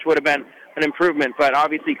 5th, which would have been an improvement. But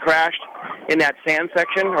obviously crashed in that sand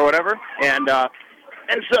section or whatever, and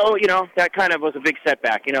so that kind of was a big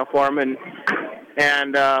setback, for him.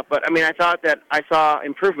 But I mean, I thought that I saw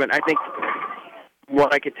improvement. I think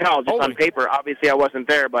what I could tell just on paper. Obviously, I wasn't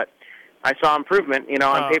there, but I saw improvement,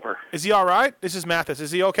 on paper. Is he all right? This is Mathis.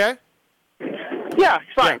 Is he okay? Yeah,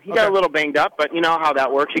 he's fine. He got a little banged up, but you know how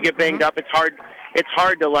that works. You get banged up. It's hard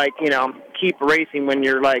to keep racing when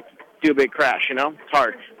you're do a big crash. It's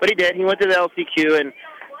hard. But he did. He went to the LCQ and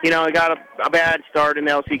he got a bad start in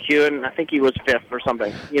the LCQ, and I think he was 5th or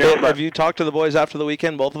something. Have you talked to the boys after the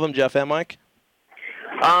weekend? Both of them, Jeff and Mike.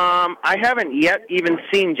 I haven't yet even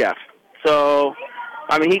seen Jeff. So,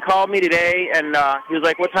 I mean, he called me today and he was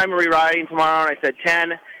like, "What time are we riding tomorrow?" And I said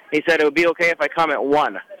 10. He said it would be okay if I come at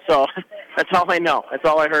 1. So that's all I know. That's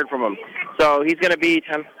all I heard from him. So he's going to be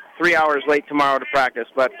 3 hours late tomorrow to practice.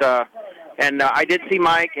 But I did see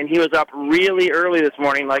Mike, and he was up really early this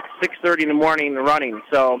morning, like 6:30 in the morning, running.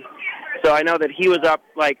 So I know that he was up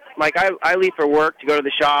like I leave for work to go to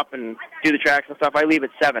the shop and do the tracks and stuff. I leave at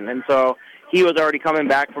 7, and so he was already coming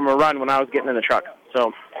back from a run when I was getting in the truck.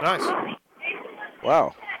 So nice.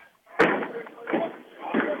 Wow.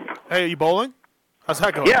 Hey, are you bowling? How's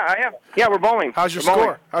that going? Yeah, I am. Yeah, we're bowling. How's your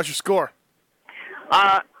score? How's your score?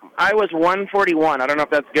 I was 141. I don't know if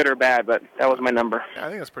that's good or bad, but that was my number. Yeah, I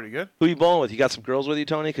think that's pretty good. Who are you bowling with? You got some girls with you,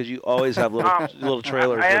 Tony? Because you always have little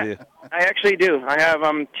trailers with you. I actually do. I have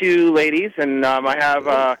 2 ladies, and I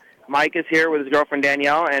have Mike is here with his girlfriend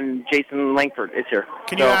Danielle, and Jason Langford is here.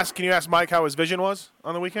 Can you ask Mike how his vision was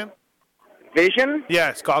on the weekend? Vision?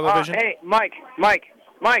 Yes, goggle vision. Hey, Mike,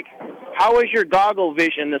 how was your goggle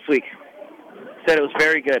vision this week? Said it was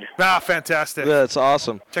very good. Fantastic. Yeah, that's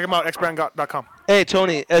awesome. Check him out, xbrand.com. Hey,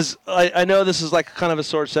 Tony, as I know this is kind of a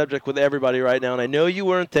sore subject with everybody right now, and I know you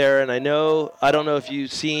weren't there, and I don't know if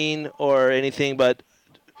you've seen or anything, but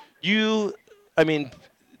do you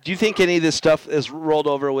think any of this stuff is rolled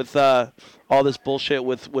over with all this bullshit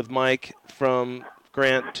with Mike from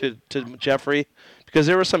Grant to Jeffrey? Because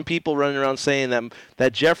there were some people running around saying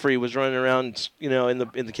that Jeffrey was running around, in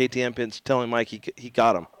the KTM pits telling Mike he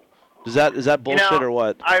got him. Is that bullshit or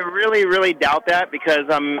what? I really, really doubt that because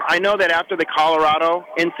I know that after the Colorado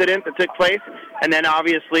incident that took place, and then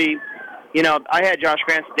obviously, I had Josh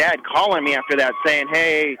Grant's dad calling me after that saying,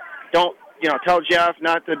 "Hey, don't, tell Jeff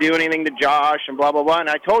not to do anything to Josh and blah, blah, blah." And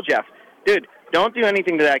I told Jeff, "Dude, don't do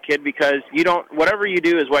anything to that kid because whatever you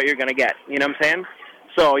do is what you're going to get." You know what I'm saying?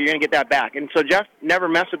 So you're going to get that back. And so Jeff never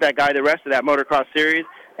messed with that guy the rest of that motocross series.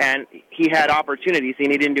 And he had opportunities,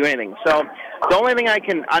 and he didn't do anything. So the only thing I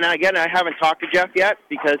can, and again, I haven't talked to Jeff yet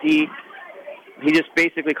because he just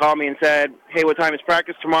basically called me and said, "Hey, what time is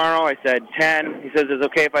practice tomorrow?" I said 10. He says, "Is it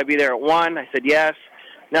okay if I be there at 1?" I said, "Yes."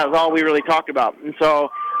 And that was all we really talked about. And so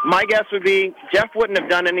my guess would be Jeff wouldn't have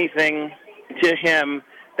done anything to him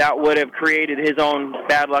that would have created his own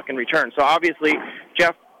bad luck in return. So obviously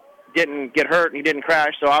Jeff didn't get hurt and he didn't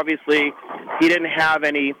crash, so obviously he didn't have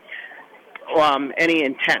any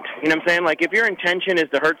intent. You know what I'm saying? Like if your intention is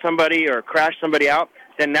to hurt somebody or crash somebody out,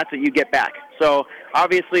 then that's what you get back. So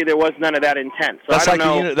obviously there was none of that intent. So That's I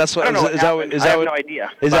don't know. That's what. I don't know what happened. I have no idea.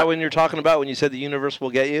 Is that when you're talking about when you said the universe will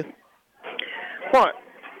get you? Well,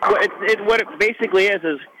 what it basically is,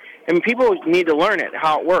 and people need to learn it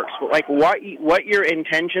how it works. Like what your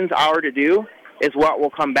intentions are to do is what will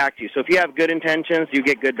come back to you. So if you have good intentions, you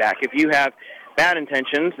get good back. If you have bad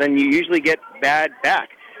intentions, then you usually get bad back.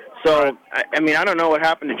 So, I mean, I don't know what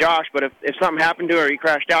happened to Josh, but if something happened to him or he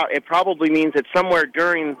crashed out, it probably means that somewhere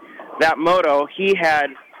during that moto he had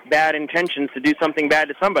bad intentions to do something bad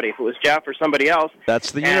to somebody, if it was Jeff or somebody else.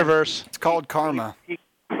 That's the universe. It's called karma.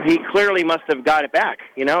 He clearly must have got it back.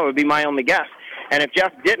 You know, it would be my only guess. And if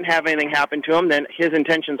Jeff didn't have anything happen to him, then his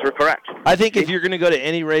intentions were correct. I think if you're going to go to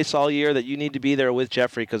any race all year, that you need to be there with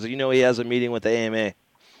Jeffrey because you know he has a meeting with the AMA.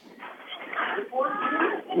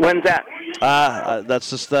 When's that? That's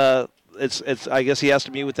just it's. I guess he has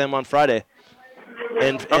to meet with them on Friday,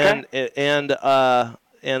 and the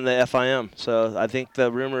FIM. So I think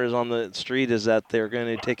the rumor is on the street is that they're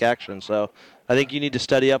going to take action. So I think you need to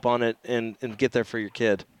study up on it and get there for your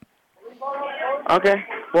kid. Okay.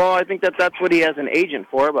 Well, I think that's what he has an agent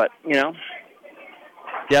for, but, you know.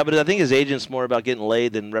 Yeah, but I think his agent's more about getting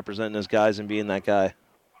laid than representing his guys and being that guy.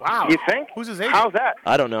 Wow. You think? Who's his agent? How's that?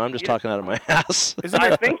 I don't know. I'm just talking out of my ass.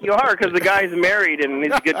 I think you are because the guy's married and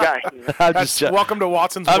he's a good guy. Welcome to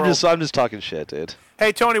Watson's I'm world. just talking shit, dude.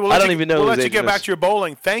 Hey, Tony, I don't even know we'll who his let you get agent back is. to your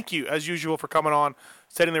bowling. Thank you, as usual, for coming on,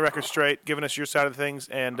 setting the record straight, giving us your side of things,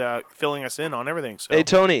 and filling us in on everything. So. Hey,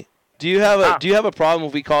 Tony, do you have a problem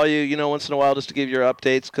if we call you, once in a while just to give your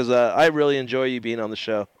updates? Because I really enjoy you being on the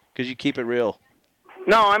show because you keep it real.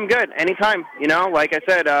 No, I'm good. Anytime. Like I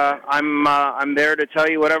said, I'm there to tell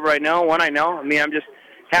you whatever I know when I know. I mean, I'm just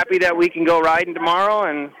happy that we can go riding tomorrow,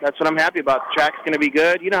 and that's what I'm happy about. The track's going to be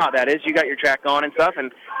good. You know how that is. You got your track going and stuff,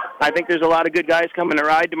 and I think there's a lot of good guys coming to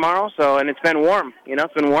ride tomorrow. So, and it's been warm.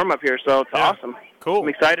 It's been warm up here, so it's awesome. Cool. I'm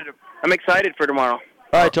excited for tomorrow.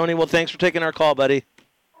 All right, Tony. Well, thanks for taking our call, buddy.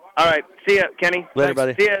 All right. See ya, Kenny. Later,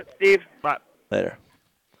 buddy. See ya, Steve. Bye. Later.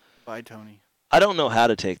 Bye, Tony. I don't know how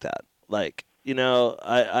to take that.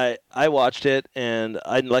 I watched it, and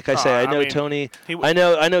I know Tony. I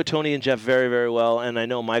know Tony and Jeff very, very well, and I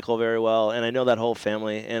know Michael very well, and I know that whole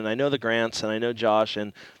family, and I know the Grants, and I know Josh,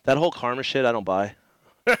 and that whole karma shit. I don't buy.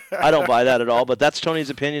 I don't buy that at all. But that's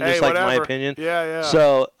Tony's opinion, just like my opinion. Yeah.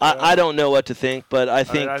 So I don't know what to think, but I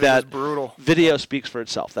think that brutal. Video speaks for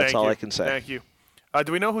itself. That's all I can say. Thank you.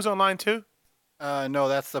 Do we know who's online too? No,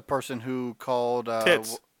 that's the person who called.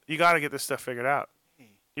 Tits. You got to get this stuff figured out.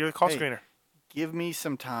 You're the call screener. Give me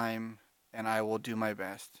some time, and I will do my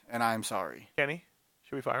best. And I'm sorry. Kenny,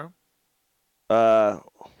 should we fire him?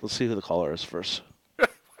 Let's see who the caller is first. Why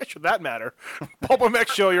should that matter? Pulp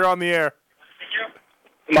MX Show, you're on the air.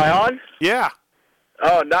 Am I on? Yeah.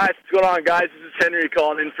 Oh, nice. What's going on, guys? This is Henry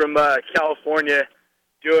calling in from California,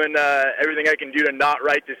 doing everything I can do to not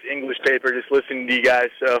write this English paper, just listening to you guys.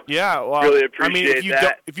 So yeah, well, really appreciate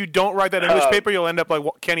that. If you don't write that English paper, you'll end up like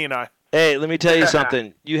Kenny and I. Hey, let me tell you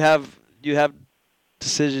something. You have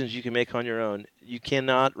decisions you can make on your own. You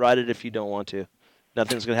cannot write it if you don't want to.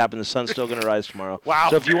 Nothing's going to happen. The sun's still going to rise tomorrow. Wow.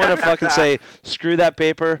 So if you want to fucking say, screw that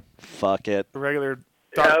paper, fuck it. Regular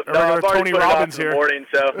I've already Tony put Robbins it off in here. the morning,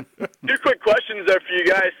 so 2 quick questions there for you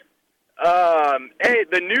guys. Hey,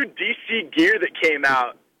 the new DC gear that came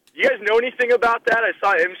out, you guys know anything about that? I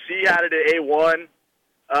saw MC had it at A1.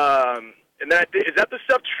 And then is that the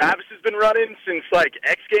stuff Travis has been running since, like,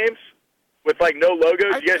 X Games? With, like, no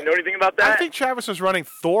logos? You guys know anything about that? I think Travis was running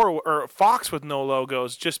Thor or Fox with no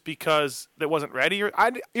logos just because it wasn't ready. I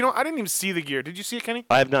didn't even see the gear. Did you see it, Kenny?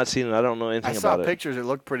 I have not seen it. I don't know anything about it. I saw pictures. It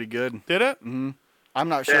looked pretty good. Did it? Mm-hmm. I'm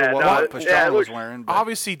not sure what Pastrana was wearing. But.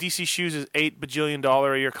 Obviously, DC Shoes is $8 bajillion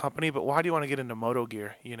a year company, but why do you want to get into moto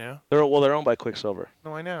gear, They're owned by Quicksilver.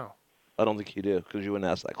 No, I know. I don't think you do, because you wouldn't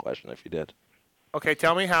ask that question if you did. Okay,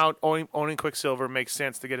 tell me how owning Quicksilver makes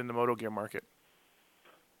sense to get into moto gear market.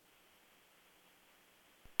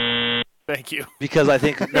 Thank you. Because I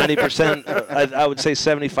think 90%, I would say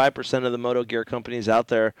 75% of the moto gear companies out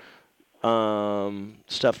there,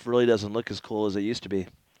 stuff really doesn't look as cool as it used to be.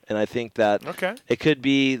 And I think that it could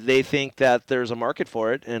be they think that there's a market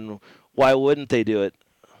for it, and why wouldn't they do it?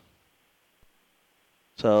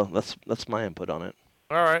 So that's my input on it.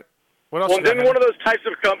 All right. What else? Well, didn't one of those types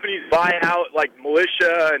of companies buy out, like,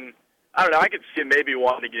 Militia? And I don't know, I could see him maybe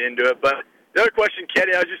wanting to get into it. But the other question,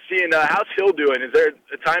 Kenny, I was just seeing, how's Hill doing? Is there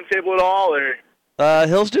a timetable at all? Or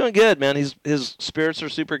Hill's doing good, man. His spirits are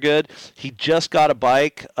super good. He just got a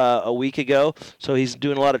bike a week ago, so he's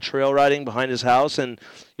doing a lot of trail riding behind his house. And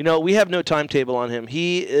we have no timetable on him.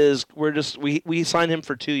 We signed him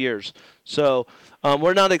for 2 years, so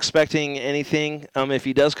we're not expecting anything. If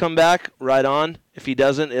he does come back, right on. If he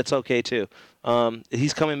doesn't, it's okay too.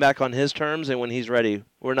 He's coming back on his terms, and when he's ready,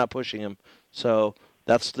 we're not pushing him. So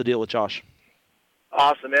that's the deal with Josh.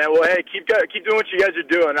 Awesome, man. Well, hey, keep doing what you guys are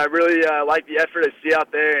doing. I really like the effort I see out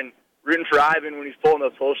there and rooting for Ivan when he's pulling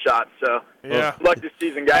those hole shots. So, yeah. Good luck this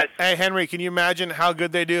season, guys. Hey, Henry, can you imagine how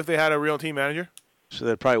good they do if they had a real team manager? So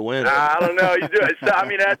they'd probably win. I don't know. You do it. So, I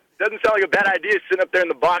mean, that doesn't sound like a bad idea. Sitting up there in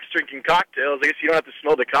the box drinking cocktails. I guess you don't have to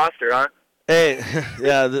smell the Coster, huh? Hey,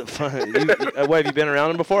 yeah. What, have you been around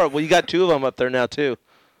them before? Well, you got 2 of them up there now too.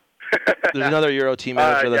 There's another Euro team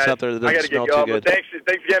manager that's up there that doesn't smell too good. Thanks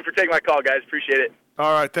again for taking my call, guys. Appreciate it.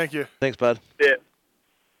 All right, thank you. Thanks, bud. Yeah.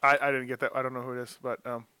 I didn't get that. I don't know who it is, but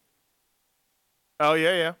Oh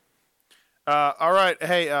yeah. All right,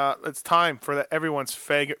 hey, it's time for everyone's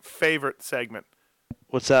favorite segment.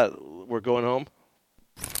 What's that? We're going home?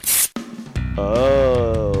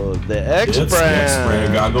 Oh, the X It's the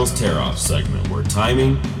X-Brand Goggles Tear-Off segment, where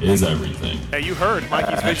timing is everything. Hey, you heard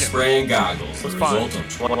Mikey's vision. X-Brand Goggles, the fine. result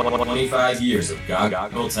of 25 years of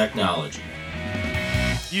goggle technology.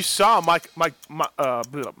 You saw Matt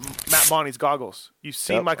Bonney's goggles. You've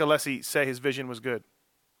seen Yep. Mike Alessi say his vision was good.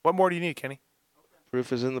 What more do you need, Kenny?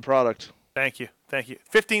 Proof is in the product. Thank you.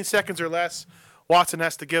 15 seconds or less. Watson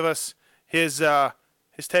has to give us his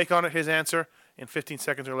take on it, his answer, in 15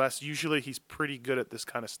 seconds or less. Usually he's pretty good at this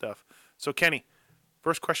kind of stuff. So, Kenny,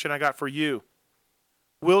 first question I got for you.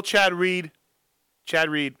 Will Chad Reed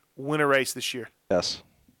win a race this year? Yes.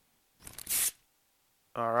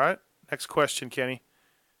 All right. Next question, Kenny.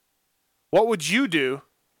 What would you do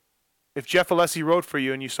if Jeff Alessi rode for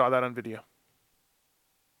you and you saw that on video?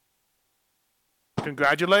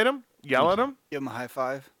 Congratulate him? Yell at him? Give him a high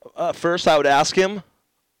five. First, I would ask him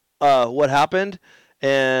what happened,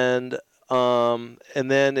 and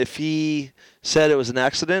then if he said it was an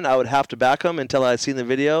accident, I would have to back him until I had seen the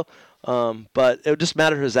video. But it would just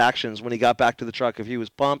matter his actions when he got back to the truck. If he was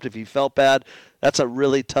pumped, if he felt bad, that's a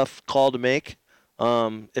really tough call to make.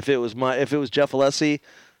 If it was Jeff Alessi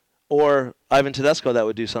or Ivan Tedesco that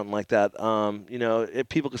would do something like that.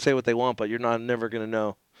 People can say what they want, but you're never going to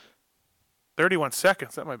know. 31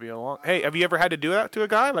 seconds. That might be a long. Hey, have you ever had to do that to a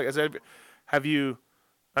guy? Like, have you?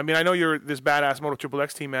 I mean, I know you're this badass Moto Triple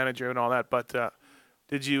X team manager and all that, but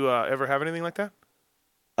did you ever have anything like that?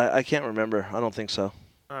 I can't remember. I don't think so.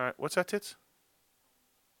 All right. What's that, Tits?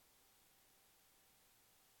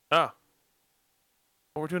 Oh.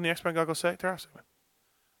 Well, we're doing the X-Men Goggles segment.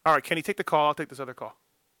 All right, Kenny, take the call. I'll take this other call.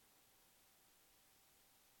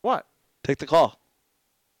 What? Take the call.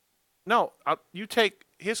 No, you take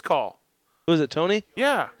his call. Who is it, Tony?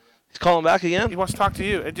 Yeah. He's calling back again? He wants to talk to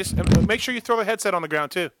you. And just make sure you throw the headset on the ground,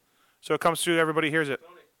 too, so it comes through, everybody hears it.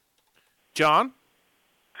 John?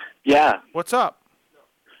 Yeah. What's up?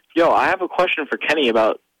 Yo, I have a question for Kenny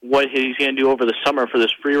about what he's going to do over the summer for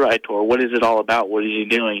this free ride tour. What is it all about? What is he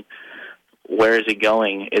doing? Where is he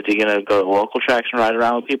going? Is he going to go to local tracks and ride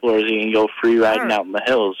around with people, or is he going to go free riding out in the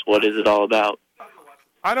hills? What is it all about?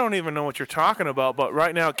 I don't even know what you're talking about, but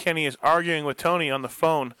right now Kenny is arguing with Tony on the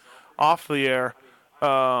phone off the air.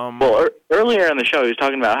 Earlier in the show, he was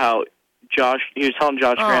talking about how he was telling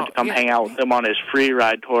Josh Grant to come hang out with him on his free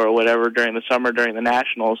ride tour or whatever during the summer, during the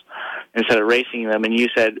Nationals, instead of racing them. And you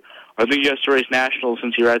said, I think he has to race Nationals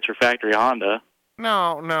since he rides for Factory Honda.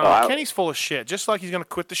 No. Kenny's full of shit. Just like he's going to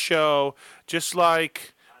quit the show, just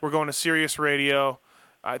like we're going to Sirius Radio.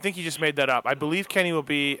 I think he just made that up. I believe Kenny will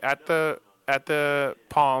be at the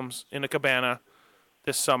Palms in the Cabana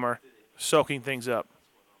this summer, soaking things up.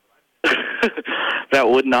 That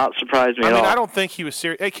would not surprise me at all. I don't think he was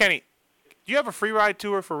serious. Hey, Kenny, do you have a free ride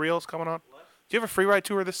tour for reals coming on? Do you have a free ride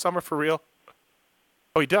tour this summer for real?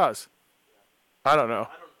 Oh, he does? I don't know.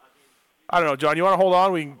 John. You want to hold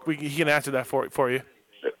on? He can answer that for you.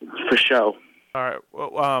 For sure. All right.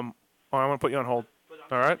 Well, I'm going to put you on hold.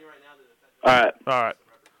 All right? All right.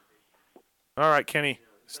 All right, Kenny.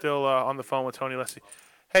 Still on the phone with Tony Alessi.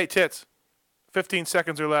 Hey, Tits. 15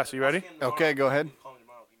 seconds or less. Are you ready? Okay, go ahead.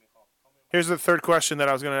 Here's the third question that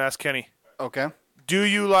I was going to ask Kenny. Okay. Do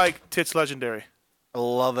you like Tits Legendary? I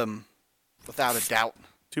love him, without a doubt.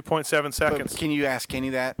 2.7 seconds. But can you ask Kenny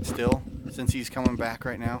that still, since he's coming back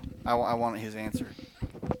right now? I want his answer.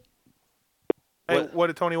 Hey, what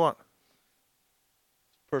did Tony want?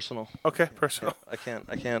 Personal. Okay, personal. I can't.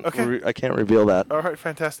 Okay. I can't reveal that. All right,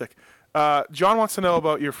 fantastic. John wants to know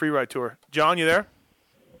about your free ride tour. John, you there?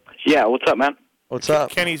 Yeah, what's up, man? What's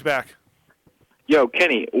up? Kenny's back. Yo,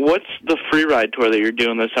 Kenny, what's the free ride tour that you're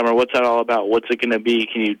doing this summer? What's that all about? What's it going to be?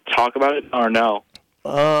 Can you talk about it or no?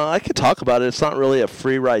 I could talk about it. It's not really a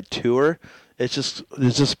free ride tour. It's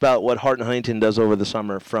just about what Hart and Huntington does over the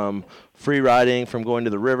summer, from free riding, from going to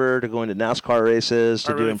the river to going to NASCAR races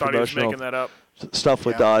to doing promotional stuff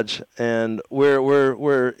with Dodge. And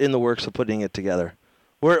we're in the works of putting it together.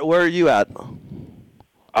 Where are you at?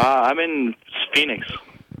 I'm in Phoenix.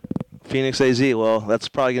 Phoenix AZ. Well, that's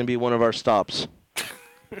probably going to be one of our stops.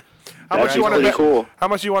 How much you want to bet? Cool. How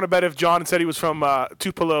much you want to bet if John said he was from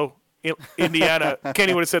Tupelo, Indiana,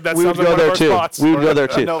 Kenny would have said that we would sounds go like one there of our too. spots. We would go there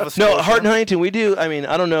too. Nova No, Scotia. Hart and Huntington, we do. I mean,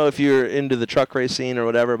 I don't know if you're into the truck race scene or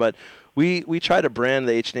whatever, but we try to brand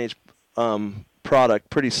the H&H product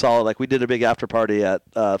pretty solid. Like we did a big after party at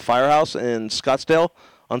Firehouse in Scottsdale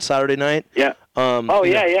on Saturday night. Yeah.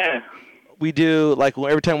 Yeah. We do, like,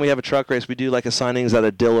 every time we have a truck race, we do, like, a signings at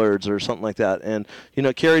a Dillard's or something like that. And,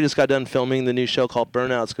 Kerry just got done filming the new show called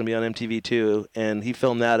Burnout. It's going to be on MTV, too, and he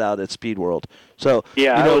filmed that out at Speed World. So,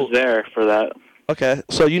 Yeah, I was there for that. Okay,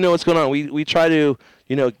 so you know what's going on. We try to,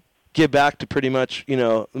 give back to pretty much,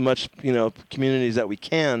 communities that we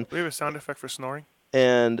can. We have a sound effect for snoring.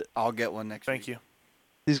 And I'll get one next Thank you.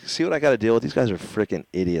 See what I got to deal with? These guys are freaking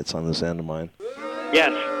idiots on this end of mine.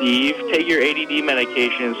 Yes, Steve, take your ADD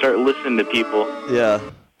medication and start listening to people. Yeah,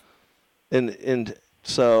 and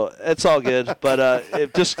so it's all good, but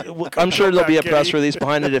I'm sure there'll be a press release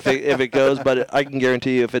behind it if it goes, but I can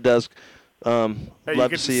guarantee you if it does, Hey, love you to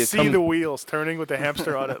can see it. see the wheels turning with the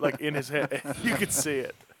hamster on it, like in his head. You can see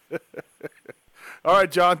it. All right,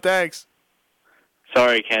 John. Thanks.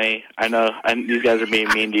 Sorry, Kenny. I know these guys are being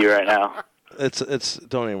mean to you right now. It's.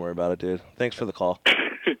 Don't even worry about it, dude. Thanks for the call.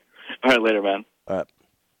 All right, later, man. All right.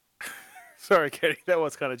 Sorry, Kenny. That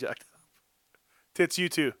was kind of jacked up. Tits, you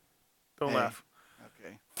too. Don't Hey. laugh.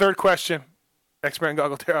 Okay. Third question. X-Brand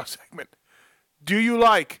Goggle Tear-Off segment. Do you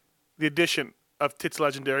like the addition of Tits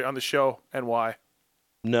Legendary on the show, and why?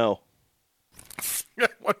 No.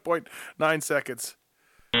 1.9 seconds.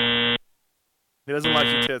 He doesn't like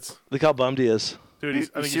you, Tits. Look how bummed he is. Dude, I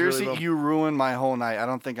think Seriously, he's really bummed. you ruined my whole night. I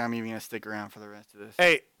don't think I'm even going to stick around for the rest of this.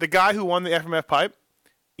 Hey, the guy who won the FMF pipe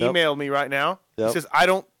emailed me right now. Yep. He says,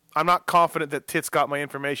 I'm not confident that Tits got my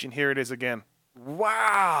information. Here it is again.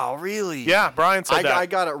 Wow, really? Yeah, Brian said that. I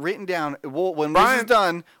got it written down. When Brian- this is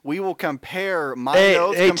done, we will compare my Hey,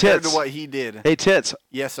 notes hey, compared Tits. to what he did. Hey, Tits.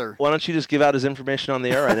 Yes, sir. Why don't you just give out his information on the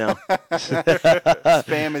air right now?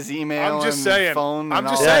 Spam his email I'm just and saying. phone. I'm and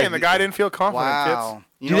just all saying that. the guy didn't feel confident, Wow. Tits.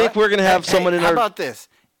 Do you think we're gonna have someone in how our- about this?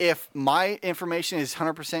 If my information is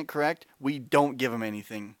 100% correct, we don't give him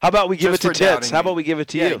anything. How about we give Just it to for Tits? doubting How me. about we give it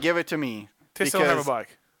to Yeah, you? give it to me. Tits don't have a Because-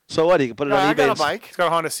 bike. So what? He can put it No, on I eBay. got a and- bike. He's got a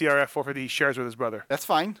Honda CRF 450 he shares with his brother. That's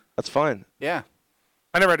fine. That's fine. Yeah,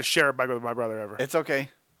 I never had to share a bike with my brother ever. it's okay.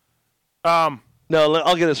 No,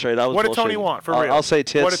 I'll get it straight. I was What did Tony bullshitting. want, for I'll- real? I'll say What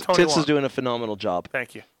Tits. did Tony Tits is want? doing a phenomenal job.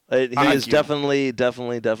 Thank you. He Thank has you.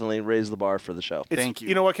 definitely raised the bar for the show. Thank you.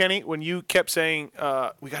 You know what, Kenny? When you kept saying,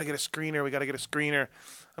 we got to get a screener,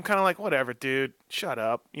 I'm kind of like, whatever, dude. Shut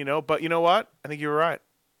up. But you know what? I think you were right.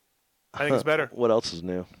 I think it's better. What else is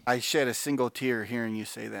new? I shed a single tear hearing you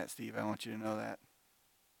say that, Steve. I want you to know that.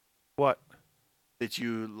 What? That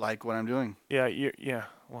you like what I'm doing. Yeah,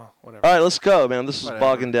 well, whatever. All right, let's go, man. This is Whatever.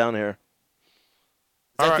 bogging down here.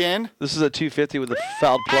 Is that right. the end? This is a 250 with a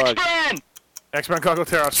fouled plug. X-Brand Goggle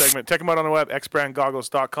Tear-Off segment. Check them out on the web,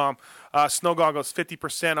 xbrandgoggles.com. Snow goggles,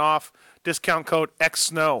 50% off. Discount code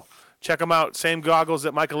XSNOW. Check them out. Same goggles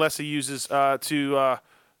that Michael Lessie uses to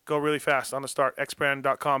go really fast on the start.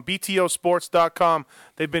 xbrand.com. btosports.com.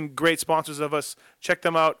 They've been great sponsors of us. Check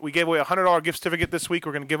them out. We gave away a $100 gift certificate this week.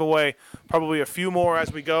 We're going to give away probably a few more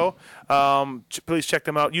as we go. Please check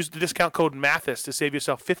them out. Use the discount code MATHIS to save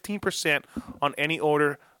yourself 15% on any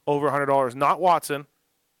order over $100. Not Watson,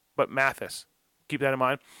 but Mathis. Keep that in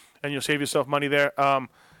mind. And you'll save yourself money there.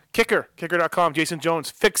 Kicker.com. Jason Jones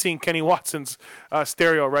fixing Kenny Watson's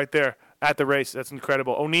stereo right there at the race. That's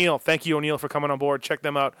incredible. O'Neill. Thank you, O'Neill, for coming on board. Check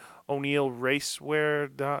them out. O'Neill Racewear.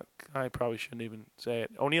 I probably shouldn't even say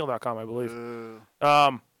it. O'Neill.com, I believe.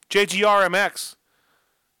 JGRMX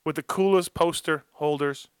with the coolest poster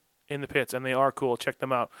holders in the pits, and they are cool. Check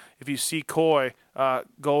them out. If you see Coy,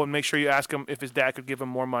 go and make sure you ask him if his dad could give him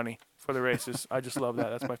more money for the races. I just love that.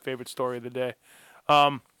 That's my favorite story of the day.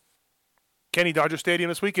 Kenny, Dodger Stadium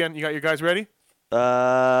this weekend. You got your guys ready?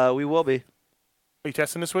 We will be. Are you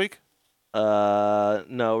testing this week?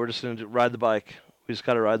 No, we're just going to ride the bike. We just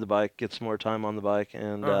got to ride the bike, get some more time on the bike,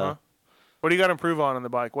 and What do you got to improve on the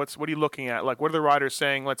bike? What are you looking at? Like, what are the riders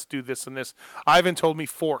saying? Let's do this and this. Ivan told me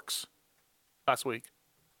forks last week.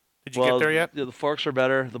 Did you get there yet? The forks are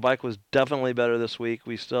better. The bike was definitely better this week.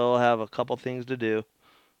 We still have a couple things to do,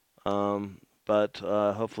 but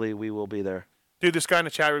hopefully we will be there. Dude, this guy in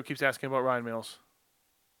the chat room keeps asking about Ryan Mills.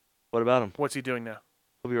 What about him? What's he doing now?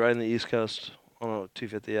 We'll be riding the East Coast on a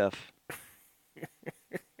 250F.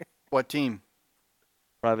 What team?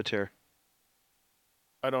 Privateer.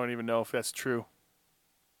 I don't even know if that's true.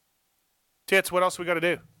 Tits, what else we got to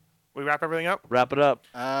do? We wrap everything up? Wrap it up.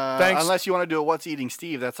 Thanks. Unless you want to do a What's Eating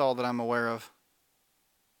Steve. That's all that I'm aware of.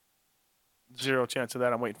 Zero chance of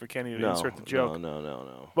that. I'm waiting for Kenny to insert the joke.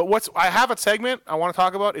 No. But I have a segment I want to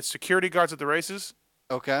talk about. It's security guards at the races.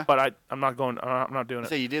 Okay. But I'm not going. I'm not doing it.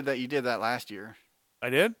 So you did that. You did that last year. I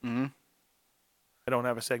did. Mm-hmm. I don't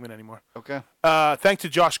have a segment anymore. Okay. Thanks to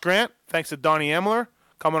Josh Grant. Thanks to Donnie Emler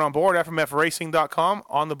coming on board. FMFRacing.com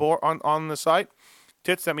on the board on the site.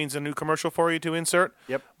 Tits. That means a new commercial for you to insert.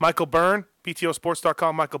 Yep. Michael Byrne.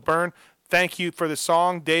 PTOsports.com. Michael Byrne. Thank you for the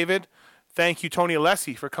song, David. Thank you, Tony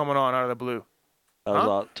Alessi, for coming on out of the blue. That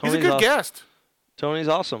was He's a good guest. Tony's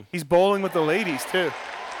awesome. He's bowling with the ladies, too.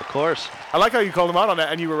 Of course. I like how you called him out on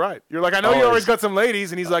that, and you were right. You're like, I know you always got some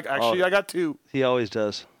ladies, and he's like, actually, I got 2. He always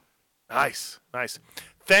does. Nice.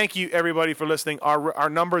 Thank you, everybody, for listening. Our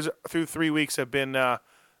numbers through 3 weeks have been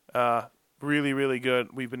really, really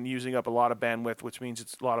good. We've been using up a lot of bandwidth, which means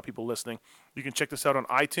it's a lot of people listening. You can check this out on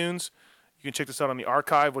iTunes. You can check this out on the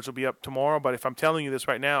archive, which will be up tomorrow. But if I'm telling you this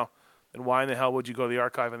right now, then why in the hell would you go to the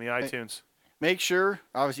archive and the iTunes? Make sure,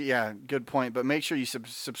 obviously, yeah, good point. But make sure you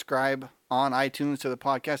subscribe on iTunes to the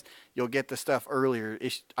podcast. You'll get the stuff earlier.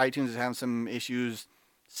 iTunes is having some issues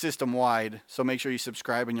system-wide, so make sure you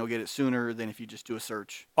subscribe and you'll get it sooner than if you just do a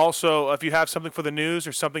search. Also, if you have something for the news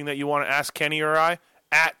or something that you want to ask Kenny or I,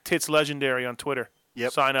 @TitsLegendary on Twitter.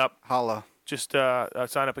 Yep. Sign up. Holla. Just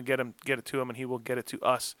sign up and get it to him, and he will get it to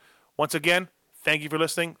us. Once again, thank you for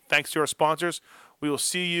listening. Thanks to our sponsors. We will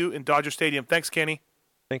see you in Dodger Stadium. Thanks, Kenny.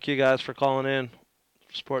 Thank you guys for calling in,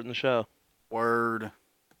 supporting the show. Word.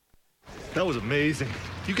 That was amazing.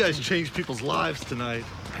 You guys changed people's lives tonight.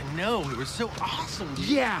 I know, it was so awesome.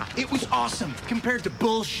 Yeah, it was awesome compared to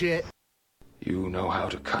bullshit. You know how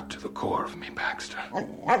to cut to the core of me, Baxter.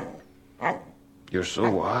 You're so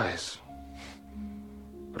wise.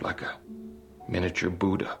 You're like a miniature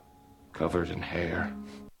Buddha covered in hair.